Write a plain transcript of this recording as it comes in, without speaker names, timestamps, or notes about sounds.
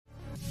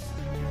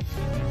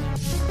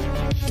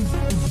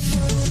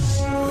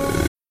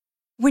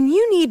When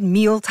you need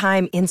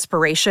mealtime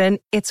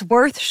inspiration, it's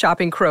worth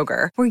shopping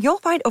Kroger, where you'll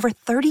find over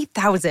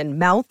 30,000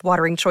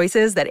 mouth-watering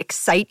choices that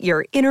excite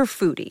your inner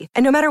foodie.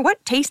 And no matter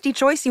what tasty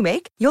choice you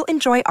make, you'll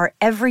enjoy our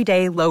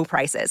everyday low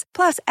prices,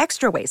 plus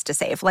extra ways to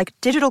save, like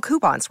digital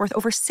coupons worth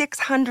over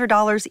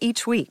 $600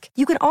 each week.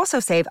 You can also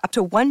save up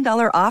to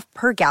 $1 off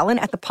per gallon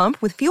at the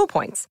pump with fuel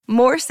points.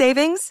 More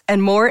savings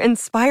and more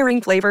inspiring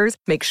flavors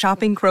make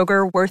shopping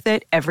Kroger worth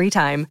it every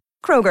time.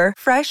 Kroger,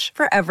 fresh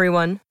for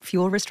everyone.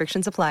 Fuel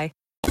restrictions apply.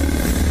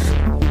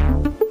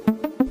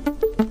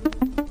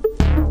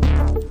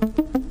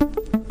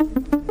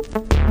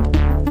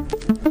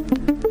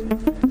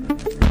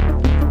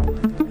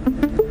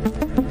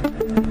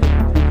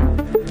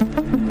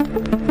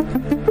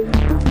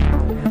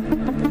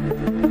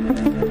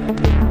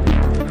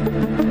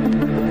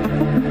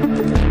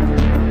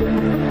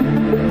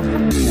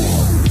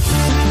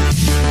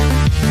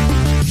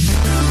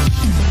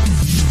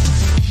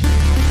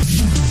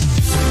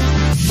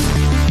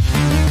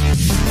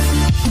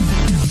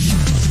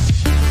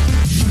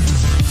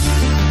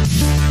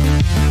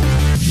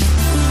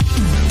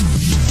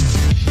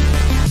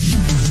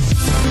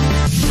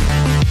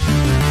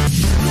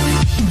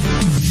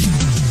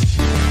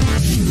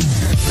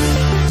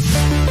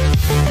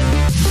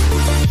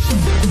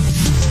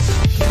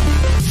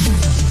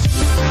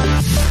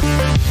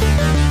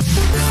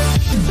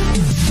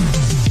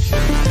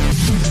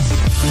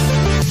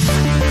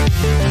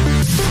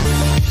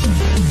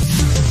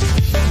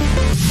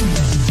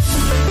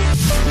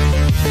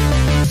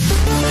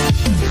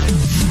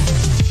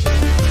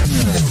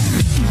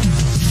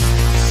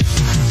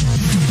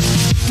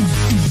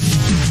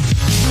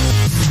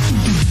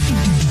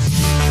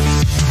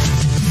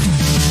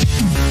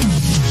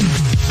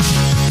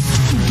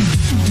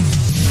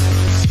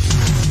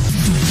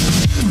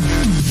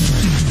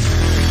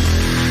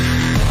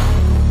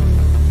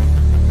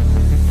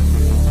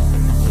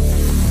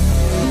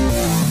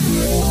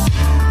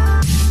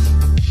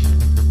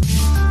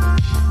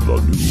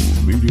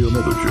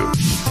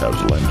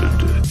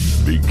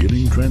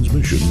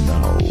 Transmission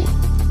now.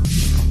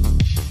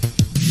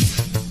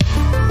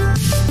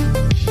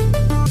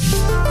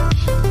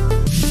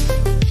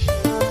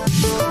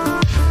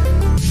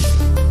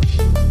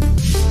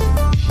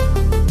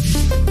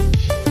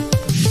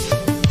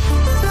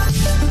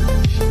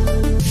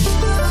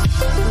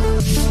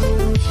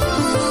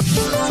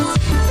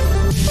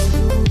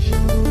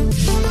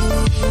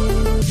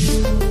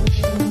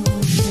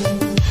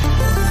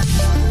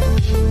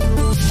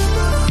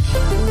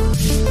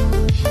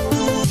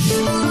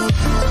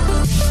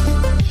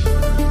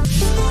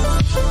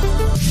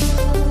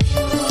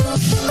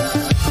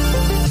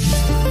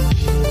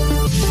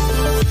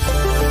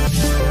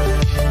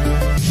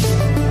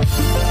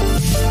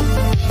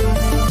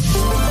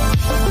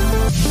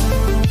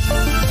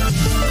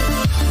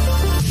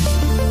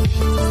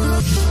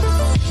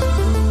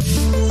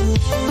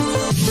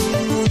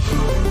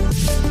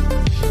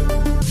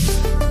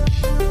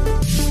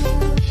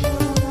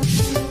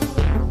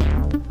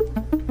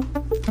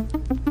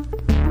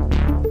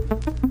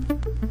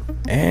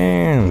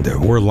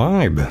 We're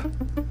live.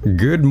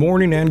 Good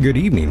morning and good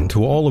evening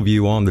to all of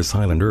you on this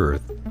island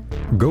earth.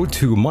 Go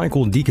to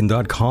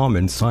michaeldeacon.com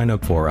and sign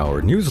up for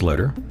our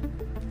newsletter.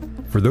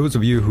 For those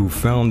of you who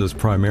found us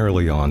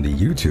primarily on the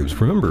YouTubes,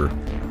 remember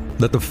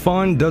that the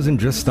fun doesn't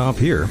just stop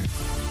here.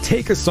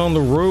 Take us on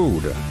the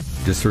road.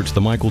 Just search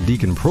the Michael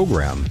Deacon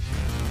program.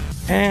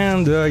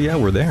 And yeah,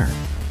 we're there.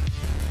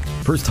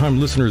 First time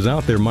listeners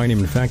out there, my name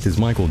in fact is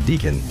Michael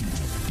Deacon.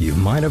 You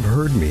might have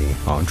heard me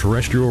on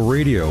terrestrial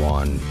radio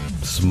on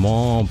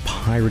small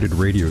pirated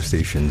radio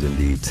stations in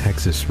the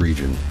Texas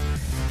region.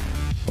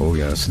 Oh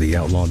yes, the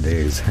outlaw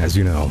days, as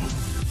you know.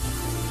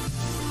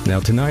 Now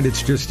tonight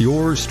it's just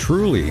yours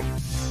truly.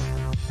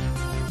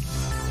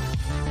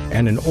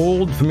 And an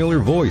old familiar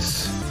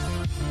voice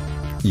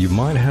you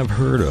might have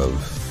heard of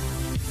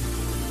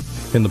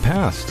in the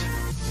past.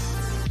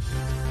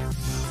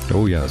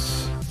 Oh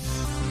yes.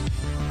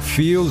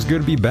 Feels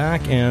good to be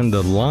back and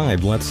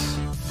live. Let's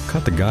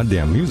cut the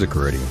goddamn music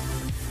already.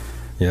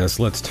 Yes,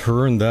 let's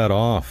turn that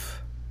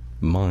off.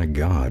 My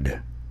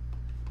God.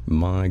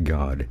 My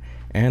God.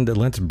 And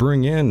let's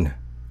bring in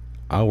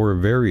our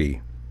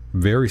very,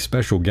 very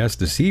special guest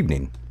this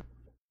evening.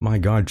 My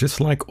God, just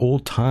like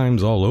old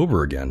times all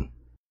over again.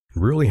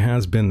 It really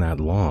has been that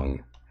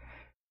long.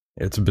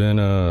 It's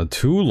been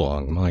too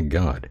long, my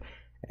God.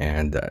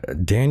 And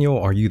Daniel,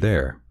 are you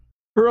there?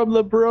 From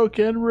the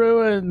broken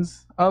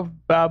ruins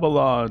of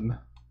Babylon,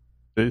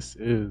 this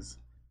is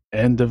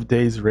End of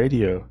Days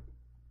Radio.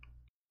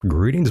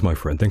 Greetings, my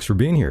friend. Thanks for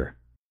being here.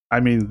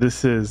 I mean,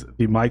 this is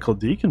the Michael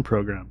Deacon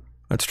program.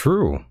 That's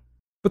true.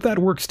 But that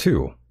works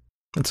too.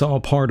 It's all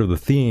part of the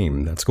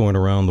theme that's going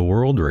around the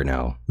world right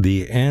now.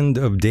 The end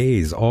of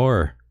days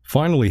are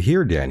finally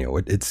here, Daniel.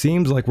 It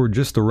seems like we're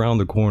just around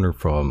the corner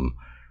from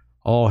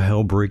all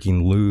hell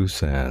breaking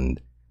loose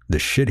and the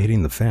shit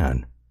hitting the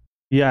fan.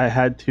 Yeah, I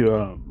had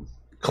to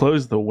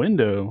close the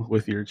window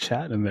with your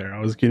chat in there.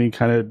 I was getting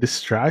kind of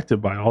distracted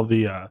by all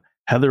the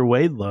Heather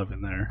Wade love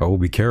in there. Oh,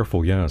 be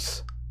careful,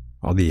 yes.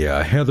 All the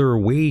Heather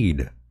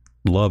Wade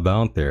love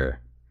out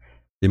there.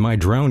 They might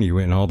drown you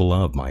in all the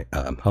love, Mike.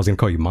 I was going to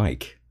call you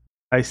Mike.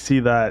 I see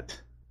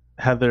that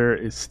Heather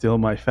is still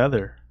my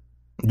feather.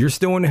 You're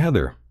still into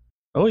Heather.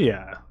 Oh,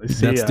 yeah. I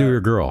see, That's still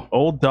your girl.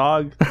 Old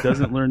dog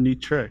doesn't learn new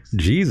tricks.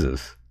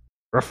 Jesus.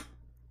 Ruff.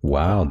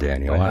 Wow,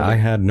 Daniel. I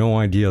had no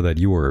idea that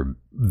you were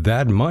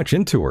that much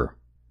into her.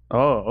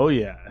 Oh,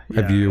 yeah.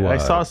 Have you? I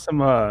saw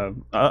some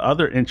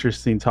other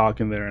interesting talk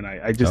in there, and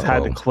I just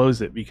had to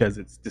close it because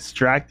it's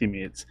distracting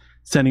me. It's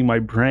sending my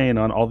brain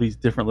on all these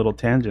different little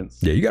tangents.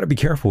 Yeah, you got to be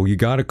careful. You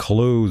got to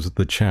close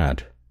the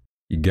chat.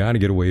 You got to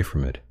get away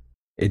from it.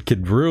 It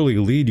could really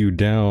lead you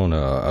down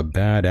a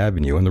bad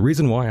avenue. And the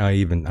reason why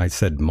I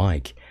said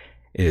Mike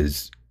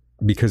is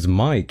because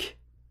Mike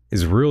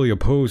is really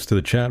opposed to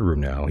the chat room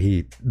now.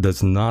 He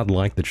does not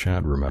like the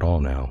chat room at all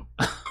now.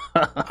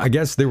 I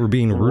guess they were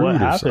being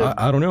rude.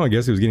 I don't know. I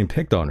guess he was getting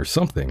picked on or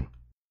something.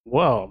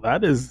 Well,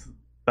 that is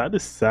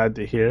sad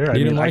to hear.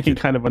 I can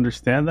kind of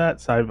understand that.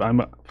 So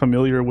I'm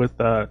familiar with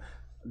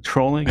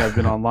trolling. I've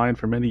been online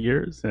for many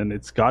years, and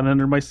it's gotten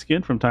under my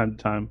skin from time to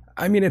time.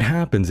 I mean, it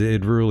happens.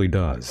 It really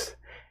does.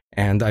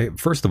 And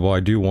first of all,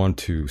 I do want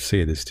to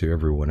say this to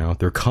everyone out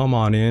there. Come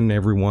on in,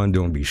 everyone.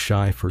 Don't be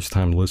shy.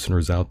 First-time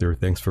listeners out there,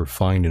 thanks for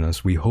finding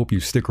us. We hope you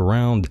stick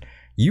around.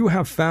 You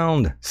have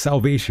found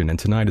salvation, and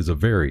tonight is a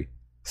very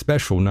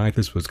special night.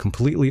 This was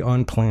completely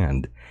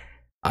unplanned.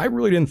 I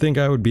really didn't think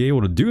I would be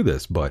able to do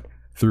this, but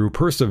through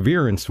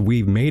perseverance,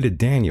 we've made it,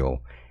 Daniel.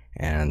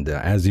 And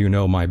as you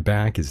know, my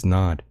back is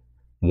not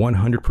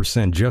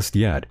 100% just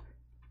yet,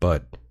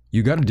 but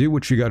you got to do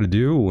what you got to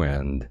do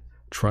and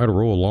try to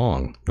roll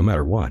along no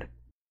matter what.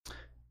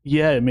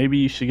 Yeah, maybe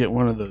you should get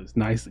one of those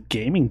nice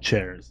gaming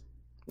chairs.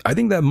 I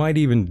think that might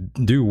even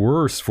do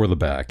worse for the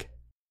back.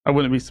 I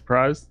wouldn't be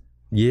surprised.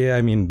 Yeah,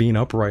 I mean, being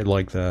upright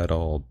like that,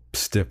 all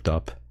stiffed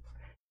up,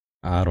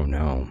 I don't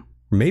know.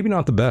 Maybe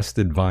not the best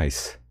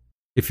advice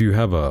if you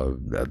have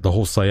the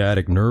whole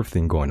sciatic nerve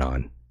thing going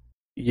on.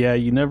 Yeah,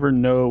 you never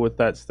know with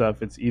that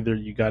stuff. It's either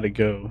you got to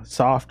go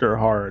soft or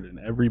hard, and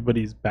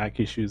everybody's back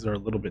issues are a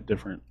little bit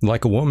different.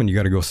 Like a woman, you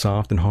got to go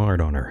soft and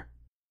hard on her.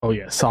 Oh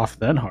yeah,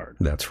 soft then hard.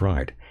 That's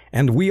right.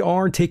 And we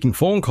are taking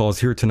phone calls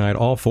here tonight.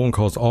 All phone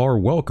calls are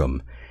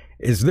welcome.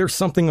 Is there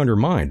something on your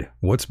mind?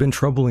 What's been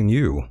troubling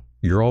you?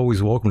 You're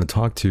always welcome to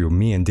talk to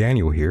me and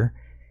Daniel here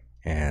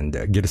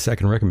and get a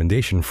second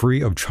recommendation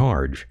free of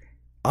charge.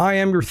 I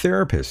am your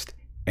therapist,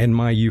 and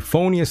my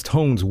euphonious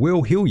tones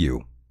will heal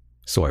you.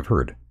 So I've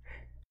heard.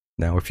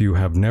 Now, if you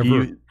have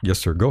never... Yes,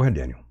 sir. Go ahead,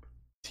 Daniel.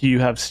 Do you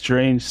have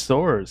strange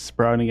sores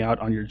sprouting out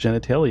on your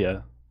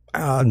genitalia?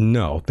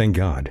 No, thank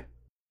God.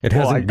 It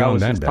hasn't gone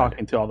that bad. I was just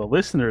talking to all the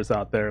listeners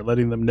out there,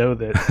 letting them know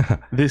that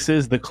this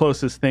is the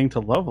closest thing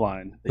to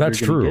Loveline that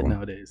That's you're going to true. get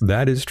nowadays.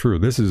 That is true.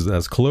 This is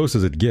as close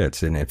as it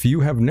gets. And if you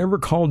have never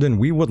called in,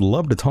 we would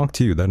love to talk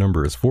to you. That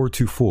number is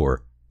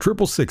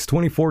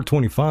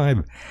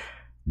 424-666-2425.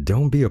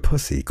 Don't be a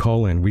pussy.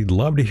 Call in. We'd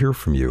love to hear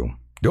from you.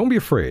 Don't be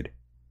afraid.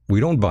 We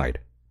don't bite.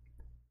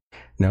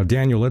 Now,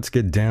 Daniel, let's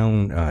get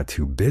down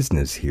to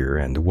business here,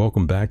 and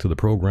welcome back to the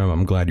program.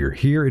 I'm glad you're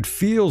here. It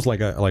feels like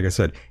I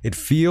said, it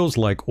feels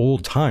like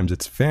old times.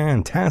 It's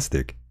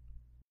fantastic.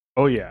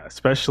 Oh, yeah,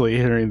 especially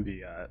hearing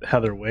the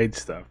Heather Wade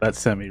stuff. That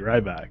sent me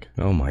right back.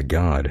 Oh, my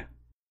God.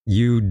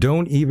 You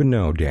don't even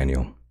know,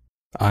 Daniel.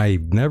 I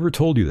never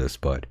told you this,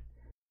 but,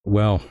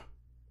 well,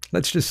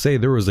 let's just say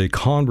there was a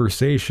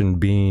conversation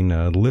being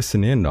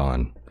listened in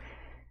on,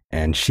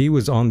 and she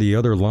was on the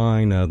other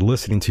line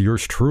listening to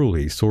yours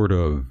truly sort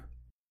of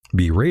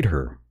berate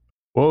her.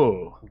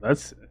 Whoa,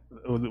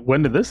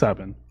 when did this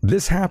happen?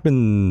 This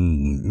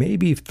happened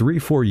maybe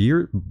 3-4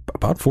 years,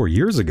 about 4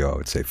 years ago.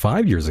 I'd say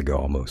 5 years ago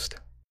almost.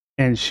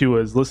 And she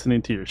was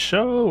listening to your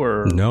show,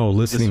 or no,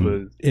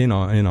 listening in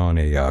on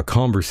a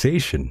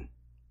conversation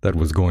that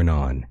was going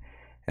on,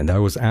 and I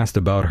was asked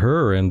about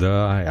her, and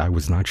I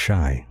was not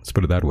shy. Let's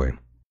put it that way.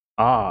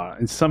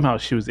 And somehow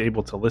she was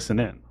able to listen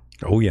in.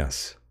 Oh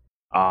yes.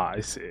 I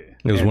see.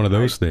 It was one of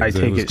those things. I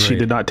take it she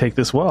did not take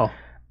this well.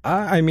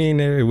 I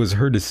mean, it was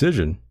her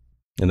decision,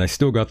 and I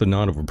still got the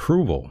nod of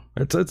approval.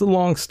 It's a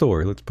long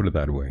story, let's put it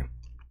that way.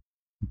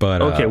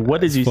 But okay, what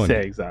did you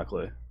say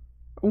exactly?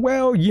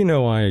 Well,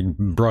 I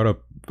brought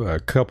up a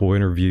couple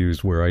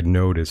interviews where I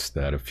noticed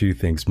that a few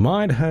things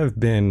might have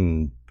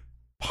been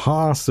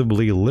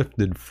possibly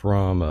lifted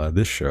from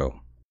this show.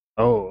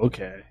 Oh,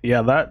 okay.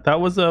 Yeah,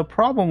 that was a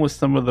problem with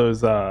some of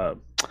those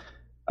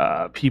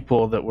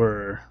people that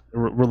were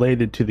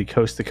related to the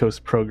Coast to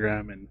Coast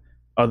program and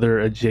other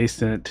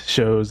adjacent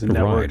shows and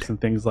networks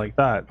and things like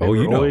that. They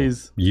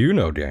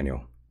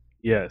Daniel.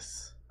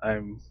 Yes,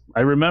 I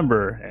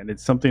remember, and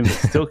it's something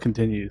that still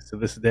continues to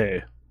this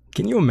day.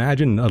 Can you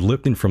imagine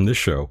lifting from this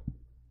show?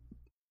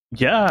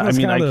 Yeah, I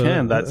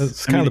can.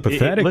 That's kind of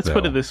pathetic. Let's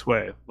put it this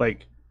way: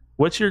 like,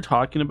 what you're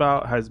talking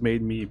about has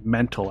made me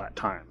mental at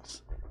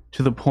times,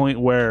 to the point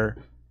where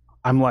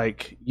I'm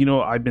like,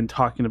 I've been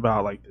talking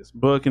about like this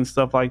book and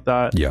stuff like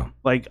that. Yeah.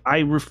 Like, I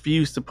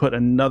refuse to put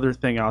another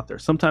thing out there.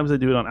 Sometimes I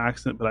do it on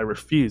accident, but I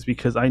refuse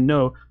because I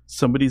know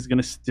somebody's going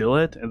to steal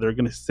it and they're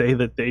going to say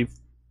that they've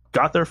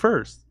got there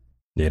first.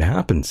 It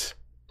happens.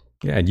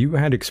 Yeah, you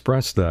had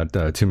expressed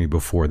that to me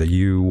before, that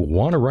you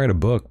want to write a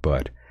book,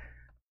 but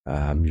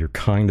you're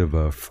kind of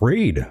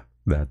afraid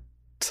that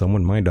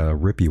someone might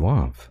rip you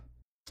off.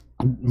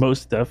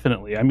 Most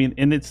definitely. I mean,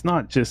 and it's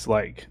not just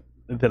like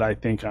that I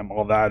think I'm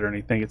all that or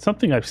anything. It's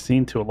something I've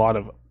seen to a lot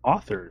of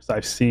authors.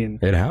 I've seen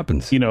it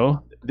happens. You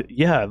know,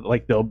 yeah,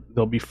 like they'll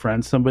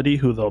befriend somebody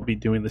who they'll be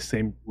doing the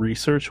same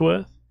research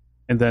with,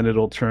 and then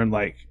it'll turn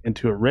like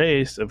into a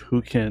race of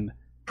who can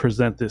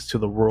present this to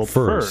the world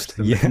first.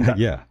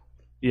 Yeah.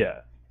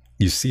 Yeah.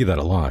 You see that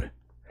a lot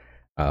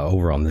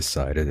over on this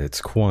side.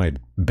 It's quite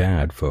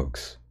bad,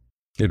 folks.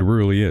 It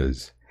really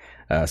is.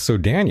 So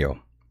Daniel,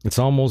 it's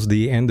almost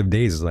the end of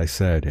days, as I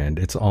said, and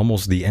it's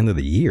almost the end of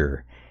the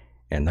year.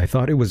 And I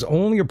thought it was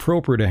only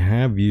appropriate to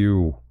have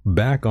you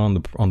back on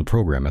the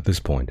program at this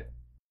point.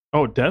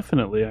 Oh,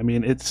 definitely. I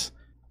mean, it's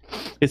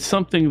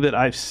something that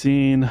I've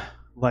seen,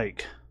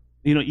 like,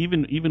 you know,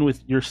 even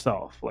with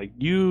yourself, like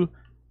you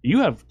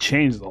have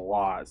changed a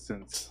lot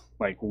since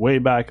like way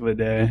back in the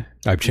day.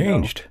 I've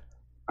changed. You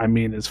know? I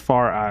mean, as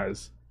far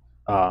as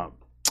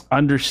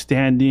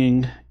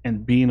understanding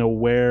and being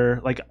aware,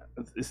 like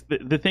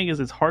the thing is,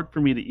 it's hard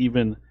for me to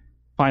even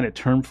find a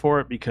term for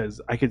it, because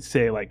I could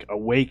say like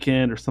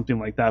awakened or something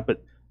like that,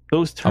 but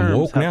those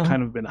terms have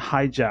kind of been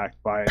hijacked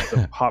by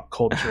the pop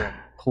culture and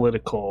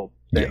political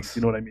things. Yes.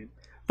 You know what I mean?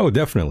 Oh,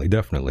 definitely.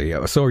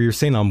 So you're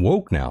saying I'm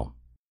woke now?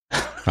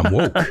 I'm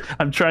woke.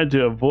 I'm trying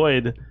to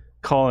avoid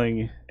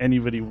calling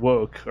anybody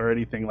woke or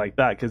anything like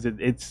that, because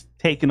it's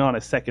taken on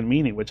a second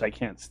meaning, which I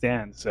can't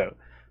stand. So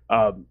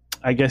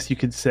I guess you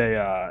could say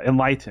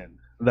enlightened.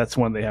 That's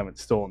one they haven't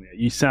stolen yet.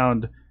 You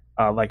sound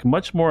like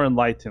much more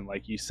enlightened.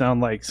 Like you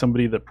sound like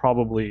somebody that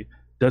probably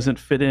doesn't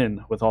fit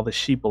in with all the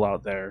sheeple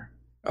out there.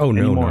 Oh,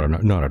 no,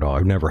 not at all.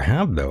 I never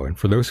have, though. And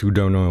for those who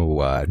don't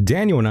know,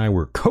 Daniel and I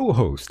were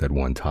co-hosts at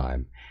one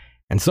time.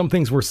 And some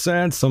things were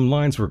said, some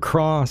lines were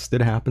crossed.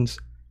 It happens.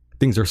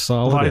 Things are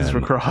solid. Lines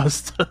were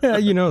crossed. Yeah,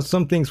 you know,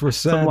 some things were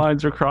said. Some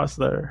lines were crossed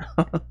there.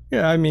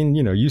 Yeah, I mean,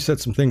 you know, you said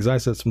some things, I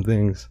said some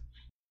things.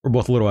 We're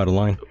both a little out of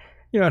line.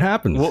 You know, it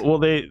happens. Well,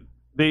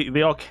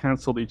 they all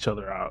canceled each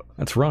other out.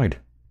 That's right.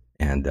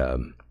 And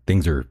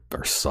things are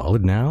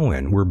solid now,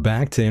 and we're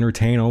back to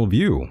entertain all of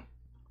you.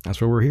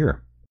 That's why we're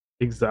here.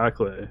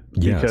 Exactly.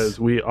 Yes. Because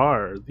we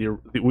are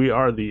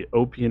the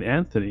Opie and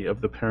Anthony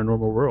of the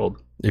paranormal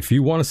world. If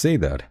you want to say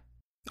that,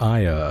 I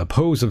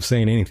oppose of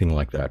saying anything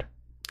like that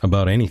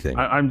about anything.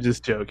 I'm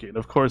just joking.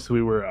 Of course,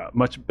 we were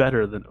much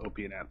better than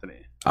Opie and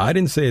Anthony. I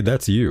didn't say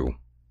that's you.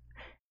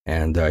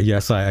 And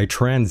yes, I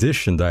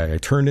transitioned. I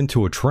turned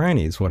into a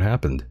tranny is what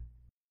happened.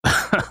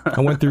 I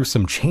went through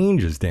some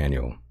changes,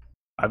 Daniel.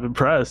 I'm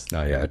impressed.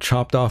 I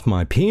chopped off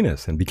my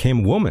penis and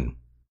became a woman.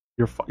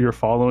 You're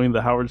following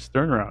the Howard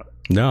Stern route.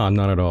 No, I'm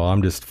not at all.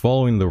 I'm just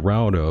following the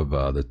route of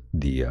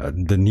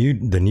the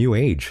new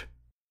age.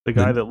 The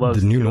guy that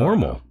loves the new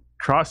normal.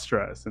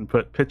 Cross-dress and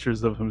put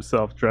pictures of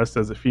himself dressed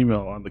as a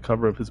female on the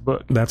cover of his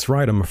book. That's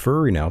right. I'm a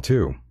furry now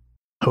too.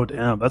 Oh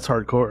damn, that's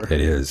hardcore.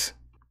 It is.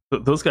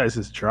 Those guys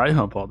just dry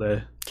hump all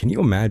day. Can you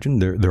imagine?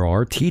 There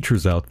are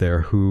teachers out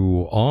there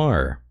who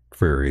are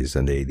furries,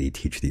 and they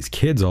teach these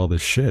kids all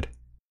this shit.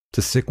 It's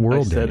a sick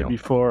world, Daniel. I said Daniel. it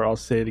before, I'll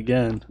say it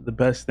again. The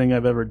best thing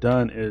I've ever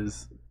done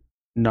is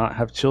not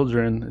have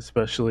children,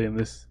 especially in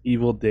this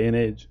evil day and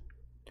age.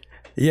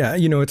 Yeah,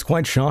 you know, it's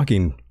quite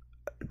shocking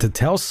to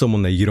tell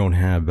someone that you don't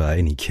have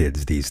any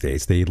kids these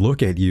days. They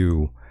look at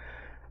you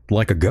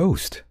like a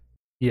ghost.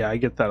 Yeah, I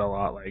get that a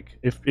lot. Like,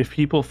 if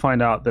people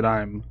find out that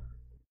I'm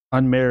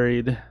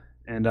unmarried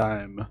and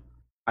I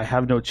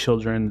have no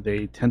children,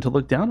 they tend to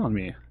look down on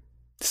me.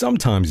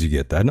 Sometimes you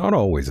get that, not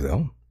always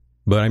though.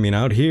 But I mean,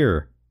 out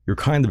here, you're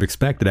kind of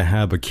expected to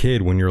have a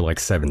kid when you're like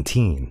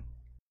 17.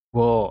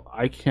 Well,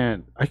 I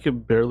can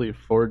barely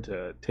afford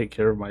to take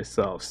care of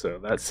myself, so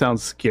that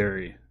sounds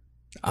scary.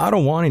 I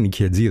don't want any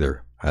kids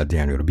either,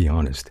 Daniel, to be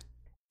honest.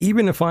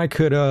 Even if I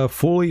could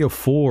fully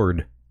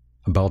afford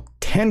about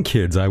 10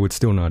 kids, I would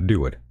still not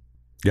do it.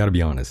 Gotta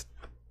be honest.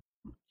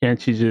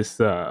 Can't you just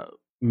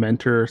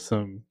mentor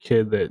some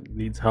kid that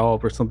needs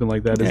help or something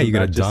like that? Yeah, Isn't you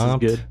can that just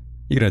adopt. as good?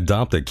 You can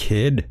adopt a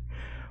kid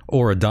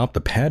or adopt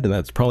a pet, and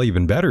that's probably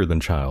even better than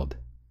child.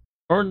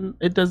 Or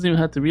it doesn't even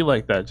have to be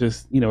like that.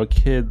 Just, you know, a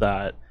kid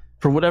that,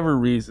 for whatever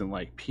reason,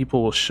 like,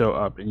 people will show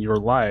up in your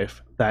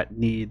life that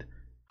need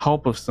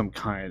help of some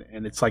kind,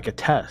 and it's like a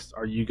test.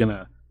 Are you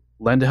gonna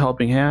lend a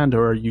helping hand,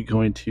 or are you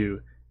going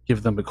to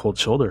give them a cold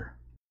shoulder?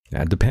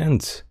 That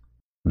depends.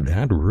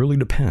 That really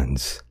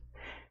depends.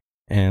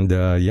 And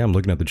yeah, I'm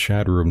looking at the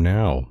chat room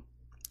now,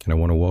 and I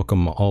want to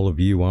welcome all of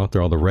you out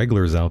there, all the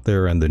regulars out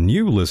there, and the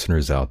new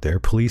listeners out there.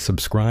 Please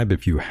subscribe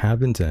if you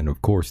haven't, and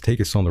of course,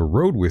 take us on the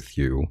road with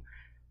you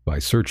by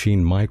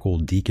searching Michael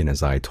Deacon,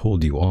 as I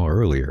told you all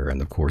earlier.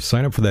 And of course,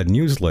 sign up for that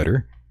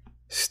newsletter.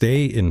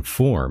 Stay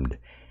informed.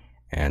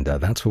 And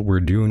that's what we're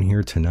doing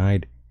here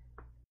tonight.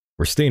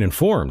 We're staying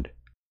informed.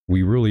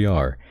 We really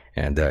are.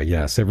 And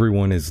yes,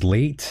 everyone is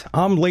late.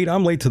 I'm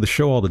late to the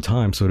show all the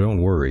time, so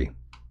don't worry.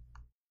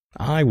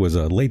 I was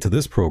late to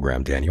this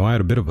program, Daniel. I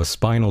had a bit of a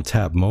Spinal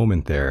Tap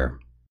moment there.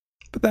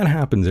 But that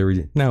happens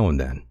every now and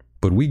then.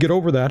 But we get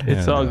over that.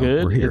 It's and, all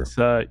good. We're here. It's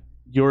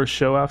your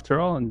show after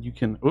all, and you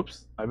can.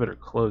 Oops, I better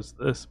close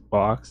this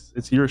box.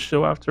 It's your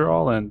show after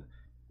all, and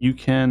you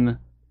can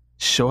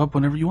show up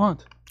whenever you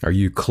want. Are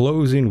you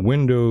closing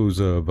windows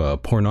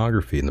of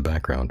pornography in the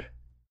background?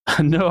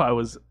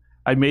 No,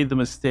 I made the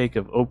mistake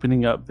of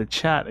opening up the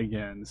chat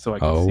again so I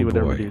can see what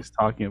everybody's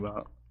talking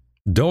about.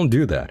 Don't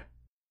do that.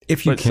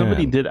 If you but can.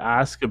 Somebody did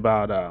ask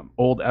about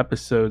old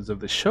episodes of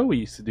the show we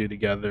used to do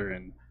together,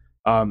 and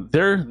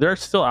they're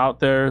still out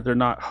there. They're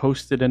not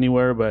hosted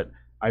anywhere, but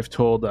I've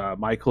told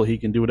Michael he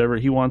can do whatever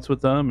he wants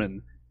with them,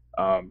 and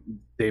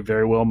they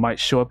very well might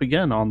show up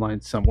again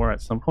online somewhere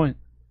at some point.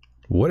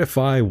 What if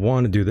I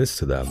want to do this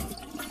to them?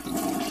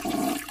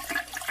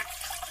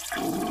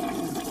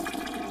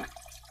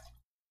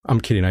 I'm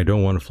kidding. I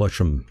don't want to flush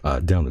them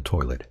down the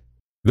toilet.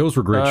 Those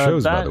were great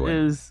shows, by the way.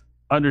 That is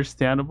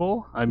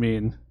understandable. I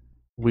mean,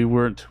 we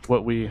weren't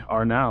what we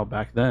are now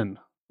back then.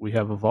 We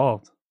have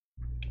evolved.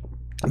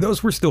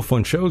 Those were still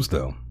fun shows,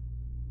 though.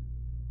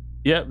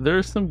 Yeah,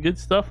 there's some good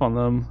stuff on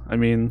them. I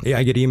mean... Yeah,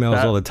 I get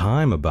emails all the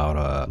time about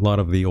a lot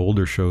of the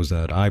older shows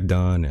that I've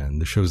done and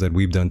the shows that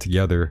we've done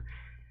together.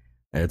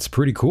 It's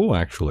pretty cool,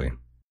 actually.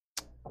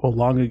 Well,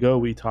 long ago,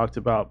 we talked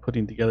about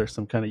putting together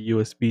some kind of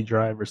USB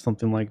drive or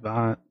something like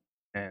that.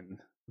 And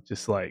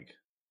just like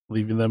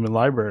leaving them in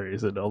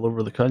libraries and all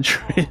over the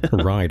country.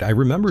 Right. I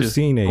remember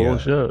seeing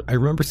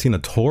a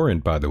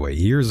torrent, by the way,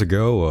 years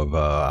ago of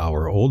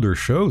our older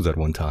shows at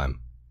one time.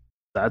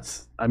 I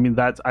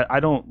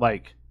don't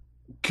like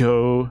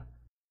go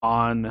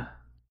on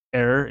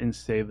air and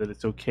say that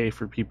it's okay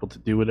for people to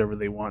do whatever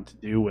they want to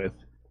do with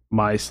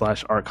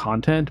my/our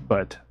content,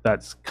 but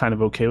that's kind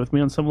of okay with me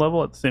on some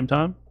level at the same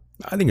time.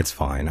 I think it's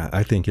fine.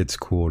 I think it's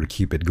cool to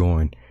keep it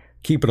going.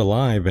 Keep it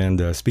alive.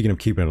 And speaking of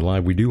keeping it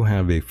alive, we do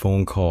have a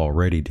phone call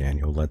ready,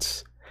 Daniel.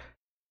 Let's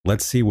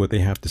see what they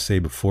have to say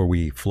before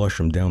we flush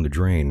them down the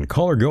drain.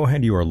 Caller, go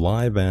ahead. You are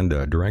live and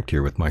direct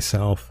here with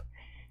myself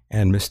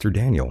and Mr.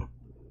 Daniel.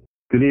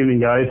 Good evening,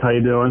 guys. How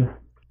you doing?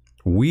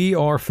 We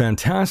are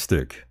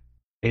fantastic.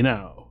 Hey,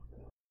 now.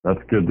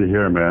 That's good to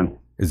hear, man.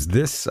 Is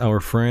this our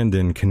friend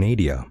in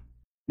Canada?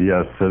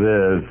 Yes, it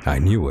is. I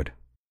knew it.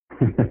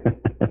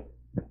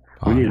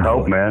 We need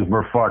help, man.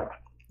 We're fucked.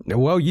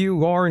 Well,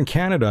 you are in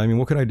Canada. I mean,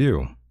 what could I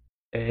do?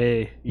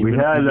 Hey, you've been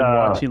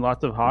watching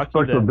lots of hockey.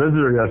 Special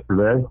visitor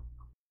yesterday.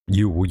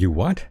 You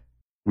what?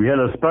 We had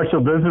a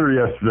special visitor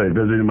yesterday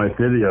visiting my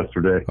city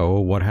yesterday. Oh,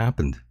 what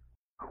happened?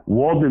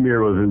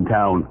 Waldemir was in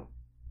town.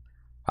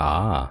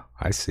 Ah,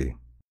 I see.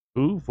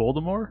 Who?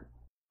 Voldemort?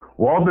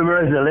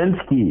 Waldemir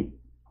Zelensky.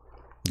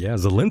 Yeah,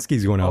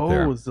 Zelensky's going out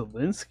there. Oh,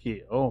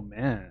 Zelensky. Oh,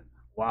 man.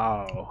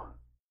 Wow.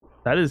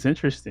 That is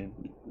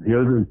interesting. He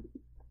was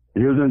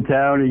in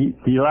town.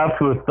 He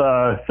left with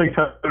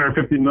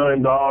 $650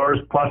 million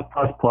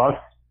plus.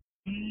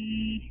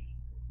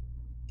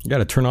 You got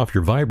to turn off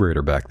your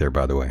vibrator back there,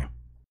 by the way.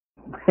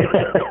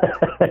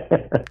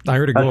 I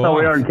heard it go off. That's how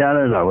we are in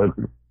Canada.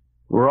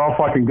 We're all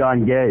fucking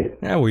gone gay.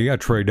 Yeah, well, you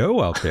got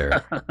Trudeau out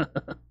there.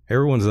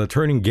 Everyone's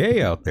turning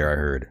gay out there, I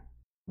heard.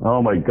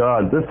 Oh, my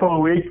God. This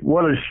whole week,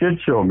 what a shit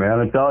show, man,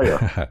 I tell you.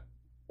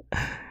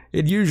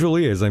 It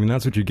usually is. I mean,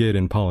 that's what you get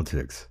in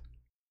politics.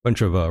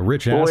 Bunch of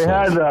rich assholes.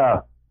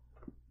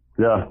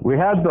 We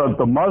had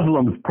the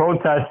Muslims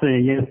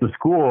protesting against the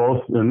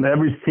schools in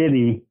every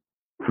city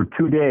for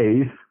 2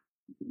 days.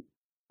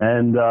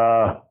 And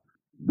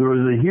there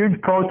was a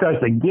huge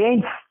protest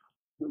against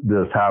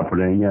this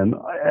happening. And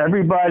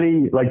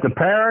everybody, like the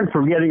parents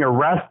were getting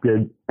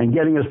arrested and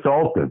getting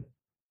assaulted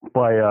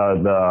by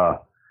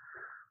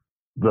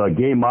the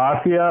gay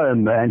mafia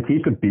and the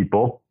Antifa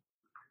people.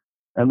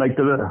 And like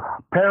the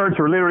parents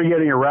were literally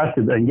getting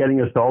arrested and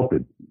getting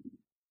assaulted.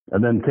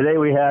 And then today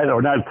we had,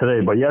 or not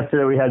today, but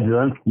yesterday we had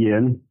Zelensky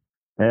in,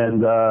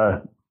 and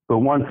the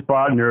one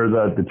spot near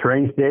the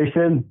train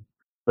station,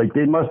 like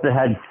they must have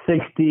had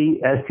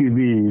 60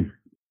 SUVs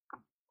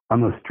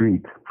on the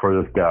street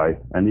for this guy.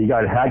 And he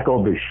got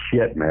heckled as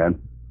shit, man.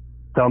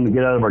 Tell him to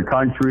get out of our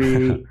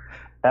country,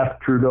 F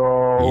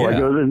Trudeau. Yeah. Like,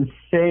 it was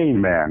insane,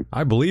 man.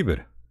 I believe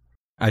it.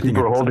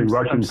 People are holding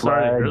Russian flags. I'm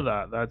sorry to hear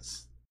that.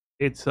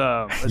 It's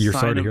a You're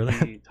sign sorry to of hear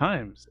that? the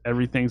times.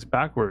 Everything's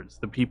backwards.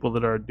 The people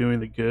that are doing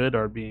the good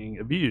are being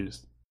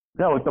abused.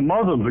 Yeah, like the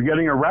Muslims are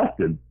getting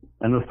arrested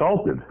and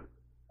assaulted.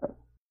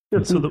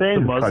 It's so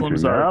insane. The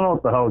Muslims country, are. I don't know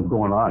what the hell is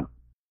going on.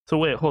 So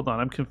wait, hold on.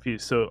 I'm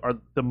confused. So are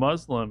the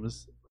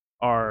Muslims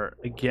are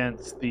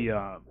against the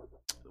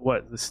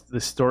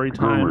the story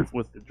time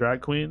with the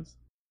drag queens?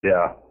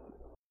 Yeah.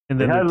 And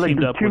then they're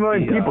teamed up 2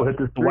 million with people hit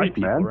the the white streets,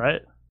 people, man.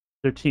 right?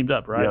 They're teamed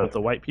up, right, Yes. with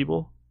the white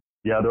people.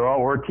 Yeah,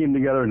 we're teamed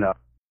together now.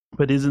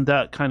 But isn't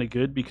that kind of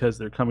good because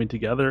they're coming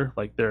together?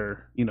 Like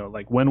they're,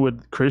 like when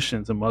would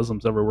Christians and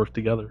Muslims ever work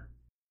together?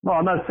 No,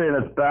 I'm not saying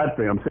that's a bad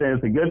thing. I'm saying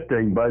it's a good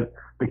thing. But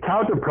the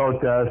counter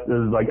protest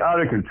is like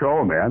out of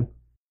control, man.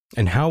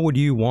 And how would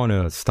you want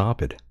to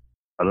stop it?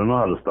 I don't know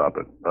how to stop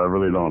it. I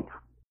really don't.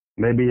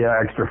 Maybe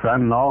extra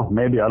fentanyl.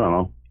 Maybe, I don't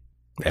know.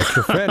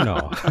 Extra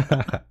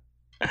fentanyl.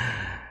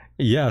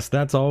 Yes,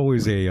 that's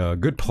always a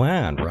good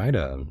plan, right?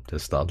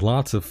 Just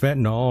lots of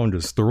fentanyl and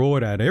just throw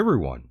it at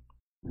everyone.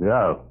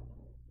 Yeah.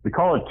 We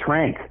call it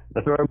trank.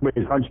 That's where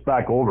everybody's hunched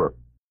back over.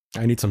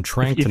 I need some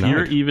trank If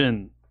tonight.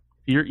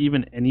 you're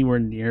even anywhere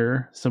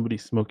near somebody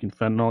smoking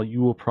fentanyl,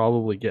 you will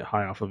probably get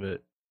high off of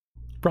it.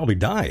 Probably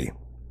die.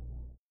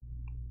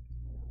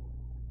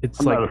 It's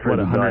I'm not like, afraid what,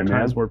 to 100 die,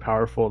 times man. more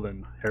powerful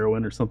than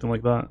heroin or something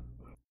like that?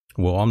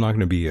 Well, I'm not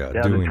going to be Yeah,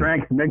 doing the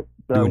trank's mixed,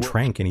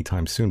 trank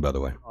anytime soon, by the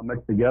way. all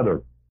mixed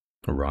together.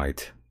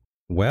 Right.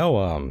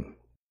 Well,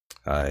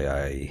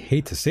 I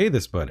hate to say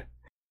this, but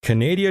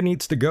Canada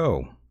needs to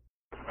go.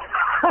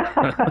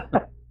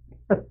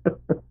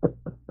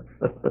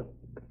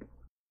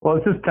 Well,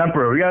 it's just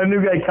temporary. We got a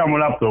new guy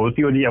coming up, though. We'll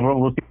see what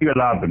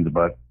happens.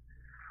 But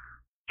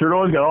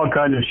Trudeau's got all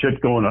kinds of shit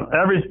going on.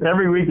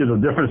 Every week there's a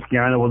different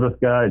scandal with this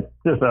guy. It's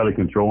just out of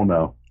control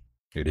now.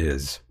 It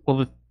is.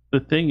 Well, the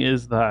thing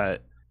is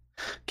that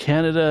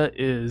Canada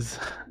is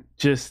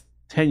just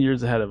 10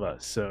 years ahead of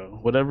us. So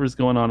whatever's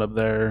going on up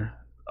there,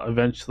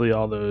 eventually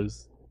all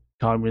those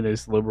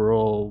communist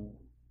liberal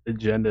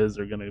agendas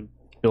are going to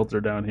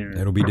filter down here.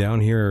 It'll be down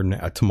here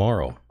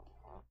tomorrow.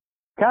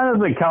 Canada's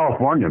like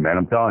California, man.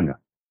 I'm telling you.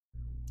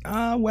 Well,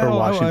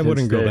 I Washington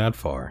wouldn't go State. that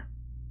far.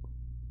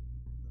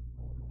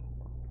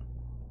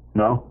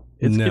 No?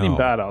 It's No. getting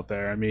bad out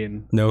there. I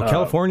mean, No,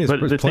 California's but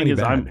the thing plenty is,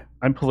 bad.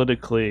 I'm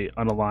politically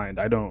unaligned.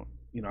 I don't,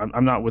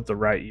 I'm not with the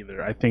right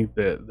either. I think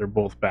that they're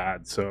both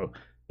bad. So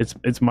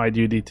it's my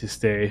duty to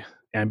stay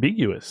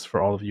ambiguous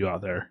for all of you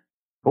out there.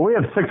 Well, we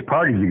have 6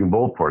 parties you can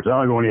vote for. So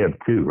I only have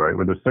 2, right?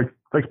 But there's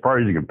six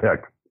parties you can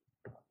pick.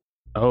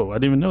 Oh, I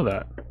didn't even know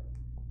that.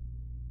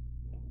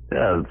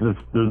 Yeah, there's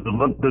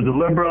the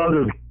Liberal,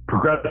 there's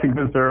Progressive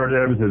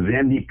Conservatives, there's the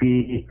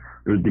NDP,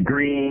 there's the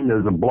Green,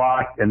 there's the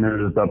Bloc, and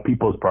there's the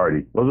People's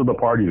Party. Those are the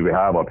parties we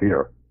have up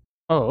here.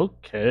 Oh,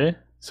 okay.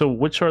 So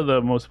which are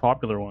the most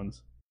popular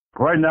ones?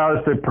 Right now,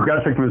 it's the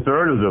Progressive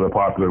Conservatives are the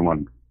popular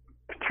one.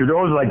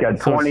 Trudeau's like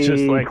at So it's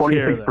just like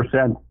here,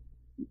 26%.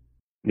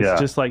 Yeah,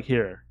 It's just like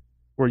here,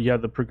 where you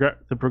have the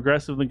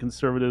progressive, the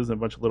conservatives, and a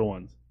bunch of little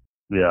ones.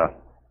 yeah.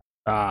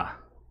 Ah,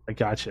 I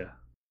gotcha.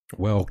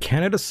 Well,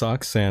 Canada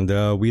sucks, and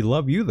we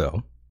love you,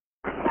 though.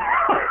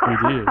 We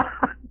do.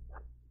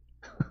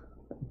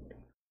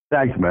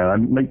 Thanks,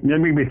 man. You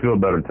make me feel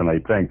better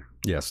tonight. Thanks.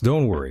 Yes,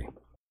 don't worry.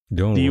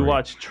 Don't Do you worry.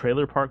 watch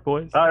Trailer Park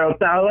Boys? All right,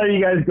 I'll let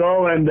you guys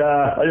go, and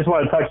I just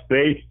want to touch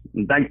base.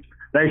 And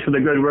thanks for the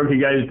good work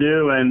you guys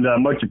do, and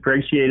much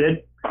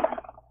appreciated.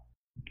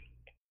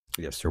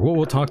 Yes, sir.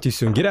 We'll talk to you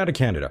soon. Get out of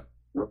Canada.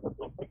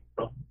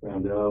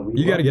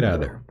 You got to get out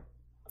of there.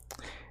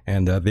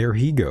 And there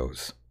he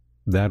goes.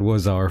 That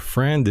was our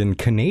friend in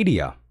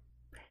Canada.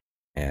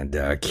 And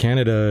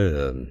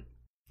Canada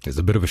is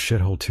a bit of a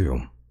shithole,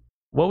 too.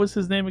 What was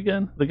his name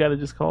again? The guy that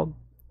just called?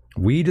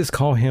 We just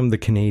call him the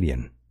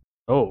Canadian.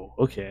 Oh,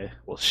 okay.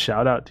 Well,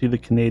 shout out to the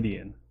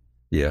Canadian.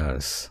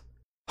 Yes.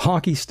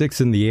 Hockey sticks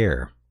in the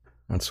air.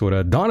 That's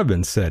what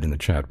Donovan said in the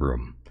chat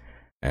room.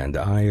 And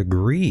I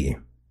agree.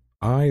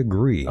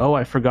 Oh,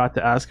 I forgot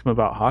to ask him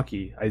about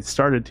hockey. I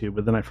started to,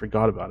 but then I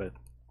forgot about it.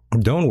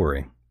 Don't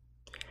worry.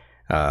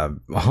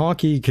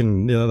 Hockey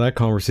can, that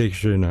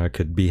conversation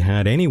could be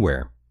had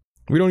anywhere.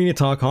 We don't need to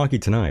talk hockey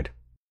tonight.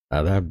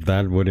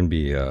 That wouldn't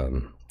be a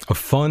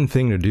fun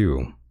thing to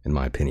do, in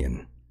my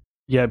opinion.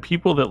 Yeah,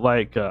 people that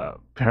like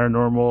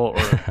paranormal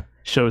or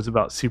shows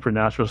about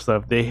supernatural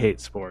stuff, they hate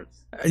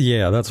sports.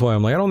 Yeah, that's why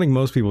I'm like, I don't think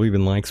most people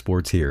even like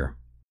sports here.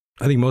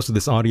 I think most of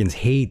this audience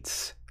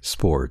hates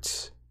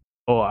sports.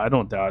 Oh, I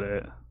don't doubt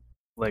it.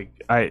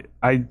 Like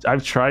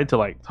I've tried to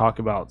like talk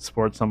about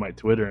sports on my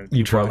Twitter, and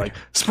You people are tried. like,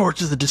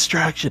 "Sports is a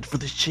distraction for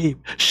the sheep."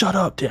 Shut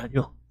up,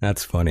 Daniel.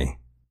 That's funny.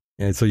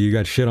 And so you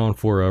got shit on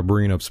for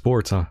bringing up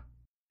sports, huh?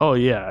 Oh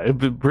yeah,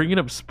 bringing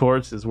up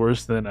sports is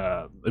worse than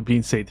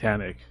being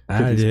satanic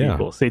to these yeah.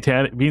 people.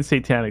 Being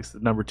satanic's the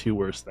number 2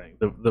 worst thing.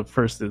 The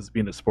first is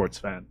being a sports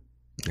fan.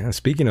 Yeah,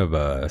 speaking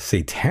of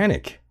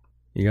satanic,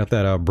 you got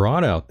that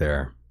broad out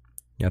there.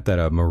 You got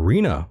that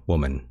Marina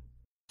woman.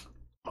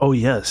 Oh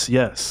yes.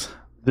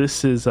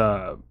 This is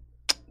a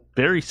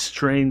very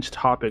strange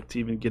topic to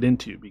even get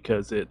into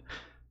because it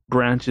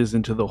branches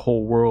into the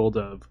whole world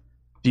of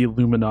the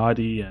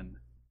Illuminati and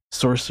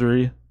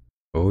sorcery.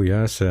 Oh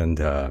yes, and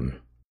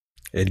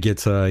it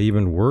gets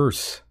even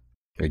worse.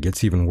 It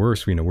gets even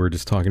worse. We're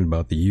just talking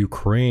about the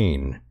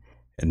Ukraine,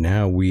 and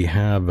now we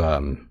have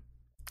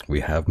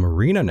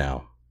Marina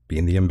now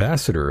being the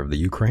ambassador of the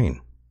Ukraine.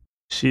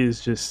 She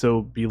is just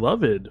so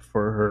beloved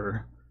for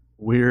her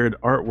weird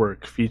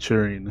artwork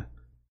featuring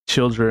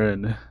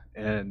children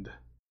and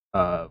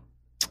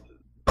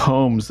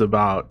poems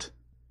about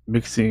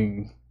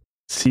mixing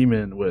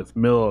semen with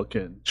milk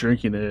and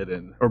drinking it,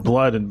 or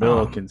blood and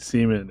milk and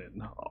semen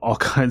and all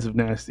kinds of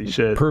nasty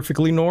shit.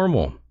 Perfectly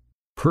normal.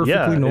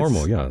 Perfectly Yeah,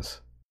 normal. it's-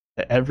 Yes.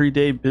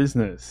 Everyday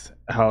business.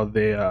 How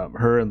they,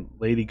 her and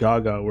Lady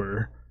Gaga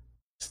were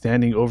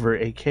standing over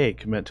a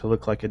cake meant to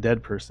look like a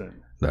dead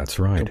person, That's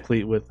right.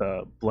 complete with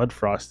blood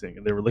frosting,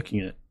 and they were licking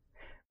it.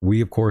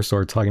 We of course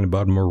are talking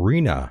about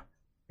Marina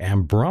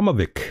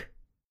Abramovic.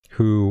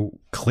 who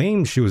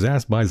claimed she was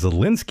asked by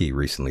Zelensky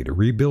recently to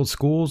rebuild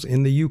schools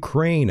in the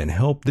Ukraine and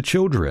help the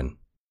children.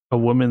 A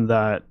woman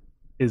that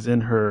is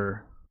in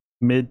her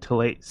mid to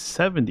late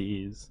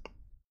 70s,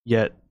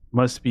 yet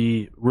must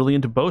be really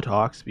into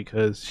Botox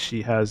because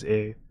she has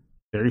a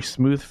very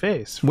smooth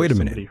face for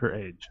somebody her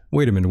age.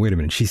 Wait a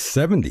minute. She's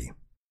 70. I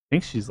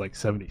think she's like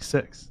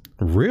 76.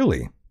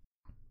 Really?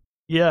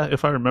 Yeah,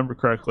 if I remember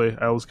correctly.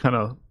 I was kind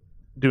of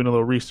doing a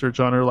little research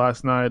on her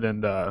last night,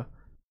 and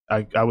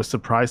I was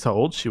surprised how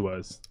old she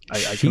was.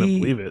 I couldn't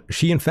believe it.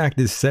 She, in fact,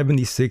 is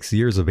 76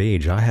 years of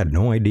age. I had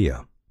no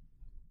idea.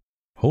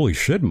 Holy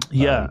shit,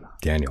 yeah.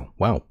 Daniel.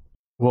 Wow.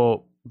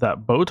 Well,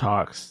 that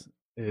Botox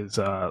is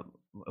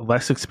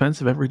less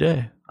expensive every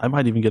day. I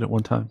might even get it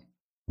one time.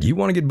 You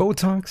want to get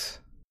Botox?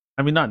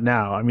 I mean, not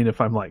now. I mean,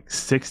 if I'm like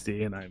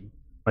 60 and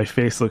my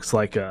face looks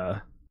like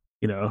an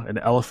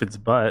elephant's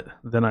butt,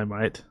 then I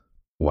might.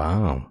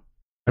 Wow.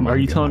 Are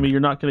you telling me you're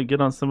not going to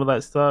get on some of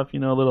that stuff? A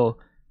little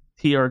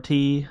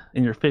TRT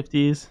in your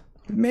 50s?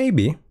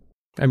 Maybe.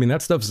 I mean,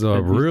 that stuff's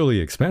really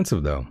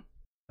expensive, though.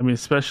 I mean,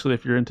 especially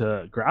if you're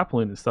into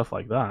grappling and stuff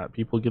like that.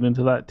 People get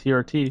into that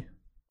TRT.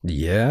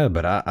 Yeah,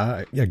 but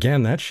I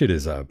again, that shit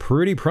is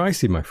pretty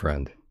pricey, my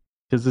friend.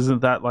 Because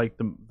isn't that like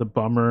the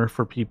bummer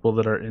for people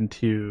that are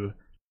into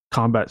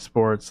combat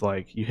sports?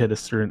 Like, you hit a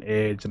certain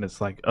age and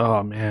it's like,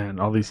 oh man,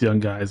 all these young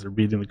guys are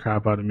beating the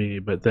crap out of me.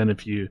 But then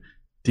if you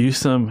do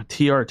some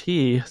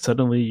TRT,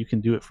 suddenly you can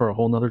do it for a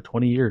whole nother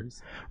 20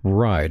 years.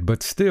 Right,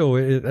 but still,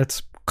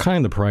 that's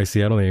kind of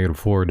pricey. I don't think I can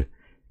afford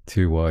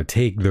to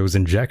take those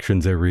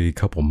injections every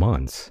couple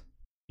months.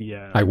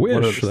 Yeah, I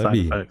wish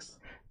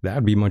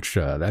that'd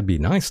be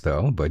nice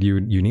though. But you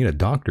need a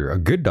doctor, a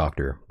good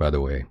doctor, by the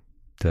way,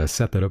 to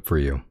set that up for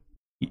you.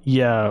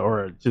 Yeah,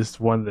 or just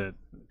one that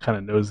kind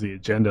of knows the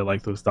agenda,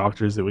 like those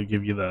doctors that would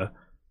give you the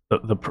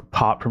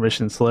pop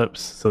permission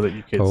slips so that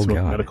you could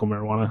smoke medical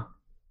marijuana.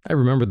 I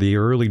remember the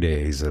early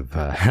days of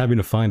having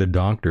to find a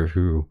doctor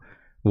who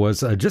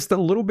was just a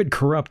little bit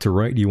corrupt to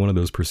write you one of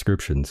those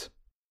prescriptions.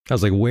 That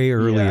was like way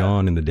early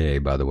on in the day,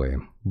 by the way.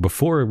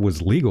 Before it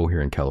was legal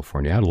here in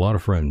California, I had a lot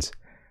of friends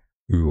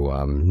who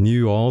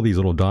knew all these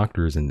little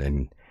doctors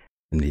in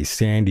the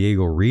San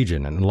Diego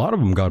region, and a lot of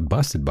them got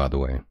busted, by the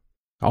way.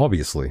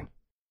 Obviously.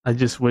 I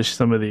just wish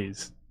some of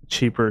these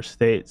cheaper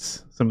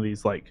states, some of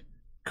these like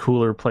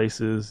cooler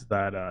places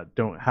that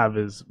don't have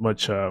as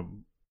much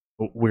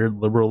weird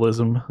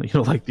liberalism,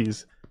 like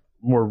these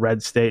more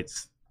red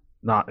states.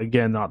 Not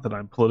that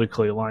I'm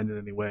politically aligned in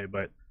any way,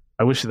 but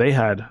I wish they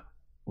had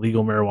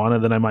legal marijuana.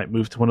 Then I might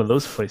move to one of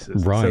those places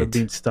instead of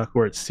being stuck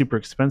where it's super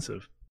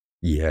expensive.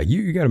 Yeah,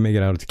 you got to make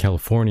it out to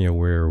California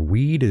where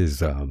weed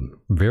is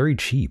very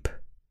cheap.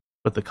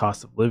 But the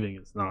cost of living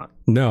is not.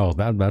 No,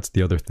 that's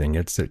the other thing.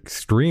 It's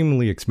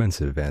extremely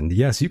expensive. And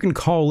yes, you can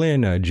call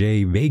in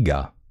Jay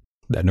Vega.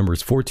 That number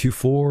is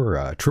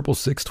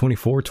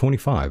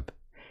 424-666-2425.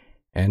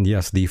 And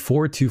yes, the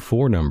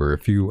 424 number,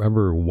 if you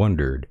ever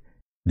wondered,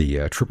 the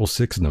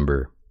 666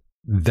 number,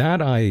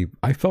 that I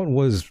felt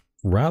was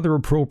rather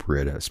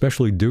appropriate,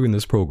 especially doing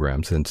this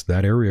program, since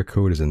that area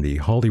code is in the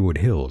Hollywood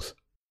Hills.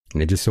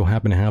 And it just so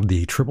happened to have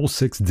the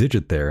 666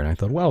 digit there. And I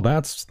thought, well,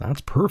 that's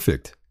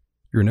perfect.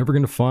 You're never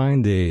going to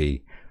find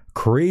a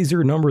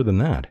crazier number than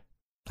that.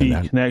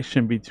 The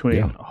connection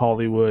between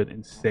Hollywood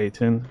and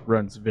Satan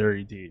runs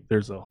very deep.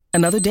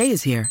 Another day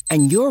is here,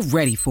 and you're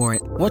ready for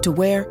it. What to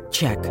wear?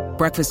 Check.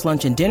 Breakfast,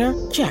 lunch, and dinner?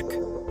 Check.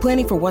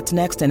 Planning for what's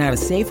next and how to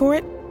save for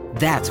it?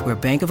 That's where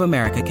Bank of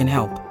America can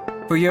help.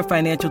 For your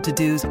financial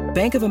to-dos,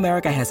 Bank of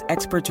America has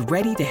experts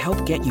ready to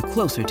help get you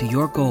closer to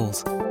your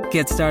goals.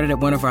 Get started at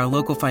one of our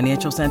local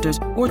financial centers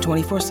or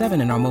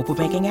 24/7 in our mobile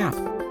banking app.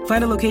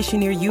 Find a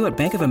location near you at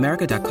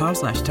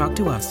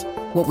bankofamerica.com/talktous.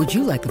 What would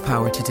you like the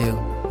power to do?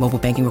 Mobile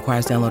banking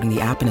requires downloading the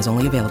app and is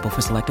only available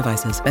for select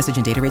devices. Message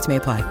and data rates may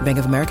apply. Bank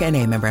of America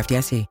NA, member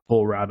FDIC.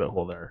 Whole rabbit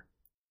hole there.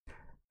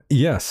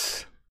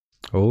 Yes.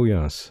 Oh,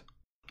 yes.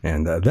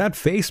 And that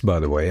face, by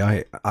the way,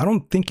 I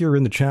don't think you're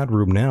in the chat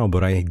room now,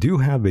 but I do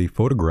have a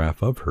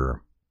photograph of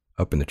her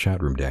up in the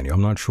chat room, Daniel.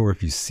 I'm not sure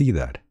if you see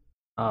that.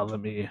 Let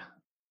me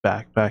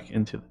back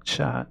into the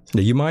chat.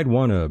 Yeah, you might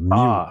want to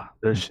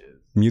there she is.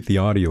 Mute the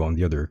audio on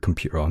the other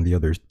computer, on the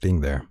other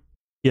thing there.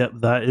 Yep,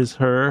 that is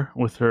her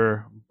with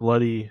her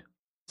bloody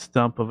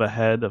stump of a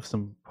head of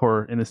some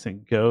poor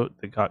innocent goat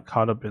that got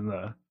caught up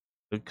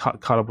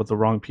with the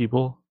wrong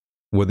people.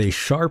 With a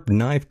sharp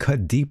knife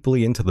cut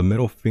deeply into the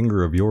middle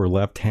finger of your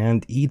left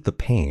hand, eat the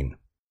pain.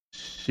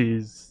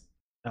 She's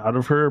out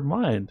of her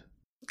mind.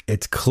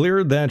 It's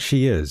clear that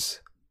she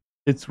is.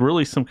 It's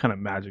really some kind of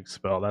magic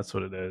spell. That's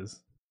what it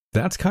is.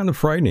 That's kind of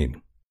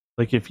frightening.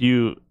 Like if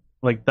you,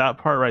 like that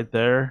part right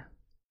there,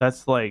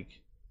 that's like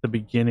the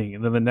beginning.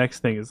 And then the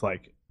next thing is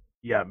like,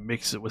 yeah,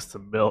 mix it with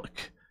some milk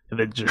and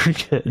then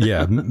drink it.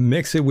 Yeah,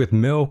 mix it with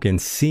milk and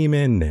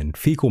semen and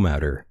fecal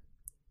matter,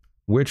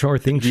 which are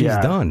things she's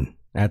done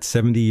at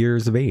 70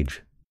 years of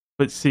age.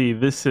 But see,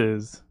 this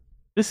is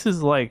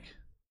like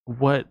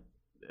what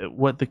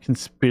the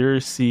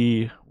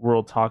conspiracy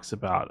world talks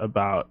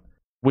about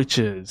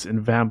witches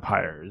and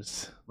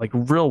vampires, like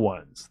real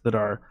ones that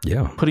are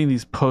putting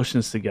these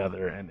potions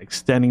together and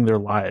extending their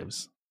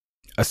lives.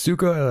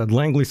 Asuka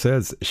Langley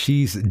says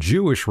she's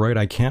Jewish, right?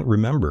 I can't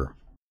remember.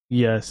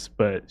 Yes,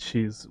 but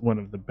she's one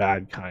of the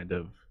bad kind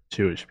of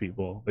Jewish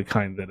people, the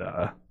kind that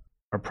are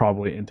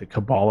probably into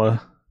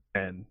Kabbalah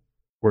and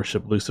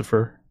worship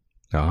Lucifer.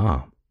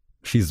 Ah,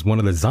 she's one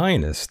of the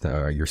Zionists,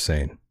 you're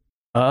saying?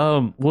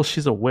 Well,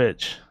 she's a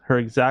witch. Her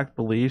exact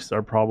beliefs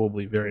are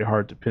probably very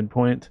hard to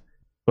pinpoint,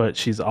 but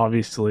she's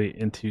obviously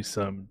into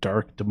some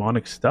dark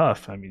demonic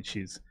stuff. I mean,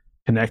 she's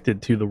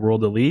connected to the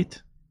world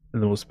elite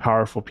and the most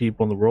powerful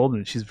people in the world,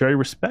 and she's very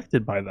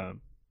respected by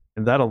them.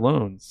 And that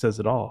alone says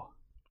it all.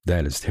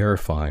 That is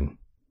terrifying.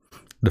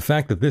 The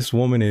fact that this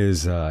woman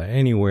is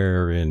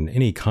anywhere in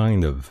any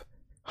kind of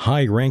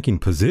high-ranking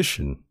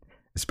position,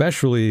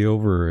 especially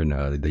over in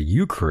the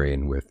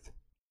Ukraine with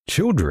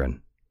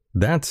children,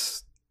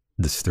 that's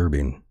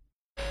disturbing.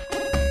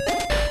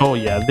 Oh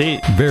yeah, they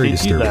disturbing.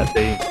 Do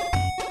that.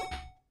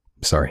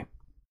 Sorry.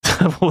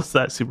 What was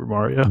that, Super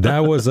Mario?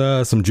 That was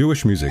some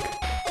Jewish music.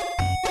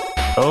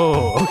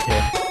 Oh,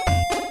 okay.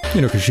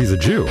 You know, because she's a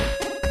Jew.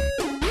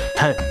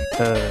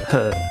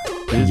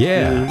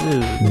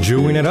 Yeah,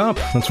 Jewing it up.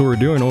 That's what we're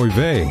doing, oy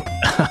vey.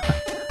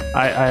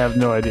 I have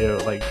no idea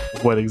like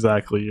what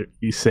exactly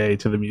you say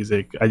to the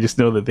music. I just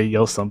know that they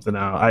yell something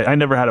out. I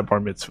never had a bar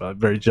mitzvah. I'm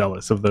very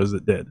jealous of those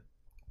that did.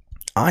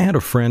 I had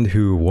a friend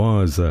who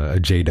was a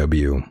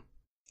JW,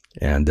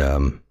 and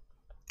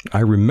I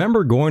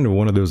remember going to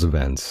one of those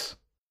events.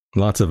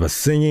 Lots of us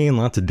singing,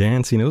 lots of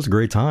dancing. It was a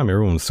great time.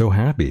 Everyone was so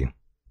happy.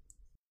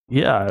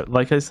 Yeah,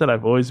 like I said,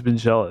 I've always been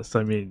jealous.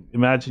 I mean,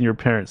 imagine your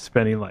parents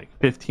spending like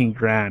 15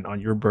 grand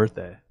on your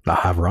birthday.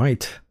 Ah,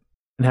 right.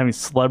 And having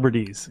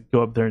celebrities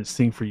go up there and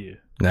sing for you.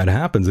 That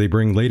happens. They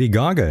bring Lady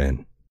Gaga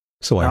in.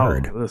 So I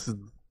heard.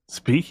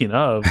 Speaking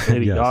of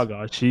Lady Yes.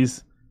 Gaga,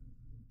 she's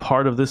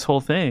part of this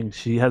whole thing.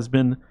 She has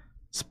been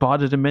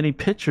spotted in many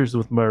pictures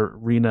with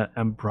Marina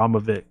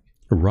Abramovic.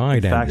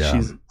 Right. In fact,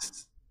 and,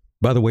 she's...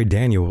 By the way,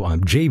 Daniel,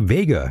 Jay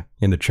Vega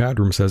in the chat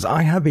room says,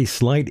 I have a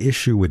slight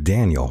issue with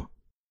Daniel.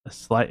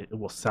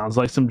 Sounds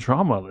like some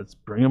drama. Let's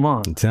bring him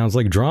on. It sounds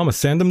like drama.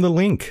 Send him the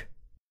link.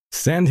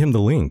 Send him the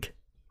link.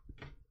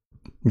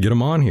 Get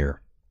him on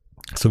here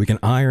so we can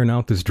iron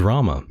out this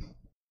drama.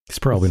 It's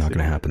probably not going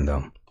to happen,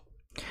 though.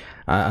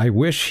 I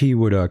wish he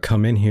would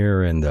come in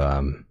here and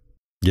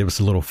give us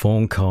a little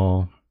phone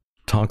call,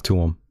 talk to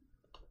him.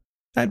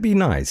 That'd be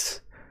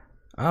nice.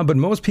 But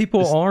most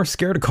people are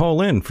scared to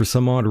call in for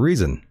some odd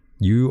reason.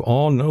 You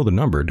all know the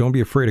number. Don't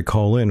be afraid to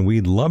call in.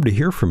 We'd love to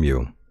hear from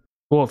you.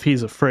 Well, if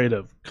he's afraid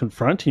of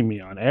confronting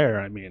me on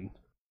air, I mean,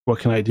 what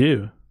can I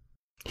do?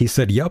 He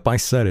said, yep, I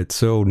said it.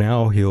 So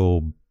now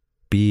he'll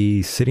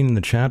be sitting in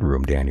the chat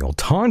room, Daniel,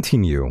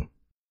 taunting you.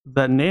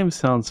 That name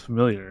sounds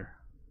familiar.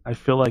 I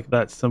feel like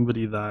that's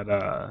somebody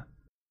that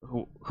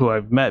who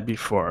I've met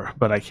before,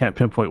 but I can't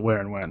pinpoint where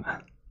and when.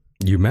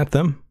 You met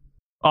them?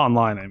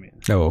 Online, I mean.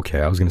 Oh,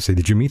 okay. I was going to say,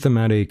 did you meet them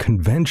at a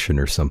convention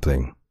or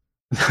something?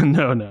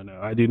 No.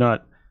 I do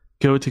not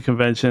go to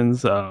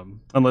conventions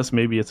unless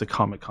maybe it's a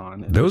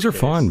Comic-Con. Those are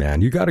fun,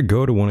 man. You got to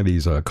go to one of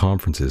these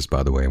conferences,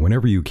 by the way.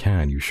 Whenever you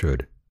can, you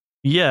should.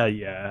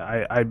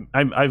 Yeah.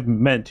 I've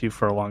meant to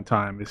for a long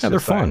time. It's they're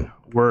fun.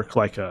 I work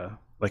like a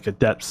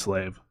debt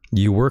slave.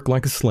 You work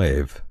like a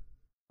slave.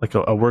 Like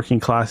a working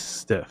class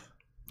stiff.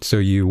 So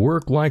you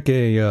work like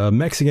a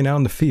Mexican out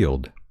in the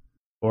field.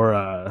 Or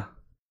a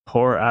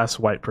poor ass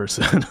white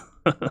person.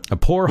 A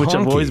poor which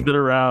honky. I've always been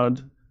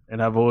around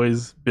and I've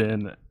always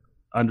been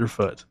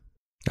underfoot.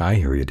 I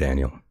hear you,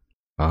 Daniel.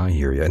 I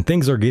hear you. And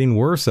things are getting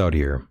worse out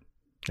here.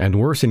 And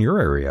worse in your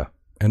area.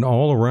 And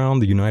all around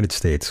the United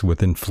States.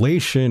 With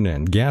inflation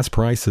and gas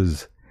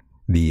prices,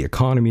 the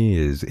economy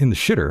is in the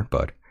shitter,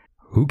 but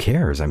who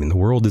cares? I mean, the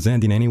world is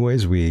ending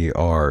anyways. We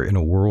are in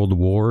a world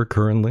war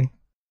currently.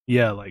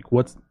 Yeah, like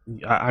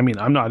I mean,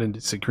 I'm not in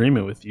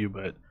disagreement with you,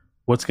 but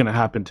what's going to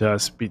happen to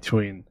us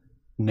between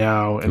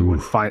now and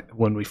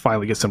when we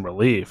finally get some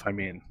relief? I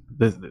mean,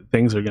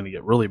 things are going to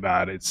get really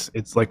bad.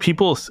 It's like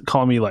people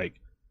call me like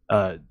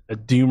a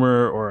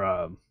doomer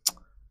or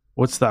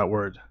what's that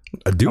word?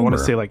 A doomer. I want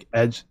to say like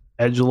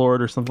edgelord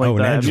or something like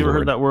that. Have you ever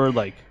heard that word?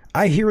 Like,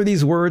 I hear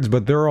these words,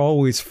 but they're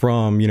always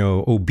from,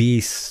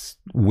 obese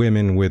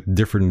women with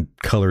different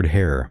colored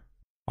hair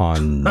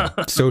on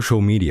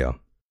social media.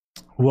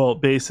 Well,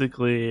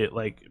 basically,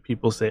 like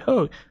people say,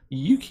 oh,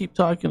 you keep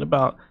talking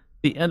about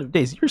the end of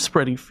days. You're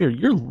spreading fear.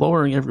 You're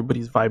lowering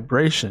everybody's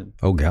vibration.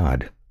 Oh,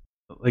 God.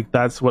 Like,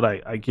 that's what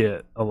I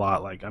get a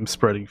lot. Like, I'm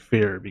spreading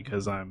fear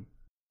because I'm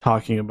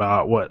talking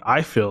about what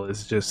I feel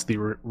is just the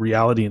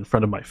reality in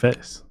front of my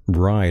face.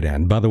 Right.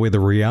 And by the way, the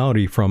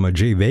reality from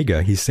Jay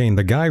Vega, he's saying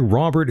the guy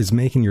Robert is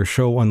making your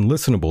show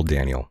unlistenable,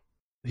 Daniel.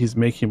 He's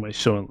making my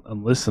show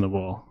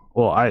unlistenable.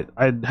 Well,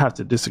 I'd have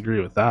to disagree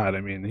with that.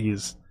 I mean,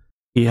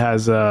 he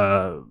has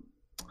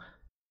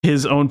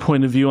his own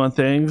point of view on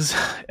things,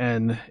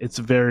 and it's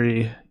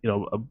very,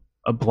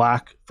 a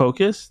black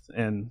focused,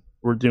 and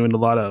we're doing a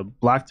lot of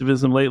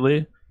blacktivism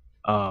lately.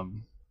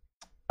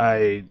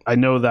 I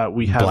know that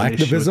we have an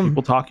issue with Blacktivism?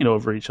 people talking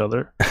over each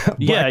other.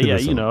 Yeah,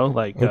 Blacktivism. you know,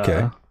 like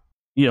Okay.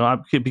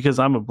 because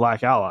I'm a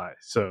black ally,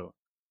 so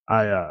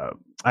I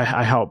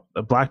help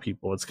black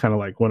people. It's kind of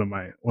like one of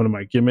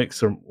my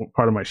gimmicks or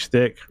part of my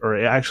shtick,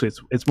 or actually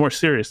it's more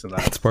serious than that.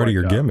 That's part of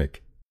your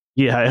gimmick.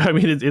 Yeah, I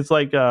mean it's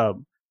like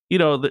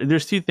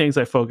there's two things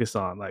I focus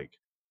on. Like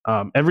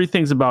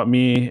everything's about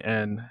me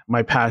and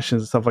my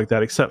passions and stuff like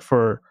that, except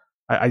for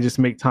I just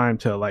make time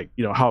to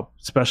help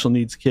special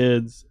needs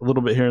kids a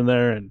little bit here and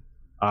there, and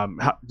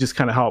just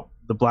kind of help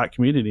the black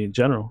community in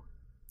general.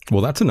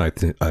 Well, that's a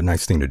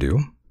nice thing to do.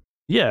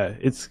 Yeah,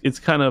 it's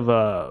kind of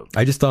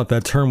I just thought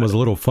that term was a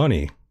little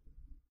funny.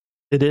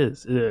 It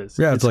is.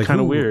 Yeah, it's like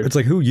kind of weird. It's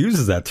like, who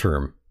uses that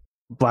term?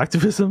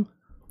 Blacktivism?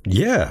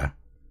 Yeah.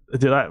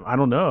 Did I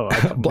don't know.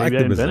 Maybe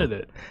I invented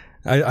it.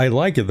 I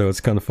like it though.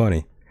 It's kind of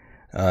funny.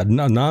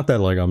 Not that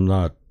like I'm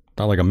not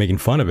like I'm making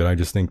fun of it. I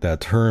just think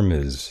that term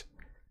is.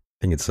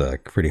 I think it's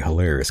pretty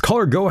hilarious.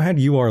 Caller, go ahead.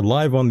 You are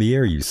live on the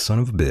air. You son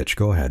of a bitch.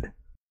 Go ahead.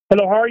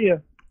 Hello, how are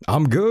you?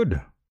 I'm good.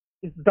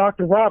 It's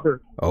Dr.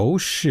 Robert. Oh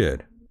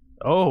shit.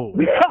 Oh,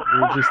 we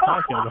were just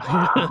talking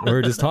about you. We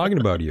were just talking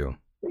about you.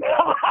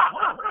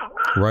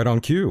 Right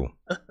on cue.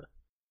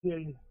 Yeah.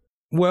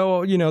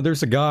 Well,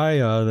 there's a guy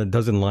that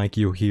doesn't like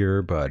you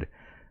here, but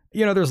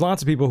there's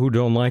lots of people who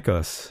don't like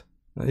us.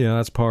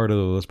 That's part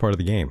of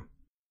the game.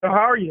 How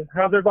are you?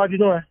 How's everybody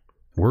doing?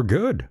 We're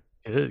good.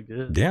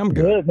 Good. Damn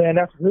good. Good, man.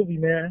 That's really,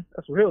 man.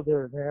 That's real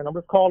good, man. I'm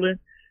just calling.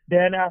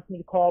 Dan asked me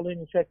to call in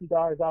and check you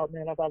guys out,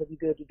 man. I thought it'd be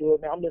good to do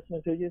it, man. I'm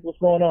listening to you. What's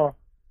going on?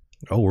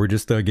 Oh, we're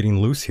just getting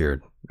loose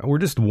here. We're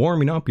just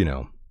warming up,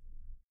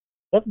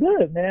 That's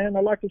good, man. I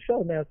like the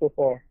show, man, so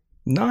far.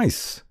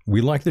 Nice.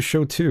 We like the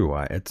show too.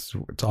 It's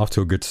off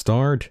to a good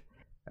start.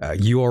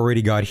 You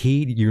already got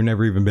heat. You've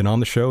never even been on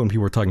the show, and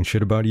people were talking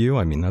shit about you.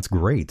 I mean, that's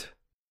great.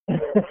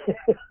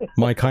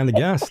 My kind of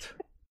guest.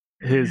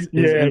 His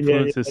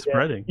influence is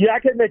spreading. Yeah, I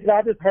can't make it.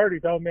 I just heard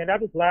it though, man. I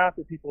just laugh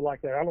at people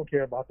like that. I don't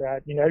care about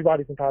that.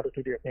 Everybody's entitled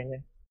to their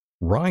opinion.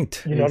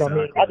 Right. You know what I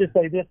mean? I just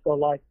say this though,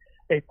 like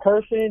a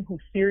person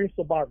who's serious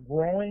about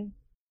growing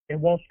and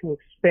wants to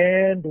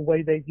expand the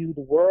way they view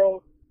the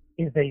world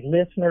is a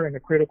listener and a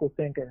critical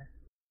thinker.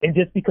 And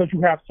just because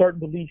you have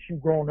certain beliefs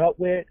you've grown up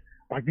with,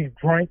 like you've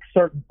drank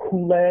certain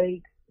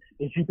Kool-Aid,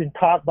 that you've been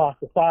taught by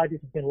society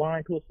that's been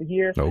lying to us for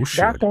years,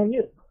 that's on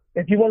you.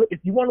 If you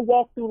want to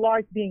walk through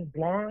life being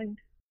blind,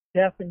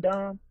 deaf, and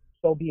dumb,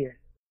 so be it.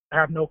 I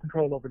have no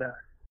control over that.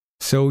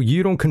 So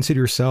you don't consider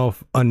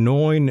yourself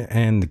annoying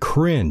and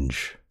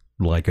cringe,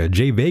 like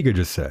Jay Vega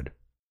just said?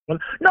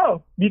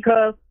 No,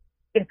 because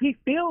if he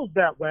feels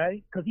that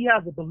way, because he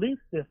has a belief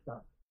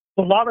system,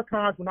 a lot of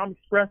times when I'm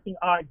expressing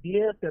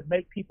ideas that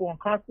make people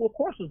uncomfortable, of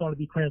course there's going to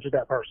be cringe at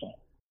that person.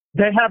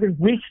 They haven't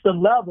reached the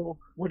level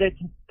where they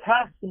can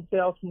detach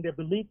themselves from their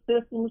belief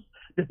systems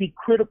to be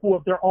critical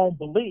of their own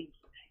beliefs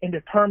and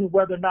determine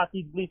whether or not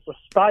these beliefs are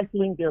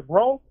stifling their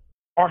growth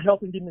or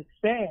helping them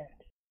expand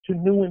to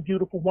new and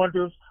beautiful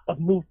wonders of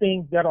new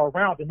things that are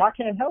around them. I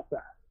can't help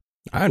that.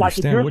 I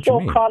understand what you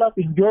mean. If you're so caught up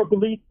in your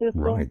belief system,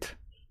 right,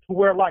 to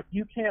where like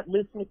you can't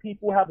listen to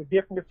people who have a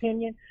different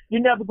opinion,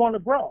 you're never going to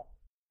grow.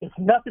 There's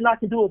nothing I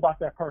can do about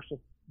that person.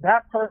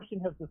 That person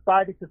has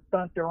decided to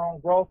stunt their own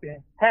growth,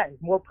 and hey,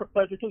 more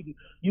pleasure to you.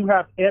 You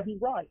have every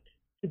right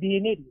to be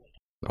an idiot.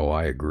 Oh,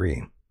 I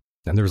agree.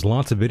 And there's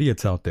lots of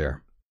idiots out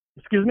there.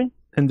 Excuse me?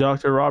 And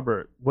Dr.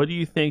 Robert, what do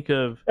you think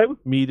of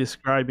me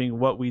describing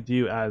what we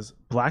do as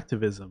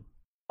Blacktivism?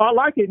 I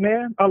like it,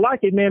 man. I like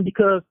it, man,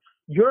 because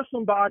you're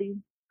somebody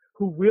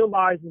who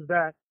realizes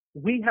that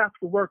we have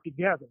to work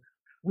together.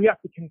 We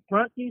have to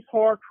confront these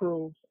hard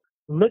truths,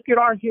 look at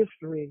our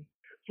history,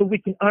 so we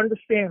can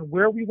understand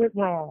where we went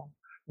wrong,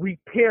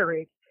 repair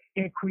it,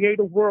 and create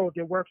a world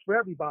that works for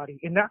everybody.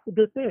 And that's a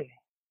good thing.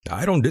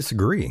 I don't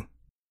disagree.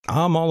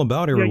 I'm all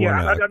about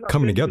everyone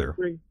coming together.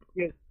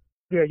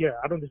 Yeah,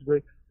 I don't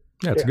disagree.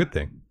 Yeah, it's a good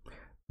thing.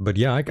 But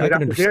yeah, I can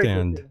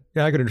understand.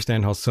 Yeah, I can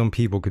understand how some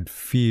people could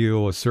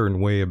feel a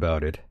certain way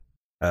about it,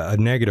 a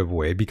negative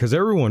way, because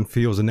everyone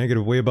feels a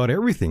negative way about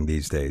everything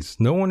these days.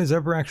 No one is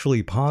ever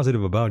actually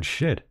positive about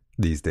shit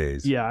these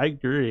days. Yeah, I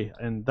agree,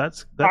 and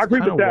that's I agree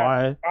kind of with that.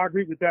 why I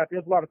agree with that.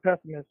 There's a lot of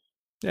pessimists.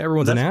 Yeah,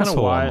 everyone's an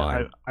asshole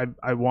online.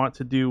 I want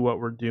to do what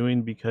we're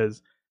doing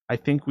because I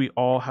think we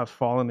all have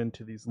fallen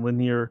into these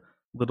linear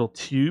little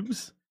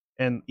tubes.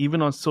 And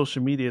even on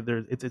social media,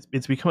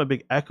 it's become a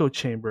big echo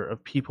chamber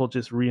of people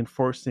just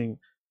reinforcing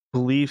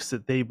beliefs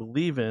that they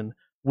believe in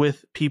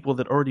with people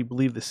that already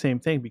believe the same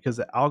thing because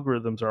the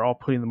algorithms are all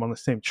putting them on the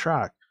same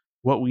track.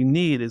 What we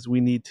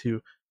need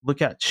to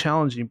look at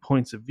challenging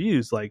points of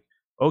views like,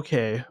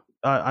 okay,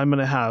 I'm going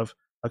to have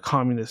a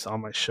communist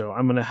on my show.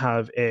 I'm going to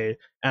have a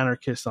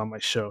anarchist on my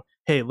show.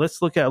 Hey,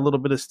 let's look at a little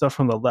bit of stuff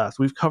from the left.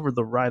 We've covered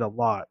the right a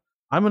lot.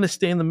 I'm going to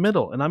stay in the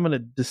middle and I'm going to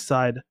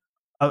decide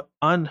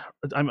I'm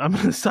going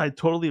to decide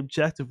totally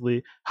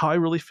objectively how I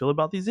really feel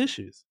about these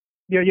issues.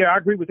 Yeah, I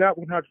agree with that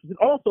 100%.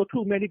 Also,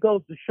 too, man, it goes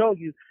to show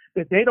you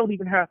that they don't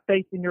even have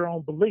faith in your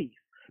own beliefs.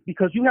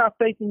 Because you have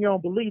faith in your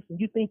own beliefs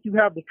and you think you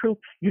have the truth,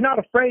 you're not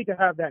afraid to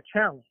have that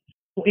challenge.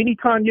 So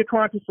anytime you're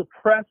trying to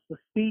suppress the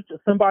speech of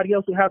somebody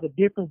else who has a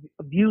different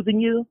view than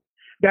you,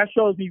 that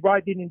shows me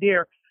right then and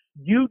there,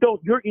 you're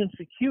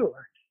insecure.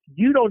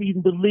 You don't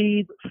even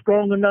believe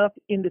strong enough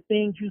in the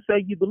things you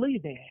say you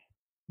believe in.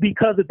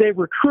 Because if they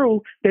were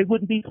true, they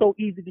wouldn't be so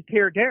easy to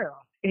tear down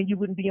and you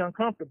wouldn't be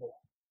uncomfortable.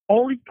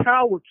 Only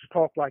cowards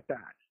talk like that.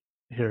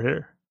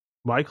 Here.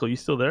 Michael, you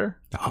still there?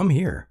 I'm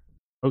here.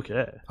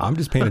 Okay. I'm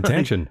just paying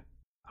attention.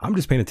 I'm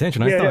just paying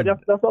attention. Yeah,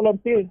 that's all I'm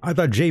saying. I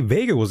thought Jay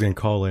Vega was going to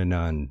call in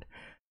and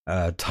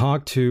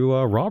talk to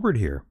Robert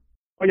here.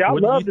 Oh, yeah, I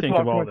What love do you to think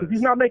talk of to all him because this?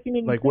 he's not making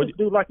any Like, sense,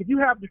 dude. Like, if you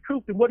have the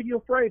truth, then what are you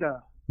afraid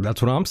of?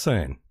 That's what I'm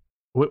saying.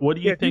 What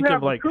do you Yeah, if you think have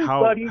of the like truth,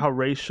 how buddy.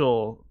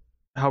 racial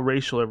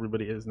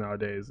everybody is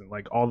nowadays, and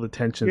like all the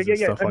tensions and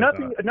stuff Another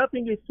like that? another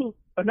thing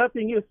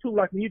is too,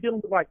 like when you're dealing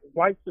with like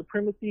white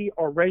supremacy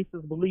or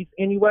racist beliefs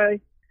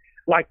anyway,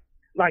 like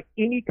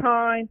any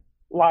kind,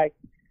 like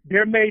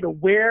they're made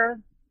aware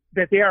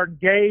that they are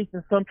engaged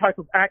in some type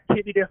of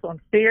activity that's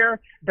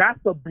unfair, that's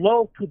a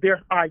blow to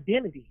their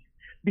identity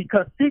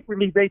because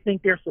secretly they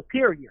think they're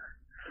superior.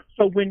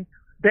 So when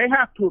they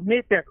have to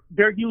admit that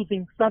they're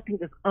using something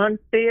that's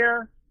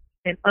unfair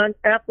and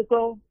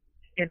unethical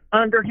and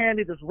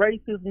underhanded as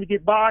racism to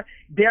get by,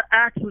 they're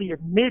actually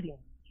admitting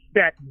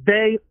that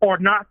they are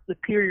not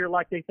superior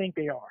like they think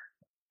they are.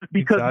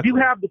 Because Exactly. you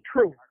have the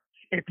truth.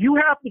 If you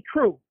have the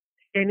truth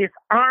and it's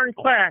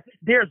ironclad,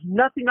 there's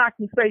nothing I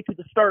can say to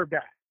disturb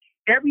that.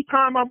 Every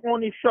time I'm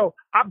on this show,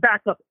 I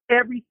back up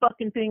every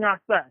fucking thing I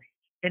say.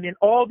 And then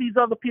all these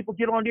other people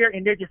get on there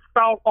and they just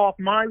spout off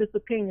mindless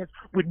opinions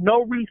with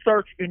no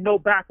research and no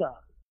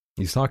backup.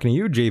 He's talking to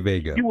you, Jay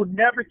Vega. You will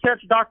never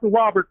catch Dr.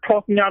 Robert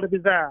talking out of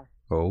his ass.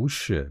 Oh,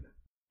 shit.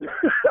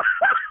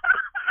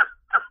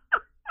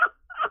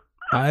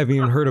 I haven't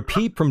even heard a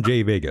peep from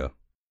Jay Vega.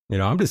 You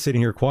know, I'm just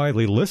sitting here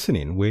quietly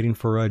listening, waiting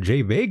for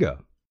Jay Vega.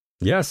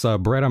 Yes,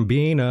 Brett, I'm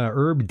being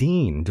Herb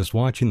Dean, just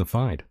watching the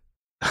fight.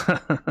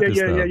 Yeah.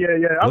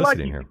 I like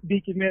you, here.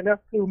 Deacon, man.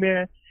 That's cool,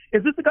 man.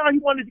 Is this the guy who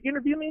wanted to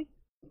interview me?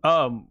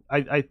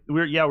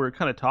 We're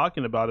kind of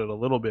talking about it a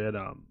little bit.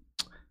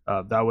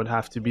 That would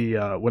have to be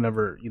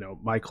whenever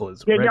Michael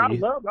is ready. Yeah, I'd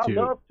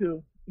love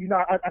to. You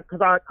know,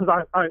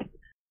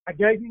 I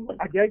gave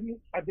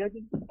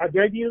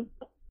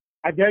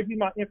you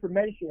my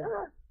information.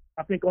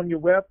 I think on your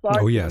website.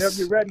 Oh, yes. Whenever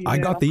you're ready, I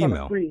man, got I'm the kinda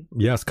email. free.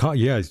 Yes,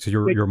 so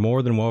you're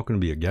more than welcome to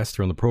be a guest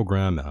here on the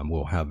program.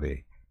 We'll have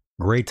a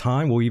great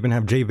time. We'll even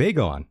have Jay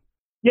Vega on.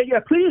 Yeah.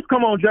 Please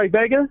come on, Jay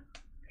Vega,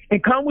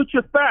 and come with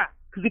your facts.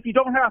 Because if you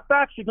don't have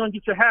facts, you're gonna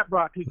get your hat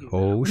brought to you.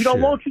 Oh, We don't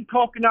shit. want you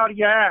talking out of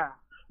your ass.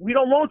 We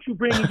don't want you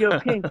bringing your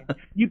opinion.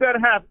 You better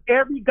have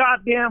every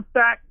goddamn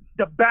fact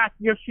to back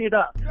your shit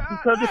up.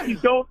 Because if you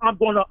don't, I'm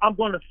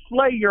gonna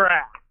slay your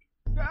ass.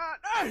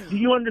 Do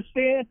you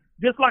understand?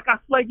 Just like I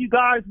slay you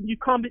guys when you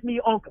come at me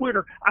on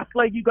Twitter, I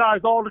slay you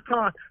guys all the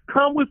time.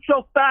 Come with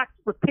your facts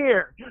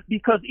prepared.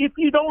 Because if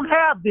you don't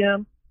have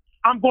them,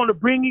 I'm going to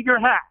bring you your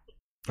hat.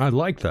 I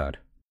like that.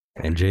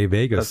 And Jay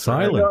Vega's That's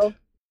right. silent. You know?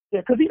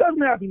 Yeah, because he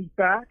doesn't have any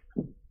facts.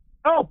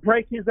 I'll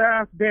break his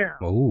ass down.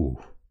 Oh.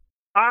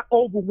 I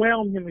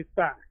overwhelm him with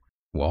facts.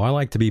 Well, I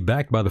like to be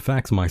backed by the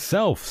facts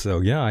myself, so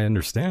yeah, I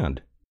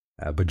understand.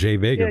 But Jay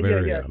Vega, Yeah,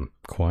 very yeah.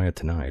 quiet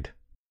tonight.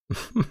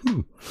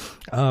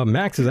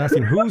 Max is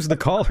asking, who's the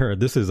caller?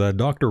 This is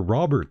Dr.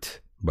 Robert,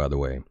 by the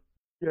way.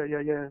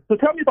 Yeah. So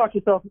tell me about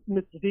yourself,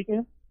 Mr.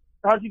 Deacon.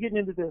 How'd you get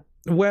into this?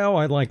 Well,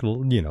 I like,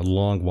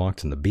 long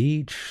walks on the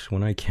beach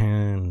when I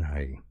can.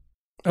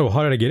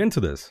 How did I get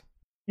into this?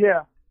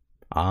 Yeah.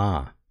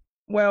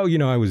 Well,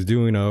 I was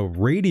doing a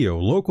radio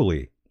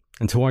locally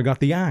until I got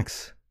the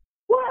axe.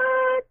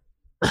 What?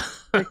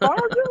 They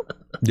fired you?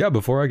 Yeah,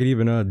 before I could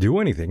even do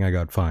anything, I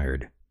got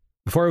fired.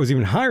 Before I was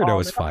even hired, I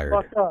was man, fired.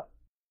 That's fucked up.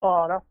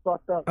 Oh, that's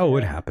fucked up. Oh,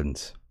 it man.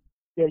 happens.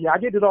 Yeah, I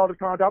get it all the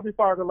time. I've been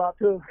fired a lot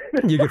too.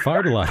 You get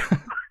fired a lot.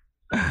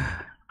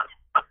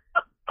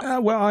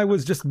 Well, I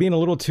was just being a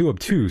little too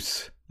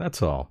obtuse.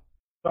 That's all.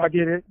 I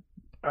get it.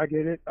 So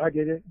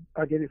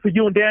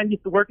you and Dan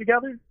used to work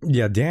together?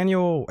 Yeah,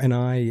 Daniel and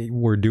I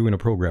were doing a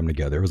program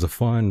together. It was a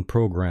fun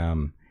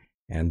program,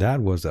 and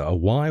that was a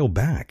while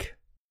back.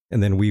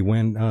 And then we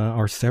went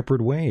our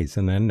separate ways,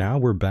 and then now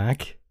we're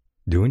back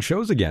doing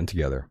shows again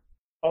together.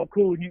 Oh,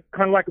 cool. You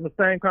kind of like the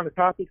same kind of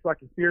topics, like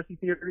conspiracy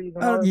theories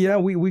and all that? Yeah,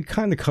 we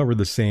kind of cover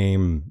the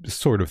same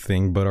sort of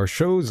thing, but our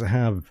shows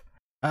have,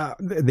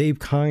 they've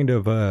kind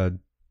of,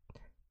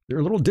 they're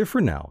a little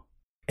different now,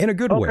 in a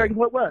good way. Okay, in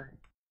what way?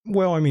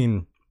 Well, I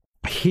mean,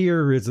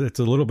 here it's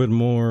a little bit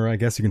more, I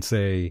guess you can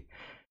say,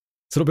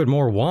 it's a little bit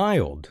more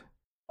wild.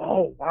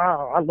 Oh,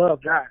 wow. I love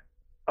that.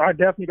 I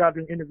definitely got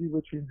to interview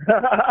with you.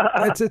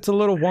 It's a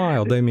little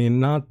wild. I mean,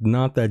 not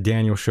that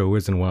Daniel show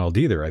isn't wild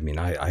either. I mean,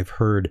 I've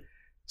heard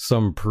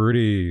some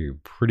pretty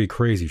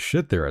crazy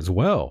shit there as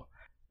well.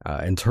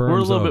 In terms We're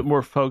a little of, bit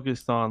more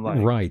focused on like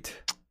right,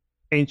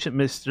 ancient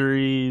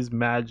mysteries,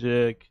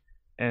 magic,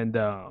 and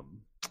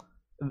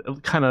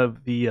kind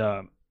of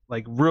the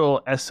like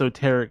real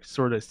esoteric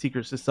sort of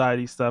secret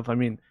society stuff. I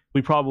mean,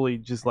 we probably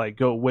just like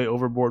go way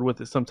overboard with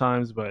it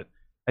sometimes, but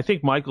I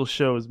think Michael's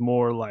show is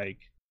more like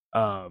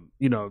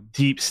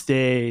deep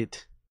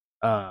state,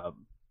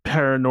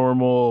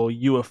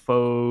 paranormal,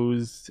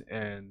 UFOs,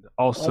 and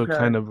also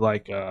kind of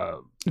like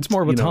it's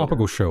more of a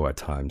topical show at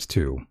times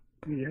too.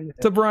 Yeah.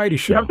 It's a variety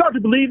show. Yeah, I'm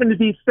starting to believe in the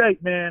deep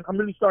state, man. I'm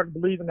really starting to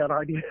believe in that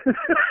idea.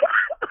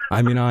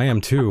 I mean, I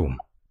am too.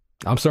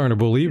 I'm starting to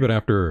believe it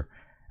after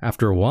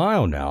a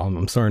while now.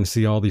 I'm starting to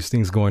see all these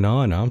things going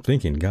on. Now I'm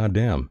thinking,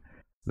 goddamn,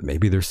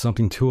 maybe there's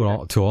something to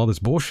it to all this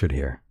bullshit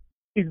here.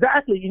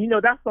 Exactly. And,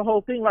 that's the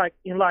whole thing. I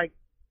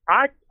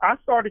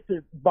started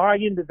to buy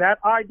into that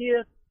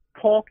idea,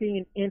 talking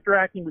and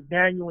interacting with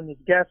Daniel and his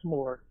guests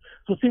more.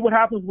 So see what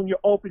happens when you're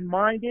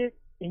open-minded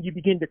and you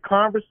begin to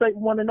conversate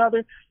with one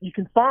another. You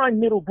can find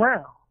middle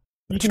ground.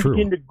 You That's can true.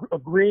 begin to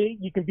agree.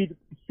 You can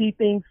see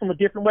things from a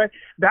different way.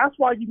 That's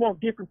why you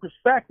want different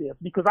perspectives,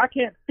 because I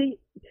can't see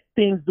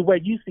things the way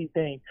you see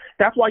things.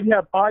 That's why you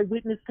have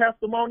eyewitness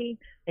testimony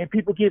and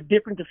people give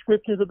different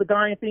descriptions of the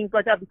guy and things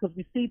like that, because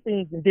we see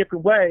things in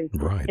different ways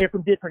and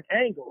from different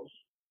angles.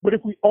 But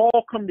if we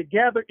all come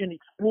together and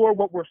explore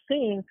what we're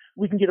seeing,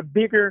 we can get a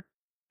bigger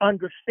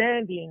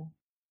understanding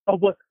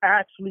of what's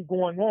actually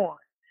going on.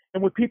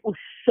 And when people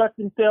shut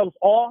themselves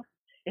off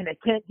and they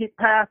can't get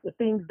past the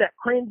things that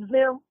cringe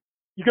them,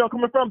 you know where I'm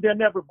coming from? They'll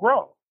never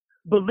grow.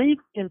 Belief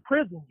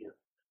imprisons you.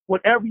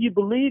 Whatever you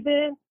believe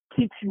in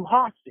keeps you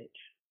hostage.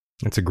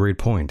 That's a great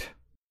point.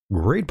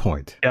 Great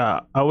point.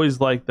 Yeah, I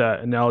always like that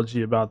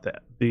analogy about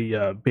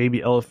the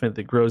baby elephant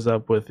that grows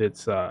up with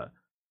its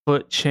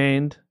foot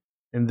chained,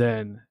 and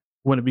then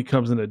when it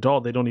becomes an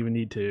adult, they don't even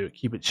need to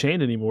keep it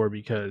chained anymore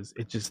because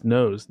it just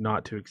knows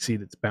not to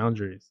exceed its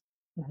boundaries.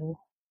 Mm-hmm.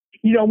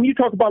 When you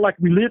talk about like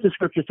religious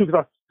scriptures too,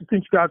 because I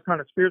think you guys are kind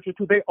of spiritual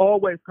too, they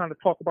always kind of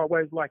talk about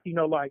ways like,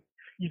 like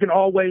you can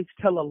always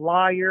tell a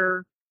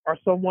liar or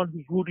someone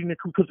who's rooting the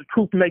truth, because the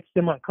truth makes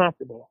them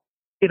uncomfortable.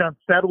 It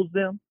unsettles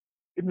them.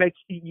 It makes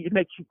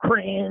you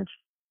cringe.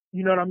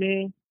 You know what I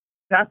mean?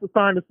 That's a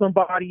sign of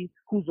somebody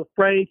who's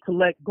afraid to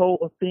let go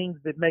of things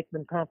that make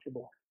them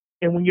comfortable.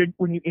 And when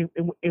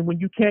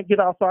you can't get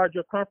outside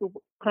your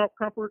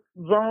comfort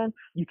zone,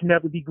 you can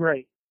never be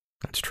great.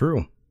 That's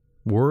true.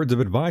 Words of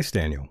advice,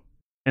 Daniel.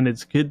 And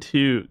it's good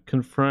to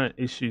confront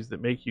issues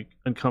that make you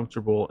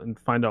uncomfortable and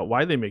find out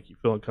why they make you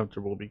feel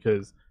uncomfortable,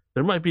 because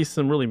there might be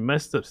some really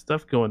messed up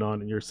stuff going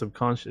on in your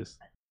subconscious.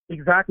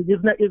 Exactly.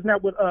 Isn't that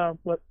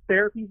what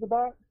therapy is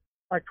about?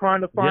 Like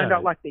trying to find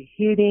out like the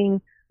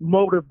hidden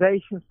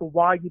motivations for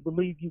why you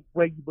believe the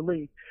way you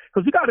believe.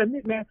 Because you got to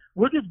admit, man,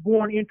 we're just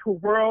born into a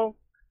world.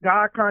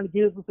 God kind of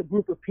gives us a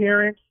group of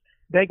parents.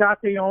 They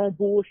got their own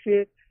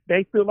bullshit.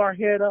 They fill our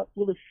head up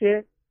full of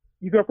shit.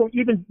 You go from,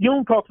 even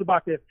Jung talks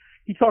about this.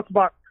 He talks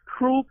about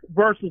truth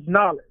versus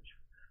knowledge.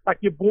 Like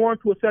you're born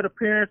to a set of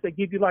parents that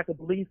give you like a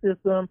belief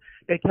system.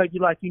 They tell you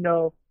like,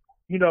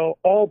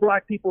 all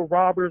black people are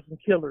robbers and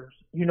killers.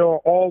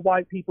 All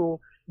white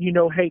people,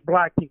 hate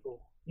black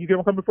people. You get where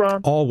I'm coming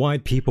from? All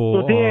white people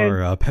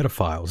are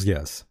pedophiles,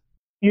 yes.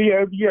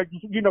 Yeah,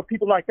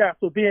 people like that.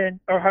 So then,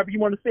 or however you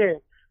want to say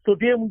it. So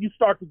then when you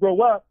start to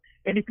grow up,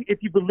 and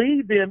if you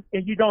believe them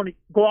and you don't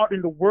go out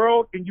in the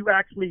world and you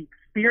actually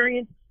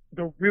experience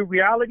the real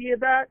reality of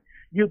that,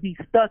 you'll be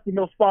stuck in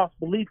those false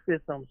belief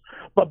systems.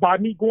 But by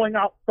me going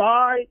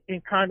outside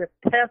and kind of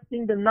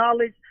testing the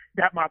knowledge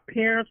that my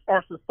parents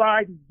or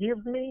society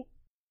gives me,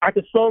 I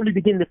can slowly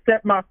begin to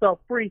set myself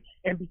free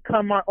and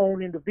become my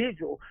own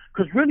individual.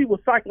 Because really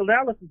what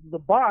psychoanalysis is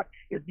about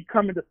is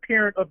becoming the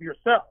parent of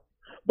yourself.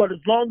 But as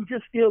long as you're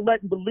still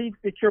letting beliefs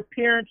that your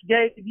parents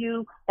gave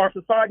you or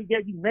society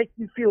gave you make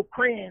you feel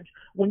cringe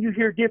when you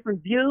hear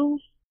different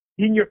views,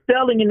 then you're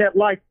failing in that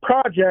life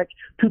project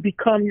to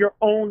become your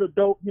own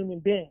adult human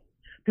being,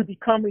 to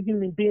become a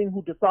human being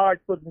who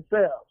decides for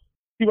themselves.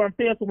 See what I'm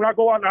saying? So when I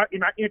go out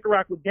and I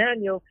interact with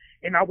Daniel,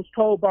 and I was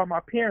told by my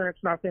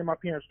parents, not saying my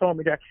parents told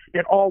me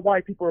that all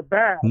white people are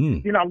bad,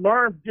 then I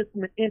learned just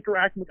from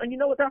interacting with, and you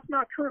know what, that's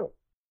not true.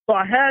 So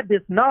I had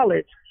this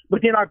knowledge,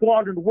 but then I go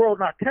out in the world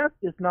and I test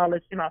this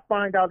knowledge and I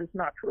find out it's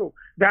not true.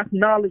 That's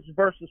knowledge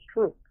versus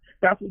truth.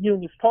 That's what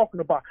Jung is talking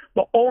about.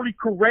 But only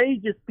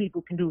courageous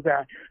people can do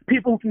that.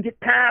 People who can get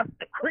past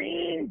the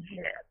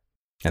cringiness.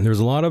 And there's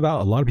a lot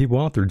of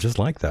people out there just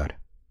like that.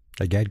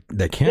 They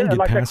can't get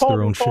like past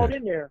their own shit.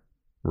 In there.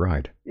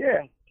 Right.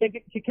 Yeah.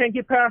 You can't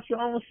get past your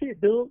own shit,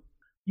 dude.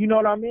 You know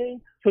what I mean?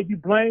 So you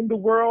blame the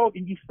world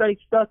and you stay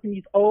stuck in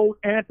these old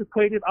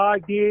antiquated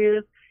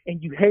ideas,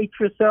 and you hate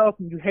yourself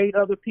and you hate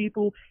other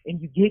people,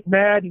 and you get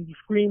mad and you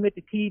scream at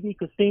the TV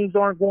because things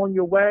aren't going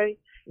your way,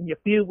 and you're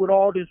filled with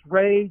all this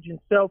rage and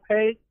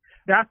self-hate.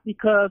 That's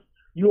because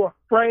you're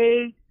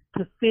afraid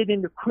to sit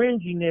in the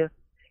cringiness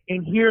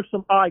and hear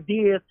some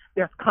ideas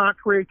that's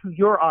contrary to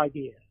your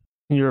ideas.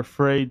 You're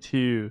afraid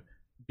to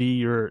be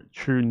your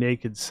true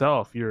naked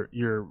self.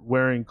 You're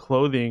wearing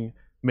clothing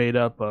made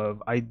up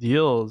of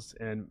ideals,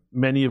 and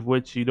many of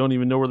which you don't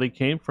even know where they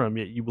came from,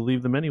 yet you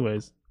believe them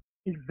anyways.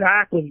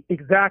 Exactly.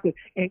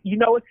 And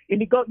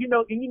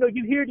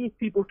you hear these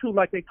people too,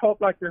 like they talk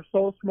like they're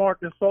so smart,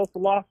 they're so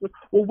philosophers.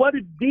 Well, what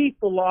did the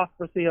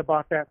philosopher say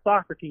about that?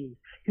 Socrates.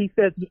 He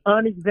says the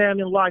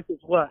unexamined life is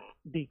what,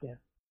 Deacon?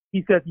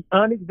 He said the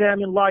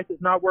unexamined life is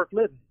not worth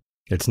living.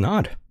 It's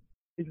not.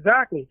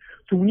 Exactly.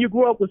 So when you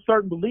grow up with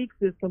certain belief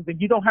systems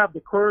and you don't have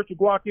the courage to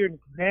go out there and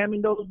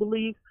examine those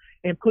beliefs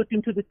and put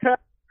them to the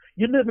test,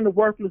 you're living a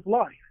worthless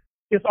life.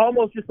 It's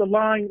almost just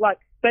allowing like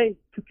fate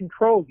to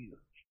control you.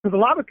 Because a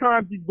lot of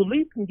times these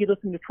beliefs can get us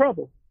into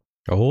trouble.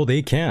 Oh,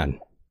 they can.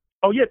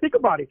 Oh yeah, think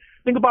about it.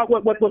 Think about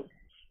what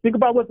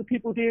the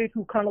people did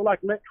who kind of like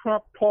let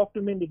Trump talk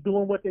them into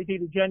doing what they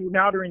did in January.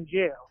 Now they're in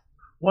jail.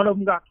 One of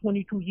them got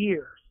 22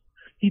 years.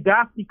 See,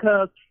 that's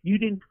because you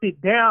didn't sit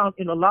down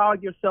and allow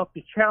yourself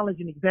to challenge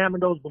and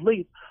examine those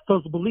beliefs.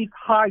 Those beliefs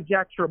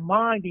hijack your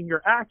mind and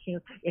your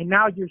actions, and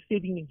now you're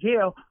sitting in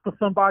jail for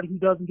somebody who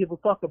doesn't give a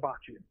fuck about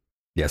you.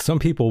 Yeah, some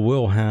people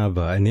will have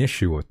an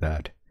issue with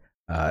that.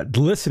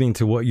 Listening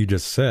to what you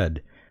just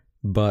said,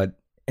 but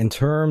in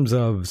terms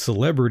of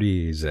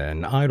celebrities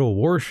and idol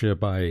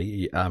worship,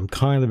 I'm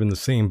kind of in the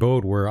same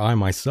boat where I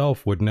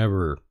myself would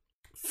never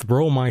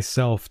throw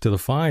myself to the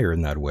fire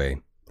in that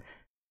way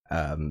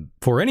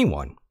for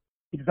anyone.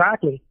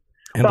 Exactly.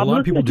 And a lot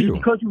of people do.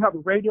 Because you have a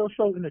radio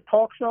show and a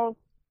talk show,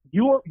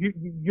 you're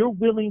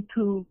willing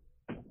to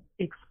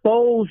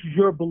expose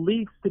your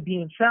beliefs to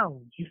being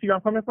challenged. You see where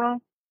I'm coming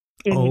from?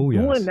 And in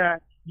doing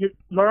that, you're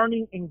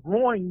learning and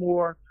growing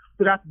more.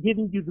 So that's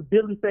giving you the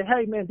ability to say,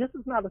 hey, man, this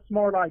is not a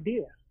smart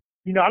idea.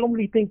 You know, I don't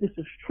really think this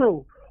is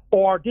true.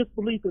 Or this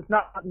belief is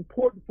not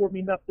important for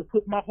me enough to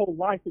put my whole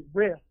life at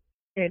risk.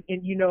 And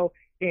you know,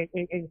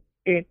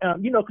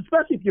 you know,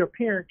 especially if you're a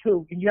parent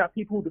too, and you have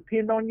people who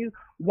depend on you,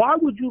 why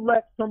would you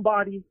let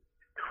somebody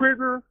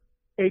trigger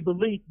a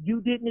belief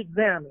you didn't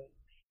examine,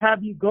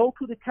 have you go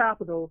to the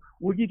Capitol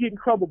where you get in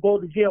trouble, go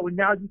to jail, and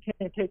now you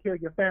can't take care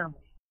of your family?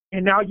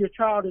 And now your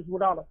child is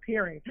without a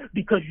parent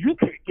because you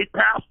can't get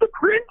past the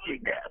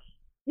cringiness.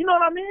 You know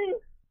what I mean?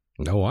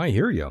 No, I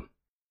hear you.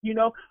 You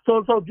know,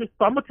 so just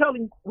I'm gonna tell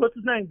him, what's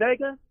his name,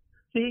 Vega.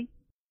 See,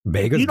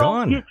 Vega's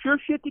gone. You don't get your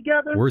shit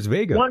together. Where's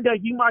Vega? One day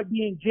you might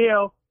be in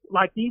jail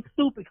like these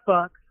stupid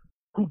fucks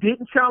who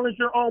didn't challenge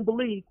your own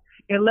beliefs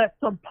and let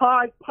some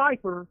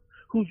piper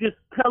who's just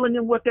telling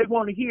them what they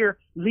want to hear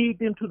lead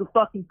them to the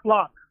fucking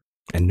flock.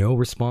 And no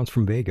response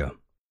from Vega.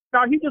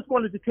 Now he just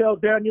wanted to tell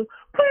Daniel,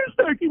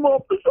 please take him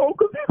off the show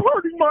because he's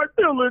hurting my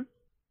feelings.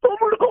 So I'm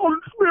going to call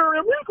and smear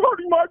him. He's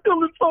hurting my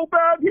feelings so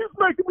bad. He's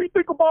making me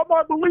think about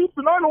my beliefs,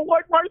 and I don't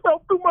like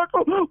myself too much.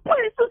 So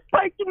please just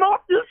take him off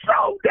this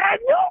show,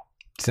 Daniel.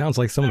 Sounds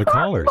like some of the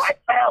callers. My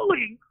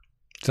feelings.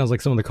 Sounds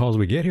like some of the calls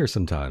we get here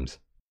sometimes.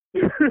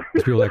 There's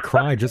people that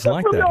cry just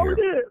like that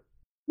here.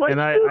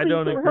 And I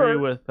don't agree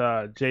with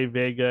Jay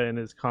Vega and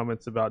his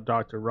comments about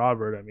Dr.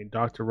 Robert. I mean,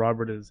 Dr.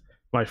 Robert is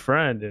my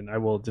friend, and I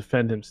will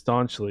defend him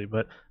staunchly.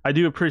 But I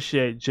do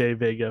appreciate Jay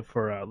Vega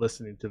for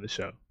listening to the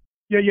show.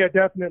 Yeah,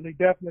 definitely.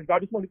 I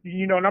just wanted to,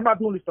 you know, and I'm not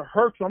doing this to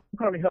hurt you. I'm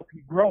trying to help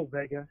you grow,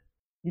 Vega.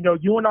 You know,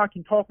 you and I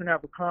can talk and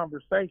have a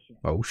conversation.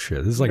 Oh, shit.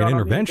 This is like an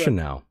intervention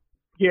now.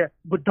 Yeah,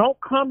 but don't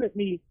come at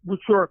me with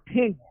your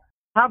opinion.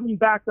 Have me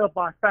backed up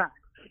by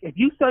facts. If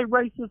you say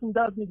racism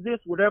doesn't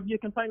exist, whatever you're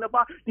complaining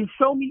about, then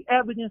show me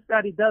evidence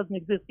that it doesn't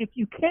exist. If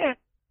you can't,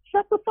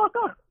 shut the fuck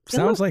up.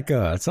 Sounds like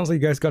you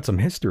guys got some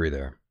history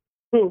there.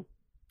 Who?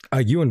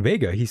 You and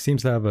Vega, he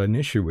seems to have an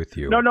issue with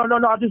you. No.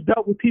 I just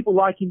dealt with people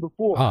like him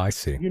before. Ah, I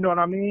see. You know what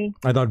I mean?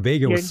 I thought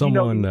Vega was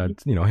someone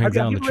that, hangs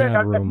out in the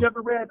chat room. Have you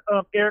ever read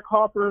Eric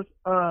Hoffer's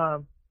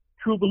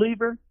True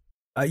Believer?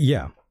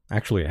 Yeah,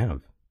 actually I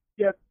have.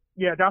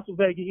 Yeah, that's what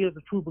Vega is,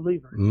 a true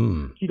believer.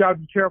 Mm. You got to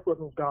be careful with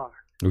those guys.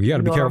 You got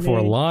to be careful for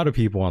a lot of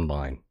people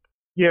online.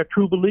 Yeah,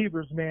 true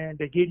believers, man.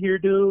 They get here,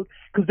 dude,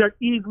 because they're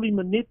easily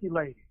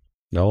manipulated.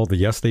 Oh,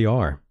 yes, they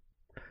are.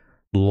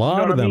 A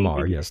lot of them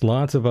are, yes.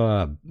 Lots of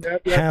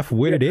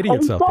half-witted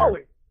idiots out there.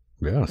 It.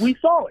 Yes. We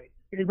saw it.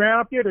 They ran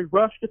up there. They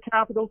rushed the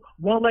Capitol.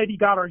 One lady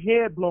got her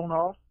head blown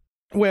off.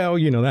 Well,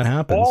 that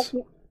happens.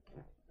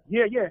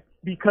 Yeah,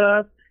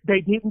 because they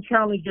didn't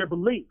challenge their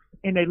beliefs.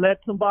 And they let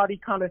somebody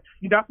kind of,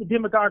 that's what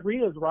demagoguery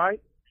is, right?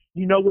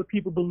 You know what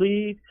people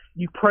believe.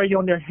 You prey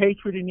on their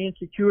hatred and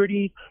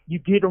insecurities. You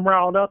get them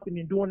riled up, and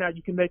in doing that,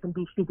 you can make them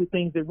do stupid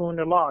things that ruin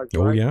their lives.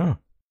 Right? Oh, yeah.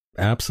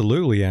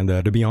 Absolutely. And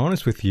to be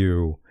honest with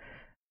you,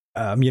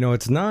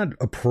 it's not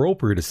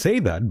appropriate to say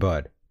that,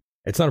 but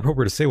it's not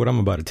appropriate to say what I'm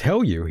about to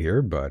tell you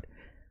here, but,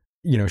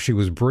 she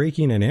was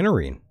breaking and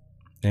entering,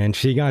 and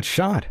she got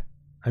shot.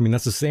 I mean,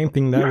 that's the same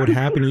thing that would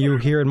happen to you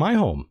here in my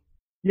home.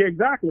 Yeah,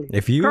 exactly.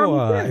 If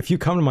you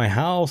come to my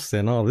house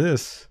and all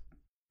this,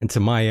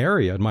 into my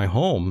area, my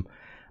home,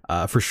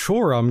 for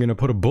sure I'm going to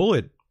put a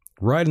bullet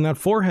right in that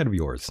forehead of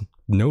yours.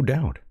 No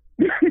doubt.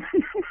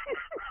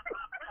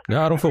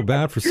 No, I don't feel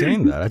bad for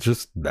saying that.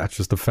 That's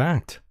just a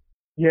fact.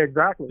 Yeah,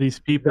 exactly. These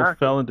people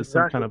fell into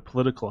some kind of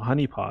political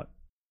honeypot.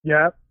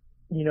 Yeah,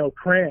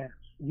 trans.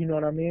 You know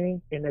what I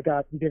mean? And they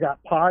got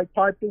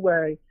piped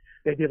away.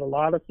 They did a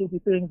lot of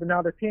stupid things, and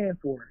now they're paying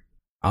for it.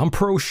 I'm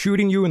pro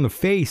shooting you in the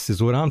face,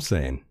 is what I'm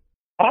saying.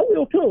 I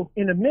will too,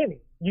 in a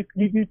minute. You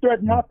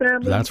threaten my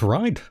family. That's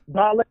right.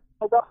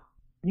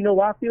 You know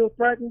why I feel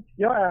threatened?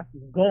 Your ass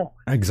is gone.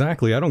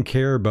 Exactly. I don't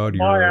care about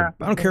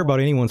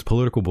anyone's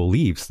political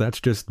beliefs.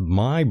 That's just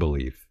my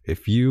belief.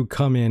 If you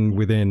come in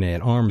within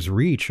an arm's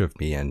reach of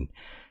me and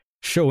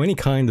show any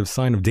kind of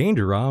sign of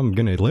danger, I'm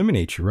going to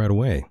eliminate you right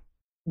away.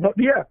 But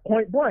yeah,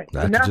 point blank.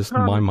 That's just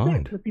my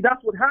mind. See,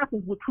 that's what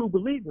happens with true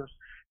believers.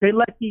 They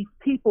let these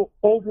people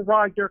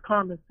override their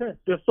common sense.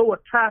 They're so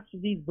attached to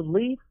these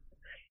beliefs.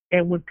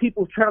 And when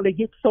people they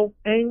get so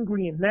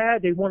angry and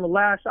mad, they want to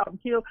lash out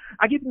and kill.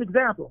 I give you an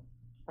example.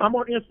 I'm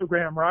on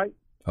Instagram, right?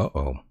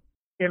 Uh-oh.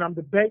 And I'm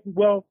debating.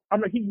 Well,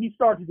 he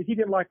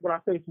didn't like what I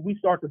say, so we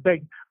start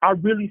debating. I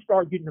really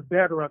start getting the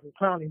better of him,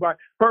 clowning, right?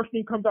 First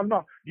thing comes out,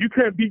 no, you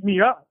can't beat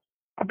me up.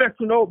 I bet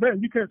you know,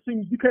 man, you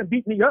can't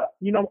beat me up.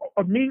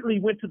 Immediately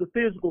went to the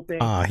physical thing.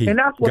 He and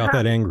that's what got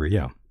happened. That angry,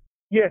 yeah.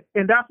 Yeah,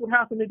 and that's what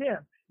happened to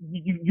them.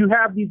 You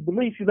have these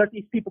beliefs, you let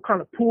these people kind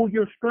of pull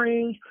your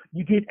strings,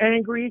 you get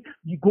angry,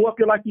 you go up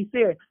there like you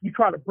said, you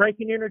try to break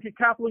in energy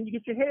capital and you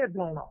get your head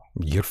blown off.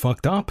 You get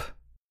fucked up.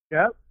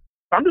 Yep.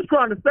 I'm just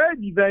trying to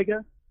save you,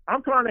 Vega.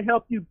 I'm trying to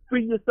help you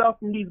free yourself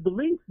from these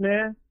beliefs,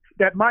 man,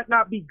 that might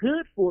not be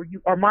good for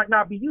you or might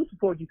not be useful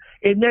for you.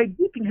 And maybe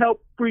you can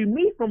help free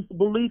me from some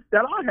beliefs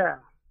that I have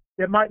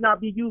that might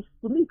not be useful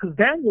for me, because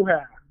Daniel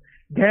has.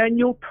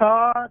 Daniel,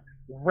 Todd,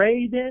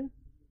 Raven,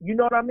 you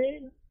know what I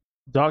mean?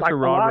 Dr.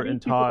 Robert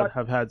and Todd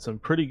have had some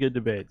pretty good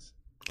debates.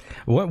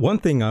 One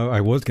thing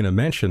I was going to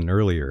mention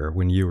earlier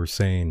when you were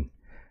saying,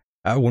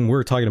 when we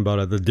were talking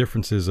about the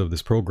differences of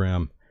this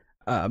program,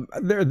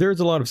 there's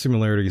a lot of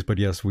similarities, but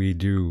yes, we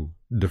do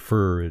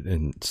differ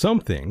in some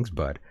things.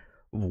 But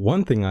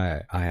one thing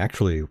I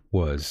actually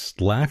was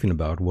laughing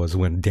about was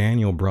when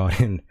Daniel brought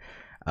in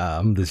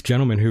this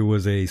gentleman who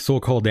was a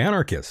so-called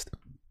anarchist.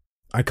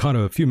 I caught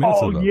a few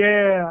minutes of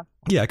that.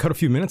 Yeah, I caught a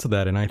few minutes of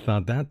that, and I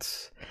thought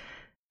that's,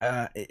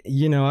 I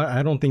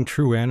don't think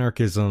true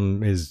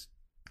anarchism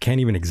can't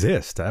even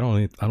exist. I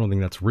don't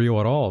think that's real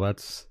at all.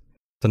 It's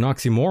an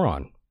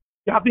oxymoron.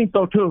 Yeah, I think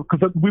so too,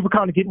 because we were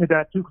kind of getting to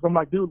that too, because I'm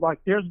like, dude, like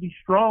there's these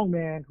strong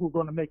men who are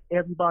going to make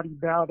everybody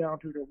bow down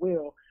to their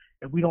will,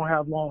 and we don't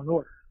have law and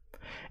order.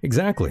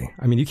 Exactly.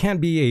 I mean, you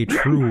can't be a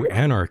true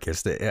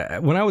anarchist.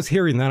 When I was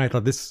hearing that, I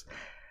thought this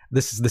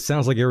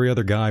sounds like every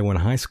other guy I went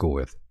to high school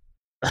with.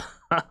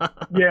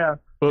 Yeah.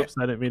 Oops,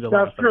 I didn't mean to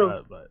laugh at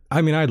that. But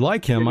I mean, I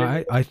like him.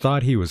 I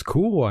thought he was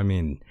cool. I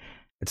mean,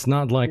 it's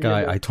not like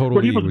I totally.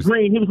 But he was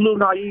green. He was a little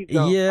naive.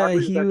 Though. Yeah,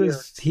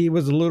 he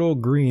was a little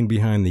green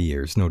behind the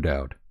ears, no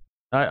doubt.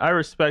 I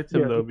respect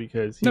him though,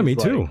 because he's me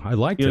too. I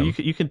like him.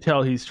 You can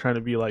tell he's trying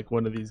to be like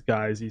one of these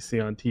guys you see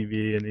on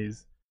TV, and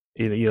he's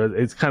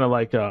it's kind of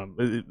like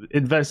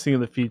investing in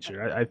the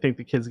future. I think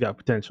the kid's got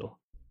potential.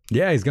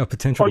 Yeah, he's got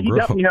potential to grow. He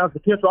definitely has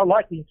potential. I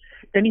like him,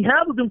 and he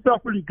handled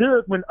himself really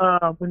good when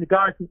the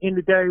guys from End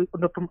of Day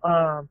from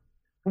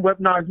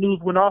Weaponized News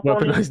went off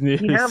on him.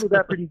 He handled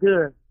that pretty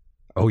good.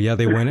 Oh yeah,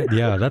 they went.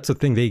 Yeah, that's the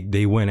thing.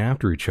 They went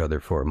after each other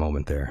for a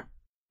moment there.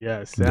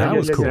 Yeah, Sam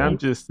was cool. Sam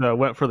just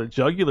went for the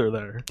jugular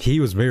there. He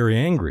was very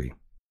angry.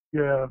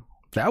 Yeah.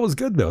 That was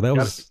good though. That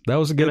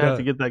was a good. Have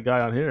to get that guy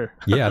on here.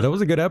 Yeah, that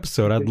was a good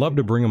episode. I'd love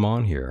to bring him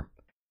on here,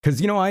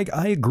 because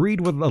I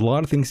agreed with a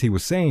lot of things he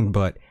was saying,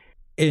 but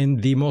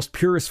in the most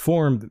purest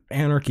form,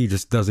 anarchy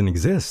just doesn't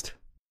exist.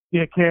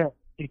 Yeah,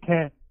 it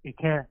can't.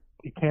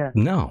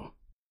 No.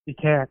 It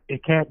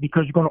can't,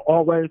 because you're going to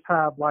always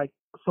have like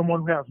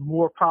someone who has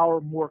more power,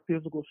 more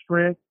physical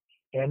strength,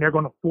 and they're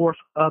going to force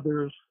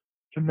others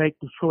to make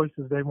the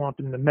choices they want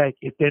them to make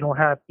if they don't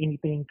have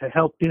anything to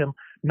help them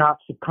not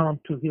succumb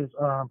to his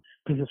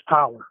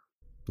power.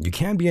 You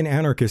can't be an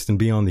anarchist and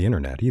be on the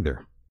internet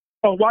either.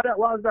 Oh, why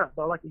is that?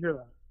 I'd like to hear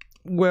that.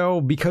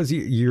 Well, because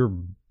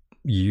you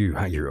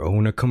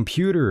own a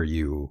computer,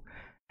 you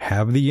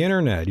have the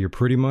internet, you're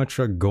pretty much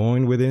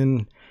going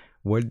within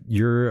what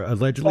you're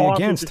allegedly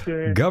against.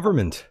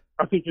 Government.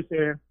 I see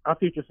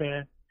what you're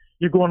saying.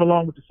 You're going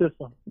along with the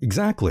system.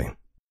 Exactly.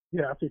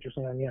 Yeah, I see what you're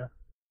saying, yeah.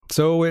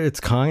 So it's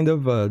kind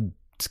of dumb.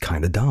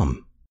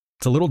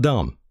 It's a little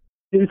dumb.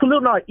 It's a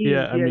little naive.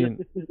 Yeah, I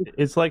mean,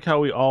 it's like how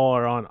we all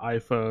are on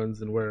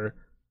iPhones and we're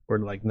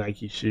like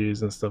Nike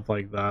shoes and stuff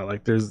like that.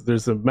 Like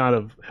there's an amount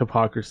of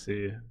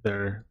hypocrisy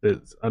there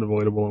that's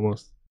unavoidable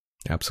almost.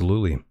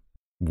 Absolutely.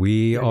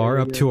 We are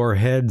up to our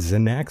heads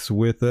and necks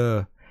with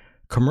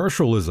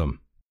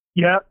commercialism.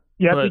 Yeah.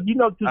 But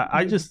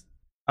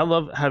I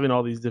love having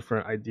all these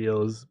different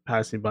ideals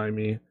passing by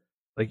me.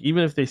 Like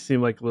even if they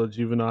seem like a little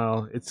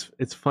juvenile,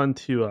 it's fun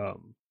to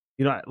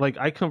like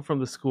I come from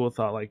the school of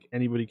thought like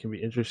anybody can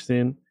be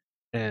interesting,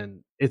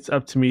 and it's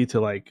up to me to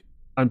like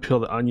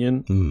unpeel the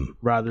onion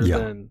rather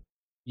than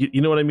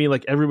you know what I mean.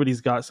 Like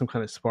everybody's got some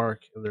kind of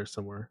spark in there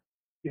somewhere.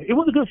 Yeah, it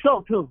was a good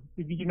show too.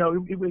 It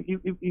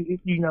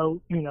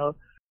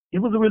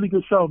was a really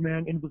good show,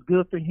 man, and it was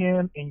good for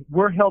him, and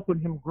we're helping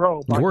him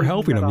grow. We're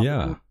helping him,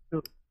 yeah.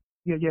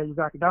 Yeah,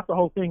 exactly. That's the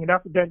whole thing, and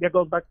that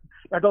goes back to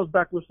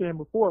what we were saying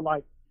before.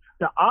 Like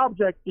the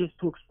object is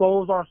to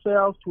expose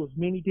ourselves to as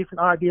many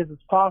different ideas as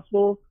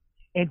possible,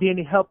 and then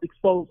it helps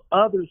expose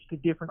others to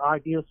different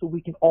ideas so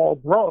we can all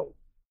grow.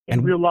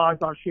 and realize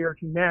our shared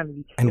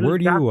humanity. And where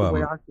do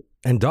you,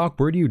 and Doc,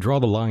 where do you draw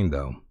the line,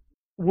 though?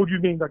 What do you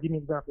mean? Like, give me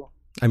an example.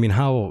 I mean,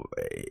 how,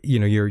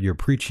 you're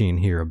preaching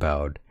here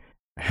about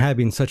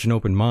having such an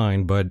open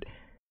mind, but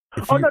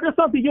no, there's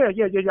something. Yeah.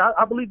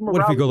 I believe in morality.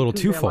 What if you go a little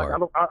too man. far?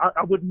 Like,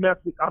 I wouldn't mess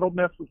with. I don't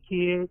mess with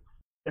kids,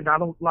 and I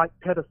don't like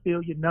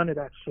pedophilia. None of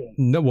that shit.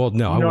 No, well,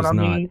 no, you know I was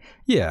not. mean?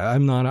 Yeah,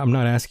 I'm not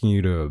asking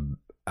you to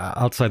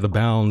outside the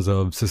bounds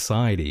of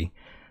society.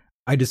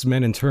 I just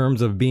meant in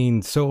terms of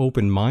being so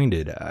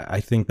open-minded. I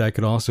think that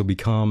could also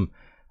become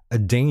a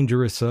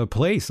dangerous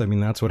place. I mean,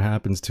 that's what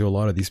happens to a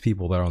lot of these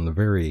people that are on the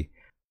very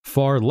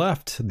far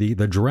left, the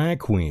drag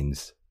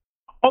queens.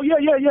 Oh yeah.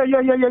 I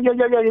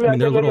mean,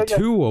 they're a little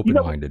too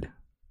open-minded.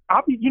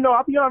 I'll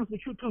be honest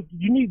with you too.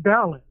 You need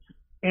balance,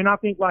 and I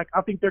think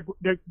they're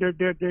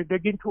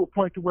getting to a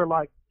point to where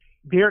like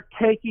they're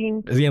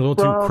taking a little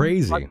too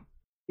crazy. Like,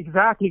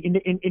 exactly,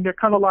 and they're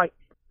kind of like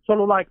sort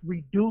of like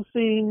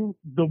reducing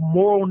the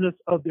moralness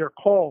of their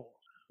cause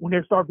when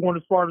they start going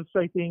as far as to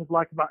say things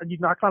like,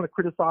 I kind of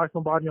criticize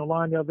somebody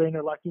online the other day, and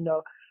they're like,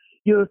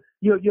 you're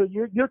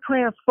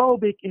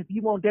transphobic if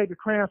you won't date a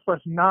trans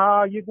person.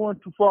 Nah, you're going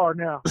too far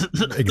now.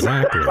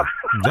 Exactly,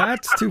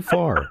 that's too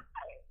far.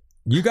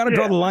 You got to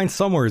draw the line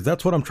somewhere.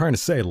 That's what I'm trying to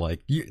say.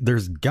 Like,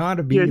 there's got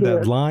to be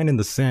that line in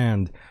the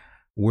sand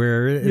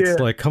where it's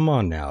like, come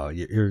on now,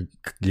 you're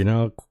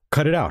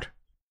cut it out.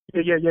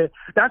 Yeah.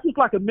 That's just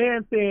like a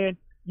man saying,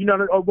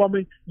 a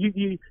woman,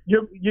 you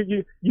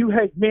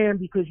hate men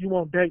because you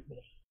won't date me.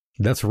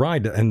 That's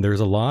right. And there's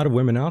a lot of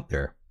women out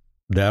there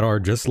that are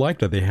just like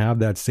that. They have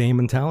that same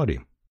mentality.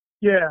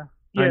 Yeah.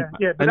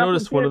 I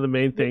noticed one of the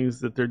main things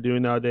that they're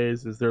doing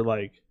nowadays is they're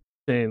like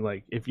saying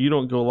like, if you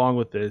don't go along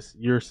with this,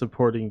 you're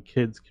supporting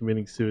kids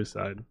committing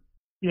suicide.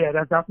 Yeah,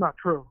 that's not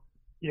true.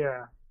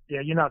 Yeah,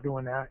 you're not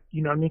doing that.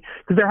 You know what I mean?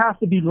 Because there has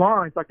to be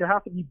lines. Like there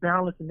has to be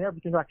balance and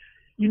everything. Like,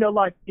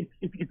 like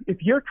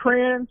if you're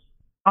trans,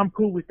 I'm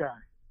cool with that.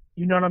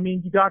 You know what I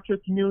mean? You got your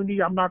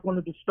community. I'm not going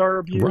to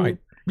disturb you. Right.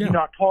 Yeah. You know,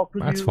 I talk to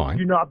you. That's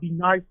fine. I'll be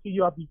nice to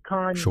you. I'll be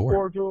kind and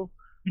cordial.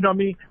 You know what I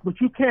mean? But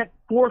you can't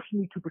force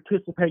me to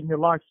participate in your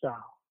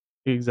lifestyle.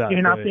 Exactly.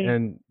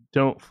 And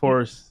don't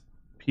force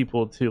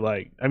people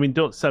to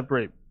don't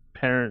separate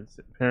parents'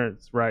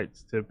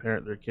 rights to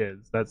parent their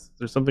kids.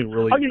 There's something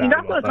really bad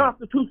that's about that.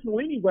 Unconstitutional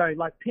anyway.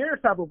 Like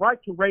parents have a right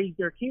to raise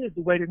their kids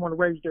the way they want to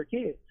raise their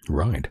kids.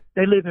 Right.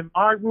 They live in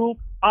my roof.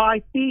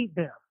 I feed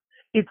them.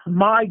 It's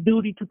my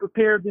duty to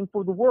prepare them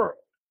for the world.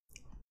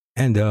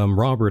 And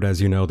Robert,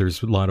 as you know,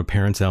 there's a lot of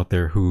parents out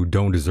there who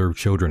don't deserve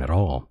children at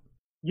all.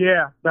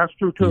 Yeah, that's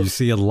true too. You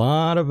see a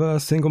lot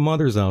of single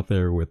mothers out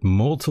there with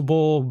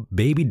multiple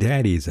baby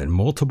daddies and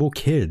multiple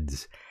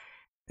kids.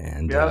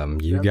 And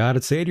you got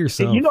to say to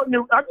yourself, and,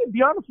 I can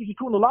be honest with you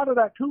too, and a lot of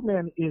that too,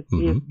 man, is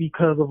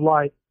because of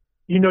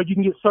you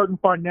can get certain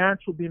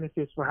financial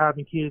benefits for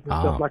having kids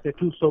and stuff like that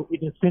too. So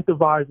it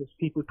incentivizes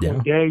people to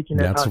engage in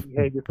that kind of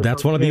behavior.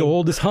 That's one of the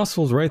oldest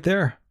hustles right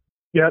there.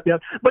 Yeah.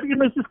 But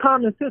it's just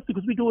common sense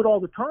because we do it all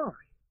the time.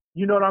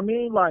 You know what I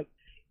mean? Like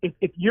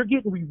if you're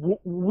getting,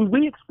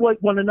 we exploit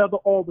one another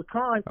all the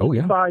time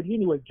in society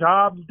anyway.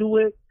 Jobs do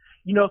it.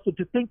 So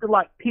to think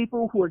that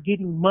people who are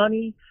getting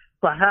money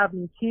for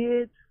having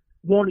kids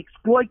won't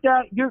exploit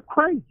that, you're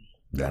crazy.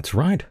 That's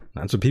right.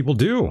 That's what people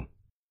do.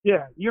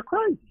 Yeah, you're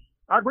crazy.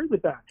 I agree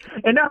with that.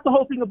 And that's the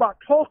whole thing about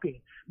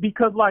talking,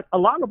 because a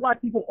lot of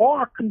black people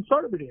are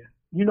conservative.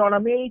 You know what I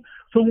mean?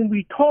 So when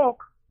we talk,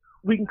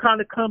 we can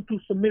kind of come to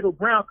some middle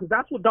ground, because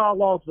that's what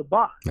dialogue's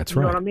about. That's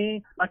right. You know what I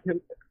mean? Like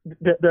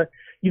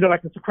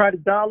the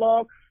Socratic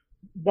dialogue,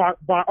 by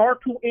our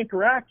two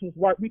interactions,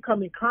 we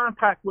come in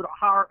contact with a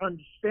higher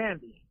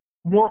understanding,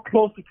 more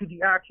closer to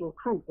the actual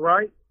truth,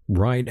 right?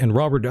 Right. And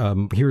Robert,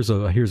 here's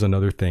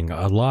another thing.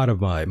 A lot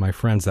of my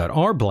friends that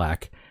are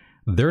black,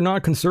 they're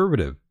not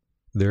conservative.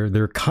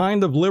 They're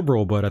kind of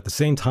liberal, but at the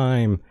same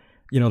time,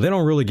 they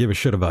don't really give a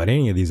shit about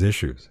any of these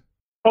issues.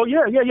 Oh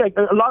yeah.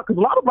 Because a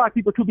lot of black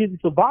people are too busy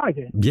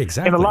surviving. Yeah,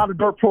 exactly. And a lot of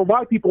dirt poor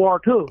white people are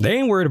too. They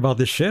ain't worried about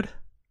this shit.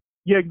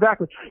 Yeah,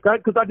 exactly.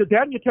 Because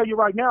Daddy will tell you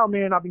right now,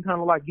 man, I've been kind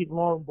of getting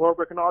along with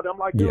Broadbrick and all that. I'm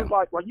like, dude,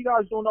 while you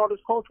guys doing all this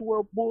culture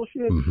war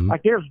bullshit,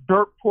 there's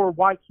dirt poor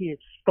white kids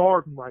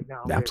starving right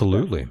now.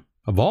 Absolutely. Man.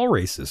 Of all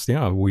races,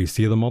 we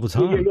see them all the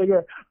time.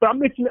 Yeah. But I'm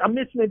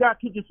mentioning that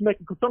to just make it,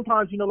 because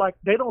sometimes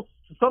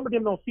some of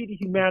them don't see the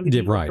humanity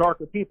of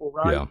darker people,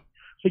 right? Yeah.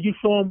 So you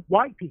show them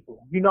white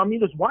people. You know what I mean?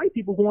 There's white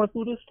people going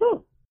through this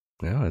too.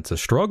 Yeah, it's a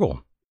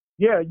struggle.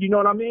 Yeah, you know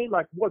what I mean?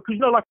 Because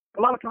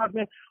a lot of times,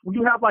 man, when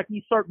you have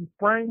these certain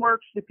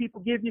frameworks that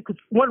people give you, because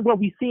what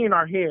we see in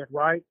our head,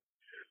 right?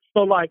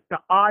 So the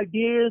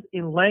ideas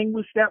and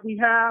language that we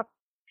have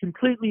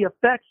completely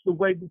affects the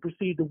way we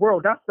perceive the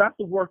world. That's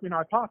the working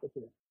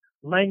hypothesis.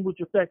 Language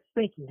affects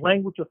thinking.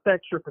 Language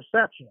affects your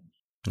perceptions.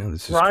 Yeah,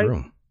 this is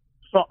true.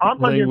 So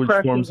I'm under the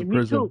impression, forms a and me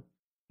prison. too.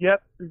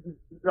 Yep,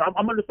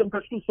 I'm under the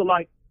impression too. So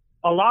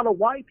a lot of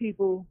white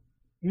people,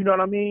 you know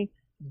what I mean?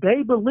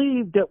 They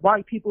believe that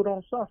white people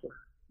don't suffer.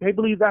 They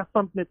believe that's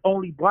something that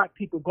only black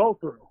people go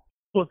through.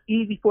 So it's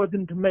easy for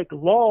them to make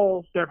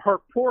laws that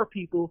hurt poor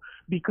people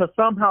because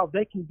somehow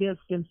they convince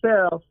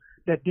themselves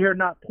that they're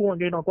not poor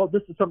and they don't go.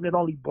 This is something that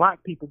only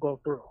black people go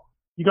through.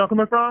 You know where I'm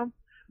coming from?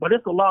 But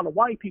it's a lot of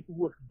white people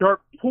who are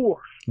dirt poor,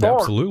 starving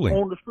Absolutely.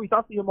 on the streets.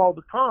 I see them all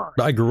the time.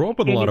 I grew up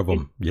with a lot of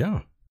them.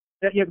 Yeah.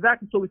 Yeah,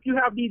 exactly. So if you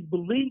have these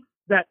beliefs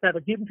that are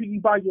given to you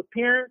by your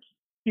parents,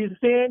 you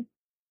understand,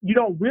 you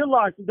don't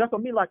realize it. That's what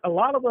I mean. Like a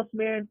lot of us,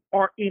 man,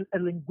 are in a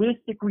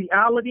linguistic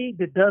reality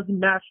that doesn't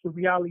match the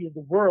reality of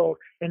the world,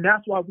 and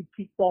that's why we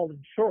keep falling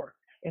short,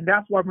 and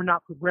that's why we're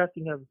not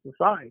progressing as a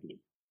society.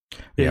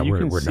 Yeah, you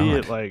can we're see not.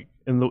 it like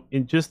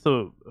in just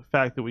the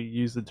fact that we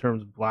use the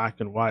terms black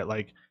and white.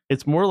 Like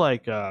it's more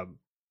like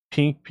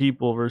pink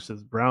people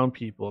versus brown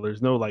people.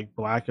 There's no like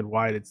black and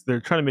white.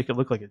 They're trying to make it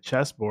look like a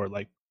chessboard.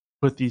 Like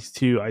put these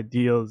two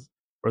ideals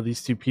or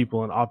these two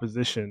people in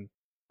opposition,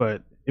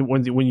 but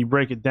when you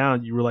break it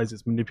down, you realize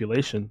it's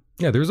manipulation.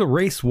 Yeah, there's a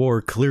race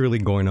war clearly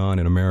going on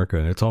in America,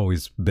 and it's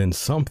always been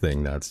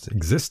something that's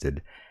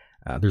existed.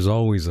 There's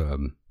always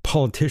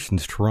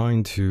politicians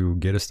trying to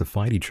get us to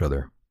fight each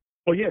other.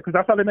 Oh yeah, because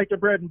that's how they make their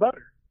bread and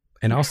butter.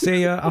 And I'll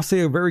say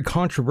a very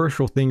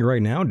controversial thing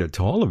right now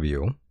to all of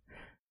you.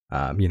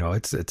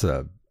 It's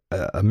a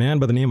man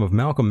by the name of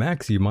Malcolm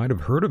X. You might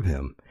have heard of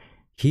him.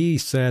 He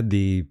said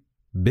the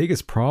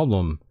biggest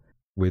problem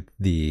with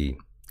the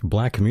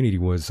black community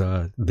was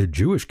the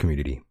Jewish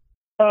community.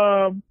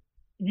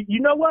 You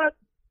know what?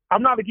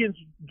 I'm not against.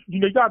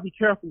 You gotta be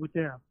careful with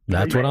them.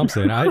 That's what I'm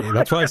saying.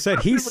 That's why I said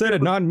he said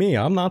it, not me.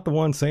 I'm not the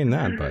one saying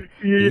that, but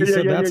he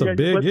said that's a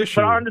big issue.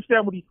 But I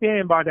understand what he's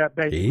saying by that.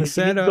 Basically, he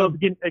said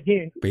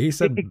again. He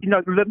said,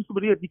 let me see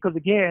what it is, because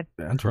again,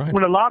 that's right.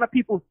 When a lot of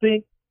people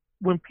think,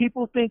 when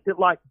people think that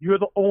like you're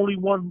the only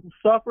one who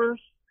suffers,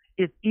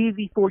 it's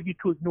easy for you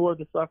to ignore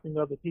the suffering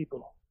of other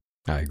people.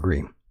 I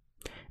agree.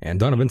 And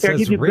Donovan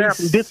says race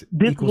this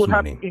equals was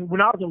money. happening. When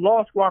I was in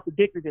law school, I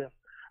predicted this.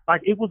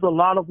 Like it was a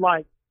lot of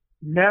like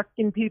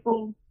Mexican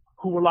people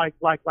who were like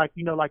they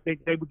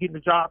were getting a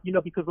job,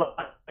 because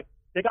like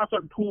they got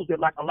certain tools that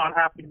like a lot of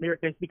African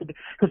Americans speak.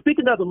 Because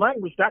speaking another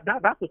language, that's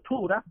a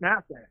tool. That's an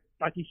asset.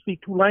 Like you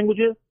speak two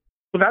languages,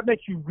 so that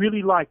makes you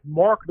really like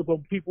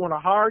marketable. People want to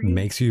hire you.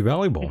 Makes you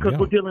valuable because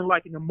we're dealing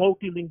like in a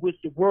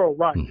multilinguistic world,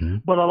 right? Mm-hmm.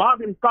 But a lot of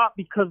them thought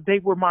because they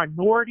were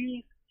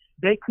minorities,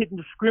 they couldn't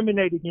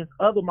discriminate against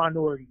other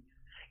minorities.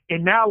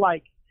 And now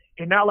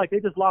they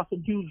just lost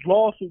some huge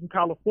lawsuit in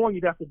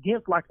California that's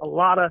against like a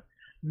lot of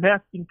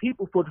Mexican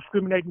people for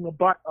discriminating of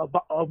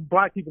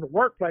black people in the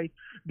workplace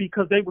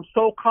because they were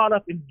so caught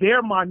up in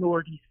their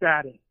minority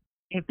status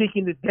and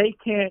thinking that they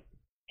can't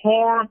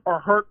harm or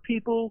hurt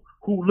people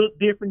who look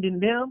different than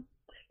them.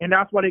 And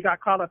that's why they got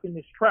caught up in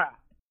this trap.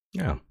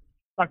 Yeah.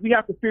 Like we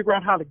have to figure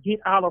out how to get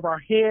out of our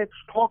heads,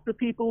 talk to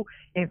people,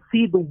 and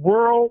see the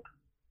world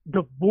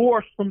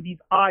divorced from these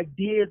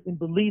ideas and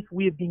beliefs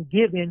we have been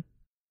given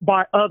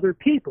by other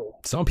people.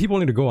 Some people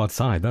need to go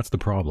outside. That's the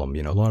problem.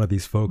 A lot of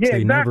these folks,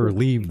 they never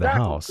leave the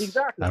house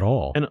at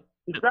all.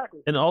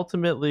 And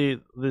ultimately,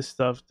 this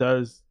stuff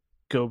does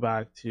go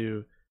back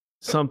to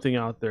something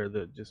out there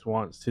that just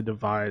wants to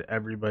divide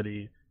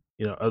everybody,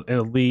 an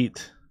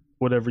elite,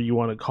 whatever you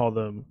want to call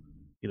them,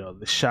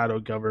 the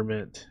shadow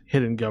government,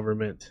 hidden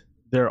government.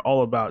 They're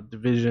all about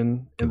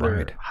division, and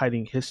they're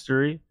hiding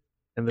history,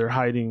 and they're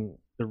hiding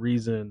the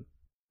reason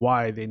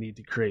why they need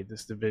to create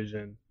this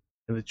division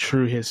and the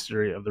true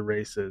history of the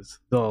races.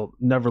 They'll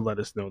never let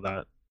us know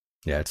that.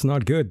 Yeah, it's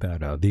not good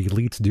that the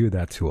elites do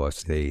that to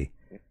us. They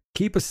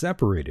keep us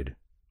separated.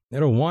 They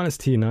don't want us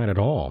to unite at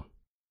all.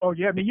 Oh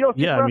yeah,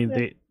 I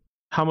mean,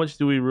 how much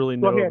do we really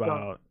know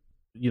about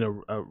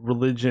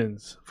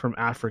religions from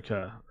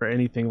Africa or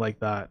anything like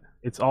that?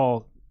 It's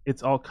all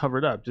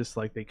covered up, just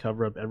like they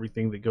cover up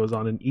everything that goes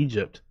on in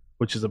Egypt,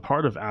 which is a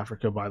part of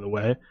Africa, by the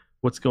way.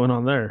 What's going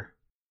on there?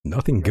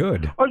 Nothing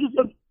good.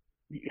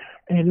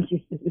 And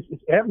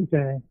it's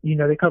everything.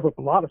 They cover up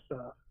a lot of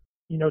stuff.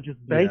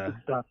 Just basic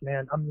stuff,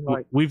 man. I mean,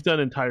 like we've done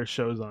entire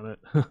shows on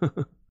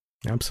it.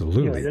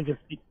 Absolutely.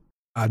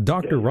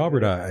 Dr.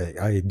 Robert,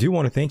 I do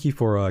want to thank you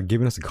for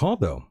giving us a call,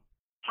 though.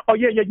 Oh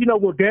yeah.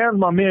 Well, Dan's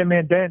my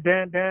man.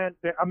 Dan.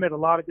 I met a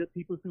lot of good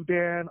people through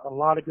Dan. A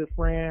lot of good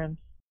friends.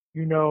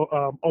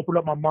 Opened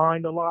up my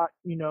mind a lot.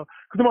 Because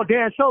on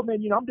Dan's show,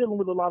 man, I'm dealing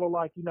with a lot of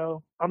like, I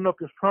don't know if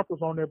there's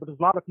Trumpers on there, but there's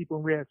a lot of people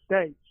in red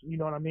states. You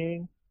know what I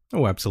mean?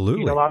 Oh,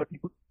 absolutely. A lot of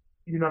people,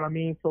 you know what I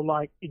mean? So,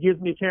 like, it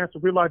gives me a chance to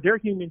realize they're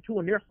human, too,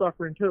 and they're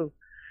suffering, too.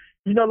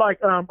 I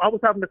was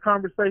having a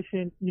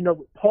conversation,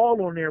 with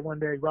Paul on there one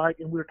day, right?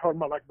 And we were talking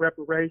about, like,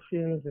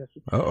 reparations and,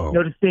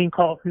 this thing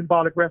called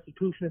symbolic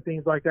restitution and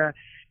things like that.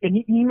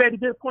 And he made a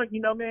good point,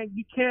 man,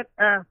 you can't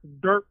ask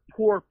dirt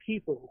poor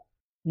people,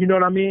 you know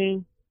what I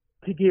mean,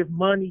 to give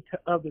money to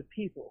other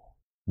people.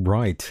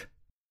 Right.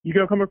 You get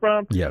where I'm coming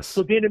from? Yes.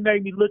 So then it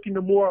made me look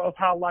into more of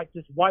how like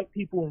just white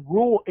people in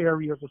rural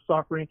areas are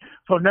suffering.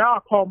 So now I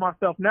call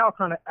myself now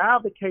kind of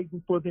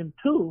advocating for them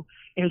too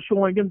and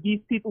showing them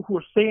these people who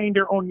are saying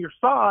they're on your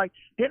side,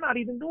 they're not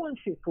even doing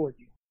shit for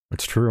you.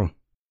 It's true.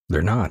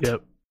 They're not.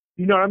 Yep.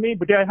 You know what I mean?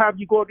 But they have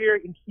you go there,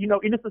 and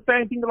and it's the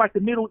same thing that like the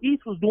Middle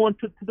East was doing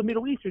to the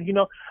Middle Eastern.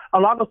 A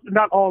lot of,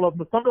 not all of them,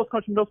 but some of those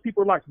countries, those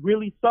people are like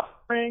really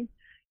suffering,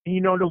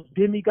 and those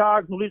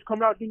demigods and religions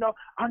coming out.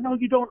 I know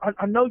you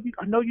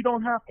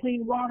don't have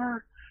clean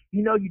water.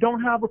 You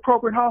don't have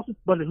appropriate houses,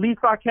 but at least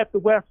I kept the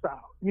West out.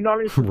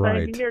 It's the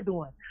same thing they're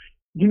doing.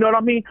 You know what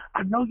I mean?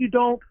 I know you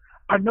don't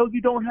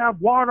have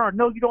water. I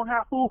know you don't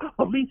have food.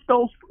 But at least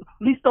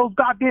those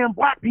goddamn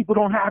black people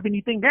don't have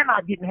anything. They're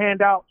not getting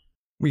handouts.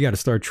 We got to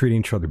start treating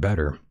each other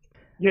better.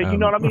 Yeah, you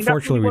know what I mean?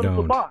 Unfortunately, we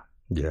don't.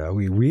 Yeah,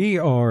 we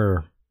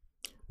are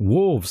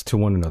wolves to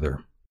one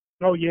another.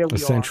 Oh, yeah, we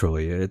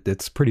essentially, are.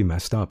 It's pretty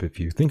messed up if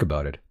you think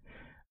about it.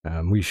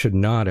 We should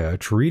not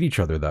treat each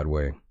other that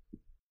way.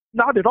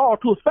 Not at all,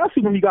 too,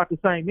 especially when you got the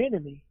same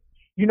enemy.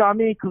 You know what I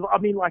mean? Because,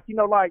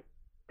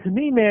 to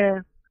me,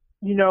 man,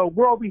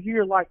 we're over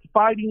here, like,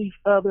 fighting each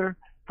other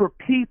for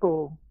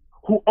people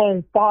who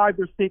own 5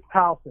 or 6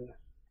 houses,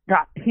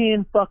 got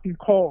 10 fucking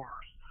cars,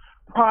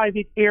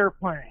 private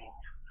airplanes,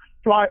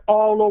 fly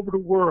all over the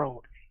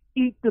world,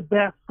 eat the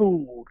best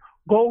food,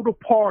 go to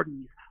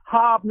parties,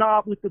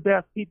 hobnob with the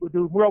best people,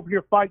 dude. We're over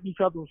here fighting each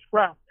other with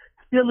scraps,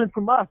 stealing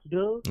from us,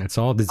 dude. It's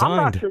all designed.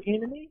 I'm not your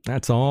enemy.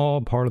 That's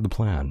all part of the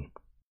plan.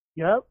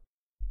 Yep.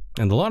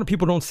 And a lot of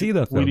people don't see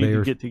that, though. We need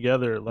to get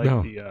together, like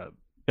the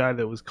guy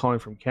that was calling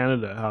from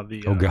Canada, how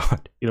the oh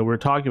god, we're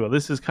talking about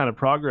this is kind of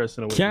progress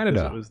in a way.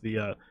 Canada. It was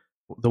the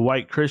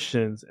white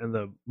Christians and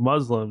the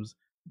Muslims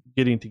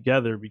getting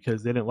together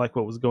because they didn't like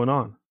what was going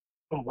on.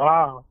 Oh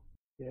wow,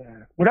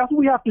 yeah. Well, that's what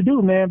we have to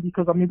do, man.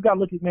 Because we got to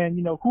look at,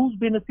 man, who's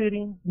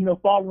benefiting,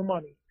 following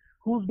money,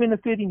 who's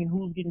benefiting, and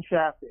who's getting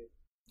shafted.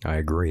 I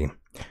agree.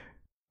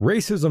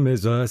 Racism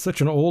is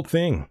such an old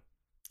thing.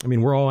 I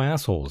mean, we're all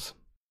assholes.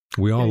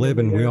 We all live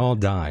and we all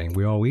die.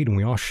 We all eat and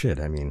we all shit.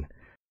 I mean,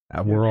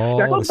 we're all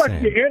that goes the back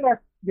same. To the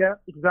anarchy. Yeah,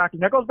 exactly.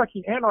 That goes back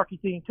to the anarchy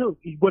thing too.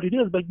 What it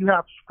is, but you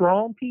have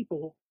strong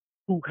people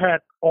who had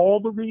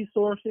all the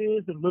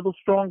resources and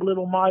strong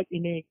little might,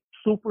 and they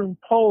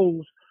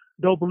superimpose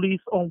their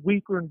beliefs on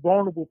weaker and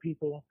vulnerable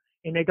people,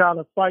 and they got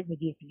us fighting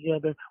against each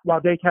other while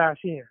they cash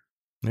in.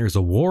 There's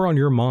a war on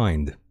your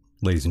mind,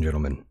 ladies and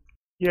gentlemen.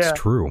 Yeah, it's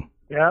true.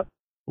 Yep.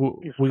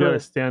 We got to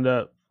stand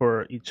up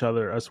for each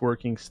other, us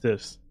working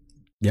stiffs.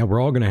 Yeah,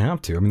 we're all going to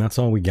have to. I mean, that's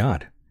all we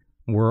got.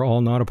 We're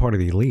all not a part of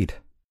the elite.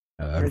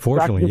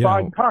 Unfortunately,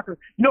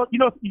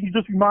 you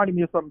just reminded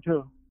me of something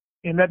too.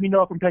 And let me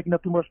know if I'm taking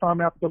up too much time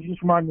after, because you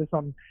just reminded me of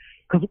something.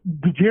 Because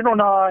Jen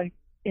and I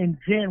and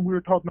Jen, we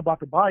were talking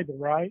about the Bible,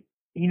 right?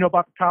 And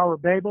about the Tower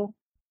of Babel?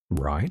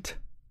 Right.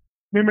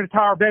 Remember the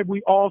Tower of Babel?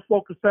 We all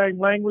spoke the same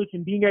language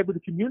and being able to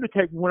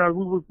communicate.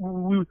 When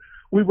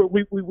we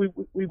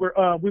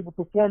were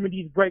performing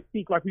these great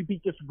feats, like we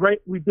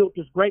built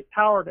this great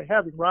tower to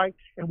heaven, right?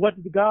 And what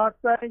did the gods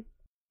say?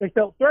 They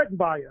felt threatened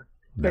by us.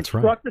 They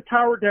struck the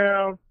tower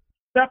down,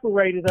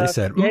 separated us,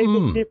 gave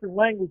us different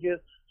languages,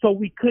 so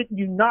we couldn't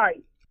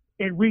unite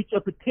and reach a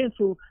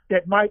potential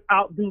that might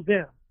outdo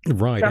them.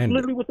 Right. That's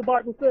literally what the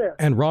Bible says.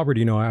 And Robert,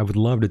 I would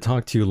love to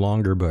talk to you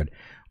longer, but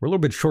we're a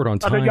little bit short on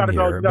time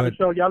here.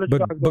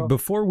 But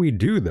before we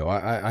do, though,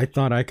 I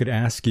thought I could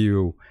ask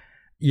you,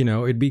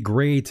 it'd be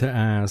great to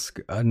ask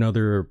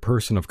another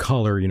person of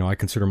color. I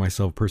consider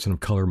myself a person of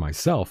color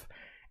myself.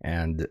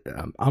 And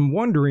I'm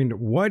wondering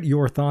what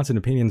your thoughts and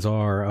opinions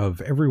are of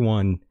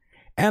everyone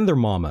and their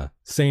mama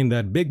saying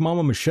that Big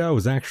Mama Michelle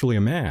is actually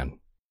a man.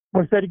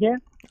 What, say it again?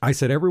 I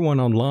said everyone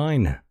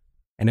online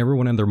and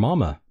everyone and their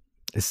mama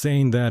is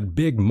saying that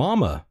Big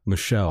Mama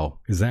Michelle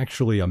is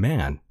actually a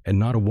man and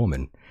not a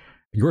woman.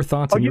 Your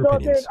thoughts and your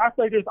opinions. I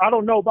say this. I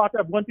don't know about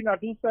that. One thing I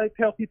do say,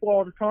 tell people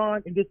all the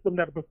time, and this is something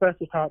that a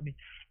professor taught me.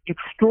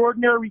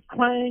 Extraordinary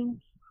claims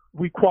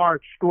require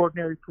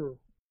extraordinary proof.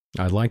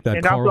 I like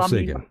that, Carl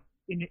Sagan.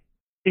 In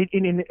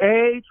an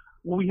age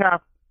where we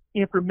have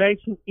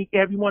information,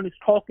 everyone is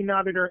talking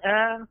out of their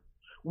ass,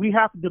 we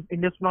have to,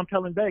 and this is what I'm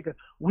telling Vega,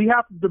 we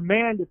have to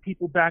demand that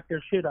people back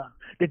their shit up.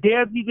 The day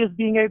of you just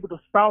being able to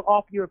spout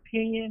off your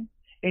opinion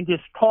and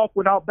just talk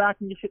without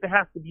backing your shit, that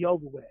has to be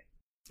over with.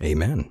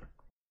 Amen.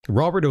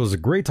 Robert, it was a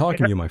great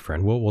talking to you, my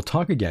friend. We'll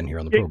talk again here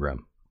on the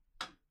program.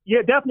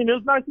 Yeah, definitely. It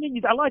was nice meeting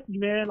you. I like you,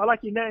 man. I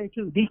like your name,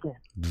 too, Deacon.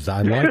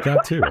 I like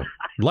that, too.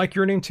 Like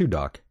your name, too,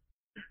 Doc.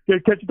 Yeah,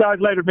 catch you guys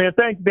later, man.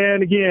 Thanks,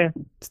 man, again.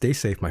 Stay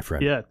safe, my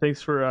friend. Yeah,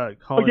 thanks for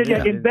calling in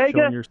and Vega,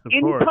 showing your support.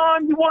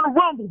 Anytime you want to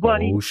rumble,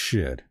 buddy. Oh,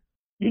 shit.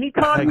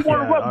 Anytime you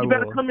want to rumble, you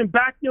better come and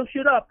back your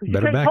shit up. Because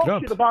you can't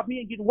talk shit about me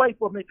and get away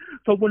from me.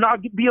 So when I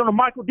be on the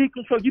Michael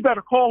Deacon show, you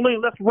better call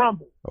in. Let's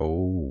rumble.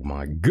 Oh,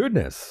 my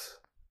goodness.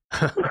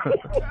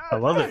 I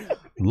love it.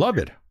 Love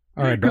it.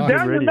 All right, Doc.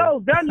 Daniel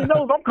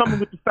knows I'm coming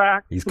with the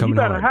facts. He's coming.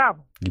 You better have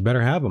him. You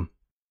better have him.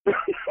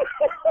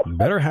 You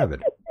better have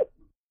it.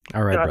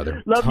 All right,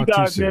 brother. Love Talk you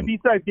guys, to you man. Be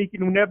safe,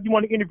 Deacon. Whenever you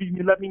want to interview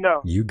me, let me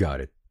know. You got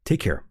it.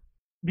 Take care.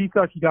 Be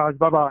safe, you guys.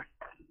 Bye-bye.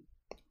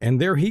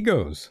 And there he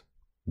goes.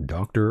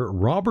 Dr.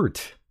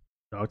 Robert.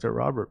 Dr.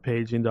 Robert.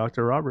 Paging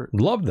Dr. Robert.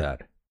 Love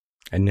that.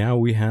 And now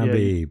we have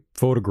a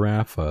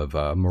photograph of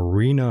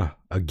Marina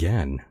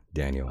again,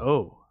 Daniel.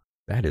 Oh.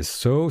 That is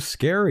so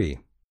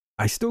scary.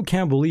 I still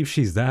can't believe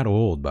she's that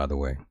old, by the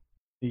way.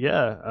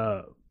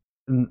 Yeah,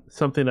 and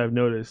something I've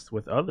noticed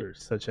with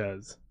others, such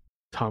as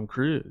Tom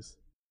Cruise.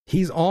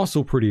 He's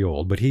also pretty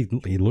old, but he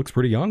looks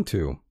pretty young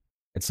too.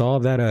 It's all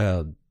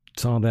that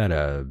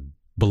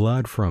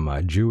blood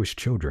from Jewish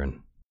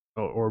children.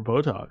 Or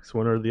Botox,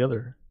 one or the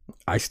other.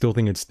 I still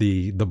think it's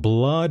the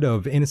blood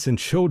of innocent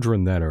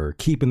children that are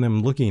keeping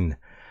them looking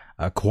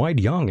quite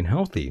young and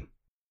healthy.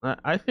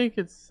 I think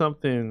it's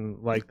something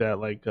like that.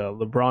 Like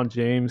LeBron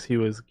James, he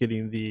was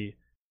getting the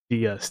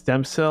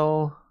stem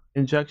cell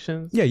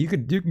injections. Yeah, you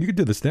could do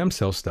the stem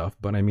cell stuff,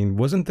 but I mean,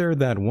 wasn't there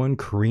that one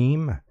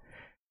cream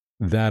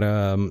that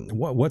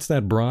what's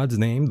that broad's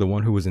name? The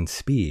one who was in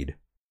Speed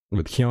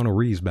with Keanu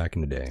Reeves back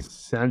in the day.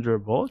 Sandra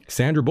Bullock.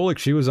 Sandra Bullock.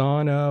 She was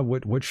on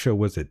what show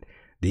was it?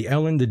 The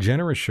Ellen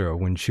DeGeneres show,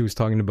 when she was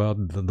talking about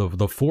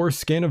the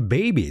foreskin of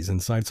babies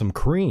inside some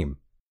cream.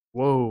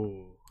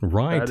 Whoa!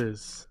 Right.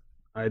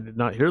 I did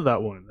not hear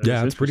that one.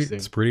 Yeah, it's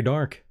pretty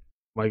dark.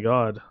 My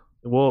God.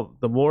 Well,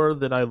 the more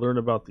that I learn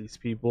about these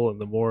people,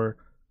 and the more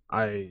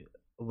I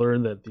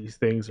learn that these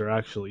things are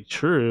actually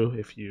true,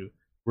 if you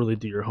really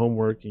do your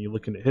homework and you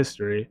look into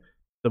history,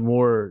 the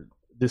more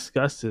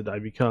disgusted I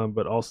become,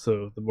 but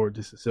also the more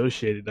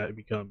disassociated I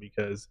become,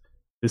 because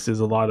this is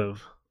a lot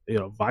of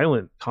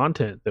violent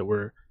content that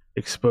we're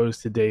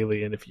exposed to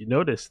daily. And if you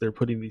notice, they're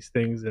putting these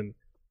things in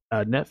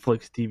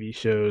Netflix TV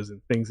shows and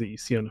things that you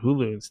see on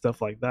Hulu and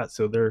stuff like that.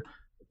 So they're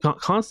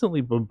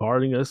constantly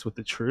bombarding us with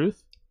the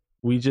truth.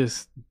 We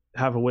just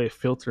have a way of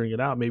filtering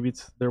it out. Maybe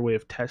it's their way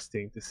of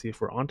testing to see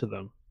if we're onto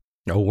them.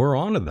 Oh, we're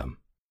onto them.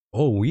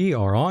 Oh, we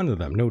are onto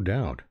them, no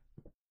doubt.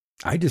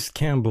 I just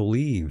can't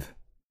believe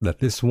that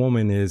this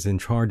woman is in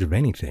charge of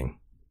anything,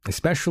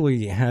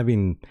 especially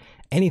having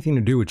anything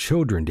to do with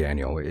children,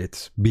 Daniel.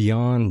 It's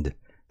beyond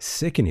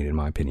sickening, in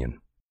my opinion.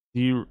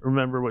 Do you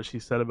remember what she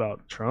said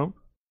about Trump?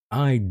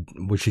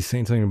 Was she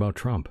saying something about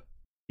Trump?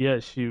 Yeah,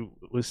 she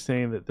was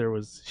saying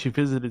that she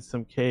visited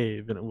some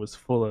cave and it was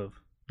full of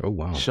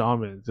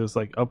shamans. It was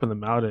like up in the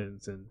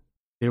mountains, and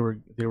they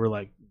were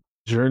like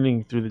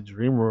journeying through the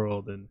dream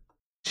world. And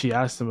she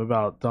asked them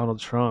about Donald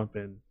Trump,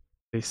 and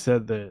they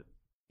said that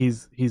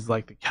he's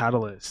like the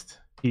catalyst.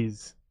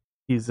 He's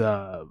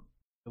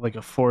like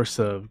a force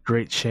of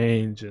great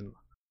change, and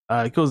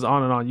it goes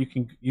on and on.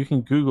 You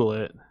can Google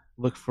it.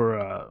 Look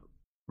for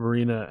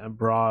Marina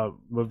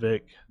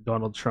Abramovic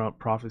Donald Trump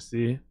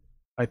prophecy.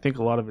 I think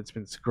a lot of it's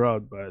been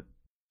scrubbed, but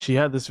she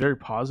had this very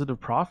positive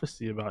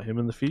prophecy about him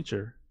in the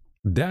future.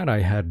 That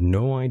I had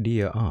no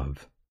idea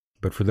of.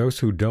 But for those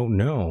who don't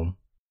know,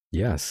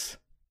 yes,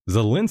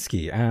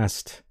 Zelensky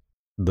asked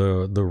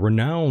the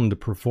renowned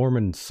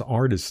performance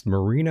artist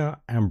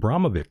Marina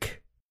Abramovic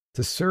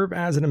to serve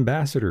as an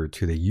ambassador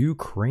to the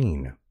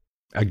Ukraine.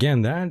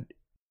 Again, that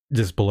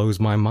just blows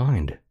my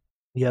mind.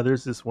 Yeah,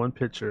 there's this one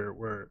picture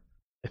where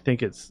I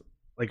think it's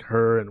like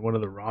her and one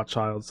of the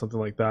Rothschilds, something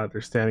like that.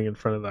 They're standing in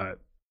front of that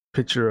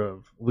picture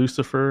of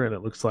Lucifer, and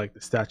it looks like the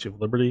Statue of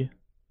Liberty.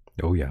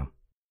 Oh, yeah.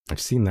 I've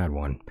seen that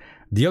one.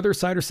 The other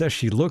sider says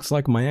she looks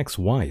like my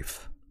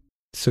ex-wife.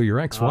 So your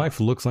ex-wife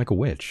looks like a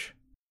witch.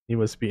 He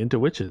must be into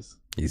witches.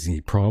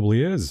 He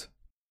probably is.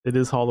 It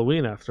is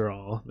Halloween, after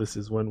all. This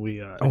is when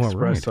we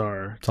express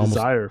our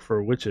desire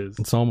for witches.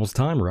 It's almost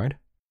time, right?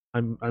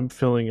 I'm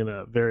feeling in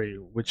a very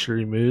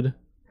witchery mood.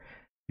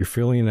 You're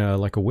feeling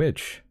like a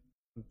witch.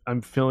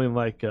 I'm feeling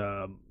like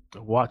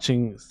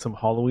watching some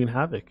Halloween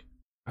Havoc.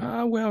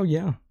 Well,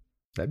 yeah.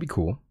 That'd be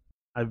cool.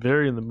 I'm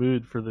very in the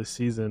mood for this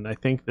season. I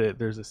think that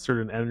there's a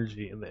certain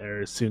energy in the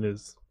air as soon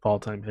as fall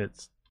time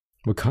hits.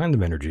 What kind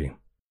of energy?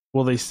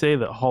 Well, they say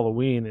that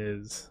Halloween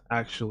is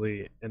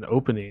actually an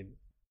opening,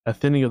 a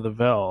thinning of the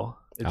veil.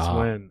 It's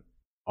when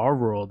our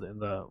world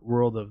and the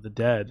world of the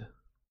dead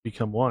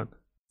become one.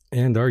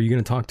 And are you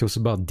going to talk to us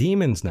about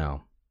demons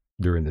now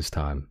during this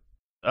time?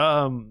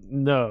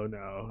 No.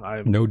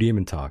 No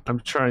demon talk.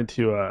 I'm trying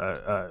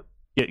to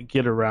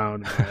get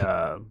around.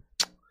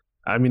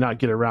 I mean, not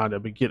get around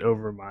it, but get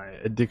over my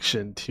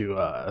addiction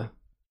to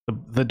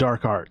the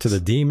dark arts. To the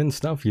demon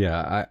stuff,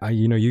 yeah. I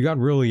you got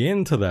really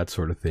into that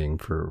sort of thing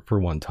for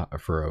one time,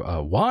 for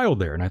a while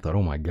there, and I thought,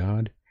 oh my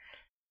God,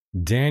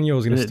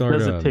 Daniel's going to start. It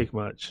doesn't take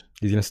much.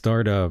 He's going to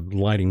start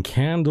lighting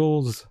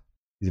candles.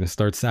 He's going to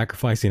start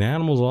sacrificing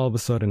animals. All of a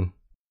sudden,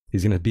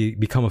 he's going to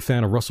become a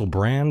fan of Russell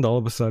Brand. All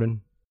of a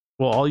sudden,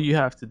 well, all you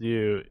have to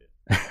do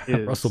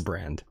is Russell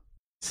Brand.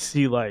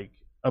 See like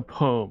a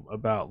poem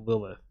about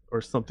Lilith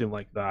or something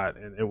like that,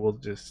 and it will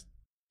just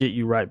get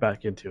you right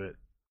back into it.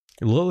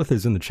 Lilith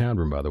is in the chat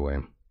room, by the way.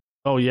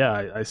 Oh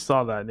yeah, I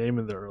saw that name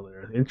in there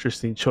earlier.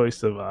 Interesting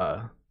choice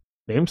of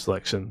name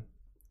selection.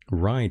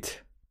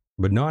 Right,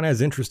 but not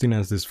as interesting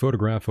as this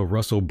photograph of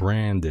Russell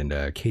Brand and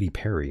Katy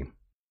Perry.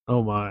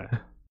 Oh my,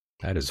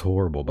 that is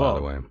horrible, by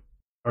the way.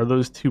 Are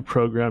those two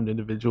programmed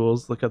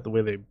individuals? Look at the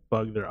way they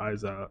bug their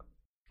eyes out.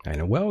 I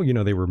know. Well,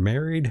 they were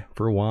married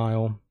for a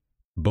while.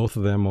 Both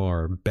of them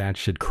are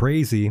batshit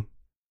crazy,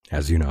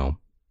 as you know.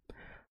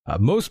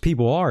 Most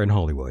people are in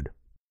Hollywood.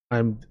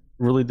 I'm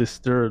really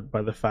disturbed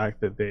by the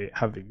fact that they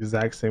have the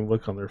exact same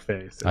look on their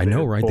face. I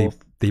know, right?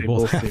 They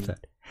both have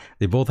that.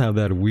 They both have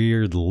that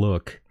weird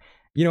look.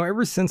 You know,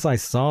 ever since I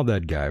saw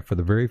that guy for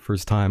the very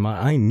first time,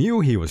 I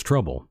knew he was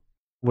trouble.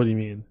 What do you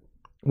mean?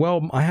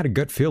 Well, I had a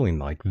gut feeling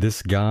like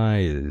this guy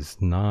is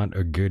not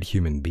a good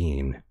human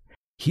being.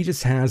 He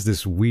just has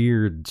this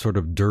weird, sort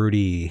of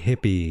dirty,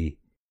 hippie,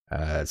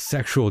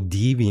 sexual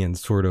deviant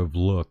sort of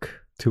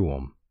look to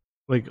him.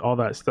 Like all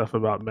that stuff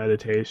about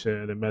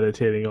meditation and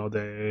meditating all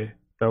day.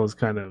 That was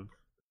kind of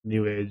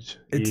new age.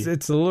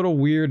 It's a little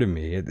weird to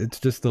me. It's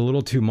just a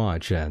little too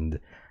much. And,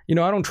 you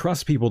know, I don't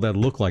trust people that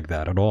look like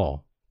that at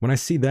all. When I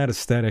see that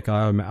aesthetic,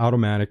 I'm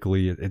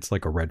automatically, it's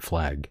like a red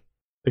flag.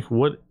 Like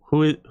what?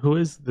 Who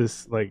is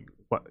this? Like,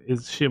 what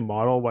is she a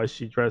model? Why is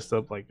she dressed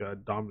up like a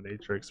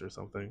dominatrix or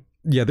something?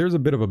 Yeah, there's a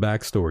bit of a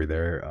backstory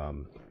there.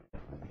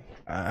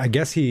 I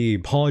guess he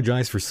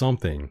apologized for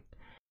something,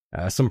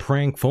 some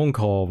prank phone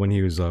call when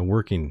he was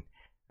working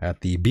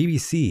at the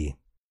BBC.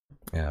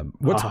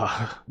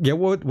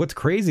 What's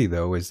crazy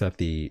though is that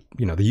the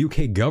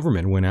UK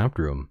government went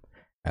after him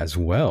as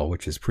well,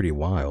 which is pretty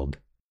wild.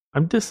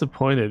 I'm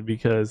disappointed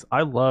because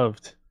I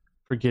loved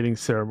Forgetting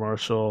Sarah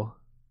Marshall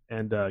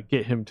and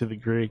Get Him to the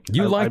Greek.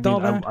 You liked all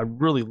that? I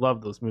really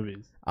loved those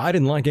movies. I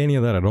didn't like any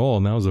of that at all,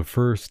 and that was the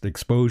first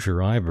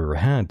exposure I ever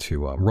had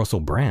to Russell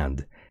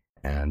Brand.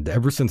 And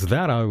ever since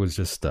that, I was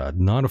just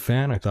not a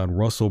fan. I thought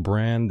Russell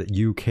Brand,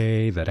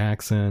 UK, that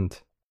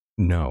accent,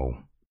 no.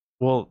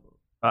 Well,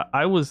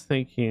 I was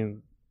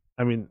thinking,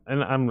 I mean,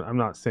 and I'm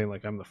not saying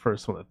like I'm the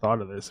first one that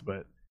thought of this,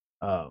 but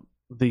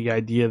the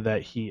idea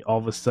that he all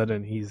of a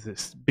sudden he's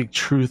this big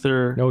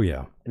truther. Oh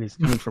yeah, and he's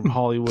coming from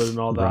Hollywood and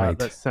all that. Right.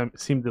 That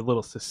seemed a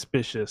little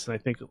suspicious, and I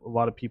think a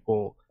lot of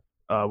people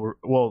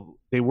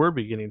were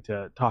beginning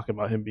to talk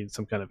about him being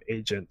some kind of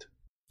agent.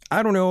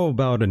 I don't know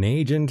about an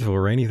agent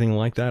or anything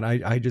like that.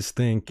 I just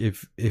think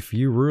if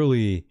you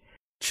really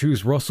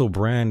choose Russell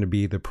Brand to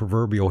be the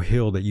proverbial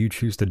hill that you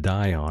choose to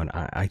die on,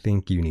 I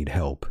think you need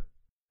help.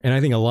 And I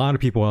think a lot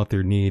of people out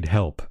there need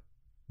help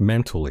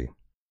mentally.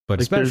 But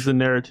like there's a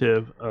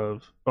narrative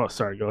of... Oh,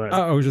 sorry, go ahead.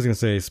 I was just going to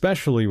say,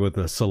 especially with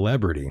a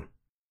celebrity,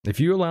 if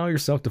you allow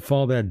yourself to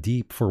fall that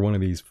deep for one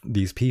of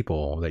these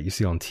people that you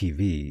see on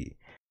TV,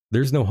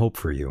 there's no hope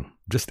for you.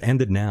 Just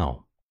end it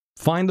now.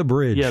 Find the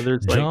bridge. Yeah,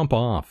 jump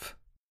off.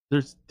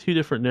 There's two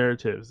different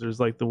narratives.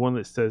 There's like the one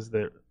that says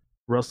that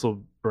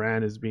Russell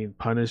Brand is being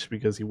punished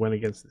because he went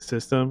against the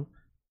system.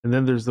 And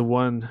then there's the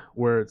one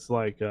where it's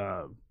like,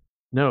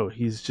 no,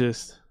 he's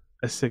just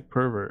a sick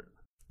pervert.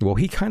 Well,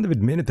 he kind of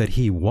admitted that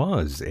he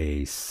was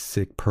a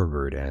sick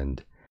pervert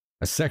and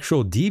a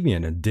sexual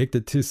deviant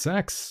addicted to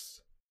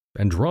sex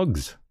and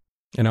drugs.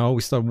 And I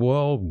always thought,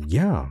 well,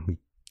 yeah, he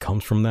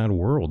comes from that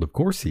world. Of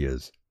course he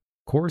is.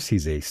 Of course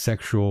he's a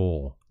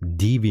sexual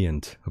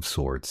deviant of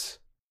sorts.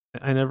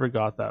 I never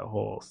got that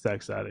whole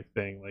sex addict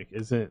thing. Like,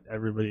 isn't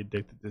everybody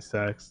addicted to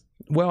sex?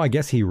 Well, I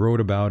guess he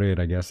wrote about it.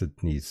 I guess it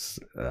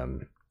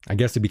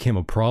became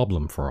a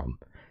problem for him.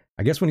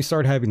 I guess when you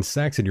start having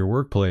sex in your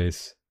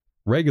workplace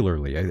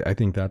regularly, I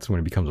think that's when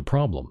it becomes a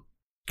problem.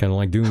 Kind of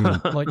like doing,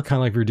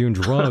 if you're doing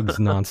drugs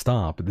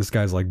nonstop. But this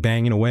guy's like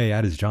banging away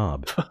at his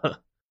job.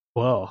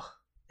 Well,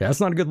 yeah, that's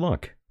not a good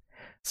look.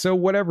 So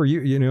whatever,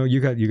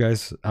 you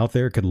guys out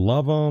there could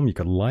love him, you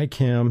could like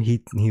him.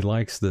 He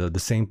likes the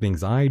same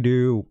things I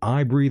do.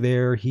 I breathe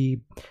air,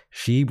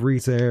 she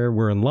breathes air.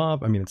 We're in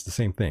love. I mean, it's the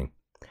same thing.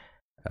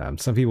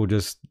 Some people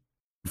just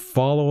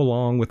follow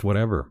along with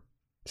whatever,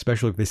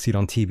 especially if they see it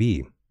on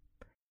TV.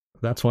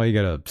 That's why you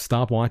gotta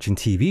stop watching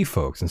TV,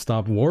 folks, and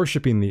stop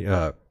worshiping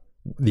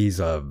these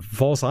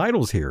false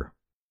idols here.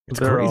 It's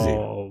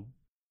crazy.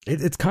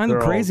 It's kind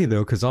of crazy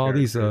though, because all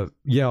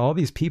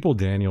these people,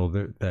 Daniel,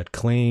 that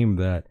claim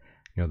that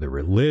they're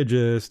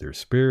religious, they're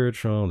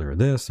spiritual, they're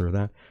this or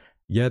that,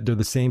 yet they're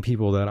the same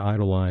people that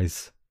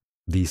idolize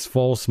these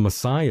false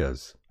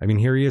messiahs. I mean,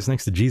 here he is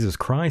next to Jesus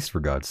Christ,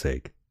 for God's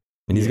sake,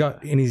 and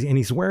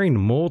he's wearing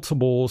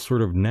multiple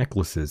sort of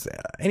necklaces.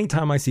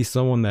 Anytime I see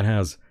someone that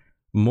has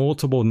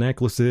multiple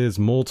necklaces,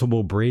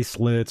 multiple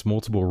bracelets,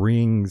 multiple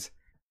rings,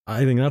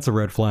 I think that's a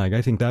red flag.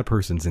 I think that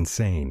person's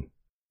insane.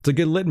 It's a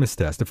good litmus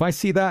test. If I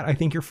see that, I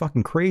think you're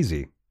fucking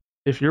crazy.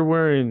 If you're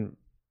wearing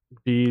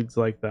beads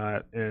like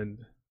that and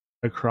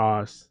a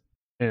cross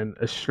and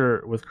a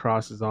shirt with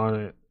crosses on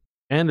it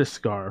and a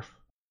scarf,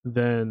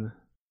 then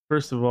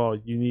first of all,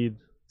 you need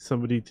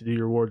somebody to do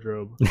your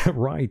wardrobe.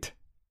 Right.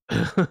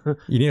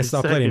 You need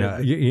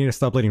to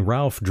stop letting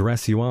Ralph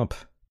dress you up.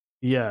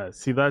 Yeah,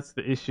 see, that's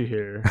the issue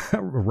here.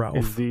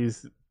 Ralph.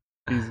 These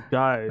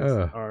guys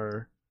that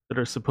are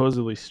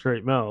supposedly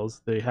straight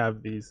males, they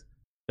have these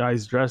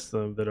guys dress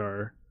them that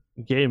are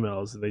gay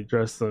males, and they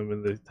dress them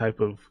in the type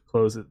of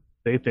clothes that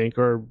they think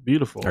are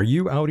beautiful. Are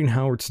you outing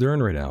Howard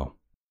Stern right now?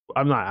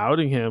 I'm not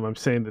outing him. I'm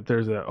saying that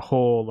there's a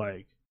whole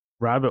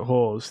rabbit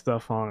hole of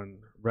stuff on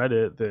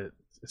Reddit that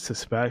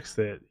suspects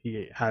that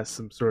he has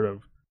some sort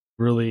of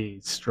really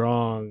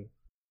strong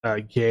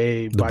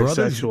gay,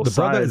 bisexual side. The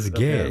brother is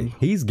gay. Him.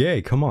 He's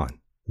gay. Come on.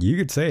 You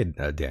could say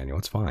it, Daniel.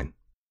 It's fine.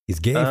 He's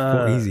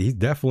gay. He's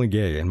definitely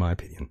gay, in my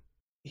opinion.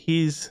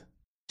 He's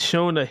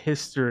shown a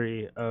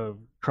history of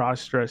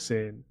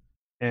cross-dressing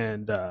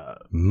and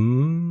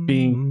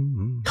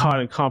being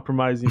caught in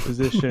compromising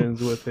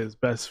positions with his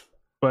best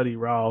buddy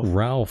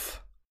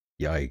Ralph.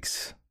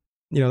 Yikes.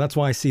 That's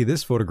why I see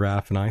this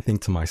photograph and I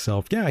think to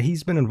myself, yeah,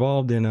 he's been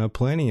involved in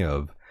plenty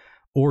of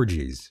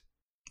orgies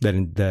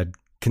that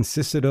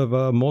consisted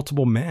of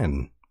multiple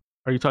men.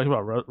 Are you talking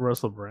about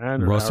Russell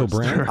Brand? Russell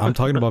Brand? I'm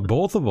talking about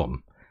both of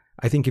them.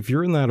 I think if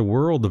you're in that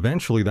world,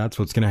 eventually that's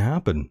what's going to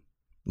happen.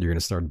 You're going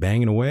to start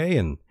banging away,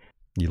 and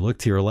you look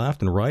to your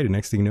left and right, and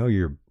next thing you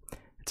know,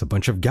 it's a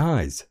bunch of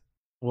guys.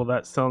 Well,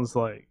 that sounds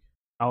like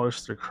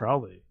Aleister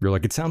Crowley. You're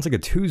like, it sounds like a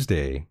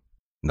Tuesday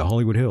in the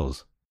Hollywood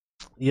Hills.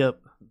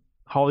 Yep.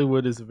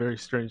 Hollywood is a very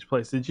strange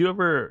place. Did you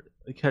ever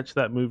catch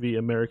that movie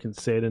American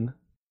Satan?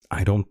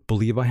 I don't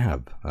believe I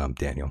have,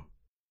 Daniel.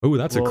 Oh,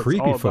 that's a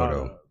creepy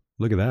photo.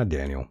 Look at that,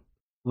 Daniel.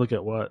 Look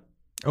at what?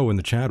 Oh, in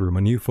the chat room,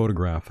 a new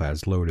photograph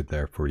has loaded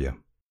there for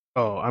you.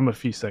 Oh, I'm a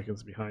few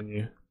seconds behind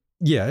you.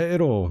 Yeah,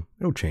 it'll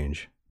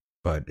change.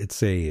 But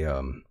it's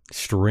a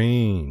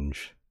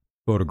strange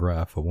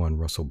photograph of one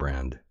Russell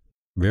Brand.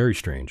 Very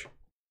strange.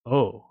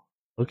 Oh,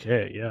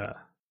 okay, yeah.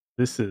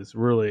 This is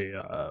really...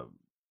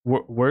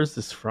 where's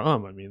this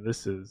from? I mean,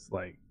 this is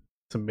like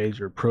some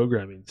major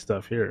programming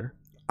stuff here.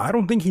 I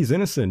don't think he's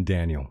innocent,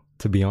 Daniel,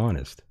 to be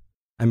honest.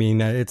 I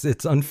mean,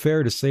 it's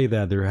unfair to say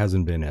that there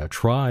hasn't been a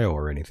trial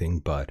or anything,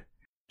 but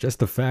just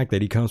the fact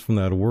that he comes from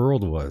that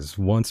world, was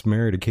once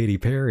married to Katy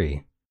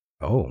Perry.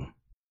 Oh,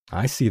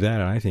 I see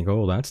that and I think,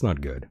 oh, that's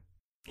not good.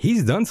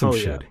 He's done some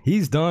shit. Yeah.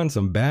 He's done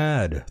some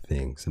bad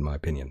things, in my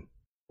opinion.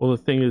 Well, the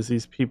thing is,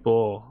 these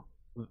people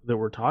that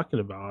we're talking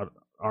about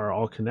are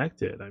all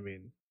connected. I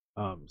mean,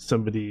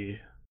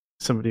 somebody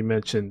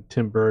mentioned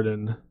Tim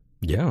Burton.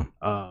 Yeah.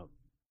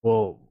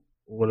 Well,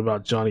 what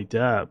about Johnny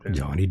Depp? And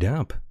Johnny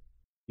Depp.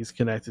 He's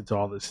connected to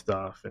all this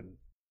stuff, and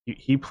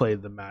he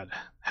played the Mad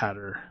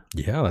Hatter.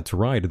 Yeah, that's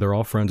right. They're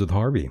all friends with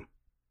Harvey,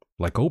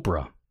 like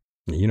Oprah.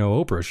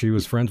 Oprah, she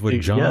was friends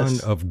with John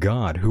of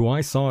God, who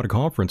I saw at a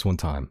conference one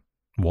time,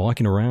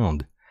 walking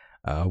around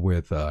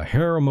with a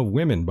harem of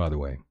women, by the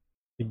way.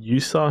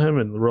 You saw him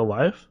in real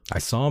life? I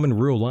saw him in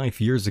real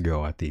life years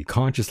ago at the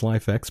Conscious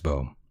Life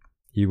Expo.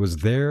 He was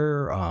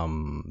there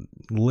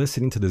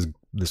listening to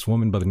this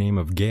woman by the name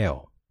of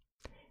Gail.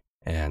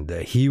 And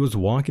he was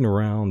walking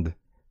around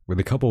with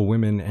a couple of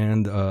women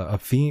and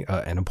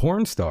a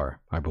porn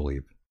star, I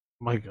believe.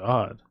 My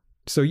God.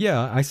 So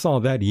yeah, I saw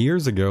that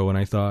years ago and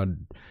I thought,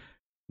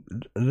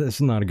 this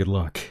is not a good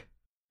look.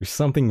 There's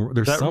something off.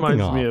 That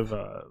reminds me of,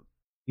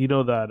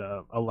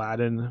 that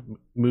Aladdin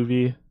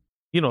movie?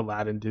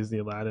 Aladdin, Disney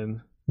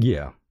Aladdin?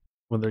 Yeah.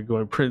 When they're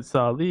going, Prince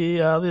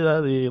Ali, Ali,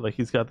 Ali, like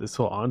he's got this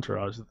whole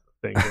entourage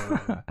thing going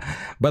on.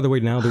 By the way,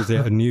 now there's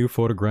a new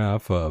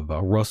photograph of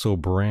Russell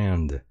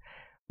Brand.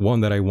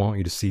 One that I want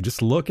you to see.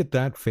 Just look at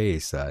that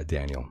face,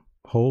 Daniel.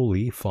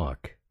 Holy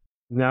fuck.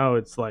 Now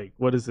it's like,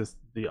 what is this?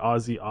 The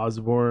Ozzy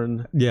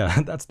Osbourne?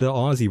 Yeah, that's the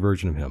Ozzy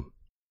version of him.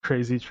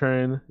 Crazy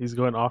train. He's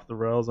going off the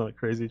rails on a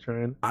crazy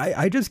train.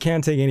 I just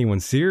can't take anyone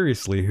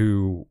seriously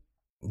who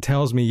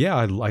tells me, yeah,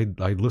 I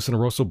listen to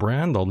Russell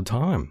Brand all the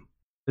time.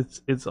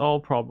 It's all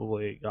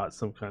probably got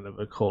some kind of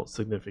occult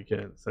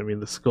significance. I mean,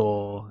 the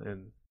skull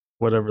and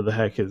whatever the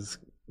heck is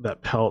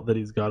that pelt that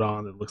he's got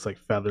on, it looks like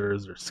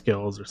feathers or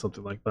scales or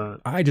something like that.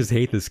 I just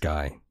hate this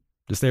guy.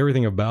 Just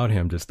everything about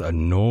him just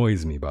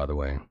annoys me, by the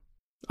way.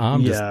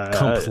 I'm just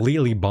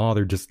completely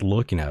bothered just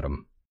looking at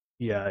him.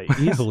 Yeah,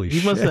 he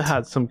must have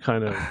had some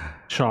kind of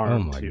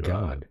charm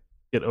to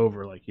get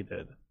over like he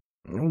did.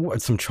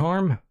 What, some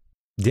charm?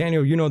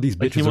 Daniel, these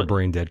bitches are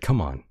brain dead.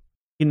 Come on.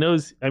 He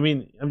knows, I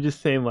mean, I'm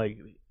just saying, like,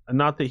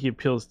 not that he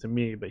appeals to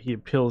me, but he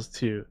appeals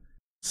to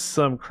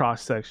some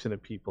cross-section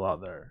of people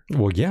out there.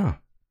 Well, yeah.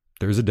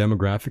 There's a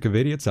demographic of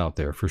idiots out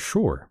there, for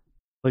sure.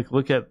 Like,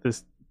 look at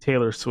this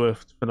Taylor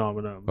Swift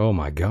phenomenon. Oh,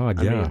 my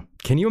God, yeah. I mean,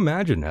 can you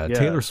imagine that?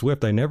 Taylor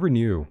Swift, I never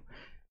knew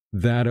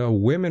that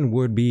women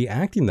would be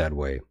acting that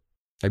way.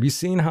 Have you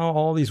seen how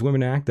all these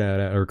women act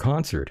at her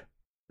concert?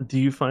 Do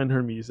you find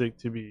her music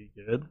to be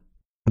good?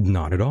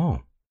 Not at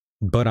all.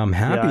 But I'm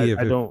happy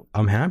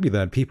I'm happy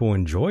that people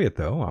enjoy it,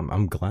 though.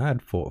 I'm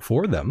glad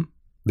for them.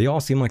 They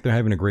all seem like they're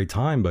having a great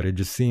time, but it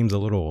just seems a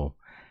little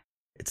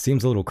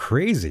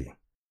crazy.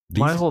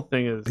 My whole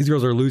thing is, these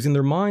girls are losing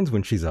their minds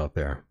when she's out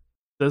there.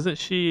 Doesn't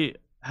she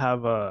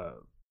have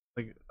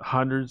like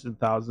hundreds and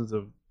thousands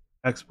of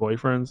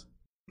ex-boyfriends?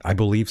 I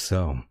believe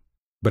so.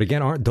 But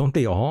again, don't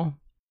they all?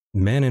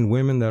 Men and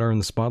women that are in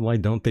the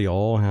spotlight, don't they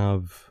all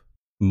have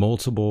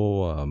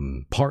multiple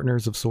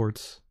partners of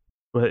sorts?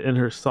 But in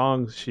her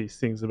songs, she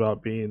sings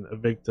about being a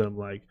victim,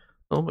 like,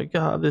 oh my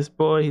God, this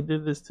boy, he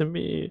did this to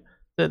me.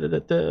 Da, da, da,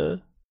 da.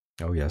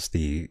 Oh, yes,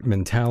 the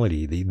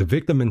mentality, the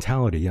victim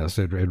mentality, yes,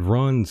 it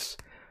runs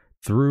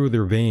through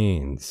their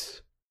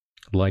veins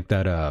like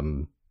that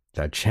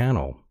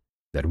channel,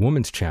 that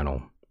woman's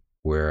channel,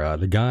 where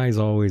the guy's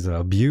always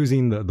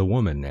abusing the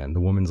woman and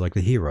the woman's like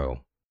the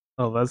hero.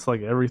 Oh, that's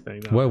like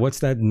everything now. What's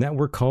that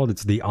network called?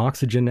 It's the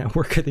Oxygen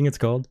Network, I think it's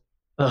called.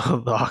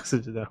 Oh, the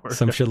Oxygen Network.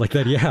 Some shit like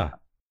that, yeah.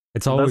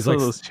 It's always that's like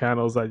one of those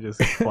channels I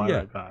just fly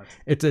right past.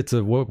 It's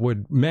a what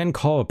would men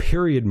call a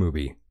period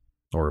movie.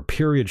 or a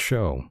period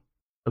show.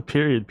 A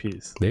period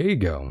piece. There you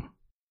go.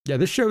 Yeah,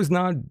 this show is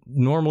not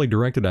normally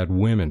directed at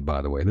women,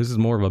 by the way. This is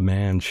more of a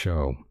man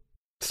show.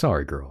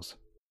 Sorry, girls.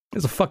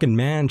 It's a fucking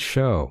man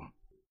show.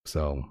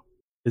 So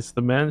It's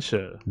the man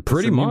show.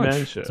 pretty It's a new much,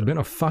 man show. it's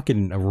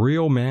been a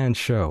real man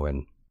show,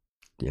 and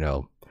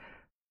a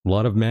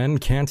lot of men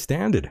can't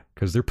stand it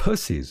because they're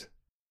pussies.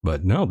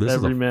 But no, this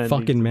Every is a man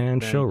fucking needs a man man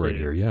show right cave.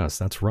 here. Yes,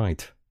 that's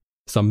right.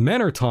 Some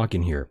men are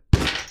talking here.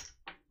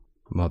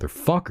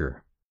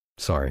 Motherfucker.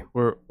 Sorry.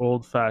 We're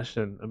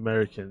old-fashioned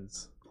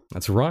Americans.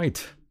 That's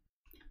right.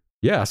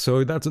 Yeah,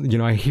 so that's,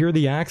 I hear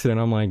the accent,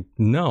 I'm like,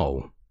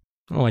 no,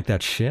 I don't like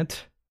that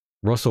shit.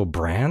 Russell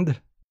Brand?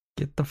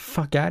 Get the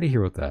fuck out of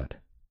here with that.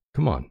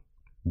 Come on,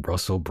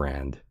 Russell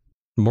Brand.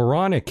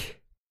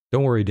 Moronic.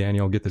 Don't worry, Danny,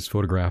 I'll get this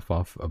photograph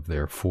off of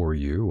there for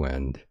you,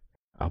 and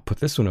I'll put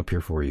this one up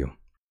here for you.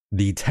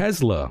 The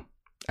Tesla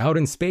out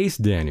in space,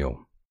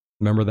 Daniel.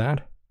 Remember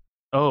that?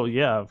 Oh,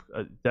 yeah,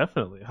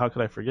 definitely. How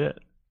could I forget?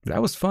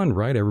 That was fun,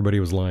 right? Everybody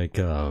was like,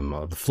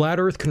 the flat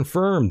earth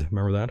confirmed.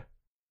 Remember that?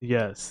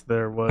 Yes,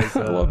 there was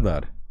I love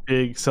that.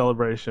 big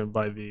celebration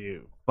by the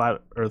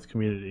Flat Earth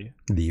community.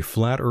 The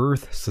Flat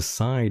Earth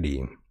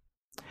Society.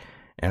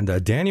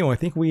 And Daniel, I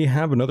think we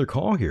have another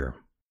call here.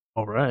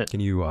 All right. Can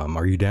you,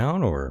 are you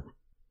down or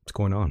what's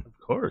going on? Of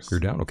course.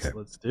 You're down? Okay.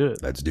 Let's do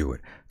it. Let's do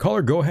it.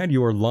 Caller, go ahead.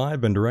 You are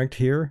live and direct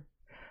here.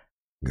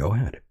 Go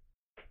ahead.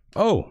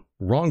 Oh,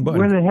 wrong button.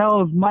 Where the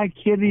hell is my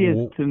kitty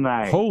is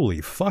tonight? Holy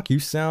fuck, you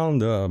sound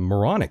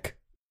moronic.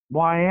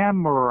 Well, I am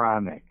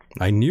moronic.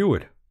 I knew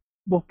it.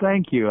 Well,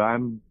 thank you.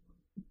 I'm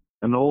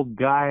an old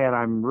guy and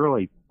I'm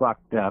really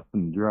fucked up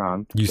and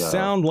drunk. You so.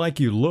 sound like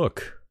you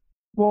look.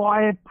 Well,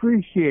 I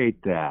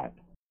appreciate that.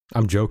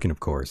 I'm joking, of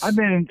course. I've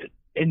been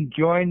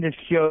enjoying the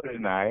show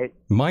tonight.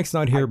 Mike's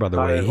not here, by the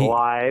way.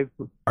 Live.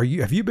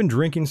 Have you been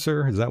drinking,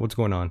 sir? Is that what's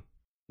going on?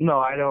 No,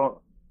 I don't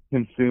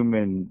consume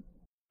in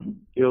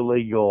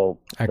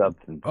illegal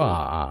substances.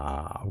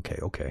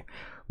 Okay.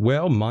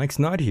 Well, Mike's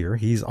not here.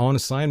 He's on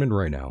assignment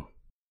right now.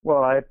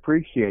 Well, I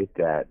appreciate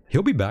that.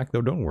 He'll be back,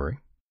 though. Don't worry.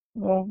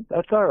 Well,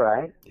 that's all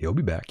right. He'll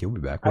be back.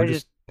 We're I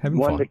just having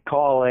wanted fun. to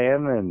call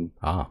in, and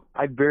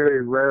I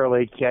very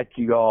rarely catch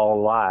you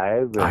all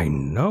live. I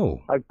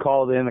know. I've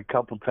called in a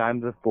couple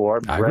times before.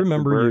 I Brett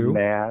remember the you.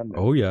 Birdman.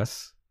 Oh,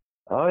 yes.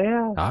 Oh,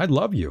 yeah. I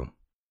love you.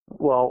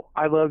 Well,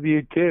 I love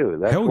you, too.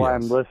 That's Hell why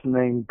yes. I'm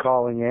listening,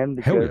 calling in,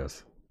 Hell because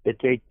yes.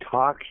 it's a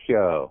talk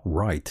show.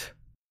 Right.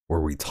 Where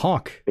we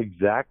talk.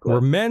 Exactly.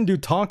 Where men do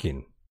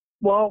talking.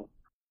 Well,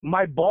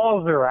 my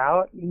balls are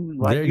out.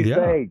 Like There- you yeah.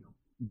 say,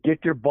 get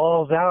your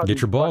balls out. Get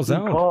your and balls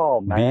fucking out.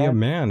 Call, Be man. a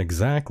man.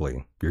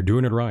 Exactly. You're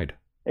doing it right.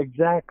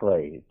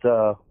 Exactly.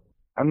 So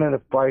I'm in a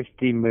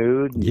feisty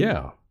mood. and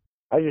Yeah.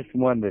 I just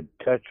wanted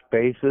to touch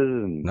bases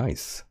and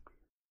Nice.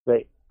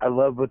 say, I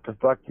love what the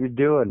fuck you're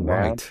doing,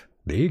 man. Right.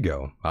 There you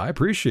go. I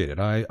appreciate it.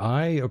 I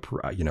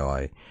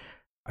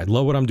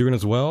love what I'm doing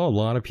as well. A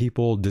lot of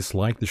people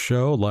dislike the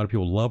show. A lot of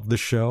people love the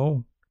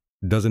show.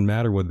 It doesn't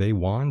matter what they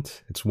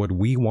want. It's what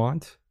we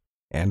want.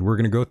 And we're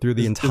going to go through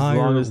the entire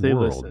as long as they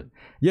world. listen.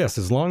 Yes,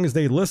 as long as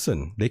they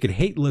listen. They could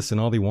hate listen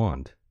all they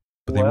want,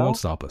 but they Well- won't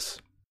stop us.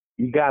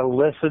 You got to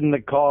listen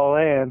to call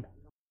in.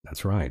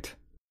 That's right.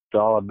 It's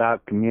all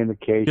about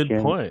communication.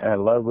 Good point. I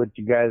love what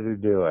you guys are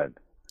doing.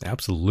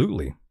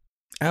 Absolutely.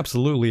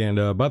 Absolutely.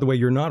 And by the way,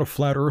 you're not a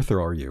flat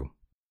earther, are you?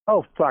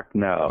 Oh, fuck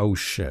no. Oh,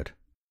 shit.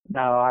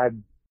 No,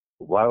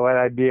 why would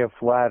I be a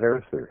flat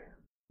earther?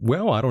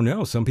 Well, I don't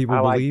know. Some people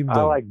I believe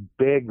like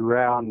big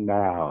round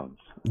mounds.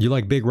 you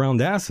like big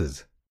round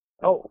asses.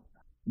 Oh,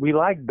 we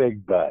like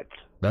big butts.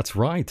 That's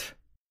right.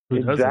 Who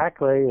doesn't?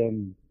 Exactly.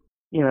 And,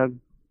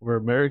 We're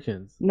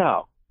Americans.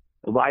 no.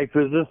 Life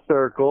is a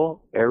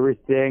circle.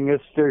 Everything is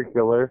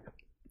circular.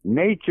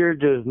 Nature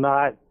does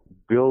not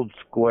build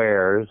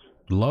squares.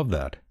 Love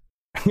that.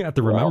 You have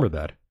to remember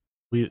that.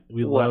 We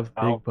Well, love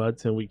big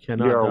butts, and we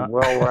cannot You're a cannot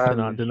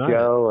well-rounded deny it.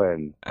 show,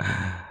 and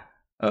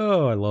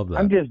Oh, I love that.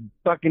 I'm just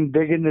fucking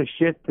digging the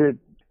shit that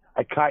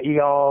I caught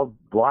you all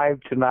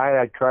live tonight.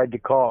 I tried to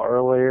call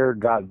earlier,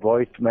 got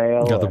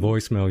voicemail. Got the and-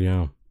 voicemail,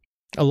 yeah.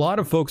 A lot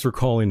of folks are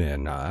calling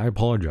in. I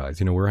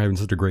apologize. We're having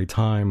such a great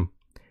time.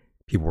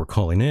 People were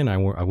calling in. I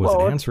wasn't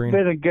well, answering. It's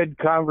been a good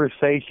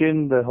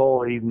conversation the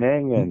whole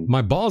evening, and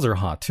My balls are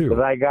hot, too.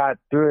 but I got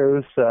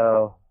through,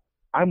 so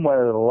I'm one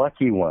of the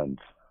lucky ones.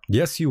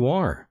 Yes, you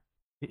are.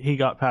 He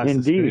got past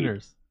Indeed. the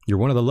screeners. You're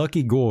one of the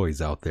lucky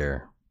goys out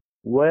there.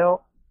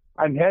 Well,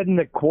 I'm heading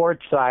to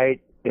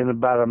Quartzsite in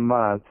about a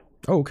month,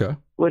 Oh, okay.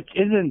 which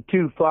isn't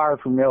too far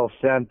from El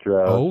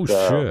Centro. Oh,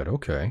 so, shit.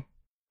 Okay.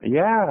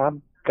 Yeah,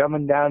 I'm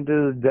coming down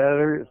to the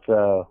desert,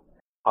 so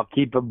I'll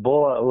keep a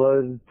bullet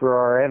loaded for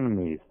our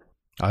enemies.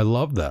 I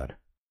love that.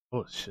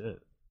 Oh shit,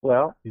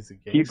 Well, he's a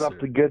gangster. keep up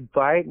the good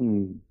fight,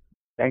 and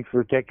thanks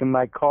for taking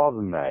my call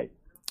tonight.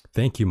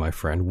 Thank you, my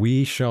friend.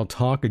 We shall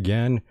talk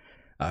again.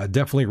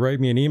 Definitely write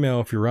me an email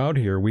if you're out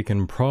here. We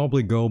can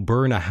probably go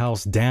burn a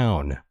house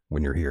down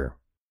when you're here.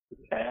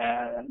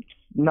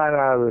 Not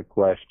out of the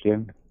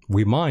question.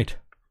 We might.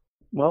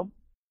 Well,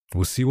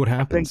 We'll see what I think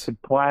happens. the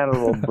planet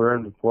will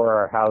burn before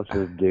our house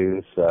is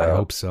due. So I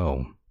hope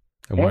so.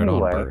 It might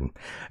all Anyway. burn.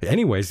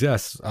 Anyways,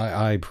 yes,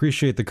 I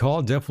appreciate the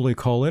call. Definitely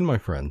call in, my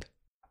friend.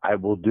 I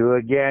will do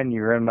again.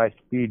 You're in my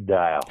speed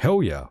dial.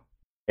 Hell yeah.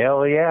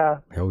 Hell yeah.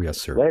 Hell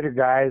yes, sir. Later,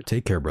 guys.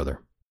 Take care,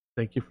 brother.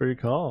 Thank you for your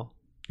call.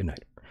 Good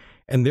night.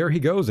 And there he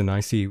goes, and I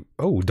see,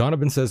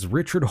 Donovan says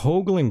Richard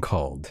Hoagland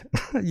called.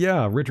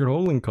 Yeah, Richard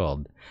Hoagland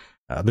called.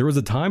 There was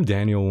a time,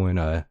 Daniel,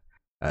 when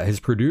his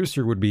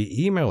producer would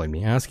be emailing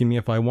me, asking me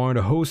if I wanted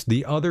to host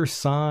The Other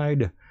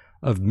Side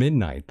of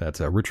Midnight.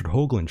 That's a Richard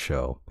Hoagland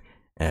show.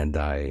 And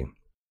I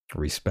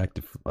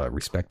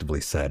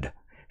respectively said,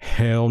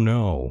 hell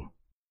no.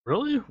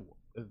 Really?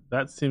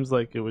 That seems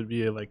like it would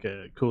be like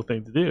a cool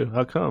thing to do.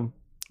 How come?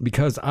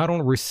 Because I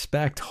don't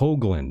respect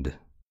Hoagland.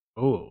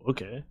 Oh,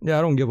 okay. Yeah,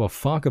 I don't give a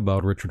fuck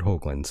about Richard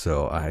Hoagland.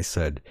 So I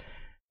said,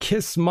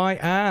 kiss my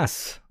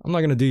ass. I'm not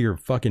going to do your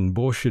fucking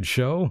bullshit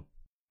show.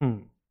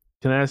 Can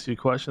I ask you a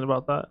question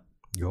about that?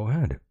 Go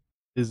ahead.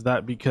 Is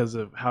that because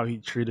of how he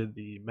treated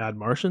the Mad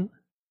Martian?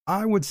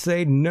 I would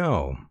say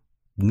no.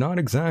 Not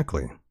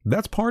exactly.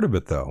 That's part of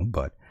it, though.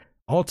 But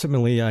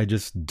ultimately, I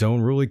just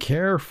don't really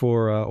care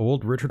for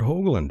old Richard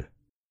Hoagland.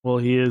 Well,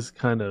 he is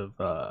kind of...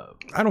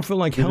 I don't feel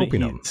like didn't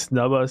helping he him.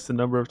 snub us a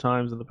number of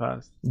times in the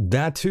past?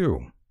 That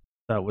too.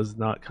 That was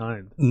not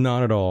kind.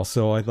 Not at all.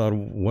 So I thought,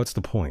 what's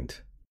the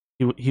point?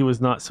 He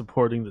was not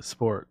supporting the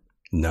sport.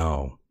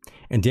 No.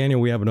 And Daniel,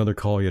 we have another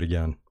call yet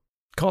again.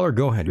 Caller,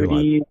 go ahead. You're Good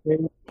live.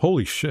 evening.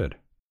 Holy shit.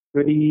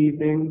 Good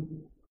evening.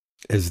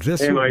 Is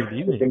this Hey, who, Mike.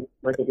 evening.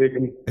 Michael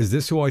Bacon. is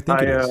this who I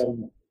think it is?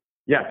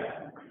 Yes.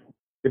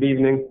 Good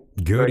evening.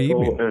 Good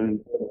Michael, evening. And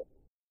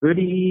good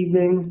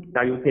evening.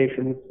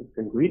 Salutations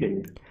and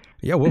greetings.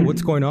 Yeah,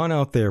 what's going on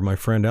out there, my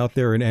friend, out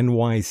there in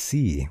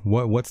NYC?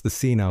 What's the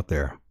scene out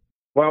there?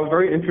 Well,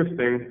 very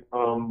interesting.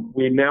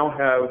 We now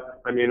have.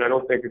 I mean, I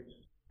don't think it's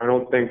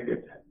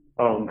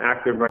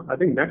active. Right. I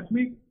think next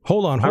week.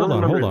 Hold on. I don't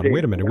remember the date.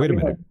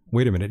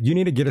 Wait a minute. You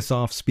need to get us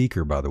off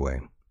speaker, by the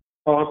way.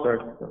 Oh, I'm sorry.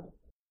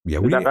 Yeah,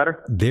 Is that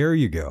better? There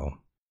you go.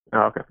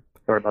 Oh, okay.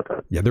 Sorry about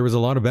that. Yeah, there was a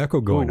lot of echo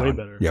going way on.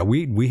 better. Yeah,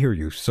 we hear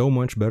you so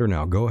much better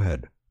now. Go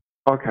ahead.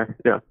 Okay.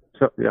 Yeah.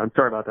 So yeah, I'm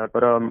sorry about that.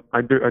 But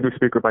I do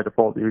speaker by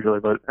default usually.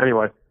 But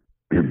anyway.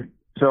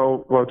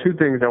 So two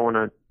things I want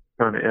to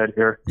kind of add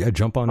here. Yeah,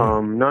 jump on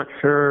in. Not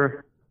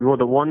sure.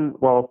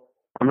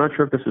 I'm not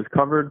sure if this is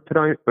covered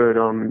tonight, but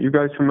you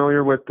guys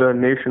familiar with the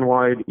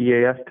nationwide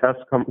EAS test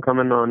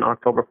coming on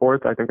October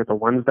 4th? I think it's a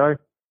Wednesday.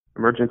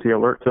 Emergency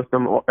alert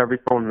system. Every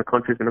phone in the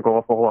country is going to go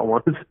off all at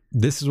once.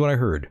 This is what I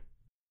heard.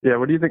 Yeah.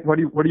 What do you think? What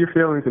are your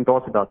feelings and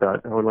thoughts about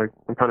that?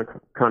 I'm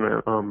kind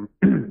of.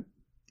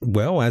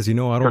 Well, as you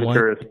know, I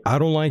curious.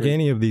 don't like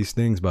any of these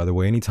things, by the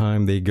way.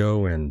 Anytime they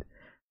go and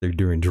they're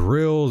doing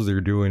drills, they're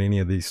doing any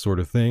of these sort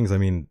of things. I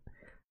mean,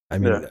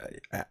 Yeah.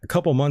 a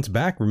couple months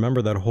back,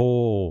 remember that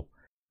whole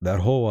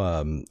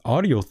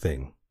audio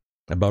thing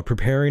about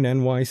preparing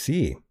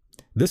NYC?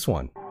 This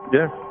one.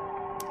 Yeah.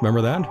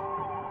 Remember that?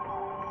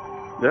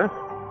 Yeah.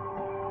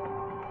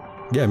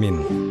 Yeah, I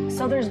mean,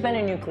 So there's been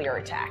a nuclear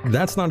attack.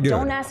 that's not good.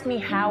 Don't ask me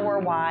how or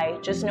why,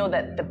 just know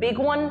that the big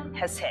one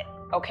has hit,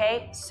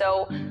 okay?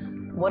 So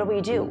what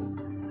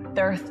do?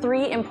 There are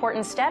 3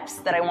 important steps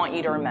that I want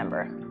you to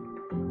remember.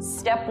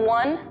 Step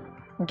 1,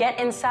 get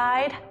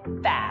inside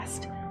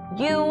fast.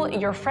 You,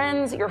 your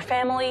friends, your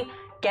family,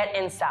 get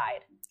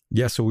inside.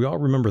 Yeah, so we all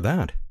remember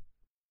that.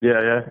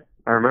 Yeah.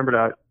 I remember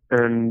that,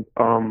 and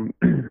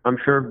I'm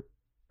sure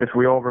if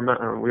we all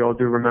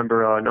do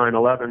remember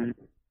 9/11.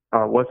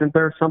 Wasn't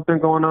there something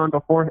going on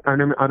before? I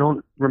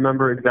don't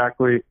remember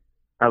exactly.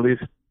 At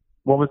least,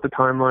 what was the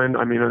timeline?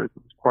 I mean, it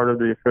was part of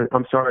the.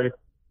 I'm sorry.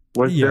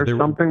 Was there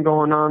something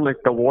going on, like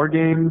the war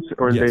games,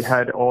 or Yes. they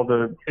had all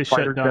the They shut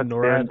fighter down jets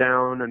NORAD. stand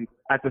down, and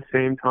at the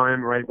same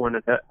time, right when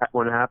it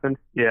happened?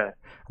 Yeah,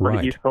 on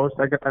Right. the East Coast,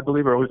 I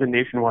believe, or it was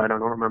nationwide. I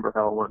don't remember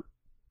how it went.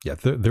 Yeah,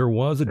 there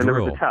was a And there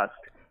drill. was a test.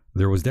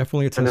 There was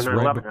definitely a And test then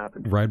 9/11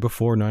 happened. right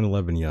before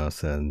 9/11,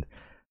 yes. And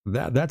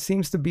that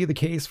seems to be the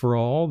case for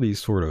all these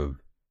sort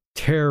of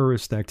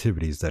terrorist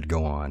activities that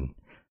go on.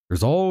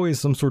 There's always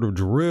some sort of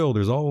drill.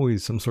 There's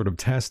always some sort of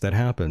test that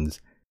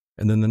happens.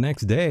 And then the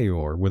next day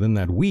or within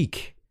that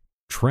week,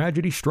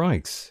 tragedy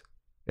strikes.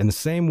 In the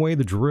same way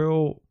the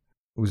drill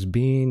was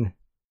being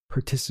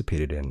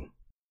participated in.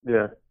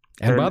 Yeah.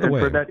 And by the way,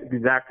 for that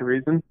exact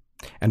reason.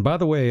 And by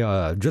the way,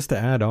 just to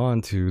add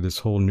on to this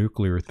whole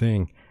nuclear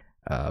thing,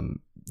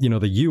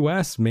 the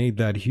U.S. made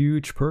that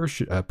huge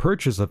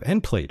purchase of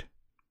Nplate.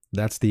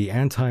 That's the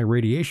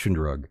anti-radiation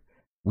drug.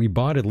 We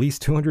bought at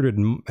least I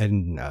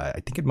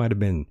think it might have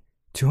been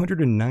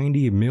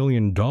 $290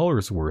 million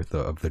worth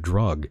of the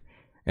drug,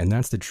 and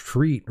that's to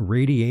treat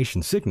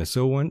radiation sickness.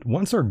 So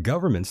once our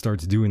government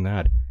starts doing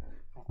that,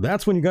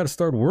 that's when you got to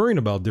start worrying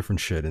about different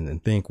shit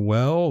and think,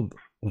 well,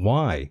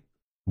 why?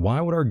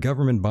 Why would our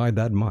government buy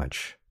that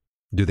much?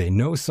 Do they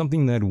know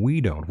something that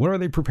we don't? What are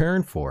they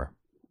preparing for?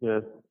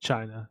 Yeah.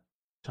 China.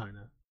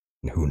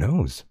 Who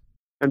knows?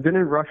 And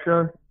didn't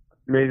Russia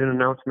made an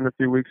announcement a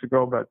few weeks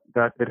ago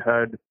that it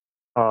had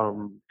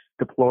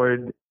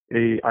deployed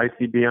a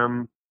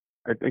ICBM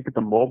I think it's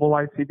a mobile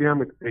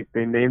ICBM.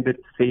 They named it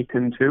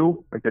Satan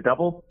 2, like the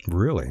devil.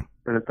 Really?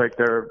 And it's like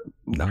their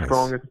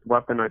strongest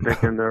weapon, I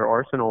think, in their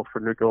arsenal for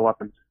nuclear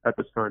weapons at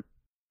this time.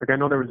 Like I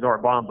know there was Tsar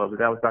Bomba, but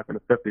that was back in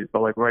the 50s.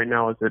 But like right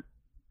now, as it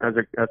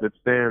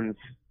stands,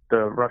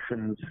 the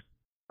Russians,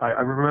 I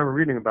remember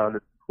reading about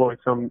it, deployed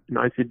an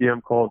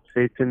ICBM called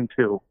Satan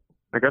 2.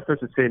 I guess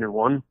there's a Satan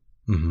 1,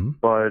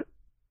 but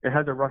it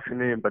has a Russian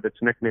name, but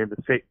it's nicknamed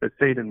the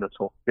Satan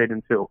missile,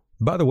 Satan 2.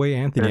 By the way,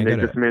 Anthony, and they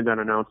just made that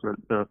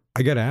announcement.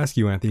 I got to ask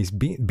you, Anthony,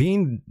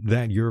 being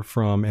that you're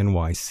from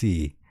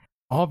NYC,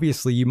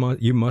 obviously you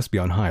must be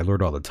on high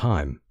alert all the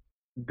time.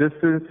 This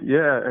is,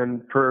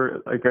 and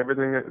for like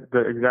everything,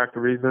 the exact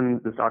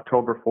reason, this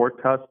October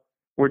 4th test,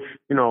 which,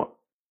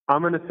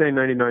 I'm going to say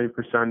 99%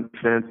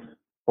 chance,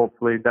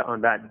 hopefully, that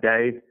on that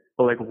day,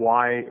 but like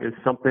why is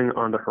something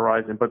on the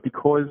horizon? But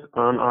because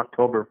on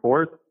October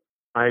 4th,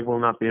 I will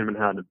not be in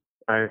Manhattan.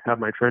 I have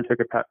my train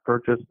ticket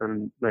purchased,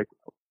 and like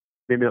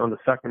maybe on the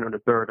 2nd or the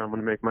 3rd, I'm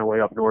going to make my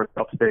way up north,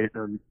 upstate,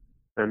 and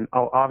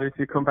I'll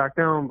obviously come back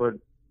down. But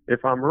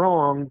if I'm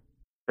wrong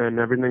and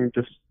everything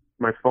just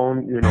my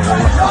phone, I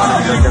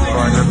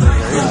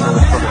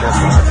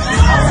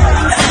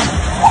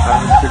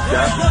would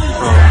suggest.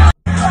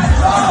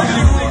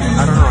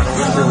 I don't know. I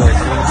don't feel like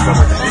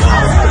but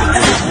if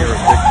you live near a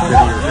big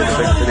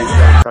city or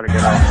try to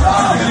get out.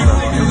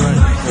 You're right.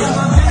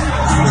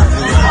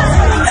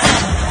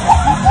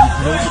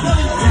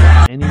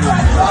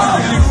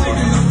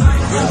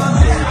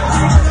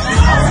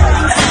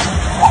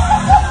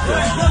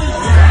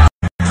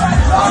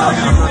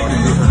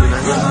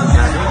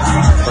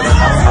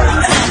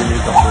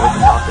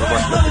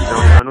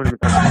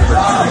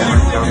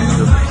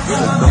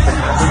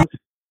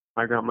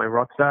 I got my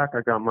rucksack.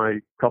 I got my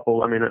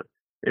couple. I mean,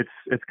 it's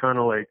kind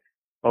of like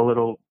a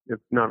little.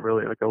 It's not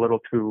really like a little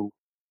too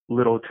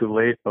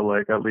late, but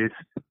like at least.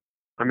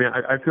 I mean,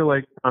 I feel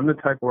like I'm the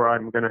type where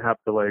I'm gonna have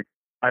to like.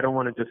 I don't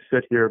want to just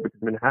sit here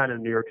because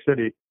Manhattan, New York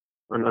City,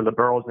 and the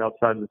boroughs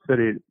outside of the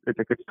city,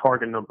 it's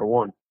target number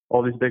one.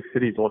 All these big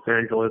cities, Los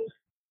Angeles,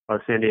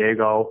 San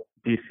Diego,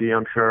 DC,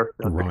 I'm sure,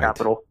 that's the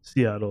capital.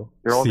 Seattle.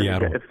 They're all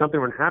Seattle. If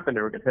something would happen,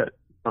 they would get hit.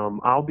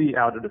 I'll be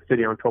out of the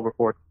city on October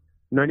 4th.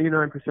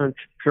 99%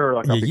 sure,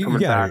 like I'll be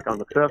coming back on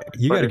the 5th.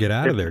 You got to get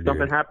out of there, dude. If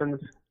something happens,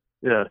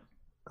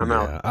 I'm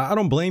out. I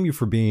don't blame you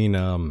for being,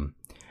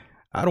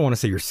 I don't want to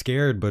say you're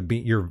scared, but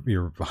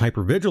you're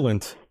hyper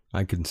vigilant,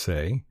 I can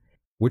say,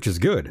 which is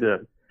good.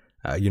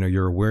 Yeah.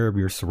 You're aware of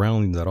your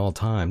surroundings at all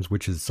times,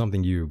 which is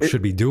something you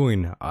should be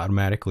doing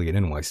automatically at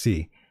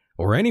NYC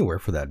or anywhere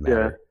for that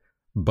matter. Yeah.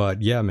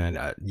 But yeah,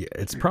 man,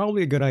 it's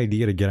probably a good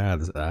idea to get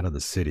out of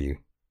the city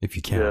if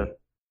you can. Yeah.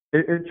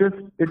 It just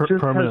has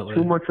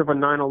too much of a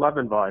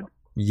 9/11 vibe.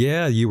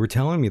 Yeah, you were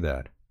telling me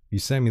that. You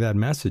sent me that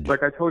message.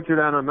 Like I told you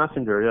that on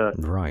Messenger, yeah.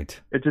 Right.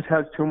 It just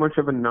has too much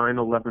of a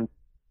 9/11.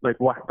 Like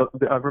what?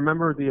 I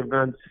remember the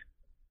events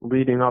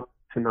leading up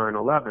to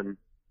 9/11,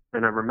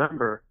 and I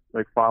remember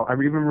I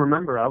even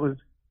remember I was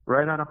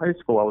right out of high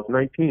school. I was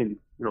 19.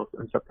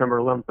 On September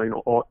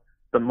 11th. All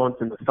the months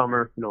in the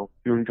summer.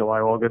 June, July,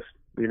 August,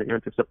 leading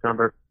into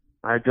September.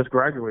 I had just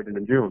graduated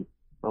in June.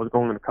 I was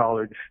going to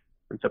college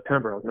in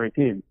September. I was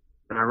 19.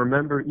 And I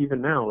remember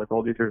even now, like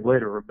all these years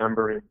later,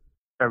 remembering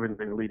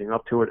everything leading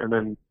up to it and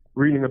then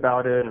reading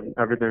about it and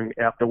everything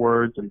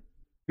afterwards and,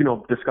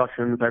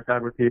 discussions I've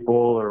had with people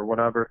or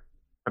whatever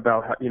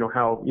about how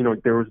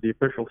there was the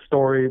official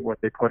story, what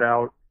they put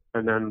out,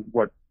 and then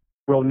what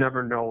we'll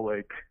never know.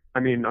 Like, I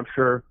mean, I'm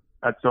sure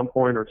at some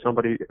point or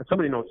somebody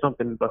knows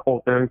something, the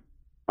whole thing,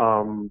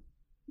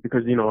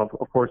 because,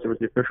 of course it was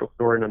the official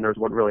story and then there's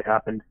what really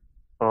happened.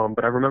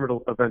 But I remember the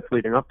events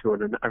leading up to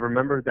it, and I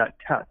remember that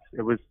test.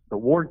 It was the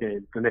war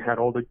games, and they had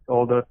all their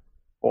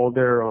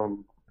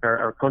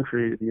our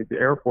country, the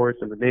Air Force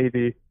and the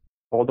Navy,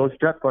 all those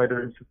jet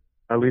fighters,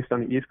 at least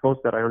on the East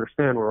Coast that I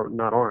understand, were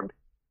not armed,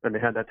 and they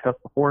had that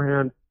test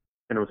beforehand,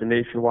 and it was a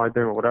nationwide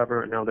thing or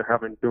whatever. And now they're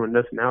doing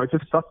this. Now it's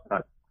just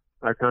suspect.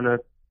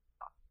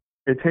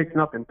 It takes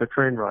nothing to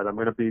train ride. I'm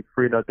going to be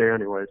free that day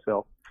anyway,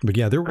 so. But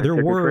yeah, there were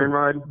train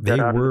ride,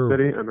 get out of the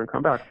city, and then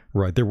come back.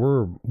 Right, there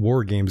were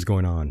war games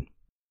going on.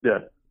 Yeah.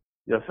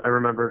 Yes, I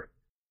remember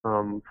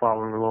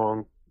following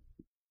along.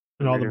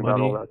 And all the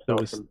money that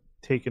was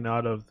taken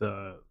out of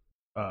the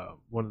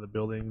one of the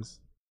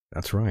buildings.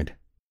 That's right.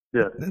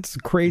 Yeah. That's a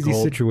crazy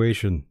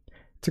situation.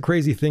 It's a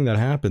crazy thing that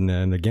happened,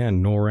 and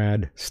again,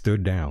 NORAD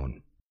stood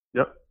down.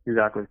 Yep,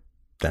 exactly.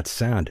 That's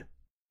sad.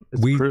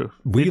 It's proof.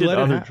 We did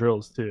other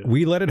drills too.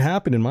 We let it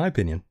happen, in my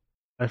opinion.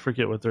 I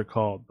forget what they're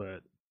called,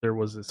 but there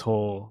was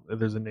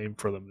there's a name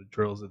for them, the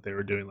drills that they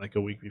were doing like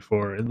a week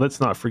before. And let's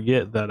not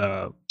forget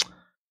that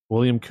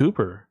William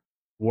Cooper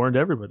warned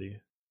everybody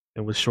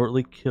and was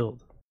shortly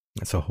killed.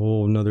 That's a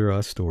whole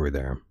nother story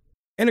there.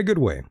 In a good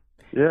way.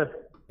 Yeah.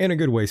 In a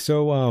good way.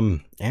 So,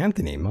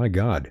 Anthony, my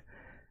God.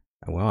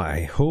 Well,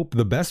 I hope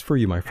the best for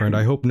you, my friend.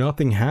 I hope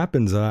nothing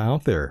happens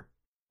out there.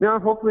 Yeah,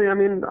 hopefully. I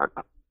mean,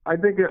 I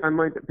think I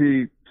might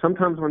be,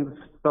 sometimes when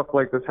stuff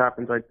like this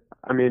happens,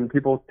 I mean,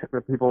 people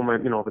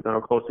might, if they're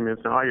not close to me, and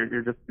say, oh,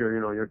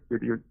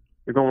 you're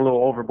you're going a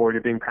little overboard.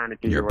 You're being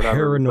panicky You're or whatever.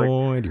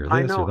 paranoid. You're this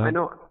I know, or that. I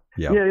know.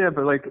 Yeah. Yeah,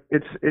 but like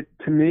it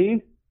to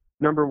me,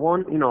 number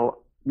one,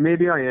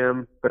 maybe I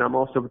am, but I'm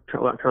also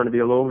trying to be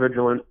a little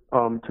vigilant.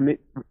 To me,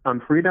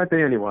 I'm free that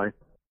day anyway.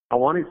 I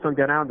want to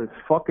get out of this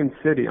fucking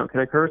city. Can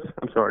I curse?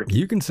 I'm sorry.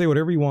 You can say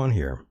whatever you want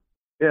here.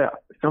 Yeah,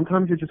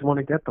 sometimes you just want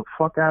to get the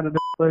fuck out of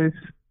this place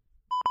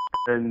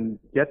and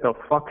get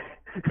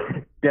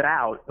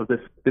out of this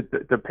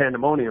the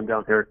pandemonium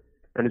down here.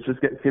 And it just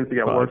seems to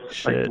get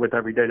worse with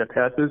every day that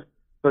passes.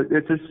 But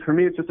it's just, for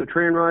me, it's just a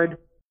train ride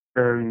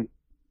and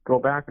go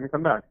back and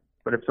come back.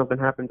 But if something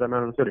happens, I'm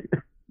out of the city.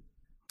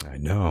 I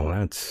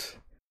know,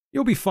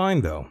 you'll be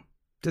fine though.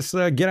 Just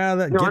get out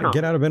of that,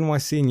 get out of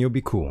NYC, and you'll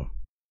be cool.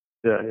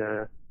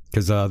 Yeah.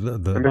 Because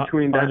and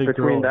between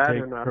that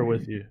and her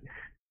with you.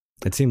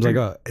 It seems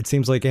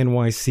like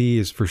NYC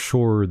is for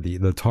sure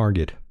the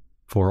target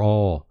for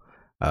all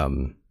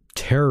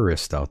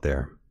terrorists out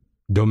there,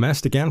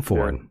 domestic and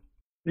foreign.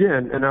 Yeah,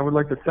 and I would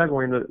like to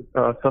segue into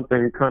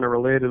something kind of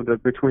related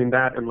between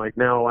that and like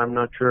now. I'm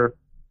not sure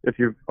if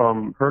you've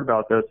heard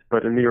about this,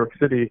 but in New York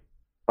City,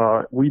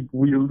 we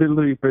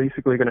literally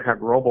basically going to have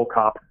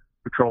RoboCop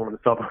patrolling the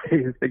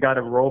subways. They got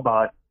a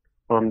robot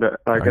on the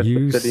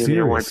the city and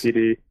the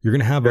NYPD. You're going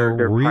to have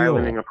they're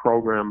piloting a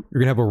program. You're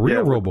going to have a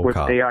real RoboCop with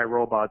AI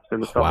robots in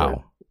the subways.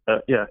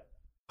 Wow. Yeah.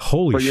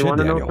 Holy shit, you want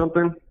to Daniel. know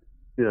something?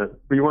 Yeah.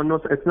 But you want to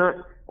know? It's not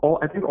all.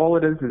 I think all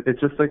it is. It's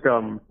just like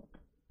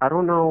I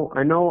don't know.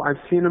 I know I've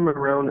seen them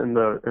around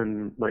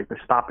in like the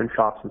Stop and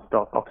Shops and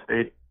stuff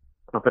upstate,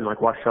 up in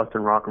like Westchester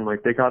and Rockland.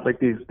 Like they got like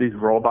these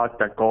robots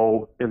that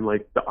go in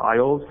like the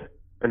aisles,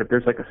 and if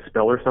there's like a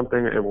spill or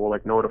something, it will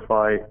like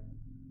notify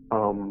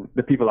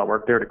the people that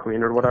work there to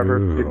clean or whatever.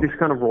 It just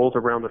kind of rolls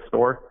around the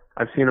store.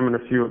 I've seen them in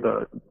a few of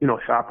the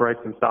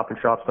ShopRites and Stop and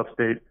Shops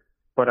upstate.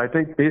 But I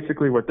think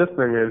basically what this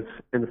thing is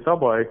in the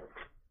subway,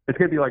 it's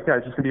gonna be like that.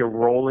 It's just gonna be a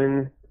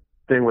rolling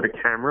thing with a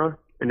camera,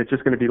 and it's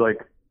just gonna be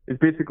like. It's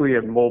basically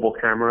a mobile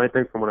camera, I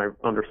think, from what I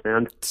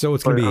understand. So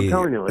it's going to be. I'm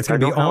telling you, like, it's going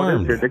to be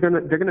armed. They're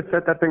gonna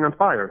set that thing on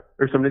fire,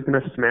 or somebody's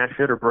gonna smash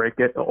it or break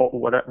it,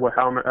 or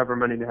however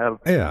many they have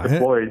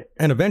deployed.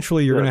 And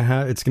eventually, you're gonna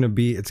have. It's gonna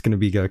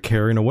be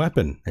carrying a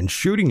weapon and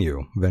shooting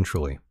you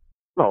eventually.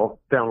 Oh,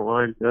 down the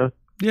line, yeah.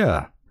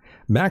 Yeah,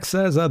 Max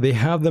says they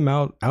have them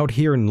out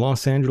here in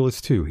Los Angeles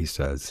too. He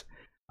says,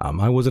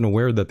 I wasn't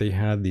aware that they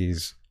had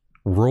these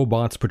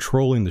robots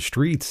patrolling the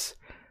streets,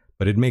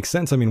 but it makes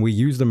sense. I mean, we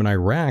used them in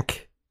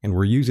Iraq. And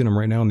we're using them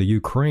right now in the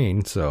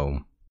Ukraine,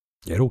 so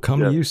it'll come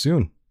to you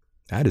soon.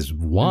 That is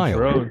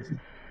wild.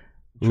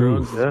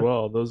 Drones as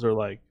well. Those are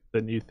like the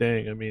new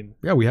thing. I mean,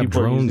 yeah, we have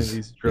drones. Using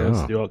these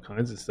drones to do all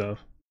kinds of stuff.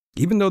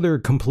 Even though they're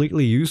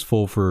completely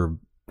useful for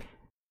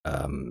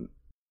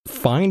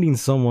finding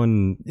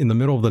someone in the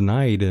middle of the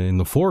night in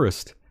the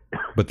forest,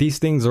 but these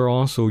things are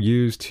also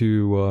used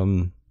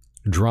to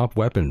drop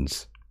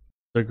weapons.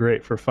 They're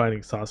great for fighting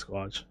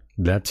Sasquatch.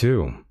 That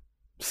too.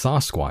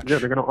 Sasquatch. Yeah,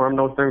 they're going to arm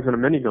those things with a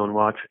minigun,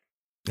 watch.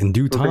 In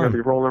due time. They're going to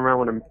be rolling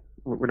around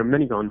with a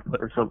minigun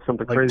or something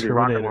like crazy,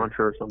 rocket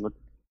launcher or something.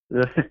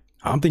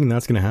 I'm thinking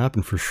that's going to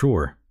happen for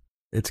sure.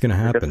 It's going to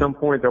happen. At some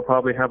point, they'll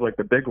probably have like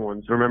the big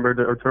ones. Remember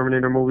the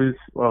Terminator movies?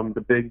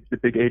 The big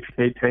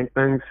HK tank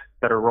things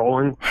that are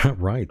rolling?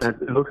 Right.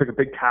 And it looks like a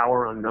big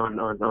tower on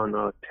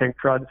tank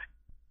treads.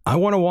 I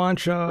want to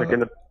watch I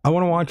want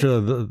to watch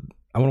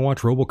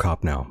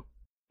RoboCop now.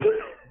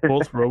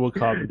 Both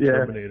RoboCop and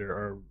Terminator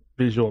are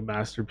visual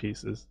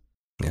masterpieces.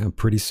 Yeah,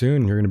 pretty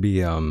soon you're going to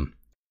be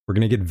we're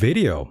going to get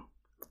video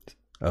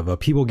of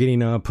people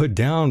getting put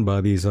down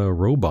by these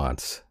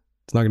robots.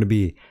 It's not going to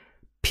be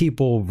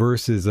people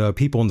versus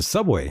people in the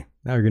subway.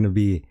 Now you're going to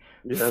be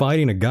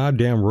fighting a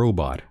goddamn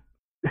robot.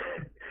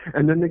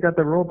 And then they got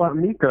the robot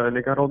Mika, and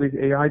they got all these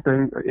AI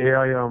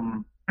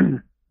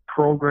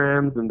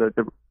programs, and the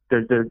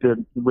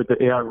with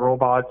the AI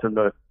robots, and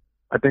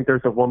I think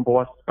there's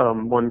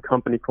one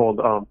company called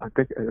I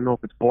don't know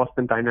if it's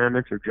Boston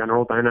Dynamics or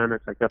General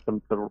Dynamics. I got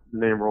the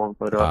name wrong,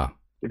 but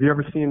if you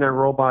ever seen that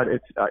robot,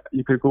 it's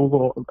you could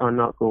on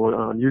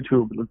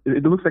YouTube.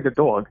 It looks like a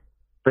dog,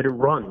 but it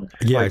runs.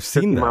 Yeah, like I've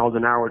seen 50 that. miles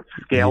an hour. It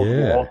scales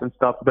walls and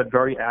stuff, but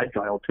very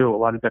agile too. A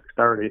lot of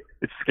dexterity.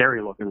 It's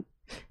scary looking.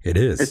 It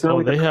is. It's not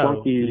like a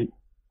clunky,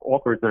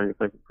 awkward thing. It's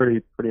like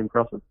pretty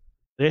impressive.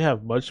 They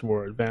have much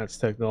more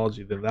advanced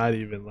technology than that.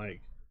 Even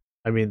like.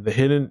 I mean, the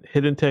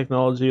hidden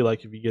technology,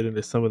 like if you get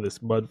into some of this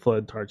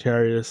Mudflood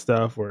Tartaria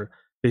stuff where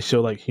they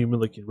show like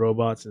human-looking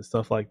robots and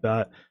stuff like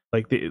that,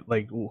 like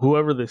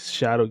whoever this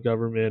shadow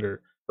government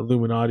or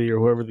Illuminati or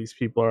whoever these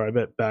people are, I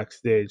bet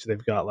backstage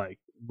they've got like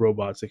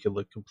robots that can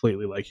look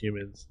completely like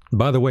humans.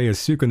 By the way,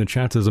 Asuka in the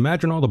chat says,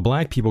 imagine all the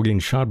black people getting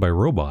shot by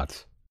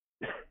robots.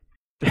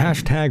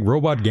 Hashtag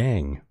robot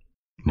gang.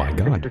 My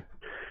God.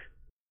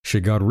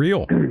 Shit got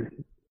real.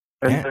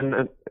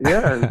 And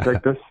it's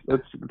like this.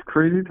 It's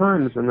crazy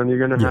times, and then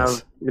you're gonna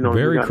have, you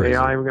got crazy.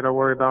 AI. We got to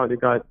worry about. You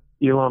got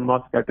Elon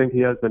Musk. I think he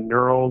has the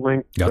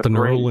Neuralink. Got the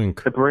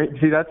Neuralink. The brain.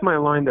 See, that's my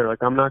line there.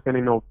 Like, I'm not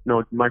getting no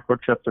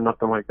microchips or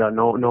nothing like that.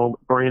 No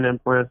brain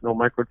implants. No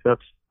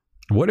microchips.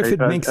 What if it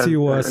makes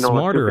you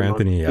smarter,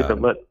 Anthony?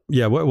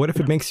 Yeah, what if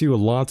it makes you a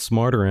lot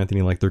smarter,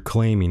 Anthony? Like they're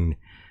claiming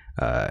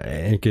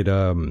it could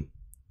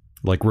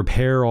like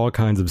repair all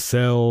kinds of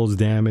cells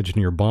damaged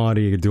in your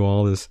body, it could do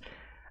all this.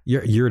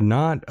 You're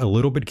not a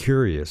little bit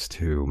curious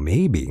to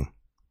maybe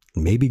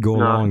go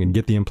along and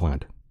get the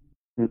implant?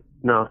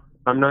 No,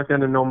 I'm not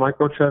getting no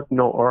microchip,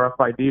 no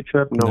RFID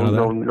chip,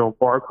 no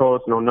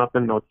barcodes, no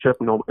nothing, no chip,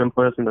 no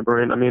implants in the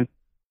brain. I mean,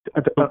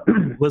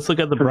 let's look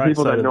at the bright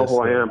people side that know of this.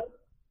 who I am.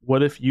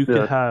 What if you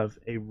could have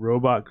a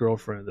robot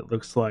girlfriend that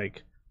looks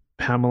like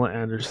Pamela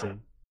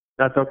Anderson?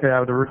 That's okay.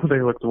 The real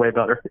thing looks way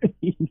better.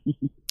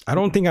 I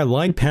don't think I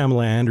like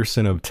Pamela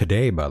Anderson of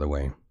today, by the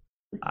way.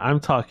 I'm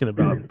talking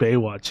about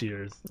Baywatch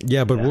years.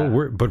 Yeah, but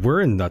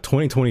we're in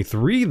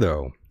 2023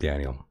 though,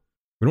 Daniel.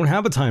 We don't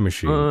have a time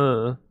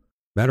machine.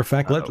 Matter of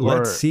fact,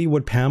 let's see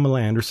what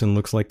Pamela Anderson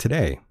looks like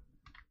today.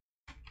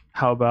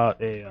 How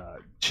about a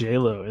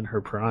J-Lo in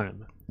her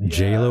prime?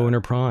 J-Lo in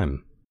her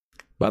prime.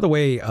 By the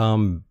way,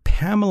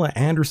 Pamela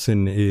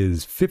Anderson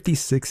is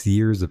 56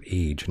 years of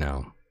age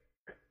now.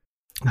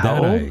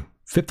 How old?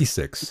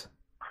 56.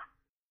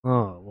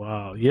 Oh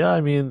wow! Yeah, I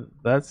mean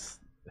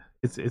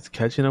it's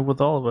catching up with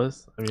all of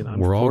us. I mean,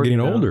 we're all getting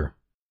older.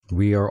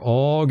 We are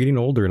all getting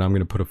older, and I'm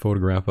going to put a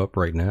photograph up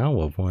right now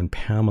of one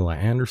Pamela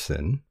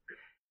Anderson.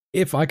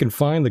 If I can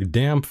find the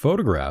damn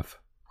photograph.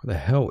 Where the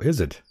hell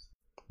is it?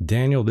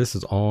 Daniel, this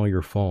is all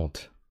your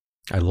fault.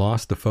 I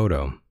lost the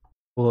photo.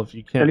 Well, if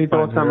you can't Any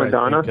find thoughts on her,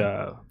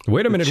 Madonna?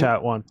 Wait a minute.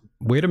 Chat wants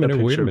Wait a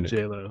minute.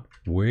 J-Lo.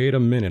 Wait a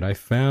minute. I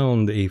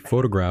found a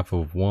photograph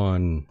of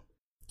one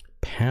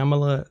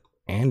Pamela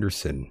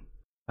Anderson.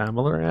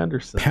 Pamela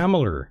Anderson.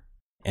 Pamela.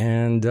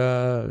 And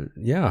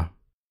yeah,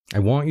 I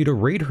want you to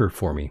rate her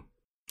for me.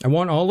 I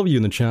want all of you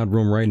in the chat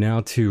room right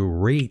now to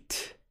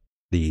rate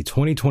the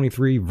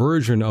 2023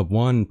 version of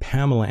one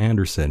Pamela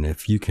Anderson.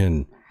 If you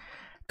can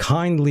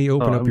kindly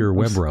open up your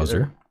web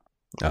browser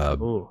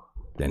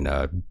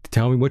and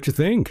tell me what you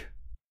think.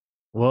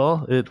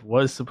 Well, it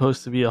was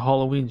supposed to be a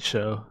Halloween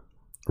show.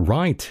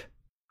 Right.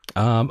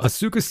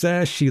 Asuka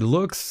says she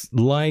looks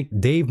like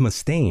Dave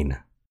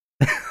Mustaine.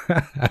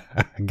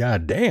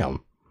 God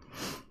damn.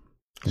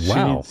 Wow.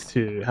 She needs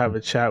to have a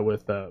chat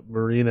with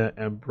Marina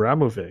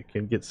Abramovic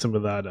and get some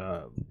of that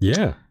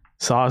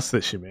sauce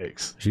that she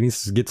makes. She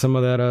needs to get some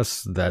of that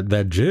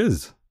that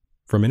jizz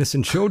from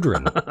innocent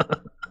children.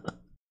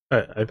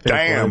 I think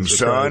damn,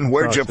 son,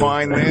 where'd you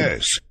find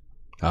this?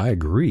 I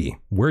agree.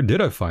 Where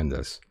did I find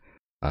this?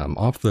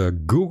 Off the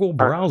Google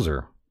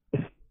browser.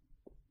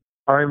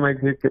 All right,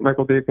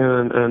 Michael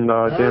Deacon and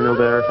Daniel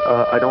there.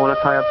 I don't want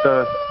to tie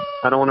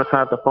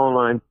up the phone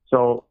line.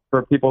 So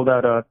for people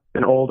that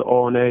an old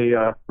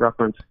O&A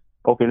reference,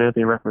 Opie and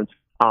Anthony reference,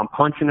 I'm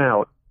punching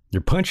out.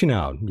 You're punching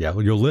out. Yeah,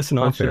 you'll listen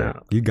off there.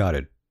 You got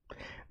it.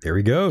 There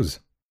he goes.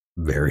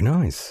 Very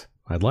nice.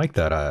 I like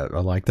that. I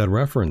like that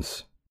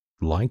reference.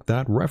 Like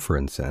that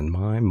reference. And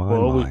my.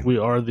 We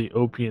are the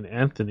Opie and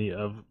Anthony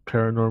of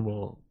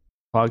paranormal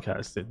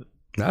podcasting.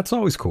 That's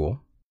always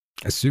cool.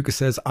 Asuka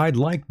says, I'd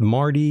like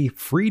Marty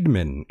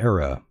Friedman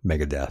era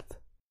Megadeth.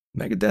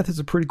 Megadeth is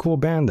a pretty cool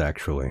band,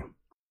 actually.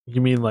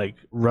 You mean like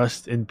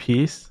Rust in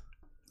Peace?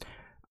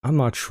 I'm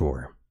not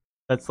sure.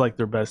 That's like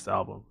their best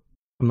album.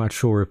 I'm not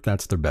sure if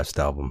that's their best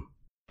album.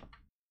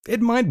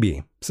 It might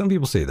be. Some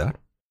people say that.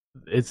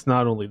 It's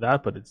not only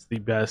that, but it's the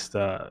best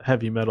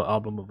heavy metal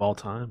album of all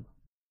time.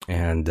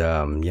 And,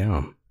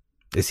 yeah.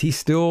 Is he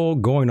still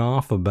going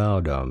off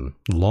about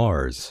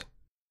Lars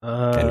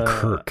and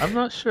Kirk? I'm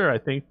not sure. I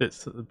think that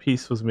the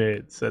piece was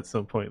made at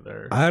some point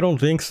there. I don't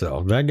think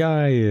so. That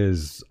guy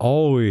is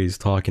always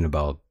talking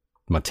about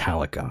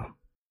Metallica.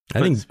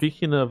 I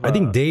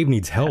think Dave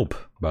needs help,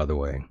 by the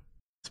way.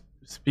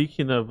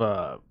 Speaking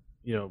of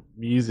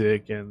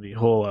music and the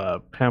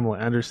whole Pamela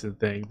Anderson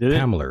thing,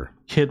 didn't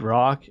Kid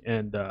Rock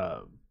and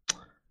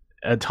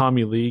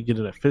Tommy Lee get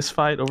in a fist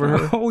fight over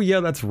her? Oh yeah,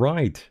 that's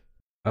right.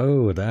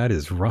 Oh, that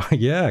is right.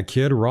 Yeah,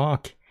 Kid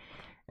Rock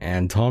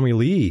and Tommy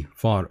Lee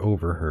fought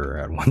over her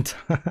at one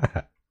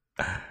time.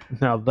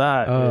 Now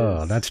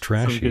that's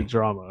trashy. Some good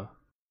drama.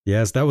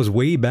 Yes, that was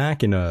way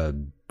back in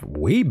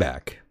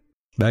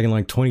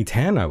like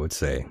 2010, I would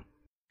say,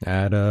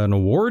 at an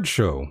award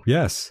show.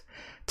 Yes,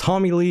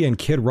 Tommy Lee and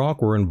Kid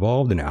Rock were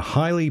involved in a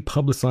highly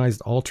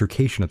publicized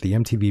altercation at the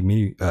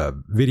MTV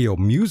Video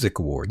Music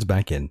Awards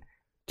back in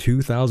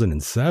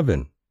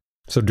 2007.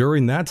 So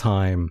during that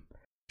time,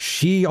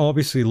 she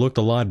obviously looked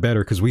a lot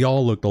better, because we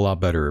all looked a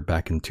lot better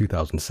back in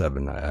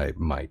 2007. I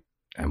might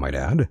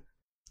add.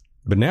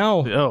 But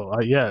now,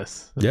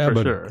 yes, yeah,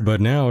 for sure.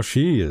 But now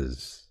she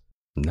is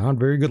not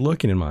very good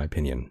looking, in my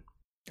opinion.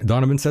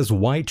 Donovan says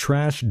white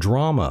trash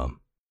drama.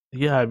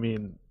 Yeah, I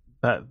mean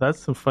that's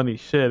some funny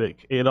shit.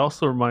 It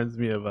also reminds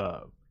me of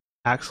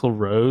Axl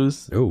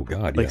Rose. Oh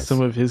God, like yes.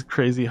 Some of his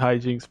crazy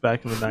hijinks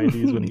back in the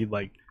 90s when he'd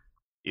like,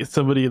 if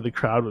somebody in the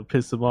crowd would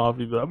piss him off,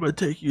 he'd be like, I'm gonna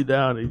take you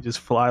down, and he'd just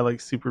fly like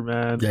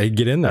Superman. Yeah, he'd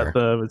get in there at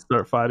them and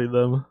start fighting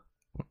them.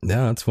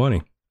 Yeah, that's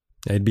funny.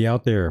 He'd be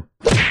out there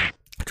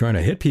trying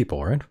to hit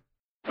people, right?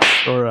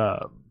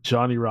 Or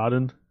Johnny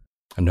Rotten.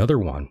 Another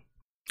one.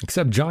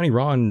 Except Johnny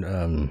Ron,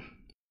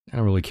 I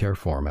don't really care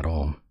for him at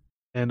all.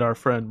 And our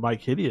friend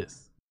Mike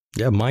Hideous.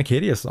 Yeah, Mike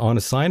Hideous on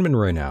assignment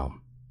right now.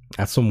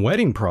 At some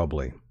wedding,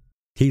 probably.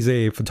 He's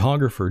a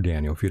photographer,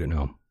 Daniel, if you didn't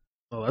know.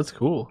 Oh, that's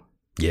cool.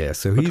 Yeah,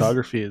 so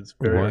photography is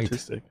very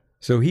artistic.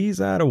 So he's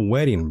at a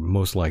wedding,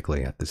 most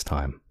likely, at this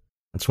time.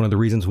 That's one of the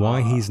reasons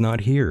why he's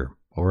not here.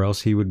 Or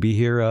else he would be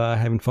here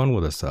having fun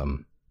with us,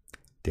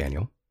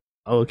 Daniel.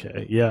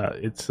 Okay, yeah.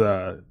 It's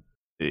well,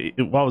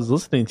 I was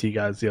listening to you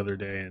guys the other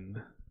day, and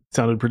it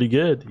sounded pretty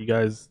good. You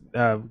guys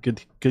have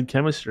good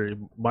chemistry.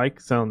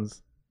 Mike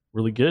sounds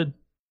really good.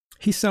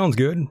 He sounds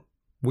good.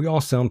 We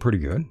all sound pretty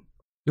good.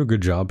 Do a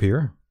good job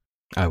here,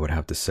 I would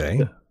have to say.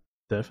 Yeah,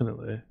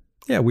 definitely.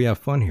 Yeah, we have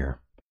fun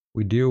here.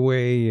 We do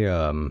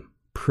a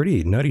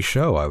pretty nutty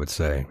show, I would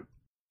say.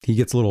 He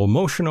gets a little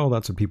emotional.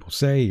 That's what people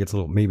say. He gets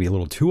maybe a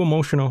little too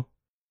emotional.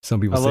 Some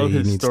people say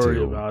he needs to. I love his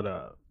story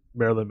about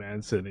Marilyn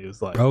Manson. He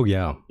was like, "Oh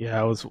yeah,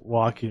 I was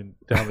walking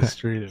down the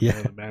street and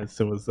Marilyn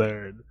Manson was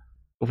there, and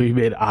we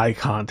made eye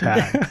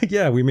contact."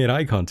 Yeah, we made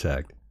eye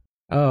contact.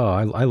 Oh,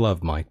 I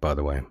love Mike, by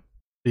the way.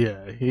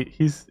 Yeah,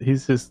 he's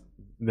just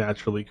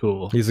naturally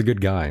cool. He's a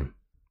good guy.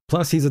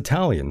 Plus, he's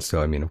Italian,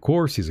 so I mean, of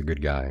course, he's a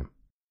good guy.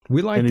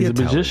 We like and the he's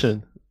Italians. A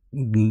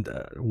magician.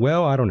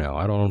 Well, I don't know.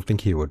 I don't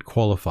think he would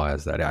qualify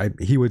as that.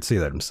 He would say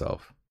that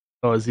himself.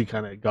 Oh, has he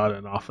kind of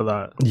gotten off of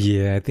that?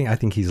 Yeah, I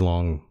think he's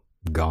long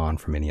gone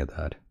from any of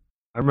that.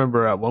 I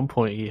remember at one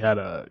point he had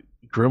a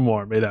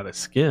grimoire made out of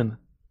skin.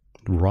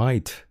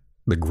 Right,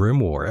 the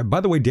grimoire.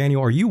 By the way,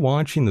 Daniel, are you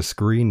watching the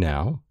screen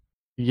now?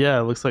 Yeah,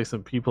 it looks like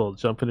some people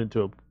jumping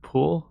into a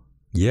pool.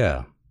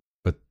 Yeah,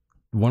 but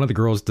one of the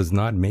girls does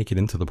not make it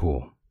into the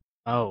pool.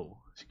 Oh,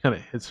 she kind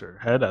of hits her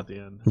head at the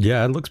end.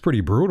 Yeah, it looks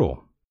pretty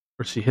brutal.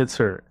 Or she hits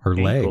her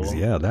legs.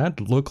 Yeah, that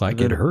looked like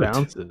it hurt.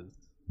 Bounces.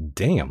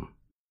 Damn.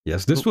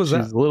 Yes, this was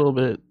she's a little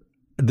bit.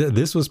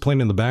 This was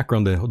playing in the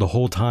background the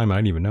whole time. I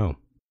didn't even know.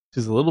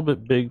 She's a little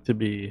bit big to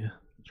be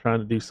trying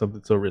to do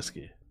something so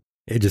risky.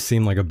 It just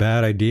seemed like a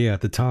bad idea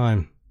at the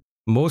time.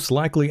 Most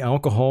likely,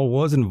 alcohol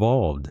was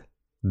involved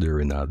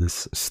during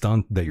this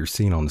stunt that you're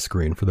seeing on the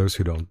screen. For those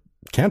who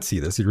can't see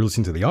this, you're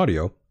listening to the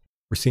audio.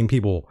 We're seeing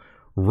people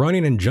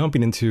running and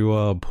jumping into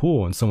a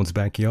pool in someone's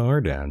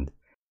backyard, and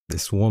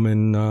this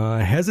woman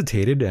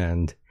hesitated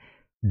and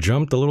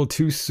jumped a little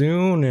too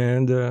soon,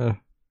 and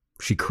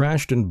she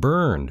crashed and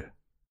burned,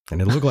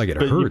 and it looked like it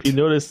hurt. If you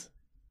notice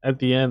at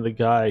the end, the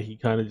guy, he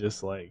kind of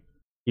just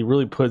he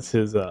really puts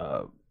his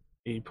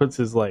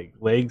like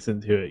legs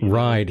into it.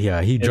 Right? Know?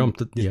 Yeah, he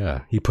jumped.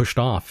 Yeah, he pushed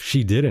off.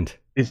 She didn't.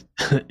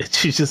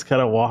 She just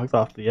kind of walked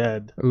off the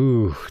end.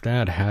 Ooh,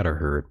 that had to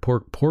hurt.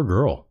 Poor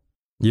girl.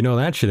 You know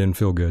that shit didn't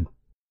feel good.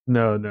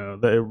 No,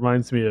 it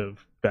reminds me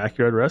of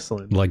backyard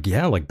wrestling. Like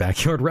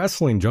backyard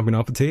wrestling, jumping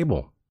off a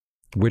table,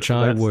 which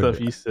that stuff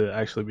used to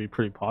actually be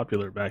pretty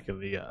popular back in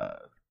the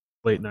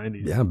late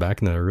 90s. Yeah,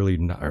 back in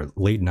the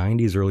late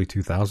 90s, early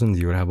 2000s,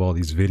 you would have all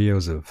these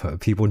videos of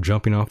people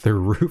jumping off their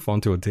roof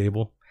onto a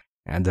table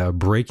and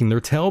breaking their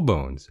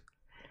tailbones.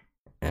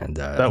 And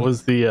that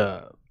was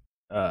that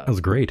was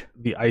great.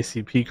 The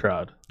ICP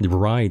crowd.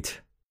 Right.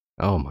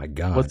 Oh my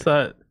God. What's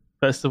that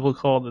festival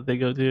called that they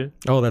go to?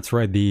 Oh, that's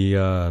right.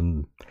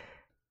 The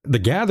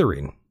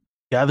Gathering.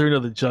 Gathering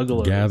of the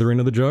Juggalos. Gathering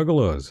of the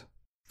Juggalos.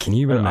 Can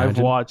you even imagine? I've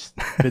watched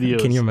videos.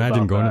 Can you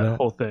imagine going to that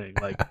whole thing,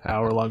 like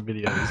hour-long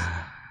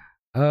videos?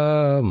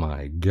 Oh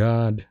my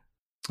God.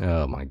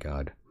 Oh my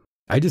God.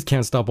 I just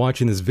can't stop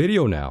watching this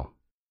video now.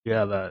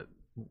 Yeah, that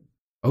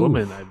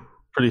woman, I'm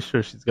pretty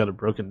sure she's got a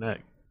broken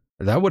neck.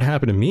 That would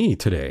happen to me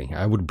today.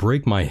 I would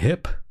break my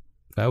hip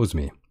if that was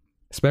me.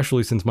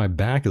 Especially since my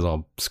back is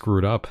all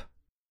screwed up.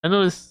 I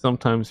notice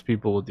sometimes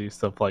people will do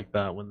stuff like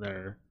that when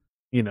they're,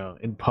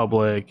 in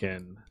public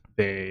and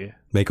they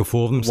make a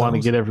fool of themselves. Want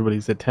to get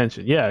everybody's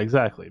attention. Yeah,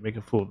 exactly. Make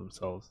a fool of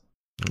themselves.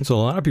 That's what a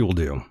lot of people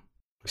do.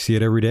 We see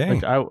it every day.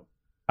 Like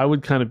I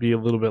would kind of be a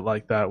little bit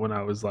like that when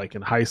I was like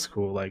in high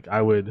school. Like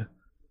I would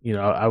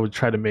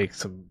try to make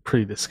some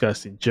pretty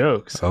disgusting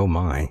jokes. Oh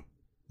my.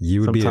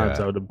 Sometimes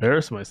I would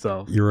embarrass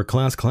myself. You're a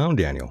class clown,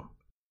 Daniel.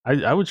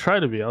 I would try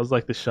to be. I was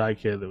like the shy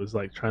kid that was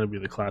like trying to be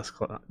the class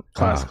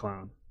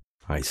clown.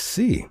 I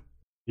see.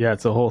 Yeah,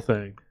 it's a whole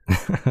thing.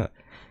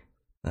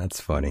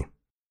 That's funny.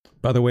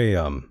 By the way,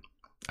 I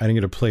didn't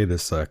get to play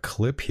this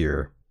clip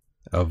here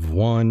of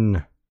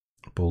one,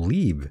 I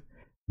believe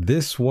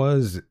this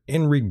was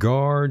in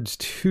regards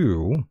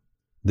to,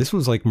 this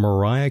was like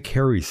Mariah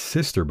Carey's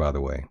sister, by the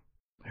way,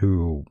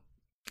 who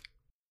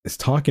is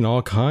talking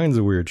all kinds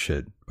of weird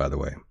shit, by the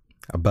way,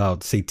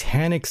 about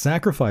satanic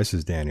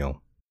sacrifices,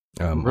 Daniel.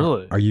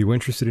 Really? Are you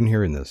interested in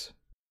hearing this?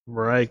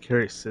 Mariah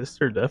Carey's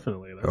sister?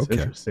 Definitely. That's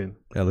interesting.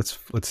 Yeah,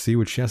 let's see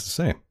what she has to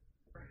say.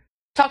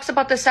 Talks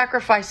about the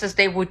sacrifices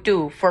they would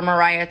do for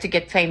Mariah to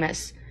get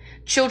famous.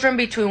 Children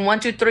between 1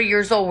 to 3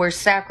 years old were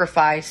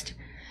sacrificed,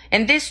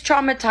 and this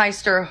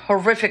traumatized her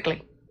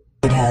horrifically.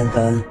 We'd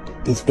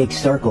have these big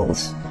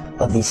circles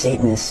of these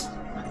Satanists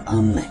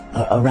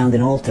around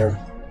an altar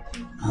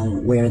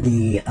where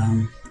the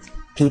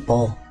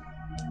people,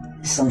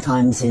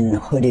 sometimes in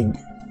hooded,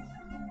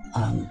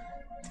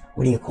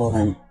 what do you call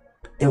them?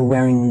 they were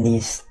wearing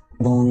these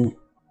long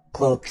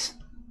cloaks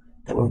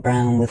that were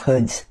brown with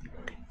hoods,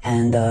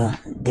 and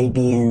they'd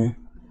be in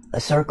a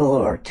circle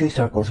or two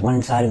circles, one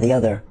inside of the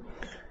other,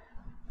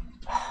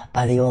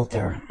 by the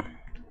altar,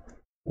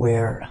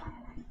 where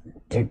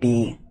there'd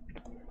be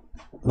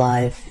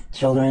live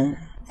children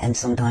and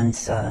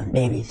sometimes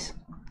babies.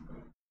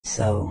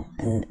 So,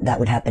 and that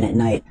would happen at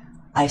night.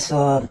 I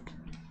saw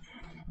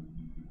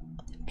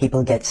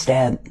people get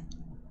stabbed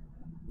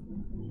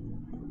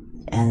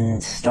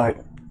and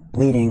start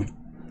bleeding,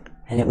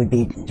 and it would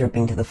be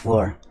dripping to the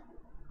floor.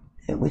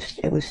 It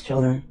was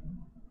children.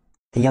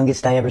 The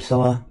youngest I ever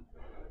saw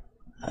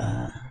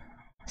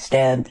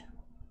stabbed,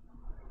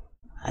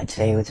 I'd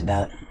say it was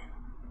about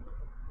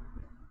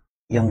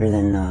younger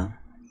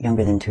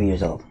than 2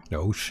 years old.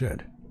 Oh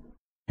shit!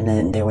 And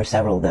then there were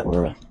several that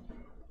were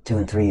 2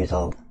 and 3 years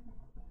old.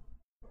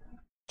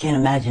 Can't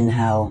imagine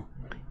how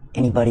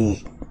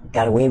anybody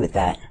got away with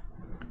that.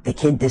 The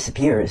kid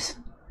disappears.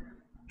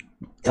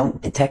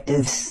 Don't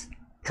detectives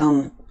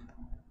come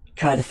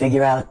try to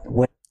figure out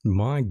what?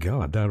 My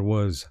God, that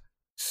was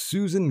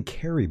Susan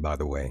Carey, by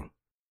the way.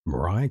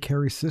 Mariah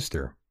Carey's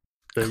sister.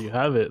 There you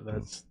have it.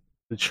 That's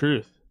the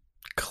truth.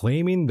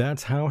 Claiming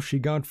that's how she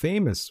got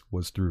famous,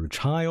 was through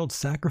child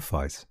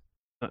sacrifice.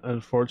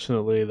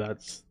 Unfortunately,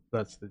 that's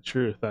the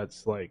truth.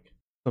 That's like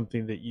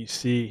something that you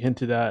see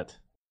hinted at,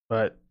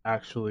 but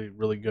actually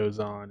really goes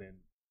on. And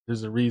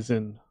there's a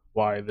reason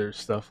why there's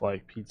stuff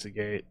like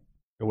Pizzagate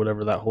or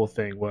whatever that whole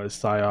thing was,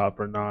 PSYOP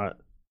or not.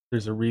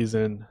 There's a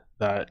reason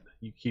that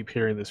you keep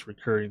hearing this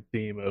recurring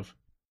theme of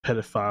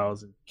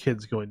pedophiles and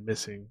kids going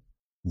missing.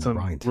 Some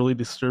really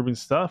disturbing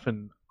stuff,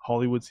 and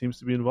Hollywood seems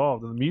to be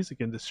involved in the music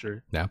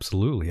industry.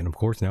 Absolutely. And of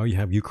course, now you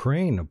have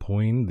Ukraine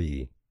appointing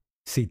the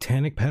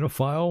satanic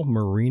pedophile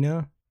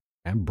Marina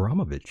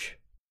Abramovich,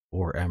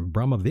 or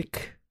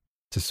Abramovic,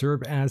 to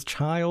serve as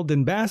child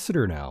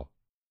ambassador now.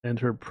 And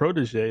her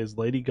protege is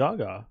Lady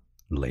Gaga.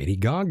 Lady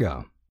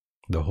Gaga.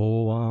 The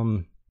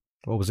whole,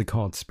 what was it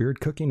called?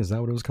 Spirit cooking? Is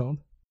that what it was called?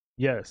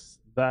 Yes,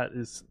 that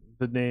is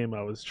the name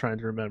I was trying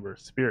to remember.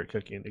 Spirit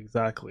cooking,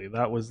 exactly.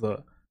 That was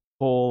the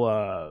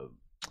whole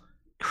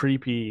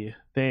creepy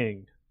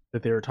thing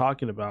that they were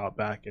talking about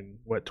back in,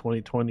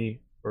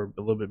 2020 or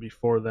a little bit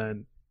before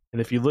then.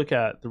 And if you look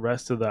at the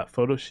rest of that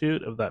photo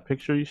shoot of that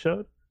picture you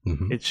showed,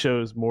 it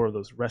shows more of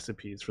those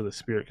recipes for the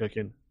spirit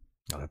cooking.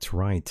 Oh, that's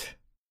right.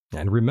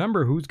 And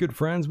remember, who's good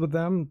friends with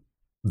them?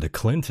 The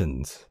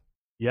Clintons.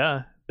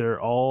 Yeah,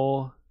 they're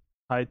all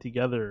tied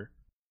together.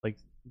 Like,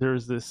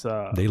 there's this...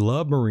 they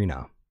love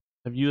Marina.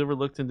 Have you ever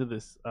looked into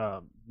this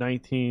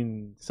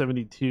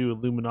 1972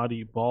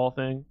 Illuminati ball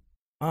thing?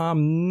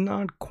 I'm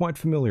not quite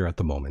familiar at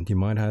the moment. You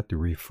might have to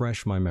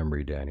refresh my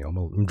memory, Daniel.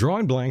 I'm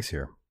drawing blanks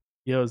here.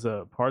 Yeah, it was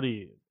a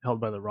party held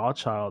by the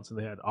Rothschilds, and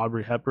they had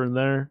Audrey Hepburn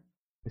there,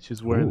 and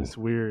she's wearing this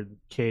weird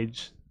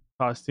cage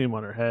costume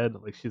on her head,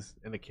 like she's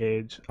in a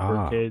cage,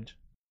 bird cage.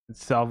 And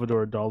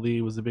Salvador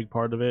Dali was a big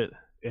part of it.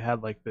 It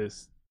had like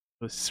this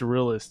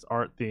surrealist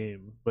art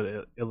theme, but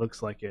it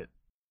looks like it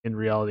in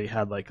reality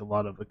had like a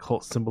lot of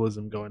occult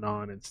symbolism going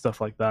on and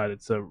stuff like that.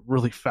 It's a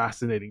really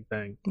fascinating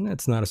thing.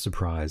 That's not a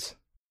surprise.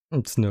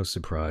 It's no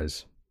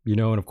surprise. You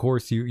know, and of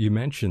course you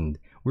mentioned,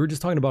 we were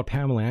just talking about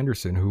Pamela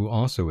Anderson, who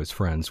also is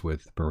friends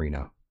with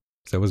Marina.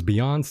 So it was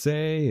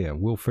Beyonce,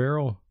 Will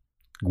Ferrell,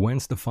 Gwen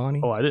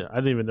Stefani. Oh, I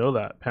didn't even know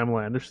that.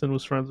 Pamela Anderson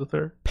was friends with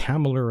her?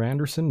 Pamela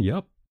Anderson,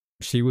 yep.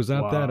 She was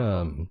at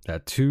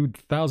that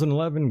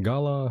 2011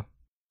 gala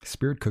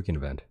spirit cooking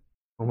event.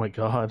 Oh my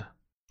God.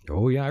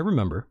 Oh yeah, I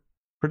remember.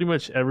 Pretty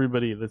much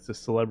everybody that's a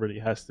celebrity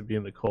has to be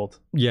in the cult.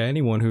 Yeah,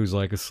 anyone who's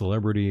like a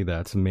celebrity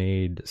that's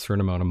made a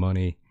certain amount of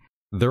money,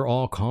 they're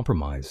all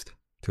compromised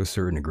to a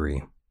certain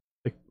degree.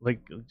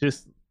 Like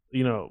just,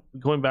 you know,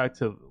 going back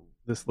to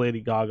this Lady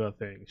Gaga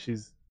thing,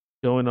 she's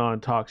going on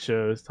talk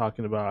shows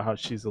talking about how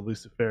she's a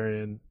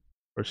Luciferian,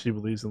 or she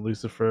believes in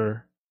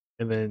Lucifer,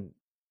 and then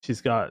she's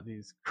got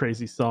these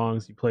crazy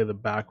songs. You play them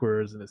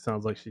backwards, and it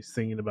sounds like she's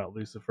singing about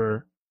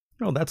Lucifer.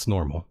 Oh, that's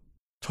normal.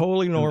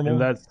 Totally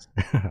normal.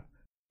 And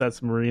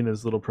that's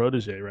Marina's little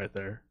protege right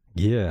there.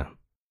 Yeah.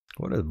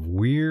 What a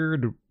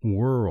weird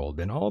world.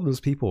 And all those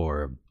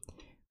people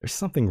there's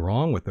something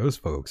wrong with those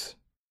folks.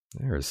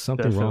 There is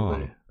something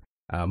wrong.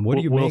 What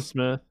do you make? Will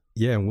Smith.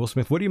 Yeah, Will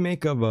Smith. What do you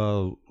make of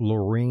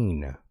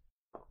Lorraine?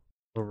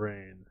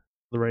 Lorraine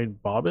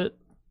Bobbitt?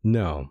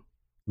 No.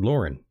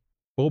 Lauren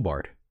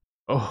Boebert.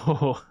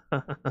 Oh.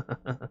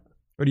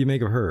 What do you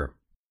make of her?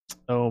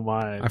 Oh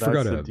my, that's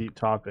a deep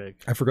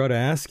topic. I forgot to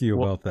ask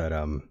you about that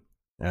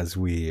as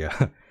we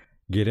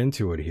get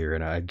into it here,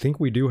 and I think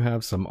we do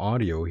have some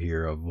audio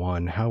here of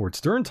one Howard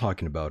Stern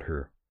talking about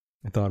her.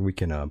 I thought we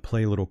can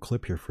play a little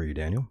clip here for you,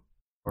 Daniel.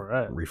 All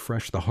right.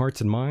 Refresh the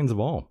hearts and minds of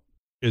all.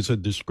 Is a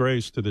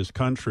disgrace to this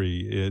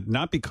country,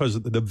 not because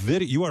of the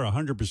video. You are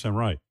 100%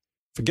 right.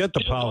 Forget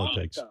the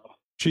politics.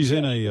 She's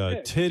in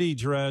a titty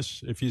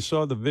dress. If you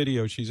saw the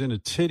video, she's in a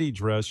titty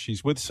dress.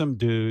 She's with some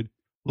dude.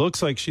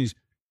 Looks like she's,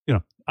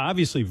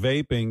 obviously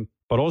vaping,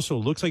 but also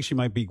looks like she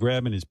might be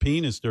grabbing his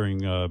penis during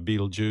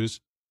Beetlejuice.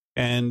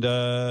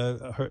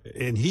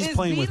 and he's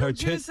playing with her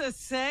tits. Is a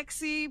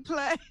sexy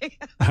play?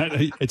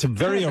 It's a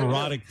very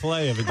erotic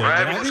play of a day.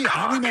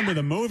 I remember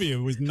the movie. It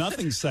was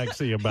nothing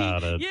sexy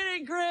about it. You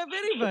didn't grab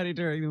anybody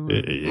during the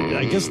movie.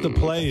 I guess the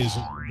play is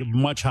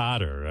much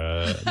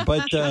hotter,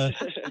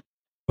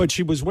 but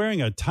she was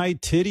wearing a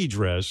tight titty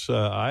dress.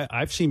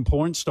 I've seen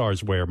porn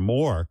stars wear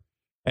more,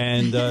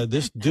 and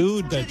this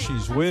dude that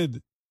she's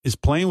with is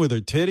playing with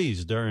her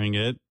titties during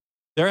it.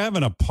 They're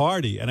having a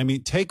party, and I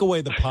mean, take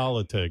away the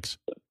politics.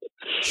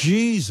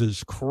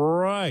 Jesus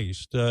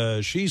Christ,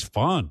 she's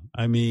fun.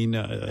 I mean,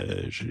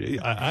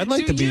 I'd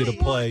like to be at a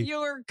play. Do you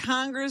want your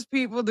Congress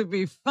people to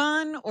be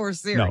fun or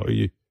serious?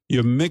 No,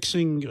 you're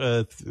mixing.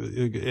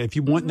 If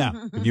you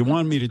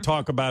want me to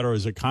talk about her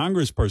as a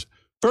congressperson,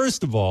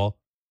 first of all,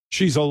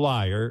 she's a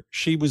liar.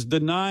 She was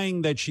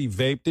denying that she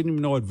vaped, didn't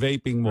even know what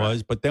vaping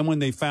was. But then when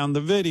they found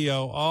the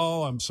video,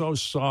 oh, I'm so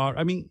sorry.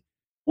 I mean,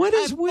 what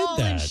is with that?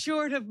 Falling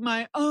short of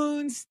my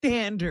own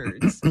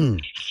standards.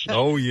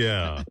 Oh,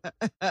 yeah.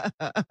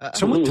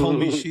 Someone told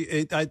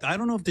me I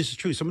don't know if this is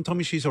true. Someone told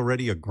me she's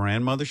already a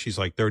grandmother. She's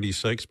like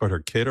 36, but her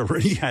kid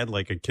already had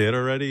like a kid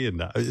already.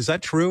 And is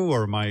that true,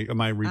 or am I reading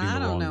it wrong? I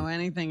don't know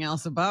anything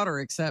else about her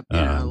except,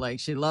 like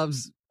she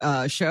loves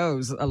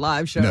shows,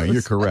 live shows. No,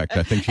 you're correct.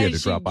 I think she had to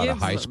drop out of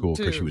high school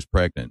because she was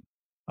pregnant.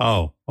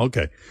 Oh,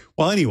 okay.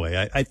 Well,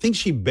 anyway, I think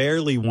she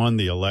barely won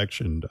the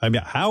election. I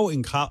mean, I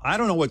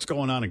don't know what's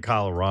going on in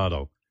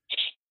Colorado.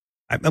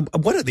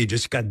 What are they,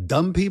 just got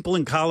dumb people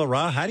in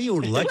Colorado? How do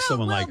you elect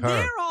someone like her?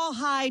 They're all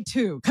high,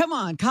 too. Come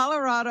on.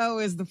 Colorado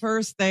is the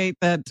first state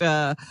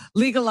that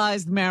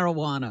legalized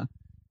marijuana.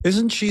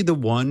 Isn't she the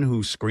one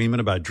who's screaming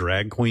about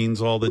drag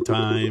queens all the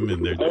time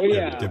and they're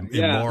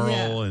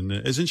immoral? And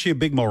isn't she a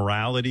big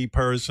morality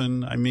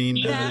person? I mean,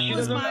 she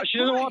doesn't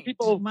want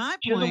people.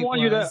 She doesn't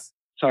want you to.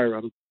 Sorry,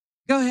 Robin.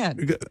 Go ahead.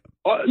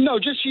 No,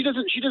 just she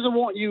doesn't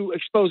want you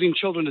exposing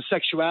children to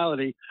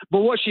sexuality.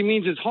 But what she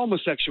means is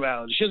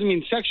homosexuality. She doesn't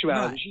mean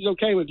sexuality. Right. She's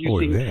okay with you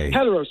seeing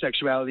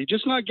heterosexuality,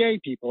 just not gay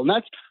people. And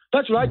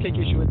that's what I take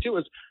issue with too.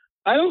 Is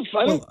I don't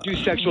do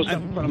sexual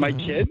stuff in front of my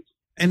kids.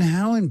 And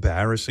how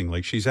embarrassing!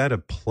 Like, she's at a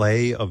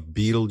play of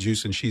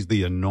Beetlejuice, and she's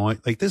the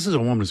annoying. Like, this is a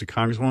woman who's a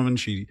congresswoman.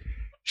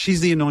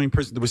 She's the annoying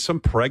person. There was some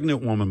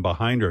pregnant woman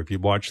behind her, if you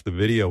watch the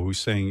video, who's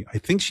saying, I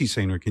think she's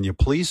saying to her, can you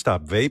please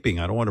stop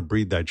vaping? I don't want to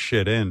breathe that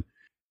shit in.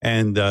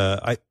 And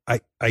I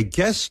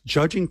guess,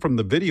 judging from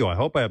the video, I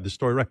hope I have the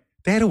story right,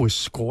 they had to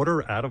escort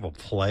her out of a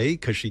play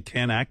because she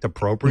can't act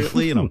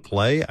appropriately in a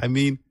play. I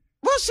mean,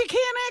 well, she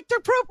can't act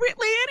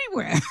appropriately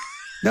anywhere.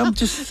 No, I'm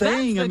just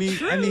saying. I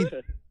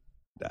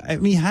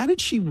mean, how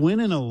did she win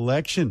an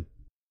election?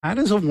 How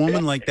does a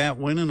woman like that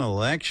win an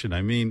election?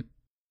 I mean,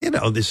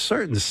 there's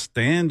certain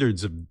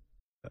standards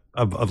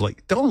of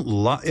like, don't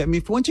lie. I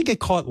mean, once you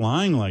get caught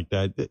lying like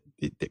that,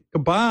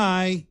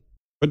 goodbye.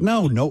 But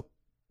no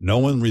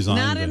one resigned.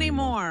 Not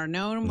anymore.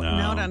 No,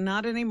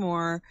 not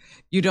anymore.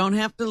 You don't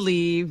have to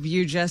leave.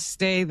 You just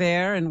stay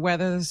there and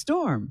weather the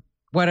storm,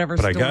 whatever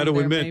storm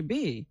there may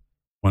be.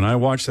 When I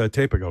watch that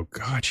tape, I go,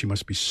 God, she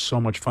must be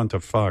so much fun to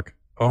fuck.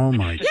 Oh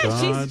my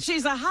God. Yeah,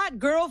 she's a hot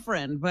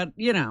girlfriend, but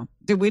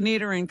do we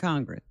need her in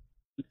Congress?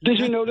 Did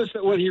you notice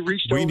that when he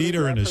reached over? We need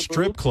her in a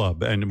strip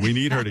club, and we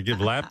need her to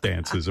give lap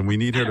dances, and we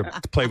need her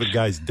to play with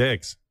guys'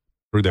 dicks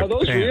through their pants.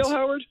 Are those real,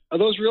 Howard? Are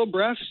those real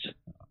breasts?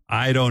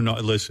 I don't know.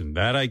 Listen,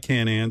 that I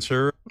can't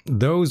answer.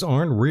 Those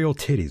aren't real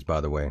titties,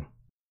 by the way.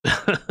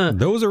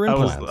 Those are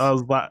implants.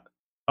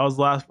 I was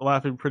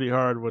laughing pretty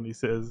hard when he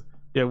says,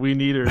 "Yeah, we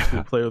need her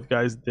to play with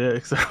guys'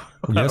 dicks."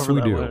 Yes,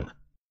 we do.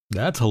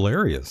 That's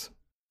hilarious.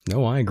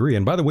 No, I agree.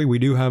 And by the way, we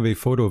do have a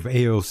photo of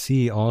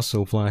AOC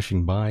also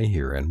flashing by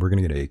here, and we're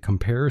going to get a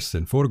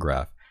comparison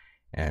photograph.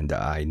 And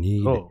I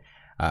need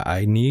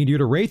you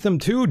to rate them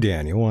too,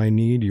 Daniel. I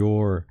need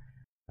your,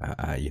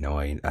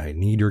 I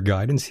need your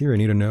guidance here. I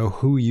need to know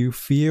who you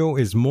feel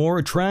is more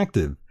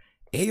attractive,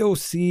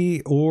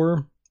 AOC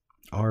or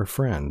our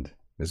friend,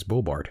 Ms.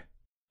 Bobart.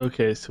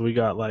 Okay, so we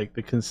got like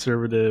the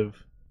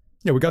conservative.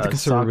 Yeah, we got the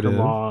conservative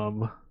soccer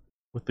mom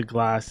with the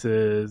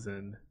glasses,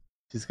 and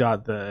she's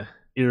got the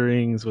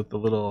earrings with the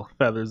little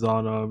feathers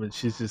on them, and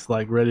she's just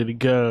like ready to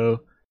go,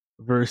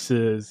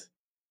 versus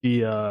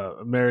the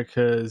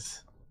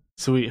America's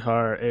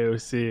sweetheart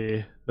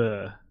AOC,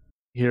 the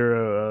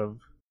hero of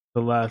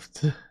the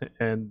left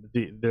and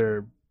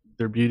their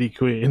beauty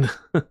queen.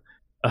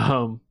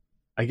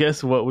 I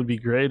guess what would be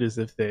great is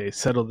if they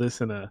settle this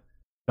in a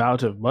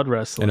bout of mud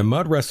wrestling. In a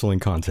mud wrestling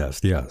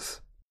contest, yes.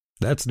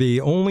 That's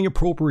the only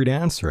appropriate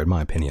answer, in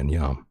my opinion.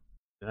 Yeah.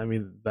 I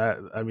mean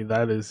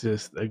that is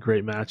just a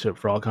great matchup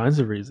for all kinds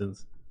of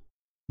reasons.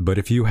 But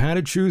if you had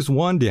to choose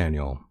one,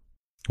 Daniel,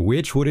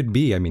 which would it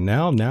be? I mean,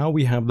 now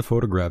we have the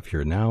photograph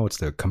here. Now it's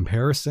the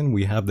comparison.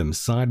 We have them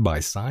side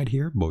by side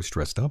here, both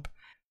dressed up.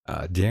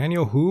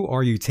 Daniel, who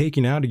are you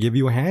taking out to give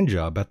you a hand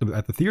job at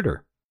the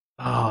theater?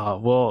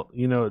 Well,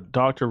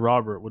 Dr.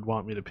 Robert would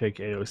want me to pick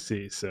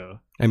AOC, so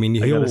I mean,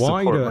 he'll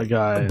want you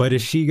to. But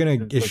is she gonna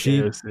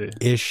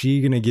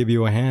give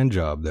you a hand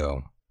job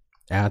though?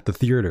 At the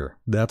theater,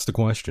 that's the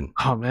question.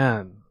 Oh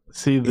man,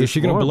 see, is she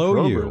going to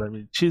blow you? I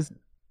mean, she's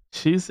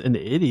she's an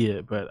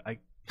idiot, but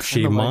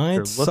she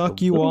might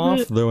suck you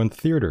off though in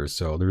theaters.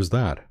 So there's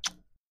that.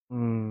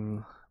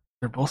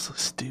 They're both so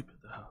stupid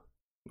though.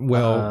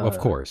 Well, of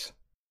course.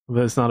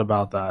 But it's not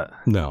about that.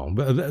 No,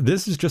 but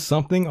this is just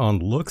something on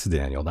looks,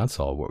 Daniel. That's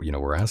all.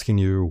 We're asking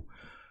you,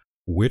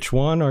 which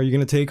one are you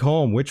going to take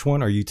home? Which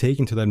one are you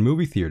taking to that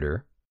movie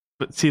theater?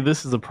 But see,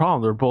 this is the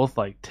problem. They're both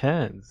like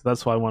 10s.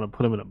 That's why I want to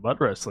put them in a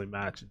mud wrestling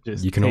match.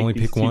 Just you can only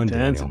pick one,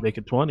 Daniel. And make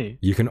it 20.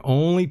 You can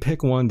only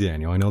pick one,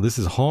 Daniel. I know this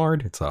is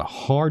hard. It's a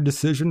hard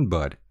decision,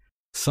 but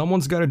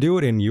someone's got to do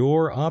it, and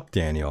you're up,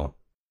 Daniel.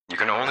 You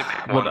can only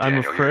pick one, But I'm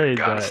Daniel. afraid you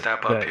gotta that,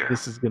 step up that here.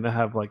 this is going to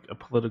have like a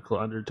political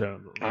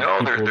undertone.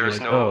 No,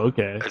 there's no. Oh,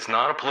 okay. It's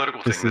not a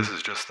political thing. This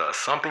is just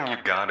something you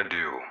gotta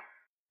do.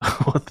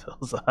 What the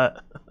hell's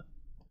that?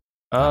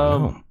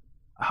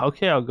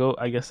 Okay, I'll go.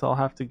 I guess I'll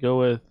have to go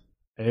with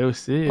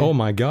AOC. Oh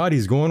my God,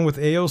 he's going with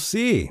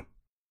AOC.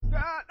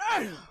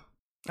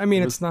 I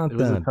mean, it's not that.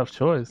 It was a tough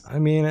choice. I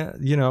mean,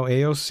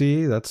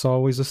 AOC, that's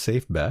always a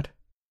safe bet.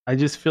 I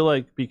just feel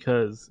like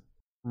because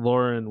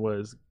Lauren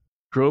was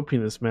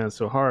groping this man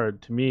so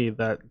hard, to me,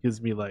 that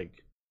gives me like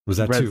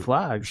red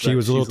flags. She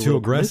was a little too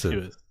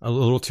aggressive, a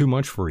little too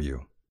much for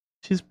you.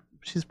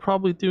 She's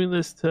probably doing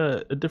this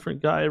to a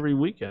different guy every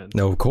weekend.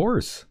 No, of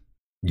course.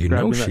 You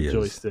know she is.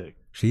 Joystick.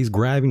 She's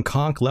grabbing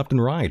cock left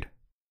and right.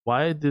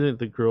 Why didn't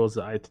the girls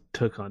that I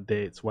took on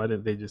dates, why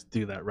didn't they just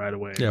do that right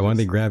away? Yeah, why didn't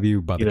they grab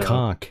you by the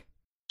cock?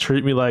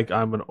 Treat me like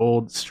I'm an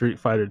old Street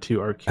Fighter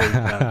 2 arcade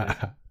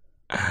cabinet.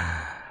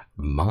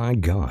 My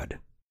God.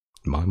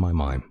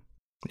 My.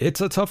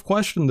 It's a tough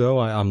question, though.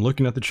 I'm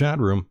looking at the chat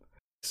room.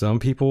 Some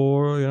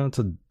people, it's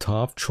a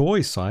tough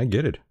choice. I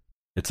get it.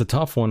 It's a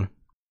tough one.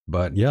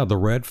 But yeah, the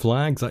red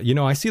flags,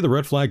 I see the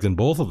red flags in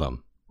both of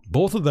them.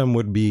 Both of them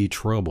would be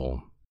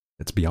trouble.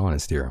 Let's be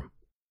honest here.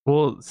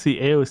 Well, see,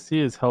 AOC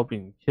is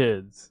helping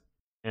kids,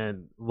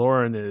 and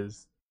Lauren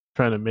is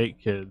trying to make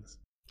kids.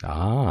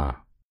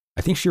 Ah,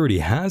 I think she already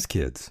has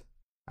kids.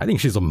 I think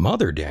she's a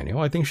mother, Daniel.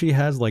 I think she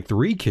has like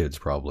 3 kids,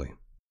 probably.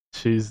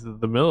 She's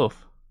the MILF.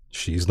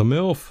 She's the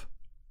MILF.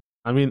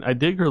 I mean, I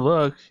dig her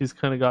look. She's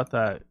kind of got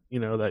that,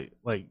 that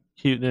like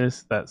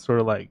cuteness, that sort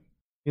of like,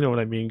 you know what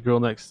I mean, girl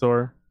next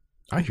door.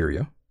 I hear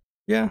you.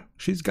 Yeah,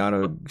 she's got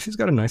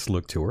a nice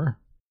look to her.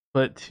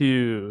 But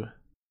to,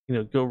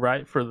 go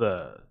right for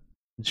the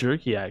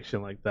jerky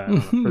action like that on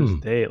the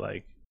first date,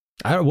 like.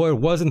 Well, it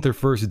wasn't their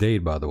first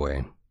date, by the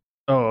way.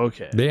 Oh,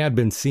 okay. They had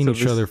been seeing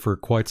each other for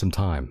quite some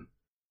time.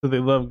 So they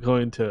love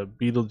going to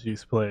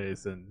Beetlejuice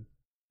plays and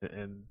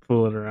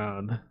fooling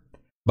around.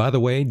 By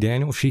the way,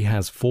 Daniel, she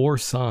has 4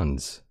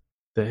 sons.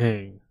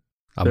 Dang.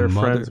 Their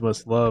friends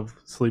must love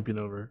sleeping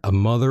over. A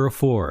mother of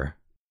 4.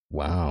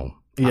 Wow.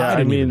 Yeah,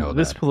 I mean,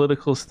 this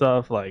political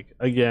stuff, like,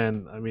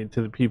 again, I mean,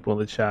 to the people in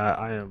the chat,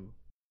 I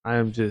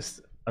am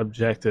just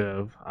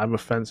objective. I'm a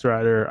fence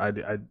rider.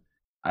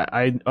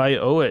 I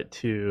owe it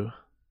to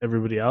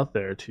everybody out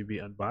there to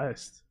be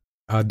unbiased.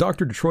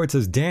 Dr. Detroit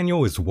says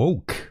Daniel is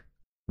woke.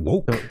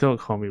 Woke. Don't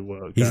call me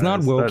woke. He's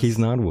not woke. He's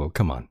not woke.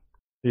 Come on.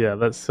 Yeah,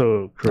 that's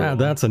so cruel.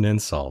 That's an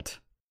insult.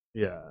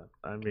 Yeah,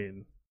 I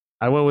mean,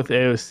 I went with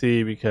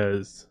AOC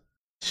because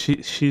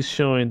she's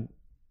showing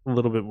a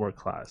little bit more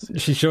class.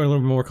 She's showing a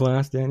little bit more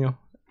class, Daniel?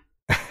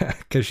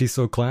 Because she's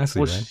so classy,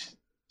 right?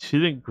 She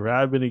didn't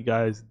grab any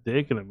guy's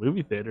dick in a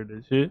movie theater,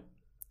 did she?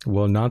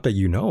 Well, not that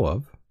you know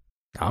of.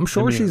 I'm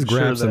sure she's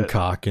grabbed some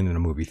cock in a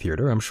movie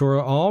theater. I'm sure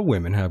all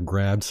women have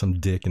grabbed some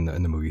dick in the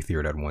movie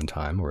theater at one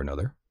time or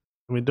another.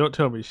 I mean, don't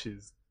tell me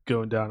she's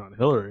going down on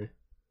Hillary.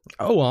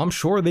 Oh, well, I'm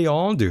sure they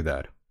all do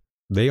that.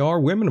 They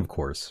are women, of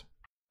course.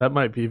 That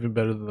might be even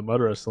better than the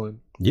mud wrestling.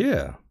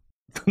 Yeah.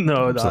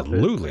 No,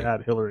 absolutely. It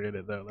had Hillary in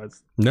it, though.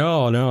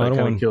 No, that I don't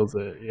want. Kills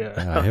it.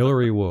 Yeah.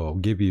 Hillary will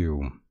give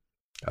you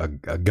a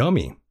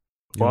gummy.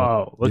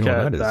 Wow! Look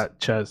at that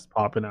chest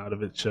popping out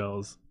of its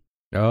shells.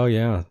 Oh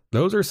yeah,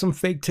 those are some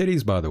fake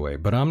titties, by the way.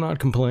 But I'm not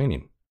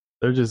complaining.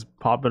 They're just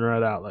popping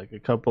right out like a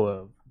couple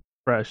of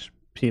fresh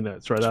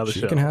peanuts right out of the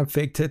shell. She can have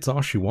fake tits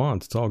all she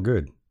wants. It's all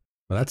good.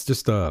 But that's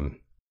just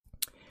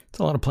it's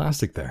a lot of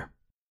plastic there.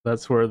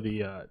 That's where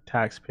the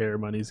taxpayer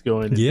money's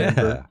going.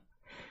 Yeah.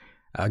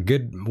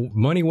 Good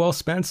money well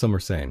spent, some are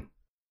saying.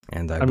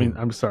 And I mean,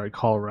 I'm sorry,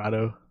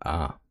 Colorado.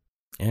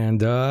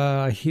 And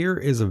here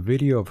is a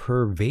video of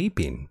her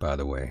vaping, by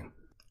the way,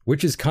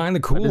 which is kind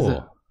of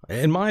cool.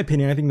 In my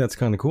opinion, I think that's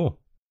kind of cool.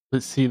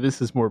 But see,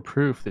 this is more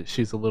proof that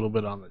she's a little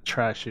bit on the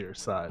trashier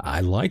side. I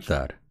like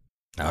that.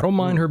 I don't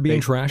mind her being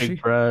trashy.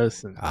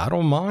 I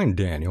don't mind,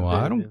 Daniel.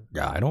 I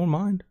don't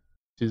mind.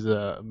 She's an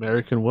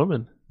American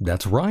woman.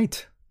 That's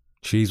right.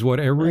 She's what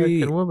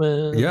every American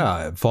woman.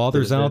 Yeah,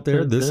 fathers out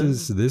there.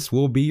 This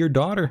will be your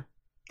daughter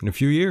in a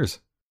few years.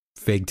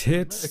 Fake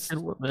tits.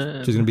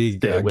 She's gonna be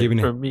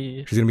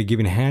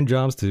giving hand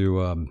jobs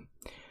to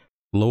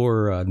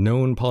lower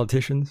known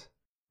politicians,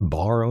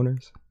 bar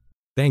owners.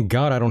 Thank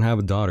God I don't have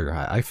a daughter.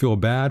 I feel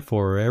bad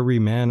for every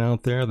man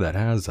out there that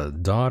has a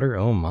daughter.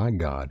 Oh my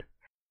God,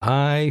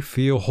 I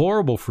feel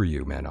horrible for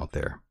you, man out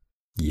there.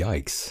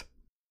 Yikes.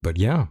 But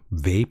yeah,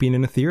 vaping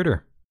in a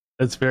theater.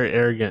 That's very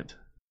arrogant.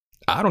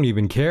 I don't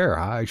even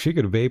care. She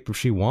could vape if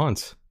she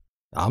wants.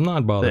 I'm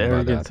not bothered by that.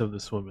 The arrogance of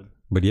this woman.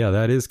 But yeah,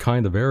 that is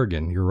kind of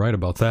arrogant. You're right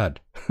about that.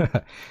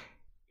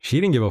 She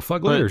didn't give a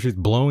fuck later. She's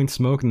blowing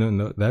smoke in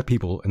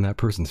that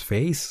person's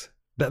face.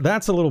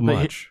 That's a little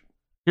much.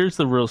 Here's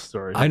the real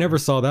story. I never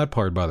saw that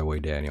part, by the way,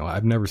 Daniel.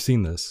 I've never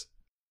seen this.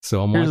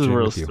 So I'm watching it with you.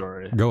 Here's the real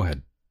story. Go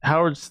ahead.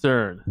 Howard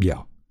Stern.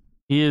 Yeah.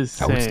 He is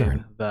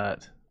saying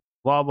that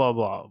blah, blah,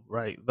 blah,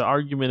 right? The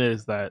argument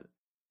is that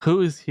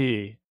who is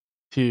he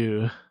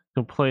to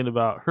complain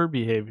about her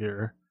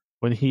behavior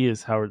when he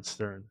is Howard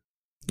Stern?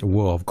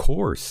 Well, of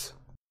course.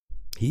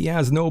 He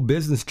has no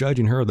business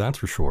judging her, that's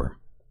for sure.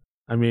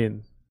 I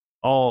mean,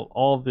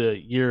 all the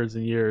years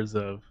and years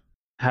of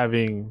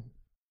having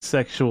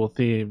sexual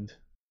themed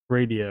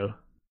radio.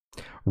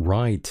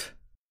 Right.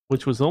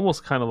 Which was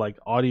almost kind of like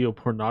audio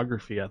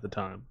pornography at the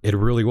time. It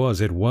really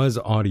was. It was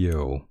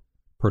audio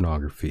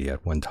pornography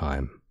at one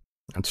time.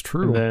 That's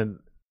true. And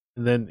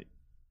then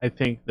I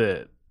think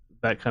that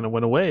kind of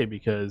went away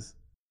because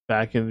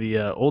back in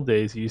the old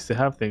days, you used to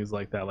have things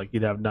like that. Like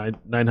you'd have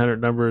 900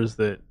 numbers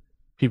that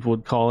people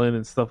would call in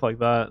and stuff like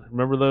that.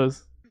 Remember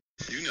those?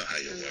 You know how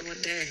you look.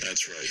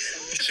 That's right.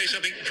 Say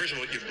something. First of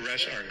all, your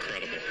breasts are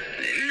incredible. No,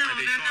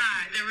 they're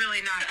not. They're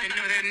really not.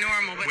 They're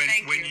normal, but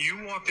thank you. When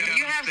you walked out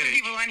you have some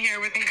people on here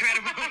with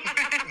incredible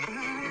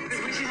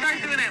we should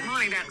start doing that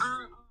morning.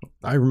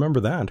 I remember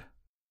that.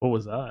 What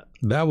was that?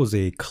 That was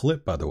a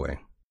clip, by the way,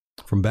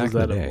 from back in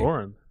the day. Was that of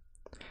Lauren?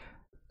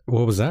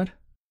 What was that?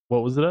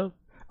 What was it of?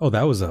 Oh,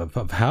 that was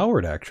of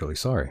Howard, actually.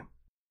 Sorry.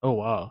 Oh,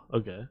 wow.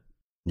 Okay.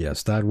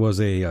 Yes, that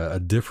was a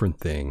different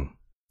thing.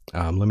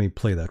 Let me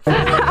play that for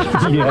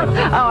you.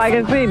 Yeah. Oh, I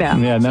can see now.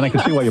 Yeah, and then I can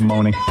see why you're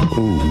moaning.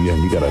 Ooh, yeah,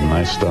 you got a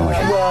nice stomach.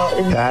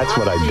 Well, that's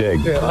what I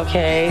dig.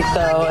 Okay, so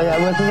I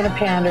wasn't going to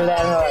pander that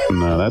hard.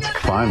 No, that's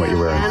fine what you're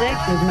wearing. It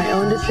was my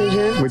own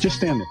decision. We're just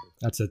standing.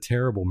 That's a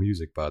terrible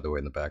music, by the way,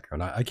 in the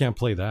background. I can't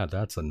play that.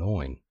 That's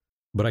annoying.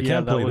 But I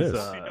can't play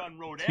this.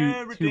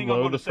 Too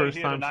low the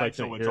first time, so I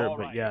couldn't hear it.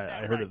 But yeah,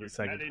 I heard it the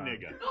second time.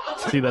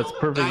 See, that's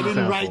perfect example. I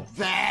didn't write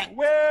that.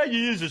 Well,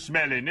 you is a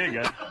smelly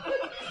nigga.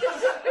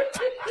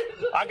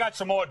 I got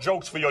some more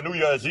jokes for your New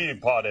Year's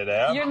Eve party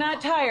there. You're not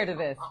tired of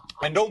this.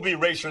 And don't be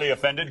racially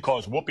offended,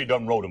 because Whoopi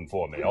done wrote them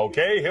for me,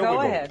 okay? Here we go.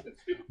 Go ahead.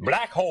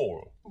 Black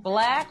hole.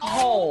 Black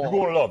hole. You're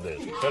going to love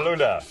this. Hey, look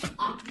at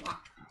that.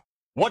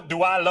 What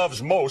do I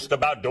loves most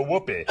about the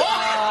Whoopi? Oh,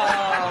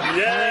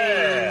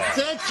 yeah.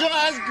 That sure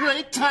has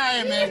great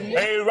timing.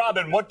 Hey,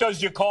 Robin, what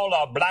does you call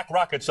a black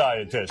rocket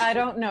scientist? I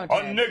don't know,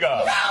 Ted. A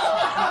nigger.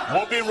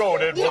 Whoopi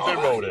wrote it. Whoopi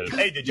wrote it.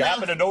 Hey, did you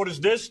happen to notice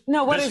this?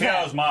 No, what is that? This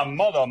here's my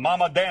mother,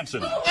 Mama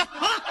Dancing.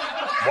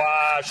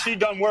 Why, she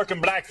done work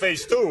in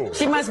blackface, too.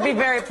 She must be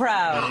very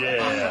proud.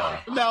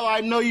 Yeah. Now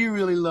I know you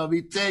really love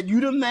me, Ted.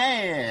 You the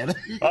man.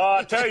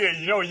 I tell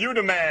you, you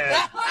the man.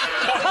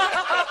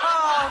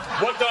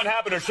 What done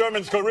happened to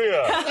Sherman's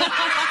career?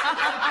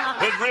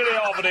 It's really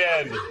over the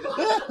end.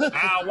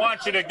 I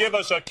want you to give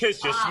us a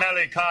kiss, you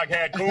smelly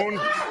coghead coon.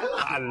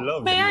 I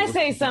love you. May I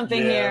say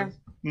something here?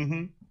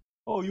 Mm-hmm.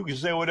 Oh, you can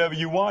say whatever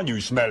you want,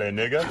 you smelly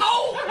nigga.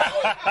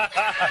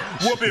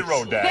 Whoopi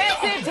wrote that.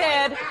 That's it,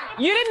 Ted.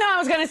 You didn't know I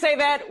was going to say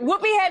that.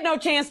 Whoopi had no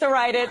chance to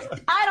write it.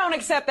 I don't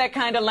accept that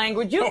kind of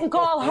language. You can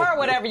call her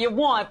whatever you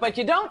want, but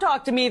you don't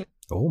talk to me.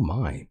 Oh,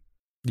 my.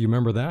 Do you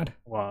remember that?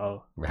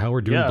 Wow.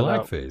 Howard doing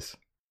blackface.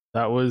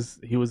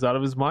 He was out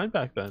of his mind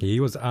back then. He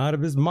was out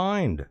of his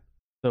mind.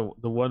 The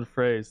one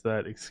phrase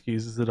that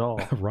excuses it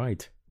all.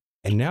 Right.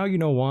 And now you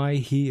know why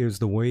he is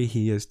the way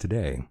he is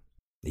today.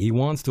 He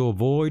wants to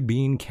avoid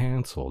being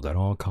canceled at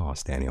all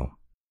costs, Daniel.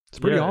 It's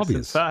pretty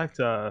obvious. In fact,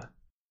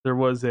 there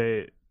was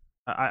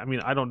I mean,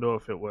 I don't know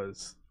if it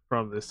was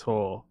from this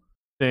whole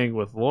thing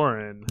with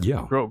Lauren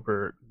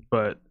Grotberg,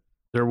 but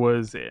there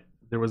was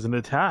an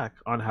attack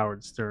on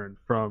Howard Stern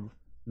from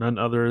none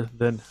other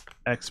than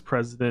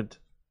ex-president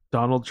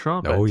Donald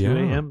Trump at 2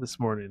 a.m. this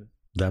morning.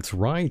 That's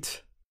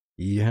right.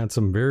 He had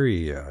some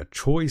very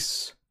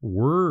choice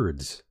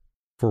words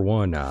for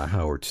one,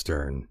 Howard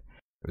Stern.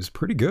 It was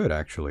pretty good,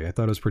 actually. I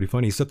thought it was pretty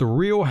funny. He said the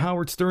real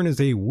Howard Stern is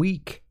a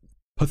weak,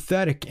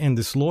 pathetic, and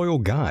disloyal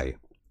guy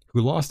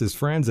who lost his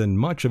friends and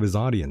much of his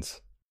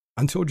audience.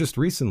 Until just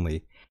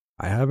recently,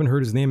 I haven't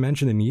heard his name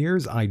mentioned in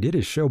years. I did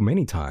his show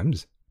many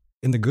times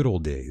in the good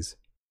old days.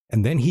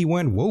 And then he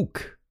went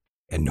woke,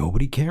 and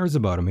nobody cares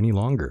about him any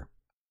longer.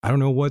 I don't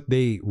know what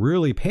they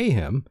really pay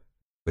him,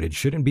 but it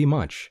shouldn't be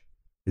much.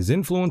 His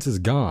influence is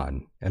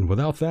gone, and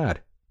without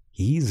that,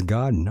 he's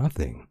got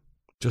nothing.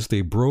 Just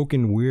a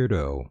broken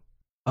weirdo.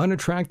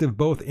 Unattractive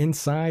both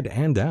inside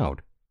and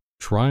out.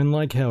 Trying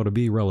like hell to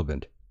be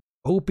relevant.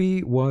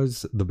 Opie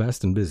was the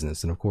best in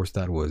business, and of course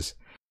that was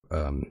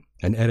an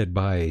edit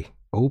by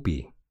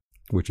Opie,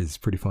 which is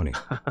pretty funny.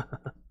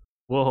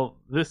 Well,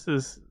 this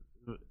is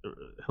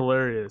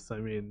hilarious. I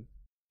mean,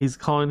 he's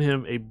calling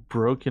him a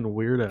broken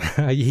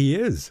weirdo. He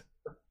is.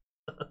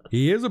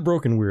 He is a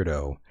broken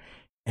weirdo.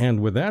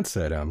 And with that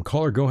said,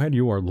 caller, go ahead.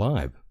 You are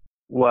live.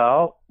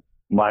 Well,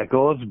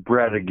 Michael, it's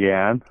Brett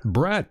again.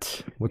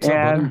 Brett, what's up,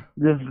 brother? And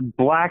this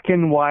black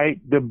and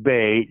white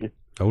debate.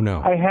 Oh,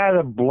 no. I had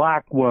a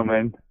black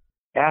woman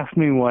asked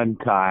me one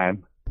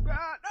time,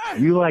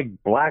 you like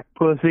black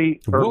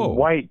pussy or Whoa.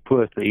 white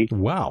pussy?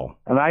 Wow.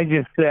 And I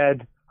just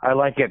said, I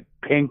like it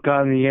pink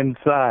on the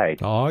inside.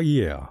 Oh,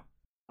 yeah.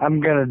 I'm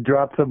going to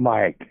drop the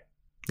mic.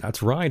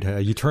 That's right.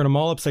 You turn them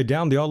all upside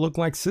down, they all look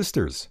like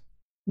sisters.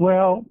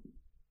 Well,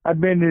 I've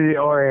been to the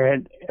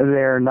Orient, and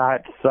they're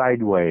not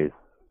sideways.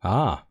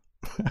 Ah.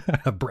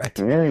 Brett.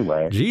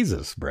 Anyway.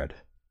 Jesus, Brett.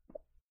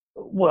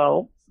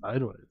 Well,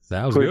 sideways.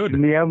 That was pushing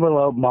good. the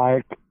envelope,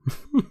 Mike.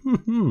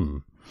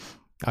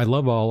 I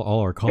love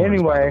all our callers, by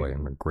Anyway, the way.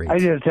 They're great. I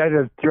just had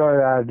to throw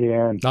it out at the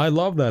end. I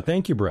love that.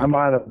 Thank you, Brett. I'm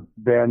on a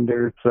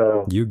bender,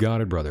 so You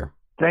got it, brother.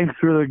 thanks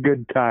for the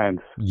good times.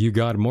 You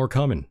got more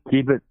coming.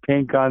 Keep it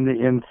pink on the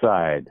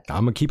inside.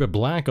 I'm going to keep it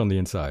black on the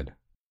inside.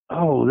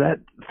 Oh, that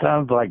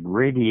sounds like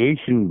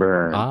radiation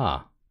burn.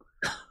 Ah.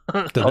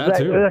 that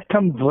too. That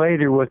comes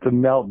later with the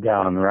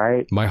meltdown,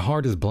 right? My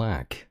heart is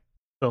black.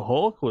 The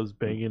Hulk was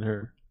banging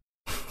her.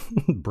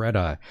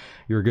 Brett,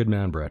 you're a good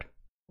man, Brett.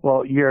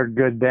 Well, you're a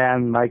good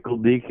man, Michael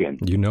Deacon.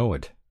 You know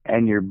it.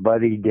 And your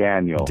buddy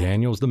Daniel.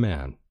 Daniel's the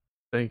man.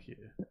 Thank you.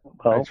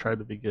 Well, I tried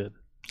to be good.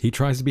 He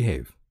tries to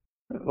behave.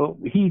 Well,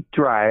 he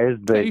tries,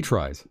 but Yeah, he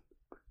tries.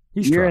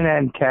 you're an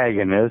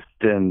antagonist,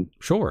 and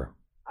Sure.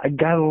 I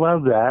gotta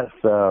love that.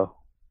 So,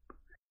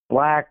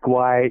 black,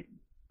 white,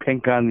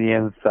 pink on the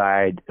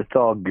inside. It's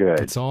all good.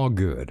 It's all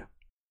good.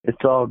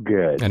 It's all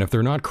good. And if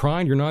they're not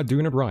crying, you're not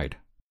doing it right.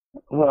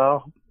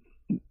 Well,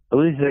 at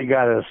least they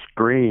got to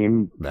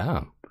scream.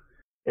 Yeah.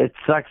 It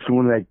sucks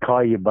when they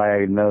call you by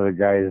another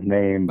guy's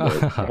name, but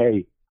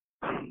hey.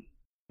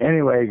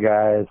 Anyway,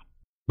 guys.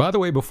 By the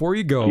way, before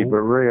you go, keep it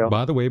real.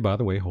 By the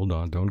way, hold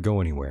on. Don't go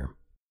anywhere.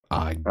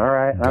 All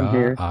right, I'm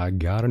here. I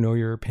got to know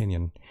your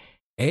opinion.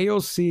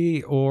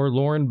 AOC or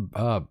Lauren,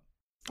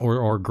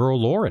 or girl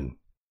Lauren?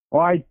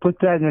 Well, I'd put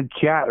that in the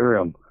chat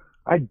room.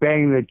 I'd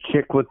bang the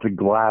chick with the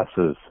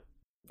glasses.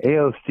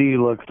 AOC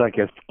looks like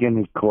a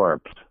skinny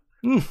corpse.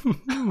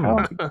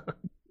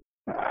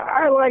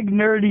 I like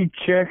nerdy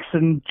chicks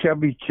and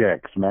chubby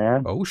chicks,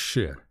 man. Oh,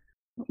 shit.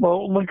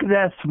 Well, look at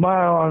that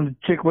smile on the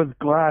chick with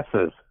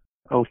glasses.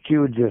 Oh, she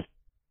would just...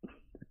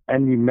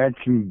 And you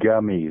mentioned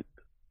gummies.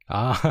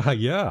 Ah,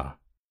 yeah.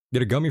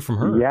 Get a gummy from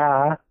her.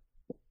 Yeah.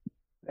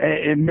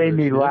 It made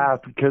me laugh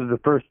because the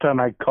first time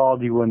I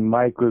called you when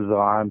Mike was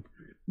on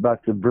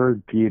about the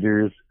bird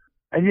feeders,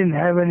 I didn't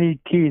have any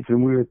teeth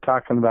and we were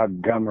talking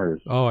about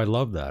gummers. Oh, I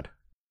love that.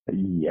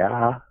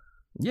 Yeah.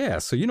 Yeah,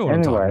 so you know what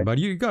I'm talking about.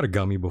 You got a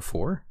gummy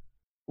before.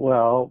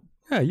 Well...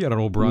 Yeah, you had an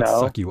old broad no.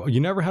 suck you off. You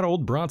never had an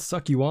old broad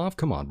suck you off?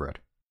 Come on, Brett.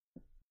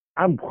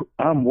 I'm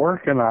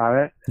working on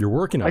it. You're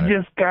working on it. I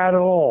just got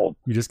old.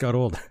 You just got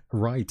old.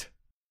 Right.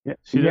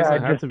 She doesn't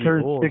have I just to be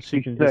turned old. 66,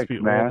 She can just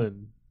be man. old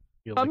and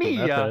feel like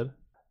a method.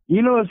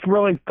 You know what's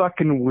really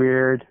fucking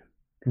weird?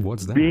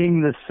 What's that?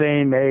 Being the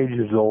same age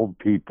as old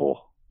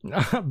people.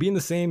 Being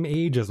the same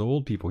age as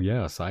old people.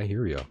 Yes, I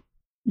hear you.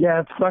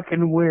 Yeah, it's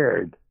fucking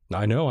weird.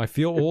 I know. I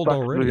feel old fucks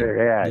already. with your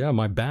head. Yeah,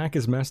 my back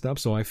is messed up,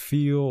 so I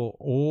feel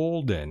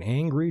old and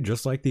angry,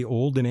 just like the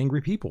old and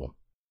angry people.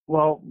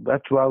 Well,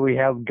 that's why we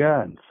have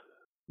guns.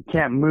 I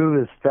can't move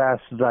as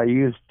fast as I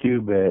used to,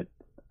 but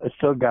I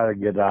still got a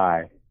good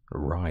eye.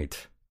 Right.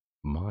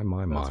 My.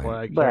 That's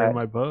why I carry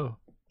my bow.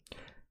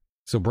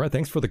 So, Brett,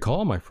 thanks for the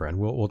call, my friend.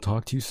 We'll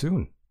talk to you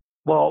soon.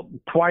 Well,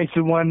 twice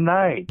in one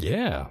night.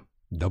 Yeah.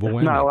 Double It's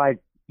whammy. not like,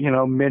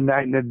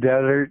 midnight in the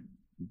desert,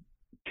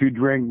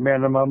 2-drink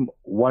minimum,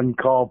 1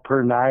 call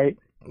per night.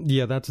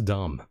 Yeah, that's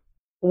dumb.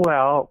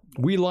 Well,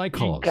 we like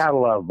calls. You gotta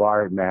love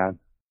art, man.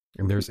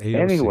 And there's AOC.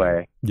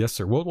 Anyway. Yes,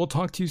 sir. We'll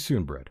talk to you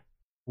soon, Brett.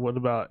 What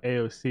about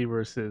AOC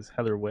versus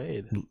Heather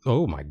Wade?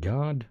 Oh, my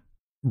God.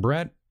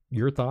 Brett,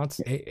 your thoughts?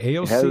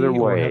 AOC? Heather or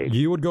Wade.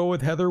 You would go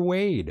with Heather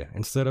Wade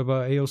instead of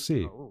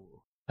AOC. Oh,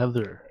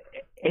 Heather.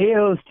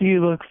 AOC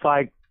looks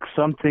like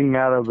something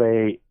out of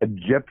a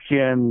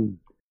Egyptian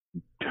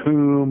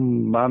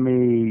tomb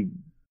mummy.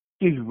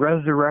 She's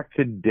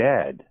resurrected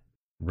dead.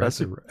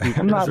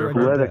 I'm not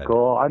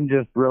political. I'm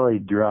just really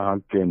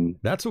drunk, and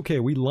that's okay.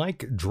 We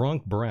like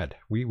drunk Brett.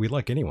 We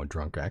like anyone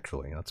drunk,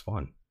 actually. That's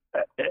fun.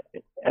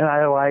 And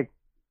I like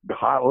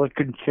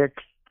hot-looking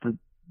chicks that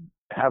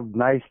have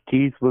nice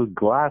teeth with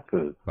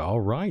glasses. All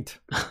right.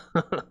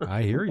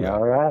 I hear you.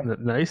 All right.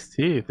 Nice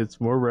teeth. It's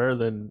more rare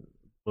than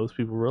most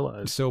people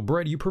realize. So,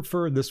 Brett, you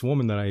prefer this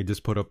woman that I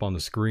just put up on the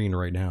screen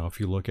right now. If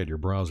you look at your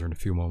browser in a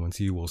few moments,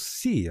 you will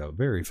see a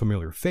very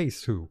familiar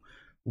face who,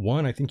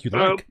 one, I think you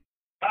like.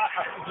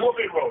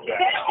 Whoopi wrote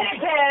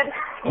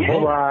that.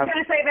 Hold on.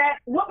 Gonna say that.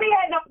 Whoopi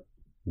had no.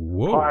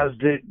 Whoa.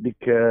 Paused it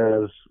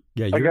because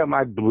I got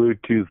my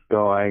Bluetooth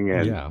going.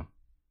 And yeah.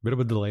 Bit of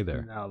a delay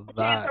there. Now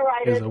that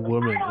is a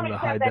woman in the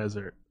high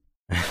desert.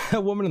 A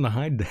woman in the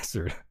high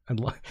desert.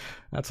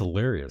 That's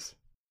hilarious.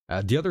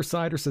 The other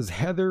sider says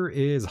Heather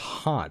is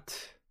hot.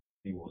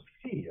 You will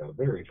see a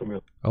very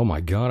familiar. Oh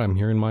my God, I'm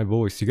hearing my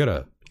voice. You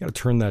gotta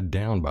turn that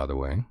down, by the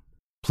way.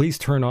 Please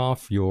turn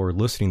off your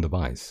listening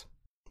device.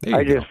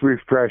 I just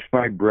refreshed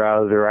my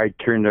browser. I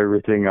turned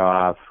everything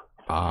off.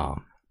 Ah.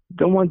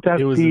 Don't want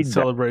that. It was in feedback.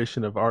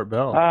 celebration of Art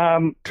Bell. I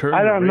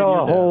don't know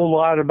a whole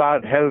lot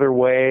about Heather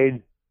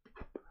Wade.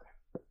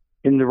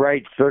 In the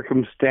right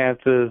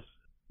circumstances,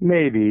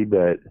 maybe,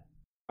 but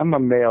I'm a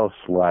male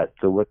slut,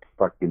 so what the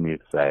fuck can you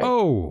say?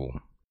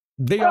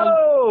 They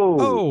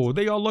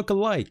all look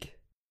alike.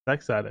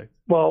 Sex addict.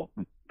 Well,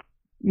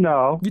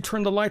 no. You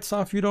turn the lights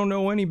off, you don't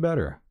know any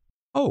better.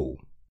 Oh,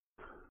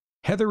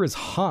 Heather is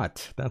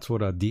hot. That's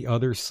what the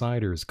other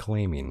sider is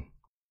claiming.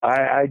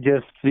 I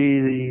just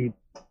see the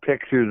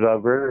pictures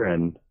of her,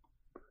 and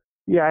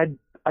yeah,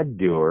 I'd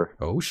do her.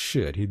 Oh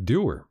shit, he'd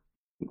do her.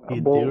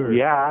 He'd do her.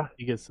 Yeah.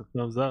 He gets the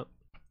thumbs up.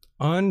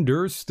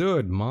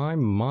 Understood. My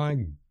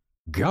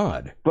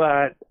God.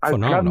 But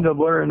I've come to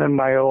learn in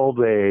my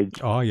old age.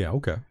 Oh yeah,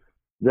 okay.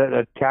 That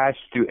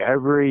attached to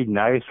every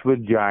nice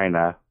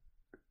vagina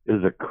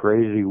is a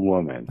crazy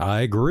woman. I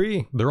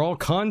agree. They're all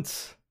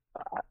cunts.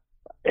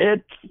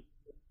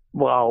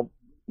 Well,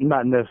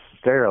 not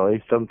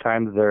necessarily.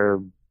 Sometimes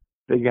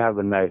they have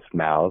a nice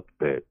mouth,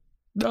 but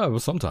no, well,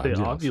 sometimes they yes.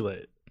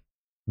 ovulate.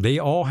 They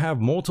all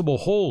have multiple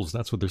holes.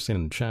 That's what they're saying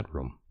in the chat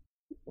room.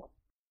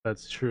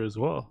 That's true as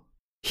well.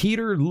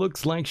 Heater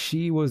looks like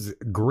she was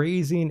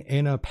grazing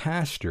in a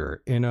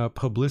pasture in a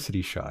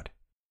publicity shot.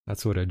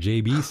 That's what a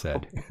JB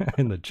said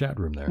in the chat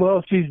room there.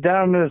 Well, she's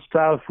down in the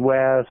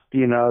Southwest,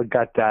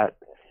 got that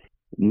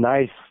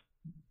nice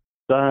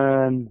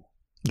sun.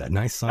 That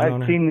nice sun on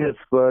I've her? seen this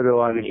photo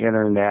on the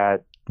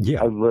internet.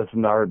 Yeah. I've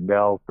listened to Art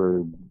Bell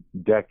for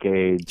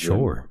decades.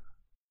 Sure.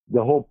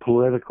 The whole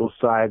political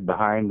side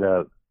behind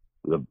the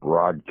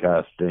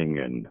broadcasting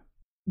and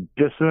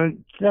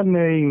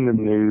disseminating the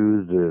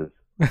news is,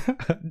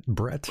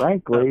 Brett.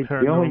 frankly,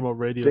 the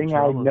only thing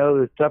I know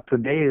that's up to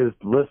date is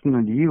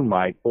listening to you,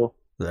 Michael.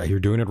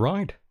 You're doing it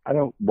right. I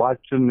don't watch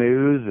the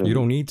news. And, you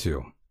don't need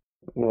to.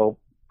 Well,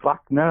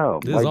 fuck no.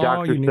 This My is all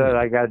doctor you said need.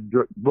 I got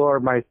to lower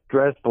my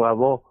stress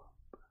level,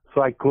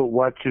 so I quit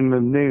watching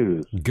the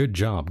news. Good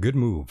job. Good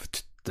move.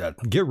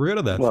 Get rid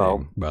of that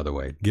thing, by the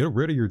way. Get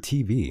rid of your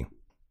TV.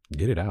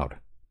 Get it out.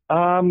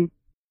 I'm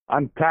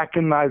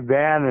packing my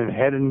van and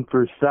heading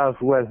for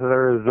Southwest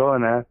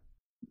Arizona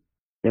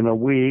in a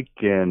week,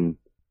 and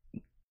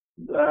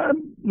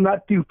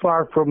not too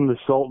far from the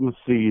Salton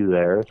Sea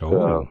there. So.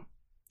 Oh,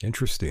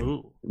 interesting.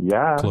 Ooh.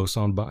 Yeah. Close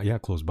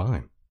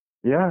by.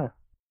 Yeah.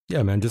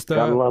 Yeah, man. Just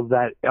gotta love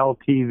that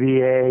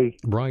LTVA.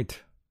 Right.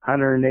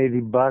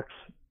 $180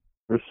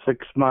 for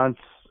 6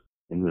 months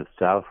in the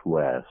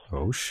Southwest.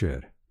 Oh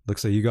shit.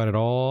 Looks like you got it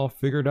all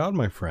figured out,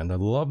 my friend. I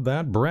love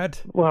that,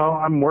 Brett. Well,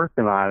 I'm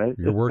working on it.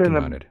 You're working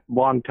on it.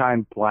 Long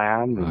time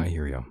plan. I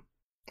hear you.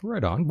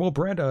 Right on. Well,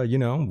 Brett,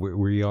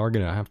 we are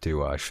gonna have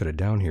to shut it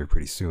down here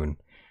pretty soon.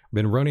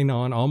 Been running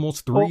on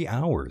almost 3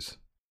 hours.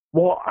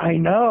 Well, I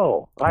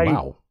know.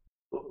 Wow.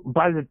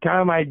 By the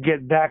time I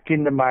get back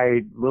into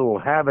my little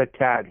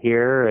habitat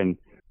here, and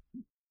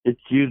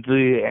it's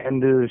usually the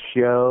end of the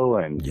show,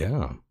 and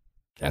yeah,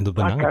 end of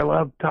the night. I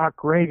love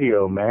talk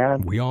radio,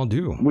 man. We all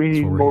do. We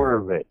need more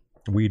of it.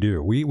 We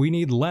do. We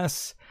need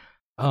less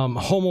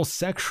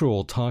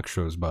homosexual talk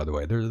shows. By the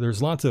way,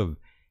 there's lots of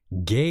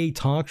gay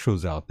talk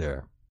shows out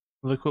there.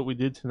 Look what we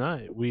did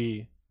tonight.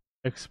 We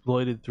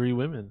exploited 3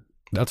 women.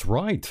 That's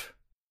right.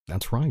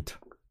 That's right.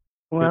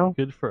 Well,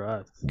 good for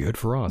us. Good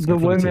for us. The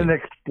Good for women team.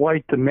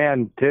 exploit the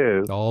men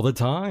too. All the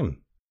time.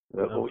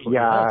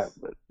 Yeah.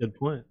 Good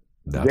point.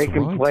 That's they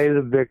can right. play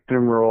the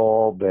victim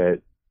role,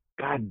 but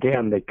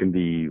goddamn, they can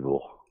be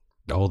evil.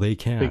 Oh, they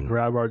can. They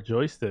grab our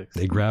joysticks.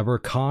 They grab our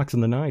cocks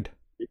in the night.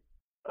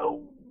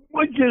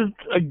 Which is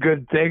a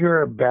good thing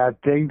or a bad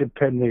thing,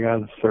 depending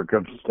on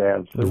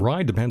circumstances.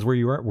 Right. Depends where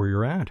you're at.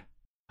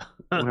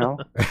 Well,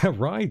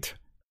 right.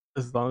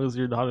 As long as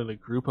you're not in a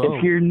group home.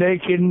 If you're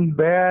naked and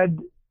bad.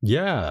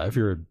 Yeah, if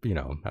you're,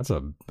 that's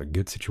a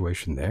good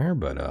situation there.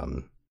 But,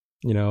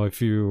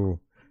 if you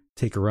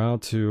take her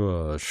out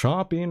to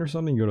shopping or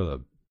something, you go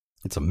to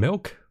get some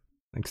milk.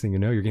 Next thing you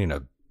know, you're getting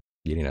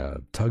a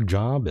tug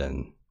job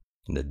and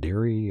the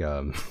dairy,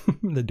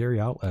 the dairy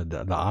outlet,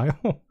 the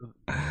aisle.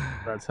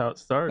 That's how it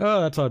starts.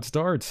 Oh, that's how it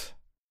starts.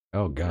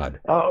 Oh God.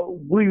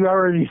 We've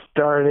already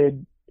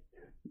started.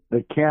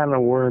 The can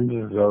of worms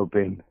is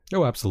open.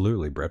 Oh,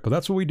 absolutely, Brett. But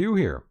that's what we do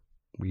here.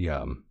 We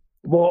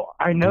Well,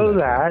 I know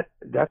that.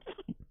 That's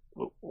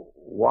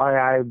why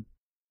I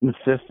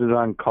insisted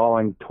on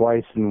calling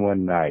twice in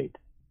one night.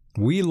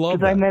 We love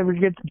because I that. never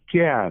get the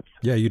chance.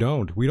 Yeah, you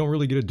don't. We don't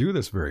really get to do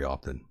this very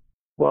often.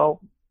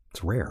 Well,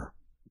 it's rare.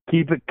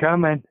 Keep it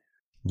coming.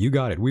 You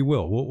got it. We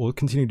will. We'll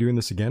continue doing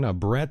this again.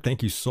 Brett,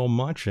 thank you so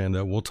much, and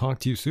we'll talk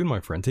to you soon,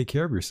 my friend. Take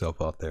care of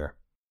yourself out there.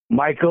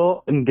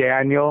 Michael and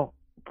Daniel,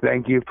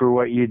 thank you for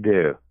what you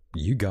do.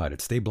 You got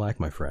it. Stay black,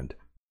 my friend.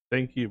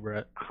 Thank you,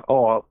 Brett.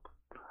 Oh,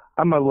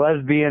 I'm a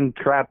lesbian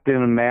trapped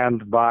in a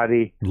man's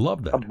body.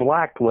 Love that. A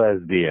black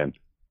lesbian.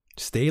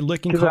 Stay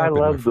licking carpet, carpet,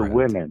 I love my friend. the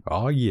women.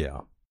 Oh,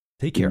 yeah.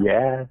 Take care.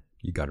 Yeah.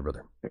 You got it,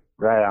 brother.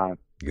 Right on.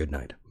 Good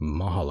night.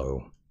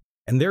 Mahalo.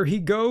 And there he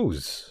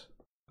goes.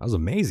 That was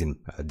amazing,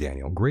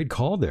 Daniel. Great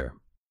call there.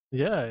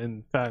 Yeah,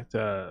 in fact,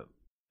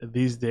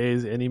 these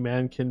days any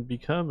man can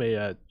become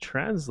a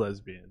trans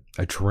lesbian.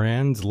 A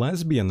trans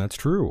lesbian, that's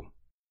true.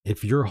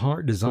 If your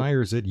heart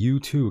desires it, you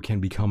too can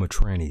become a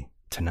tranny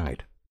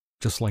tonight.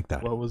 Just like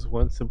that. What was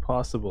once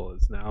impossible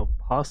is now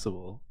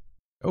possible.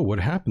 Oh, what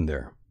happened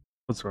there?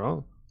 What's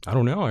wrong? I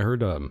don't know. I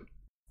heard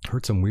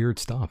some weird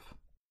stuff.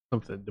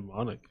 Something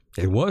demonic.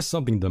 It was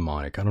something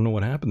demonic. I don't know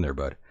what happened there,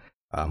 but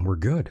we're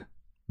good.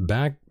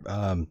 Back,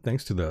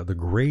 thanks to the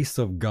grace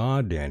of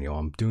God, Daniel,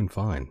 I'm doing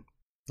fine.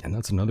 And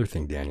that's another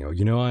thing, Daniel.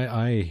 You know,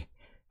 I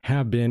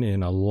have been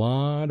in a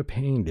lot of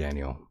pain,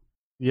 Daniel.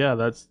 Yeah,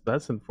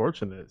 that's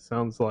unfortunate. It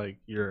sounds like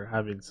you're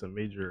having some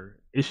major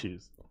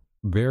issues.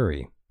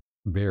 Very,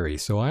 very.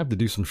 So I have to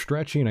do some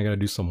stretching. I got to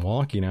do some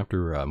walking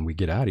after we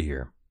get out of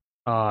here.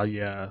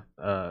 Yeah.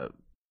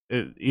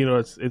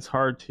 It's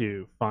hard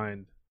to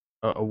find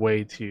a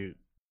way to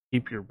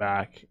keep your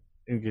back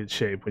in good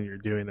shape when you're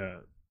doing a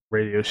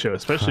radio show,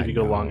 especially if you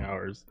go long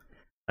hours.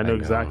 I know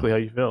exactly how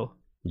you feel.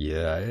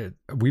 Yeah,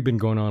 we've been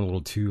going on a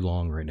little too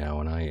long right now,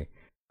 and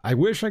I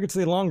wish I could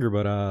stay longer,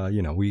 but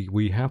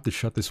we have to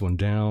shut this one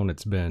down.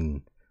 It's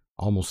been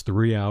almost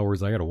 3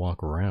 hours. I got to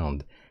walk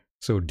around.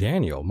 So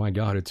Daniel, my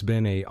God, it's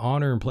been an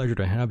honor and pleasure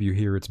to have you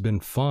here. It's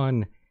been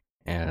fun,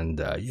 and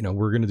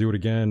we're gonna do it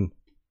again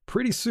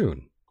pretty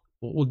soon.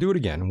 We'll do it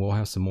again, and we'll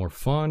have some more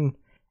fun.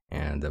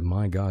 And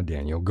my God,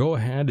 Daniel, go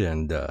ahead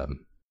and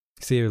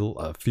say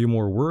a few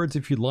more words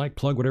if you'd like,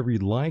 plug whatever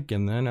you'd like,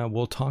 and then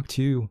we'll talk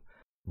to you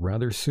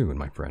rather soon,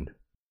 my friend.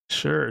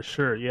 Sure,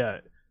 yeah.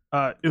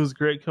 It was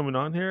great coming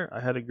on here. I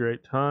had a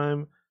great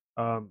time,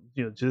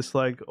 just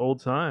like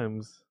old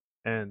times,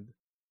 and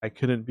I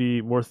couldn't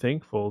be more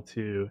thankful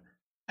to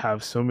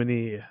have so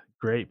many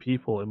great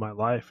people in my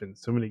life and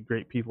so many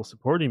great people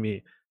supporting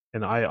me,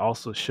 and I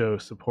also show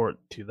support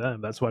to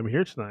them. That's why I'm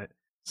here tonight,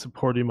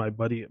 supporting my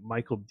buddy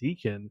Michael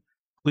Deacon.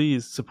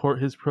 Please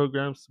support his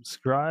program,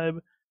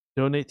 subscribe,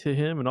 donate to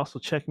him, and also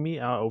check me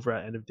out over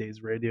at End of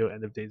Days Radio,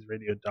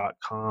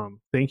 endofdaysradio.com.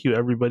 Thank you,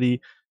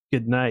 everybody.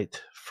 Good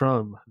night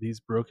from these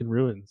broken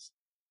ruins.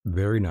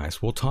 Very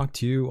nice. We'll talk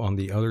to you on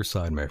the other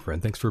side, my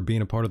friend. Thanks for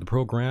being a part of the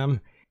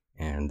program,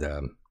 and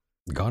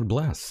God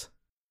bless.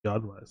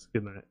 God bless.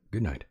 Good night.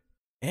 Good night.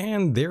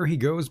 And there he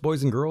goes,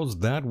 boys and girls.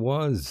 That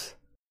was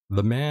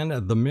the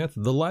man, the myth,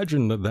 the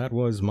legend. That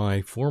was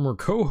my former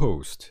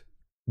co-host,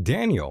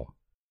 Daniel.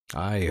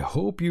 I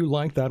hope you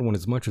liked that one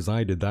as much as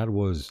I did. That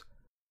was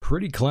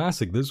pretty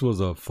classic. This was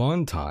a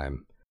fun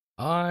time.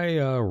 I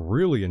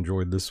really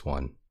enjoyed this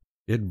one.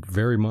 It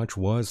very much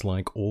was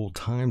like old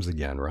times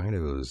again, right?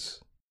 It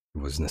was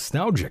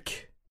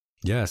nostalgic.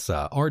 Yes,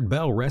 Art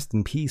Bell, rest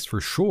in peace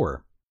for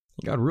sure.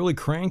 He got really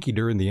cranky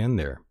during the end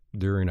there,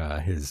 during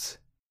his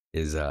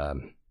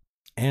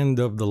end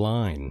of the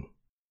line.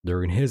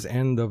 During his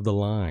end of the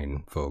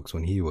line, folks,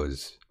 when he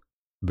was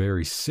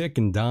very sick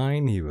and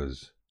dying, he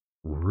was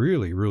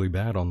really, really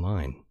bad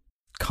online.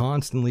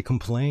 Constantly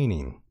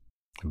complaining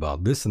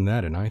about this and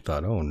that, and I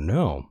thought, oh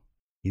no,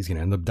 he's going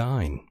to end up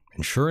dying.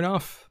 And sure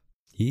enough,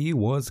 he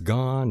was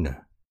gone.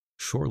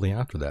 Shortly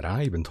after that,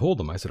 I even told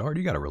him, I said, Art,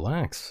 you got to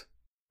relax.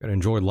 Got to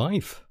enjoy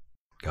life.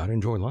 Got to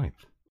enjoy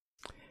life.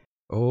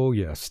 Oh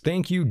yes,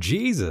 thank you,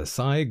 Jesus.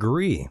 I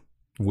agree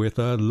with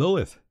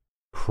Lilith.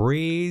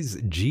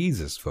 Praise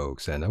Jesus,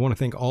 folks. And I want to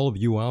thank all of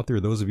you out there,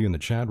 those of you in the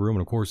chat room,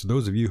 and of course,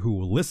 those of you who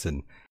will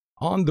listen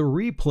on the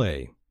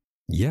replay.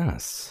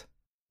 Yes.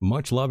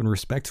 Much love and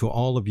respect to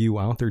all of you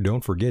out there.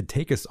 Don't forget,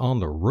 take us on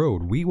the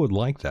road. We would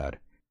like that.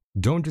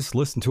 Don't just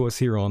listen to us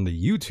here on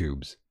the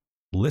YouTubes.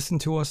 Listen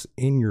to us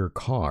in your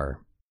car.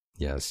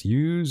 Yes,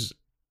 use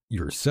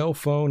your cell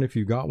phone if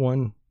you got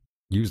one.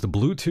 Use the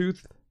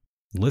Bluetooth.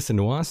 Listen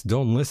to us.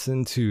 Don't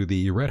listen to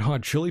the Red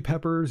Hot Chili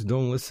Peppers.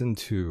 Don't listen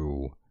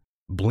to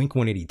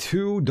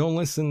Blink-182. Don't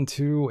listen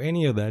to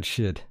any of that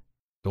shit.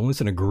 Don't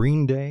listen to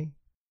Green Day.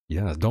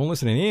 Yeah, don't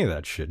listen to any of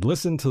that shit.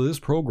 Listen to this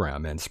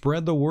program and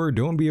spread the word.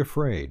 Don't be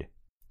afraid.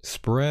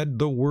 Spread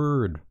the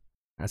word.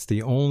 That's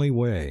the only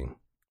way.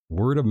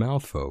 Word of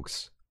mouth,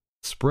 folks.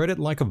 Spread it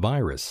like a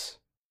virus.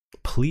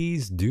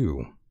 Please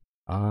do.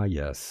 Ah,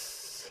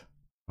 yes.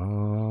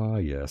 Ah,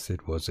 yes.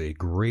 It was a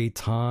great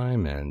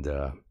time, and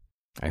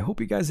I hope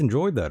you guys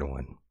enjoyed that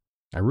one.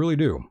 I really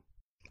do.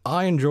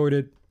 I enjoyed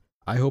it.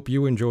 I hope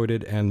you enjoyed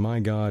it, and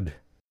my God,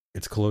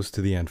 it's close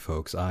to the end,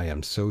 folks. I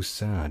am so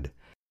sad.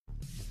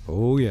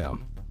 Oh, yeah.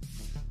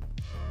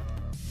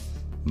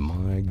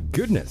 My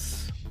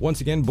goodness. Once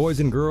again, boys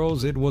and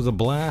girls, it was a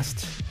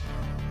blast.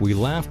 We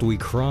laughed, we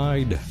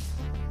cried.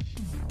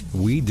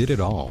 We did it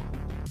all.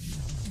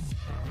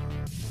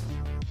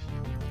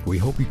 We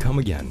hope you come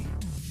again.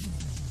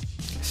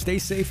 Stay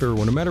safe,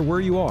 everyone, no matter where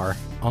you are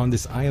on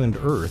this island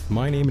Earth.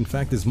 My name, in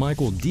fact, is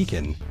Michael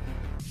Deacon,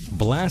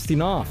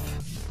 blasting off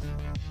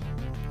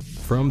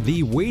from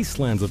the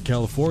wastelands of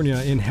California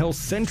in Hell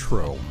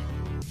Centro.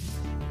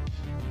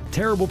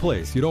 Terrible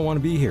place. You don't want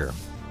to be here.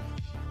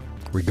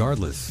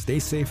 Regardless, stay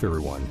safe,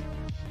 everyone.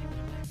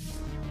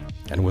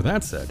 And with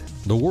that said,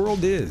 the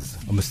world is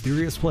a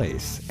mysterious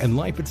place, and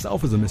life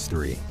itself is a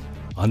mystery.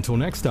 Until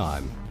next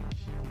time,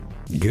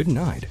 good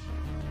night.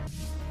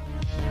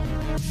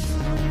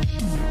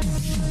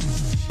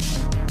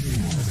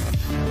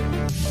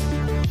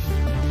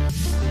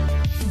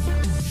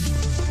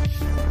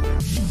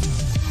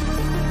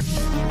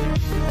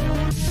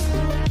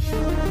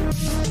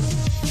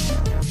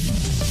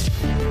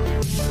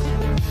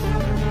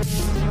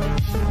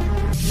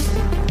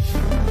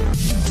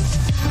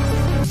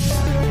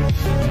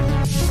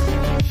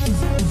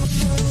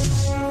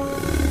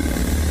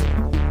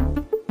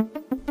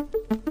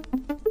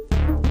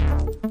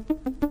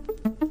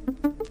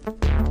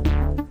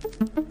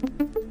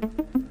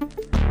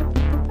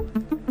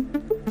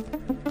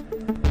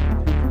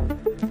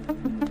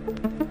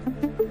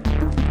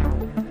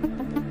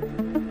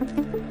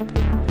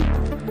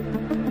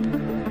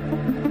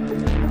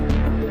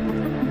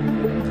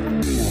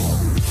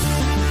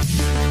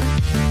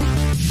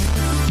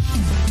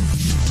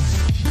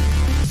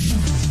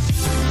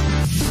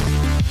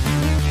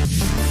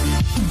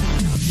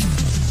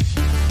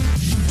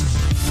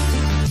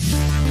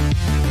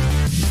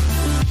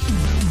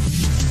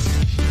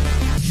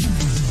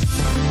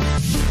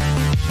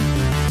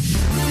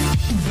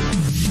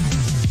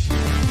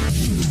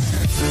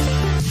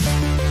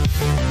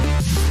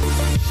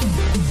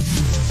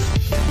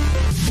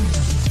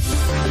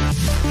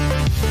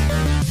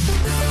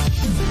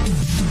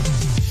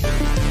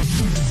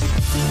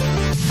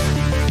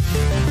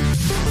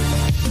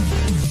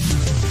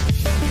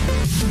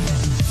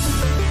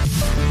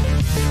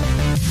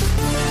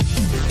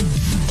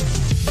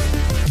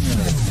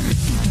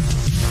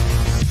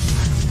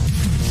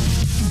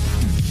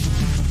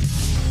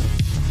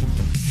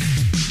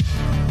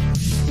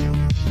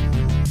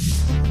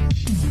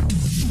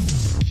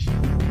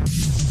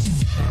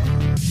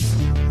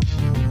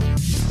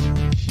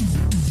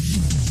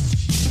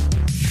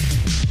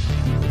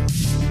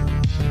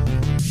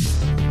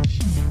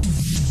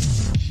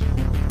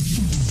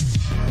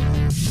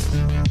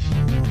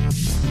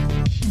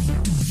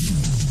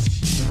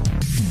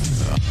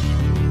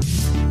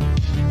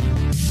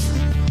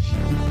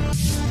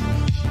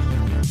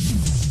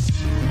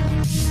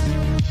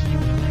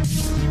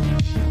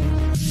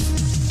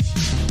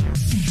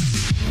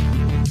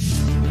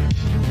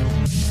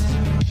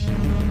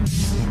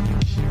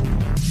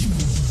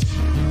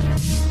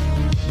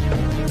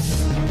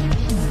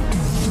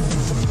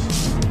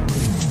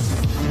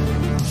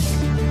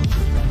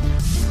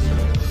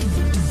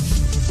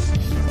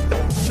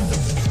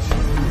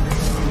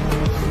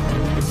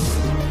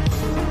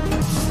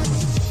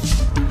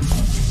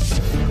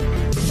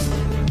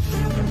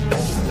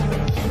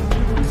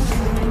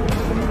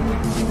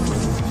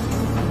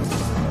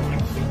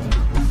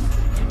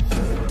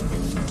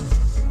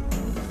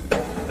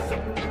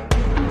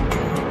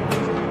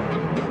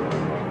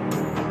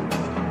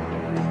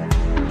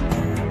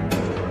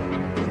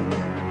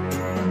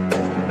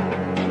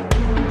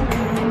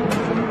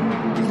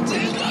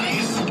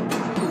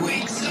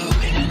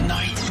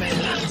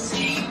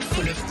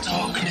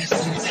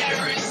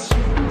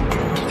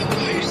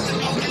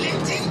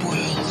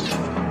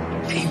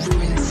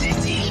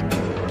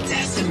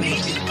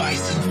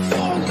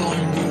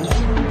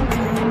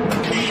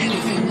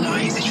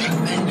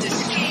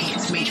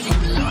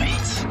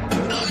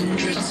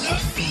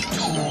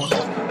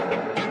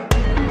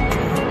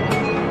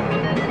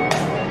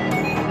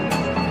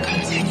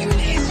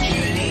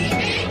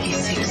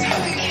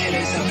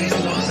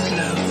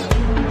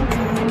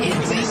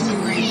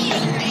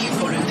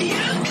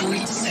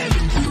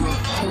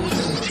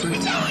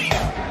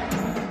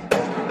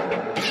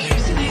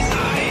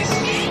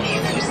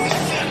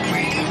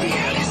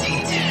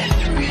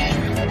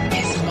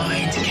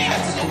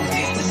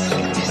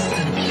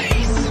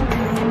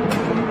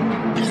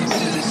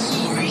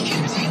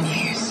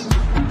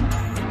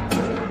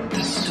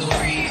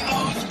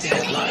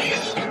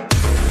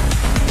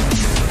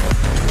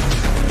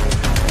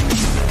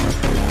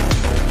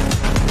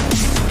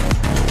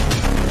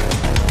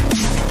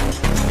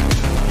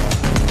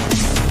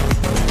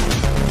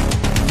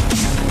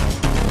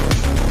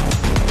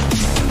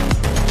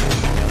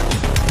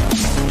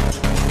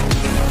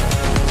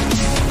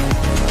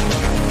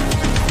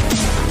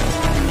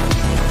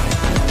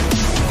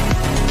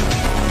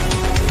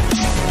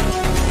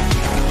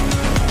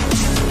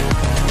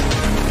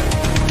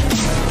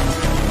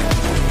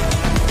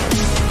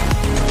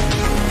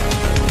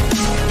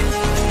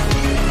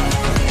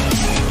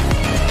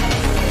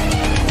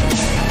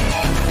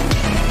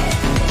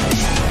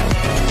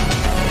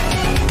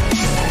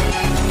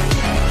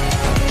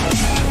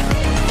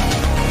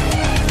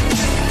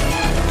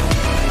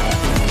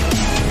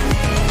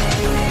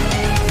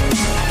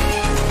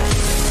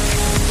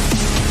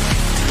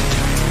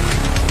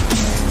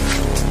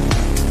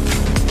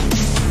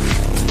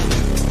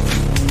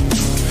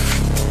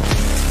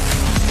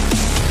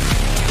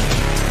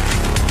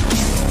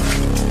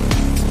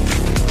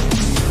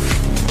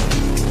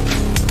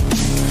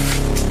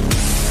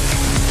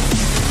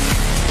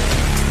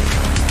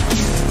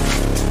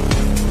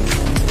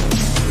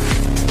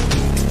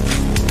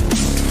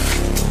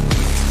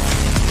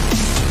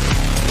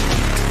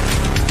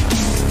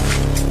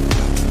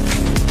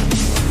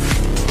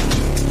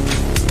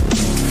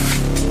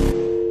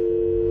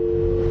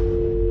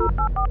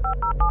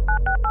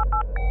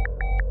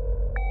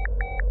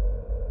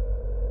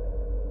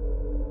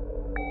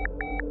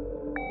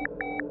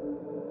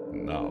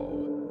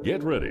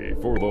 Get ready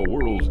for the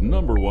world's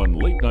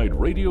 #1 late night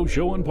radio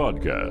show and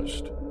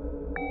podcast.